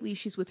tightly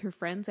she's with her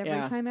friends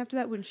every time after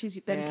that, when she's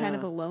been kind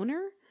of a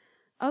loner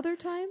other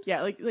times. Yeah,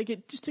 like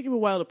it just took him a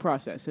while to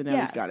process, and now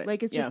he's got it.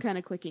 It's just kind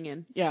of clicking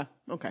in. Yeah,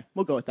 okay,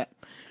 we'll go with that.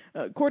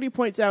 Cordy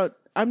points out,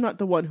 I'm not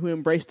the one who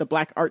embraced the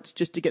black arts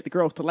just to get the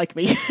girls to like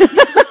me.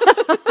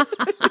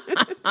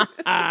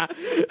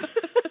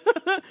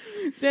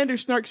 Xander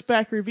snarks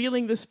back,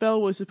 revealing the spell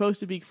was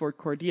supposed to be for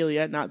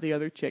Cordelia, not the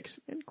other chicks,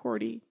 and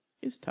Cordy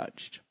is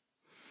touched.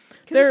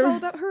 Because it's all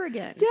about her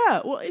again.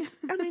 Yeah, well,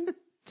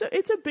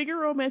 it's a bigger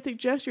romantic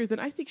gesture than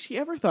I think she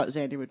ever thought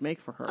Xander would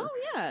make for her. Oh,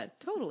 yeah,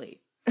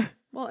 totally.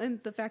 Well,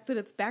 and the fact that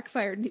it's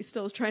backfired and he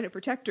still is trying to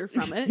protect her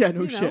from it. Yeah,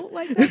 no shit.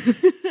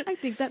 I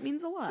think that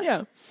means a lot.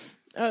 Yeah.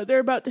 They're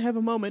about to have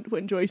a moment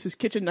when Joyce's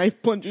kitchen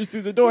knife plunges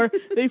through the door.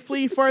 They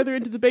flee farther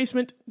into the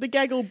basement. The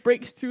gaggle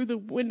breaks through the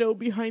window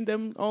behind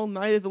them, all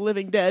Night of the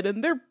Living Dead,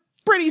 and they're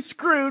pretty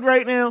screwed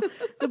right now.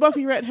 The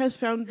Buffy Rat has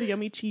found the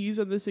yummy cheese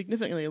on the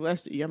significantly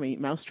less yummy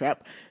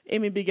mousetrap.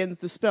 Amy begins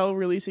the spell,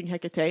 releasing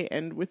Hecate,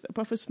 and with a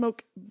puff of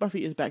smoke,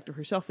 Buffy is back to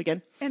herself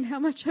again. And how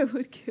much I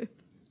would give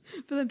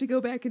for them to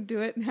go back and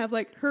do it and have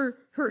her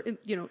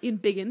in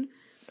biggin,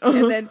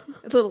 and then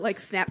a little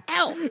snap.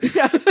 Ow!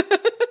 Yeah.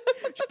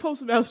 She pulls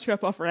the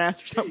mousetrap off her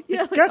ass or something.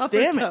 Yeah, God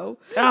damn it! Toe.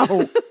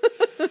 Ow!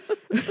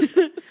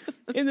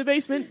 In the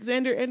basement,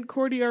 Xander and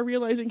Cordy are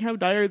realizing how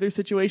dire their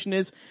situation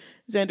is.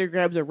 Xander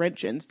grabs a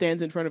wrench and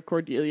stands in front of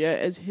Cordelia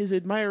as his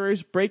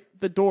admirers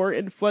break the door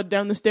and flood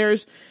down the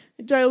stairs.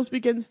 Giles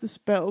begins the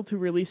spell to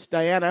release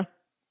Diana.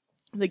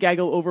 The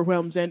gaggle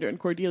overwhelms Xander and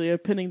Cordelia,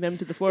 pinning them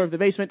to the floor of the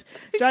basement.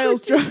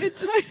 Giles drops...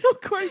 I know,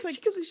 Corey's like,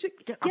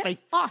 get off me.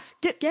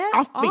 Get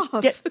off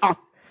me. Get off.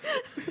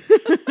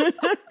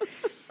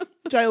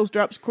 Giles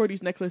drops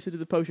Cordy's necklace into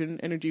the potion.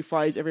 Energy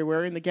flies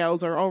everywhere, and the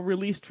gals are all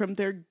released from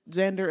their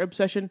Xander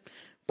obsession.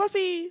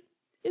 Buffy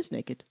is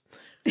naked.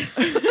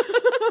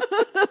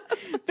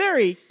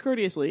 Very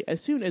courteously,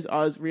 as soon as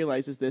Oz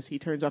realizes this, he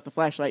turns off the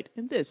flashlight,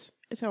 and this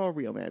is how a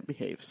real man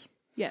behaves.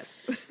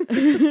 Yes.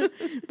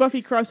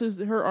 Buffy crosses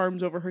her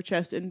arms over her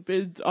chest and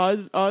bids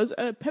Oz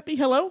a peppy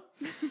hello.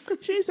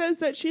 She says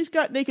that she's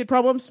got naked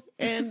problems,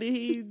 and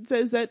he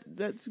says that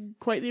that's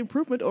quite the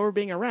improvement over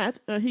being a rat.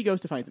 He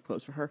goes to find some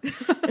clothes for her.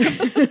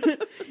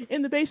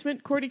 In the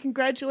basement, Cordy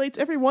congratulates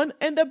everyone,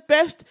 and the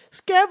best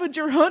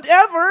scavenger hunt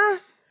ever!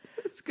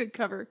 It's a good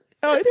cover.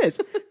 Oh, it is.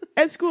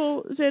 At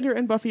school, Xander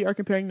and Buffy are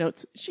comparing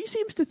notes. She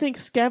seems to think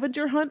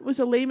scavenger hunt was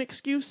a lame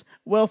excuse.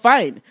 Well,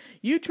 fine.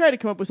 You try to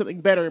come up with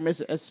something better,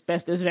 Miss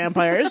Asbestos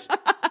Vampires.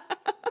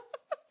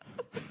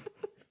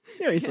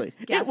 Seriously.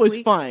 Gas it was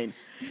leak. Fine.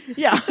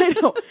 Yeah, I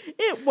know.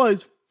 It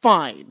was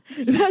fine.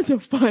 That's a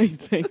fine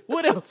thing.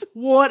 What else?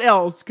 What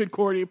else could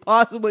Cordy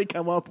possibly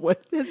come up with?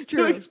 That's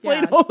true. To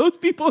explain all those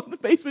people in the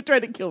basement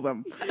trying to kill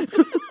them.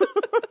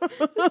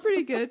 That's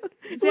pretty good.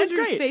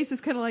 Xander's face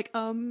is kind of like,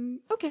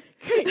 okay.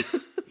 Great.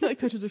 He like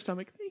touches her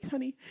stomach. Thanks,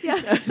 honey. Yeah.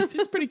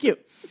 It's pretty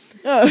cute.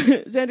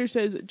 Xander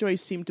says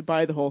Joyce seemed to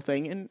buy the whole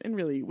thing, and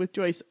really, with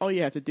Joyce, all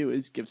you have to do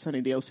is give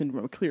Sunnydale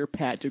Syndrome a clear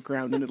patch of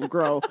ground and it'll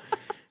grow.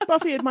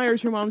 Buffy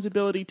admires her mom's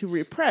ability to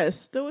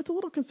repress, though it's a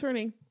little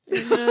concerning.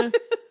 And,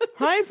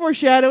 hi,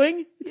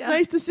 foreshadowing. It's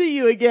nice to see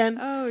you again.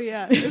 Oh,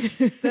 yeah.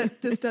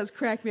 This does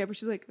crack me up.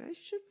 She's like, I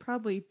should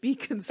probably be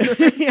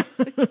concerned.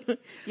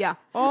 Yeah.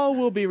 All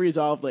will be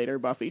resolved later,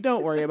 Buffy.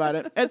 Don't worry about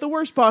it. At the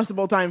worst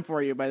possible time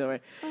for you, by the way.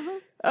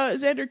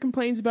 Xander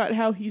complains about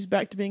how he's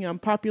back to being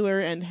unpopular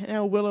and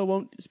how Willow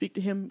won't speak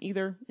to him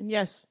either. And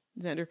yes,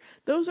 Xander,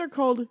 those are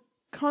called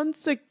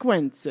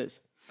consequences.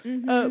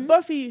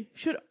 Buffy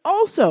should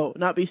also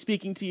not be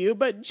speaking to you,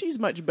 but she's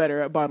much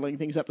better at bottling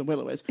things up than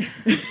Willow is.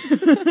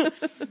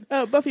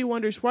 Buffy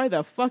wonders why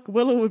the fuck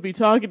Willow would be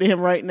talking to him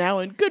right now,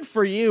 and good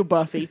for you,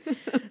 Buffy.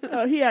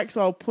 He acts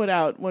all put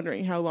out,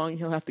 wondering how long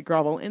he'll have to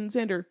grovel, and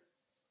Xander,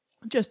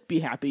 just be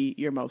happy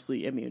you're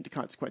mostly immune to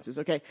consequences,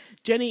 okay?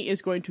 Jenny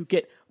is going to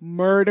get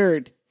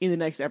murdered in the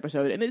next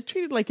episode, and it's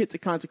treated like it's a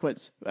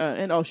consequence,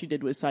 and all she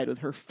did was side with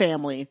her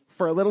family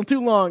for a little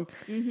too long.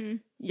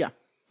 Yeah.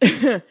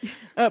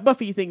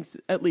 Buffy thinks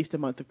at least a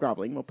month of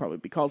groveling will probably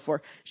be called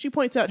for. She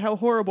points out how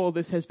horrible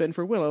this has been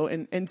for Willow,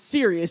 and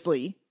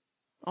seriously,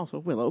 also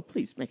Willow,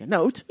 please make a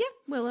note. Yeah,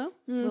 Willow.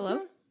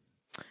 Willow.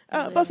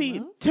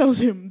 Buffy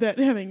tells him that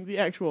having the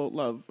actual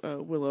love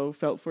Willow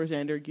felt for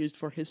Xander used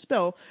for his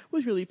spell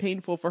was really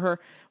painful for her,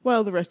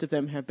 while the rest of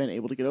them have been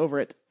able to get over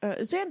it.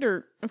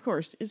 Xander, of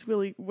course, is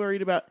really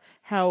worried about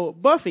how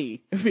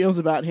Buffy feels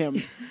about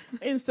him,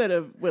 instead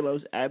of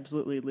Willow's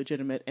absolutely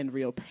legitimate and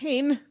real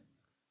pain.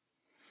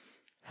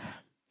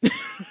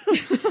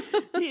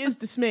 He is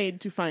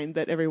dismayed to find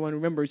that everyone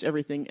remembers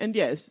everything. And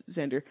yes,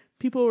 Xander,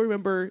 people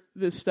remember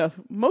this stuff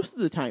most of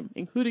the time,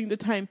 including the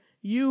time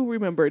you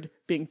remembered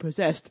being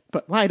possessed,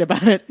 but lied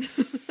about it.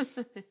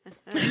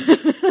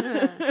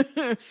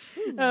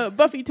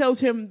 Buffy tells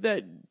him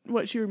that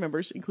what she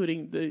remembers,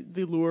 including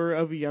the lure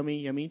of yummy,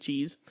 yummy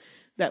cheese.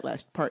 That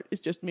last part is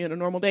just me on a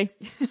normal day.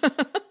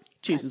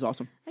 Cheese is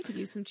awesome. I could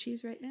use some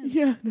cheese right now.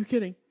 Yeah, no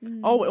kidding.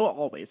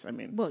 Always, I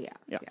mean. Well, yeah.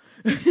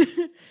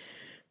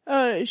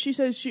 She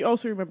says she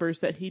also remembers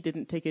that he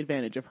didn't take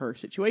advantage of her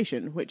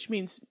situation, which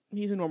means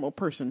he's a normal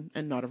person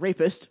and not a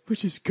rapist,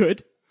 which is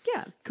good.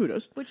 Yeah.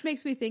 Kudos. Which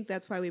makes me think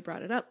that's why we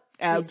brought it up.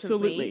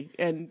 Absolutely. Recently,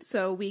 and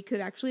so we could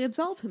actually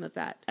absolve him of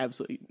that.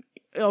 Absolutely.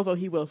 Although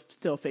he will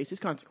still face his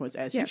consequence,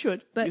 as he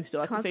should. But you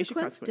still have to face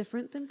your consequence.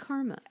 Different than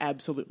karma.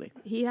 Absolutely.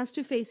 He has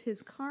to face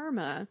his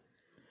karma.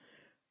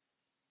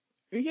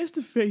 He has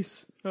to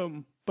face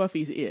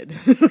Buffy's id.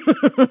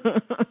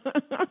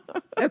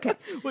 Okay.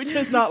 Which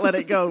has not let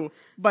it go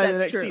by the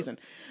next season.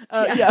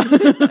 Yeah.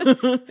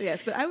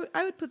 Yes, but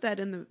I would put that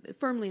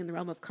firmly in the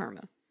realm of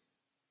karma.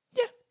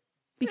 Yeah.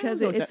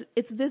 Because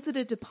it's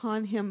visited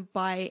upon him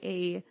by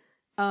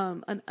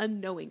an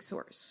unknowing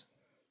source.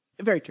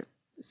 Very true.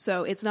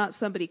 So it's not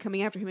somebody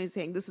coming after him and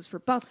saying, this is for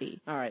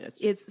Buffy. All right, that's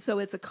true.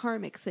 It's a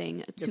karmic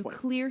thing to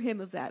clear him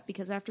of that,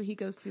 because after he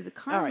goes through the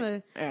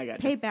karma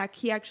payback,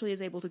 he actually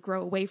is able to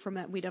grow away from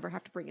that, and we never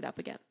have to bring it up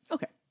again.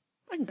 Okay.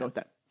 I can go with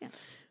that. Yeah.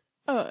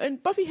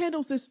 And Buffy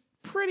handles this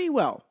pretty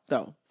well,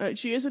 though.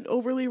 She isn't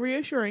overly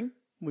reassuring,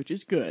 which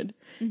is good.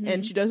 Mm-hmm.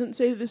 And she doesn't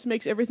say that this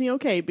makes everything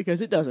okay, because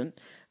it doesn't.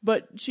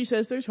 But she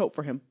says there's hope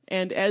for him.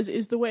 And as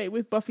is the way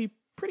with Buffy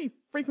pretty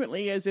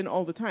frequently, as in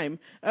all the time,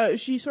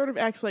 she sort of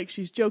acts like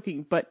she's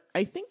joking. But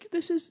I think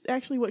this is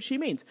actually what she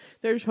means.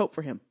 There's hope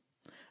for him.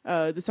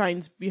 The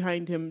signs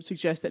behind him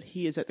suggest that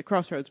he is at the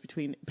crossroads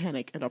between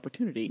panic and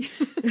opportunity.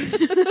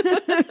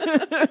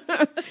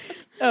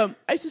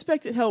 I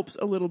suspect it helps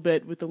a little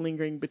bit with the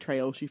lingering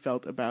betrayal she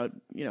felt about,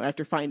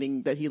 after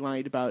finding that he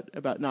lied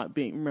about not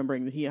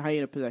remembering the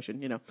hyena possession,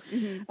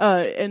 Mm-hmm.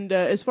 And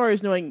as far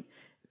as knowing,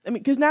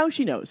 because now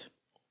she knows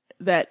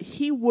that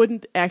he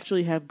wouldn't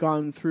actually have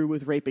gone through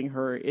with raping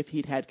her if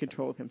he'd had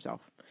control of himself.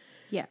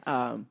 Yes.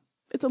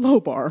 It's a low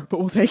bar, but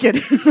we'll take it.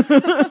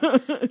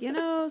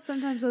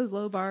 Sometimes those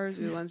low bars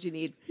are the ones you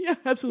need. Yeah,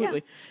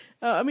 absolutely.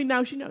 Yeah.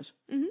 Now she knows.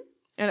 Mm-hmm.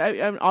 And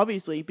I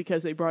obviously,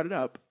 because they brought it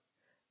up,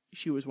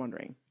 she was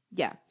wondering.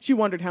 Yeah. She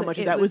wondered how much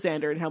of that was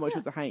Xander and how much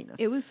was the hyena.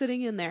 It was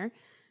sitting in there,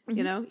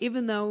 mm-hmm.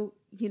 Even though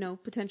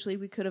potentially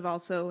we could have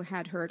also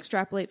had her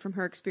extrapolate from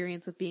her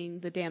experience of being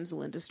the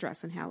damsel in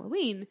distress in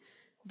Halloween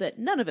that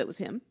none of it was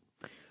him.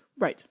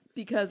 Right.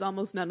 Because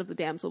almost none of the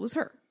damsel was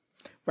her.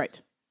 Right.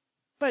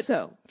 But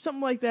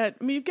something like that,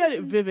 I mean, you've got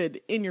it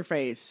vivid in your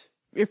face.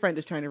 Your friend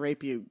is trying to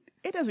rape you.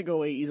 It doesn't go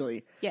away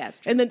easily. Yeah, it's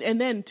true.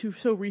 And then to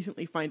so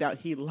recently find out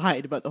he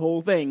lied about the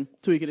whole thing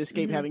so he could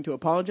escape having to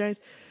apologize.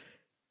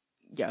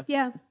 Yeah.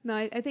 Yeah. No,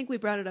 I think we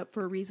brought it up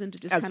for a reason to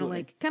just kind of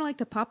like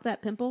to pop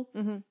that pimple,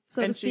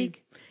 so to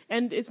speak.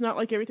 And it's not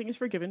like everything is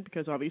forgiven,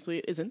 because obviously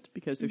it isn't,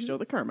 because there's still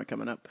the karma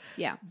coming up.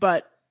 Yeah.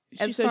 But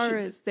as far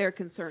as they're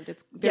concerned,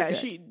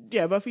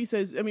 Buffy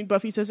says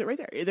it right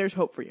there. There's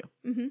hope for you.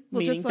 Mm-hmm.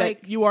 Well, meaning just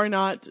like that you are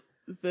not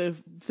the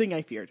thing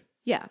I feared.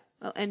 Yeah.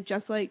 Well, and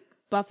just like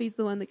Buffy's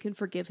the one that can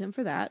forgive him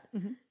for that.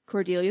 Mm-hmm.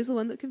 Cordelia's the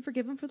one that can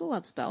forgive him for the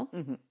love spell.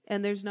 Mm-hmm.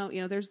 And there's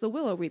there's the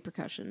Willow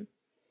repercussion.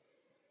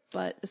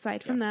 But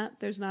aside from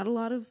that, there's not a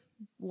lot of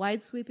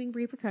wide-sweeping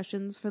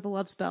repercussions for the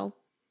love spell.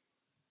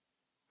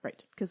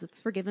 Right. Because it's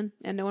forgiven,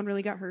 and no one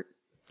really got hurt.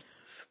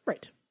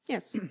 Right.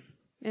 Yes.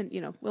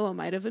 And, Willow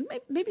might have, and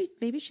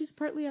maybe she's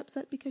partly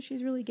upset because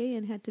she's really gay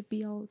and had to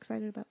be all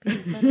excited about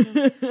penis. I don't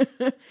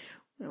know.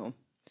 Well,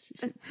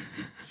 she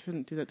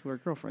shouldn't do that to her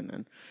girlfriend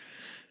then.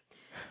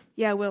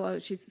 Yeah, Willow,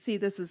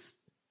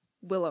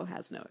 Willow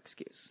has no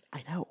excuse.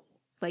 I know.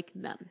 Like,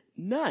 none.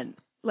 None.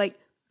 Like,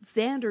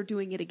 Xander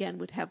doing it again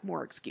would have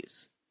more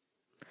excuse.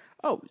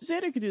 Oh,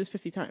 Xander could do this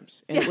 50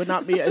 times, and it would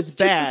not be as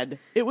bad.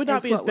 It would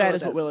not be as bad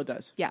as what Willow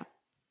does. Yeah.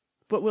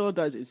 What Willow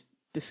does is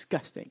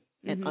disgusting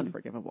and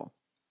unforgivable.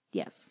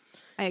 Yes,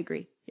 I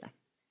agree. Yeah.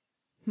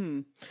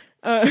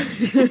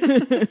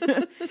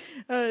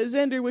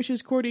 Xander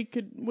wishes Cordy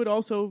would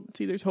also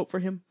see there's hope for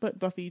him, but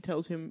Buffy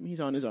tells him he's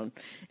on his own.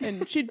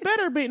 And she'd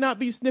better not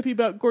be snippy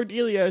about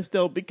Cordelia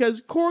still,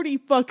 because Cordy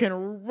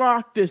fucking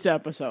rocked this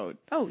episode.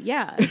 Oh,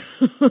 yeah.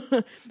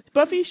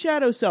 Buffy's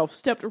shadow self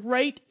stepped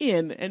right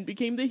in and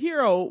became the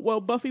hero while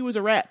Buffy was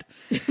a rat.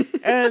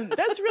 And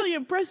that's really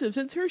impressive,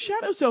 since her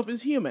shadow self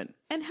is human.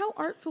 And how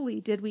artfully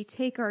did we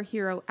take our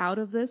hero out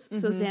of this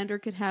so Xander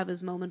could have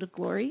his moment of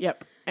glory?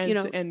 Yep.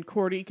 And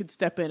Cordy could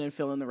step in and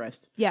fill in the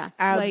rest. Yeah.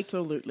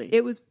 Absolutely.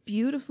 It was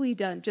beautifully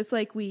done. Just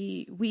like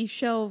we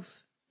shelve,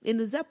 in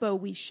the Zeppo,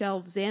 we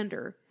shelve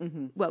Xander.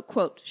 Mm-hmm. Well,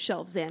 quote,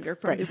 shelve Xander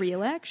from the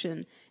real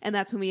action. And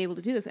that's when we're able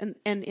to do this. And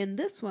in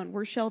this one,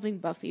 we're shelving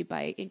Buffy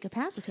by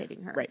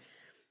incapacitating her. Right.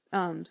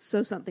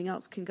 So something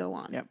else can go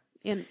on. Yep.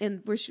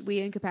 And we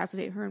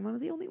incapacitate her in one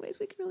of the only ways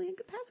we can really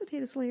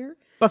incapacitate a Slayer.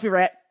 Buffy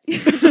Rat.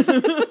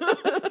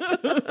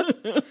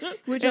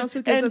 Which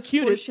also gives us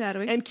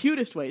foreshadowing. And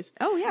cutest ways.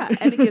 Oh, yeah.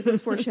 And it gives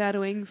us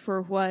foreshadowing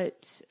for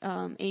what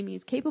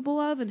Amy's capable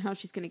of and how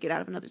she's going to get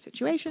out of another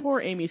situation.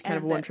 Poor Amy's kind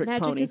of a one-trick pony.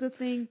 Magic is a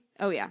thing.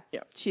 Oh, yeah.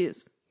 Yeah. She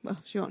is. Well,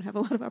 she won't have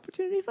a lot of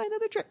opportunity to find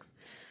other tricks.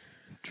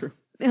 True.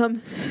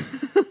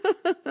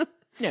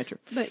 Yeah, true.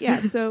 But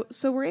yeah, so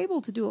we're able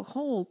to do a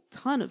whole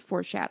ton of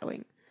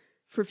foreshadowing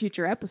for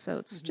future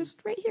episodes, just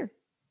right here.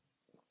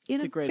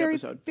 It's a great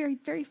episode. Very,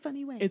 very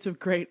funny way. It's a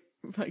great,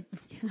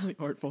 really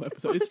artful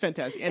episode. It's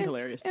fantastic and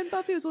hilarious. And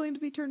Buffy was willing to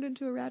be turned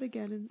into a rat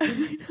again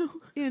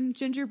in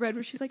Gingerbread,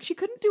 where she's like, she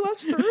couldn't do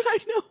us first. I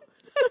know.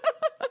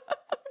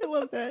 I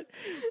love that.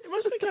 It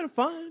must have been kind of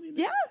fun.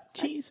 Yeah.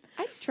 Cheese.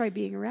 I'd try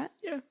being a rat.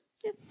 Yeah.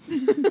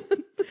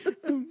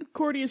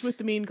 Cordy is with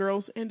the mean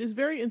girls and is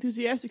very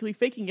enthusiastically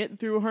faking it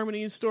through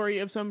Harmony's story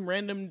of some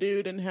random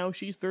dude and how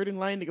she's third in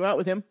line to go out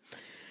with him.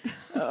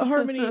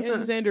 Harmony and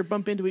Xander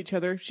bump into each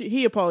other.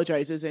 He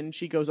apologizes and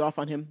she goes off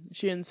on him.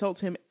 She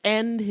insults him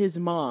and his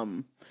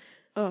mom.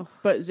 Oh.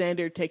 But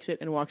Xander takes it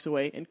and walks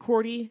away, and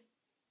Cordy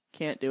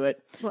can't do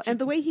it. Well, and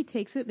the way he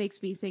takes it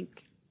makes me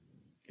think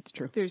it's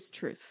true. There's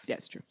truth. Yeah,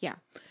 it's true. Yeah.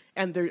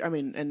 And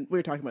and we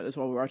were talking about this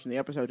while we were watching the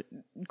episode.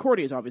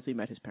 Cordy has obviously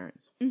met his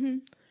parents. Mm-hmm.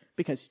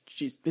 Because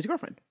she's his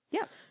girlfriend.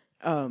 Yeah.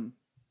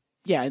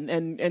 Yeah,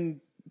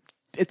 and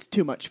it's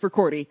too much for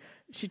Cordy.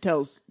 She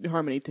tells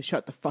Harmony to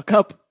shut the fuck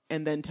up,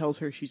 and then tells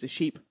her she's a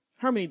sheep.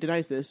 Harmony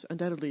denies this,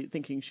 undoubtedly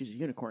thinking she's a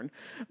unicorn.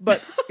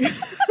 But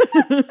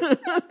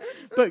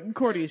but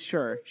Cordy is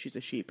sure she's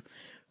a sheep.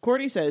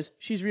 Cordy says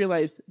she's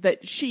realized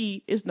that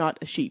she is not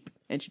a sheep,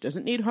 and she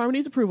doesn't need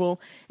Harmony's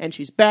approval, and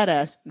she's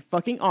badass and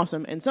fucking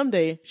awesome, and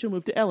someday she'll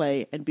move to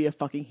LA and be a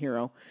fucking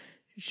hero.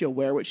 She'll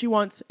wear what she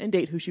wants and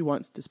date who she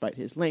wants despite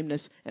his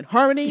lameness, and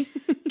Harmony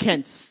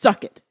can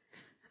suck it.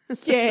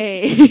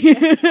 Yay!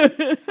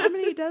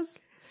 Harmony does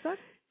suck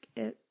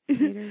it.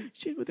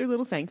 She with her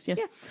little fangs, yes.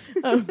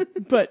 Yeah.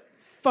 But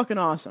fucking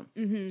awesome.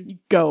 Mm-hmm.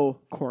 Go,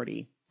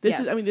 Cordy. This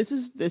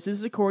yes.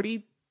 is a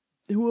Cordy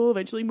who will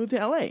eventually move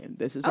to LA. And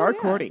this is our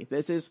Cordy.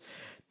 This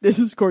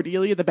is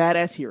Cordelia, the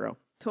badass hero.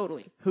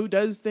 Totally. Who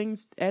does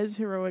things as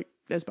heroic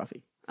as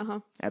Buffy. Uh-huh.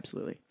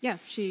 Absolutely. Yeah,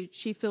 she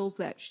fills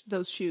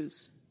those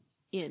shoes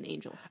in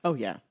Angel. Oh,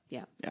 yeah.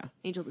 Yeah. Yeah.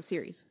 Angel the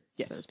series,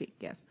 yes. so to speak.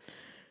 Yes.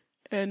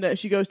 And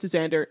she goes to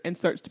Xander and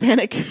starts to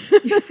panic.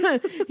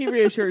 He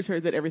reassures her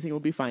that everything will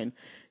be fine.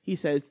 He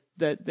says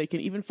that they can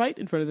even fight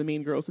in front of the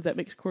mean girls if that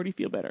makes Cordy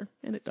feel better.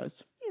 And it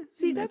does. Yeah.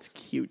 See, that's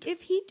cute.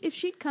 If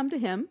she'd come to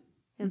him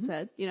and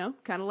said,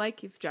 kind of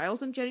like if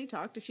Giles and Jenny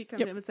talked, if she come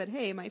to him and said,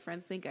 hey, my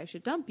friends think I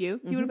should dump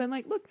you, he would have been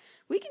like, look,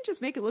 we can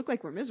just make it look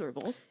like we're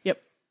miserable.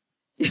 Yep.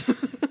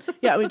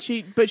 Yeah,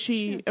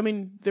 I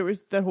mean, there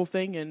was that whole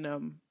thing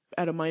in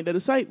At a Mind, At a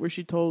Sight, where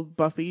she told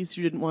Buffy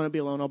she didn't want to be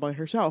alone all by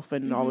herself,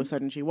 and all of a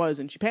sudden she was,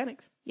 and she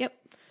panicked. Yep.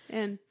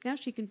 And now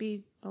she can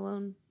be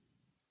alone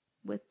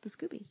with the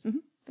Scoobies. Mm-hmm.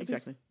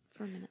 Exactly.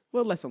 For a minute.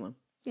 Well, less alone.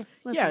 Yeah.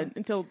 Alone.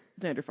 Until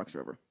Xander fucks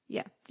her over.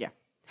 Yeah. Yeah.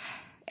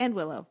 And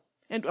Willow.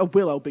 And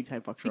Willow big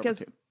time fucks her over, too.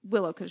 Because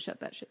Willow could have shut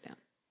that shit down.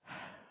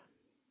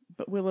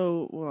 But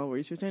Willow will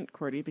always resent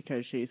Cordy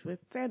because she's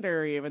with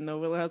Xander, even though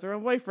Willow has her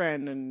own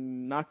boyfriend,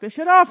 and knock this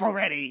shit off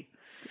already.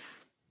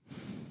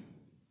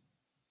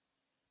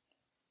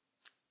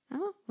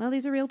 Oh, well,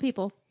 these are real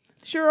people.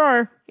 Sure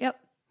are. Yep.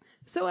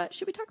 So,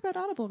 should we talk about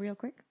Audible real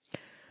quick?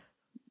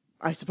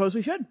 I suppose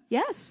we should.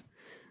 Yes.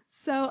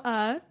 So,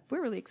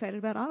 we're really excited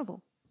about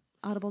Audible.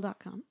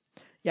 Audible.com.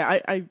 Yeah,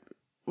 I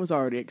was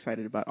already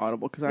excited about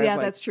Audible because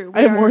that's true.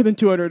 I have more than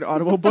 200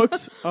 Audible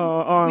books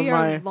on my phone. We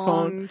are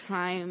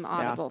long-time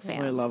Audible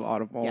fans. I love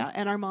Audible. Yeah,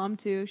 and our mom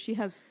too. She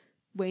has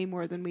way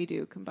more than we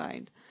do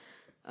combined.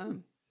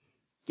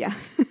 Yeah.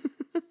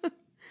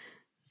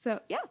 So,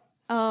 yeah.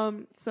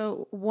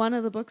 So one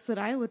of the books that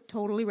I would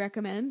totally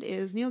recommend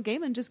is Neil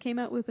Gaiman just came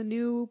out with a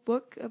new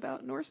book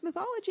about Norse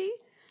mythology.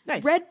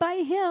 Nice. Read by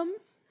him.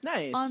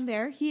 Nice. On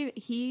there,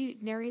 he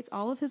narrates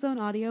all of his own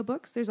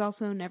audiobooks. There's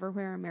also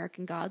Neverwhere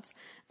American Gods.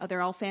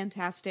 They're all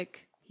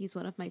fantastic. He's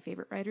one of my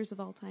favorite writers of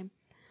all time.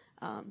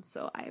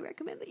 So I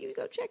recommend that you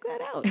go check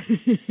that out.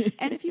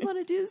 And if you want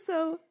to do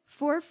so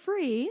for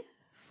free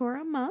for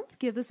a month,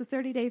 give this a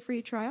 30-day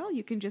free trial.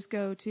 You can just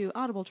go to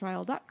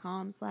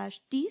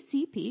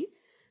audibletrial.com/DCP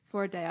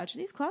for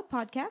Diogenes Club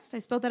Podcast. I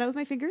spelled that out with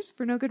my fingers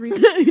for no good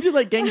reason. You did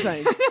like gang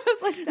signs. I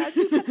was like, that's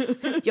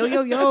yo,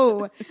 yo, yo.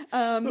 What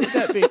would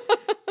that be?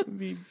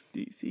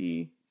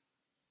 VDC.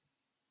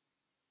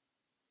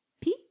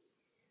 P?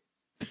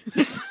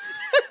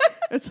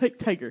 It's like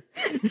tiger.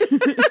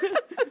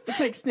 It's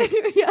like snake.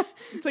 Yeah.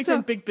 It's like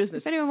in big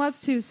business. If anyone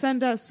wants to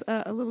send us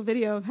a little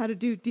video of how to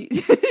do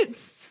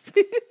if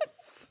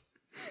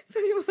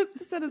anyone wants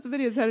to send us a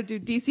video of how to do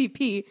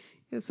DCP,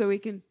 so we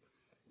can.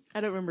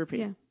 I don't remember P.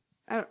 Yeah.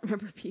 I don't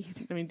remember P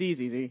either. I mean, D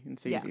is easy and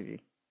C is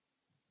easy.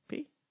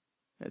 P?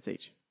 That's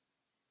H.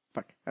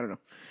 Fuck. I don't know.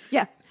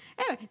 Yeah.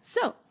 Anyway,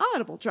 so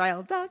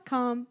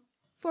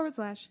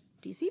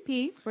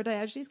audibletrial.com/DCP for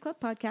Diogenes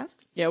Club Podcast.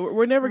 Yeah,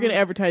 we're never going to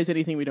advertise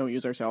anything we don't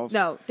use ourselves.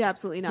 No,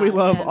 absolutely not. We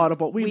love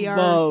Audible. We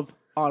love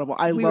Audible.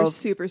 We were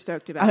super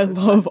stoked about this.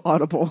 I love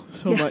Audible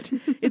so much.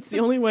 It's the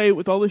only way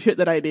with all the shit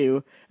that I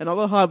do and all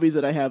the hobbies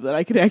that I have that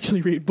I can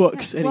actually read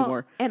books anymore.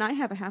 Well, and I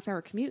have a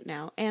half-hour commute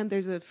now, and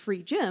there's a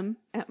free gym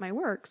at my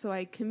work, so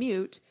I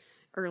commute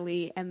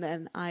early, and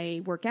then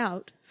I work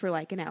out for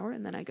like an hour,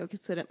 and then I go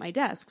sit at my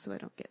desk so I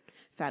don't get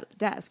fat at the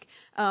desk.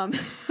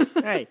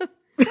 Hey.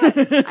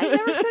 I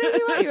never said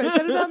anything about you. I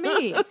said it about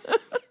me.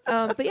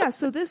 But yeah,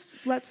 so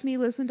this lets me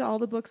listen to all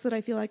the books that I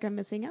feel like I'm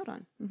missing out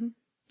on. Mm-hmm.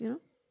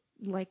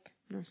 Like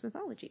Norse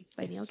Mythology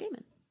by Neil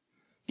Gaiman.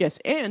 Yes,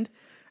 and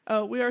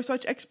we are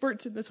such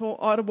experts in this whole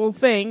Audible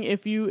thing.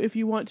 If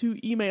you want to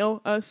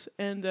email us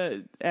and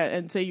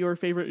say your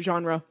favorite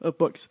genre of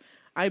books,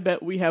 I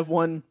bet we have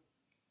one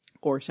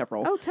or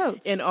several. Oh,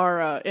 totes. In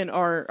our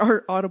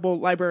Audible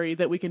library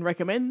that we can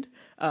recommend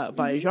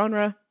by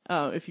genre.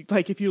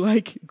 If you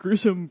like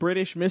gruesome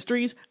British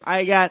mysteries,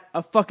 I got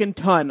a fucking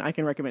ton I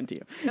can recommend to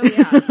you. Oh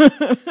yeah.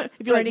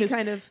 If you or like any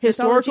kind of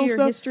historical mythology or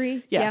stuff,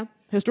 history. Yeah.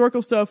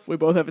 Historical stuff, we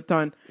both have a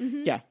ton.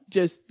 Mm-hmm. Yeah,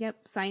 just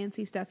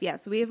sciencey stuff. Yeah,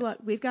 so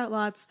we've got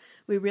lots.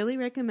 We really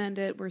recommend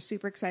it. We're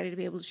super excited to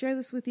be able to share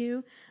this with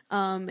you.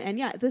 And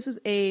yeah, this is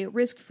a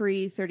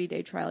risk-free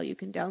 30-day trial. You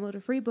can download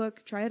a free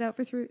book, try it out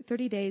for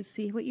 30 days,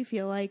 see what you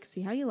feel like,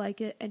 see how you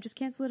like it, and just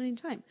cancel it any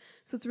time.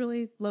 So it's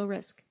really low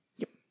risk.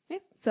 Yep.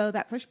 Okay, so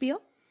that's our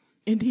spiel.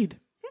 Indeed.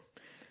 Yes.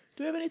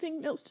 Do we have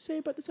anything else to say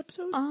about this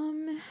episode?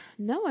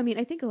 No. I mean,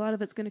 I think a lot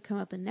of it's going to come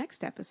up in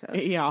next episode.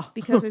 Yeah.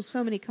 Because there's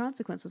so many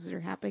consequences that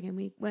are happening, and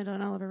we went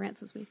on all of our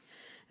rants as we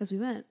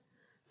went.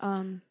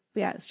 But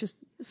yeah, it's just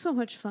so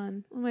much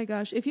fun. Oh my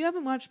gosh. If you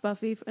haven't watched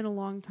Buffy in a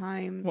long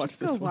time, watch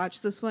this one.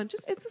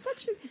 It's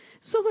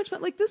so much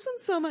fun. Like, this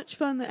one's so much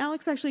fun that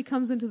Alex actually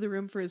comes into the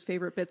room for his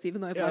favorite bits,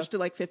 even though I've watched it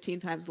like 15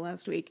 times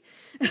last week.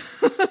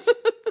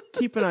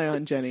 Keep an eye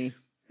on Jenny.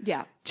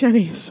 Yeah.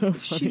 Jenny is so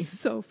funny. She's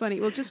so funny.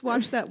 Well, just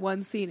watch that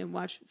one scene and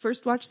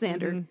first watch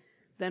Xander,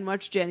 then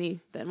watch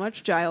Jenny, then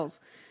watch Giles.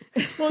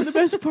 Well, the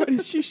best part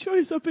is she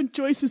shows up in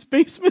Joyce's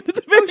basement at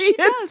the very end. She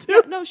does.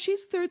 Too. No,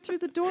 she's through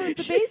the door of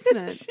the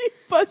basement. She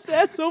busts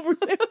ass over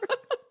there.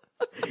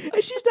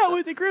 And she's not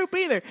with the group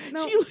either.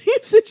 No. She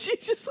leaves and she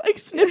just like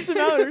snips him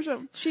out or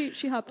something.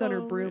 She hopped on her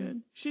broom.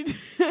 Man.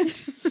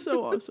 She's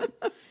so awesome.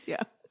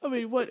 Yeah. I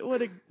mean,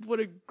 what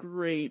a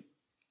great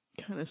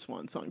kind of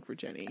swan song for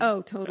Jenny.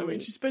 Oh, totally. I mean,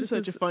 she's been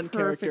such a fun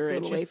character,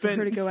 and she's been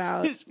her to go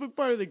out. She's been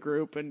part of the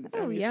group, and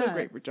so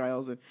great for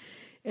Giles,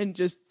 and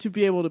just to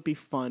be able to be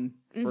fun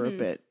for a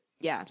bit.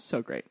 Yeah,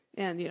 so great.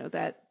 And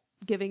that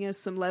giving us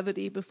some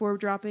levity before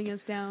dropping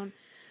us down.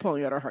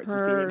 pulling out our hearts and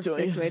feelings.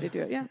 Perfect way to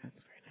do it. Yeah. That's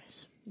very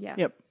nice. Yeah.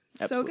 Yep.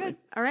 So Absolutely. good.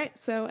 All right.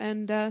 So,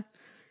 and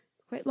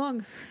it's quite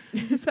long.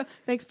 So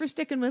thanks for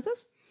sticking with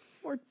us.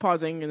 Or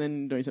pausing and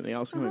then doing something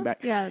else and coming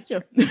back. Yeah, that's true.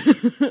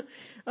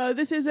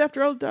 This is,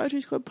 after all, the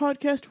Dodgers Club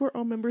podcast where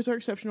all members are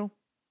exceptional.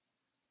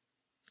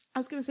 I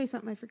was going to say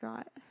something I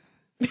forgot.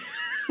 It's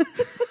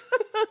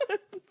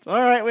all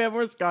right. We have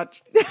more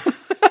scotch.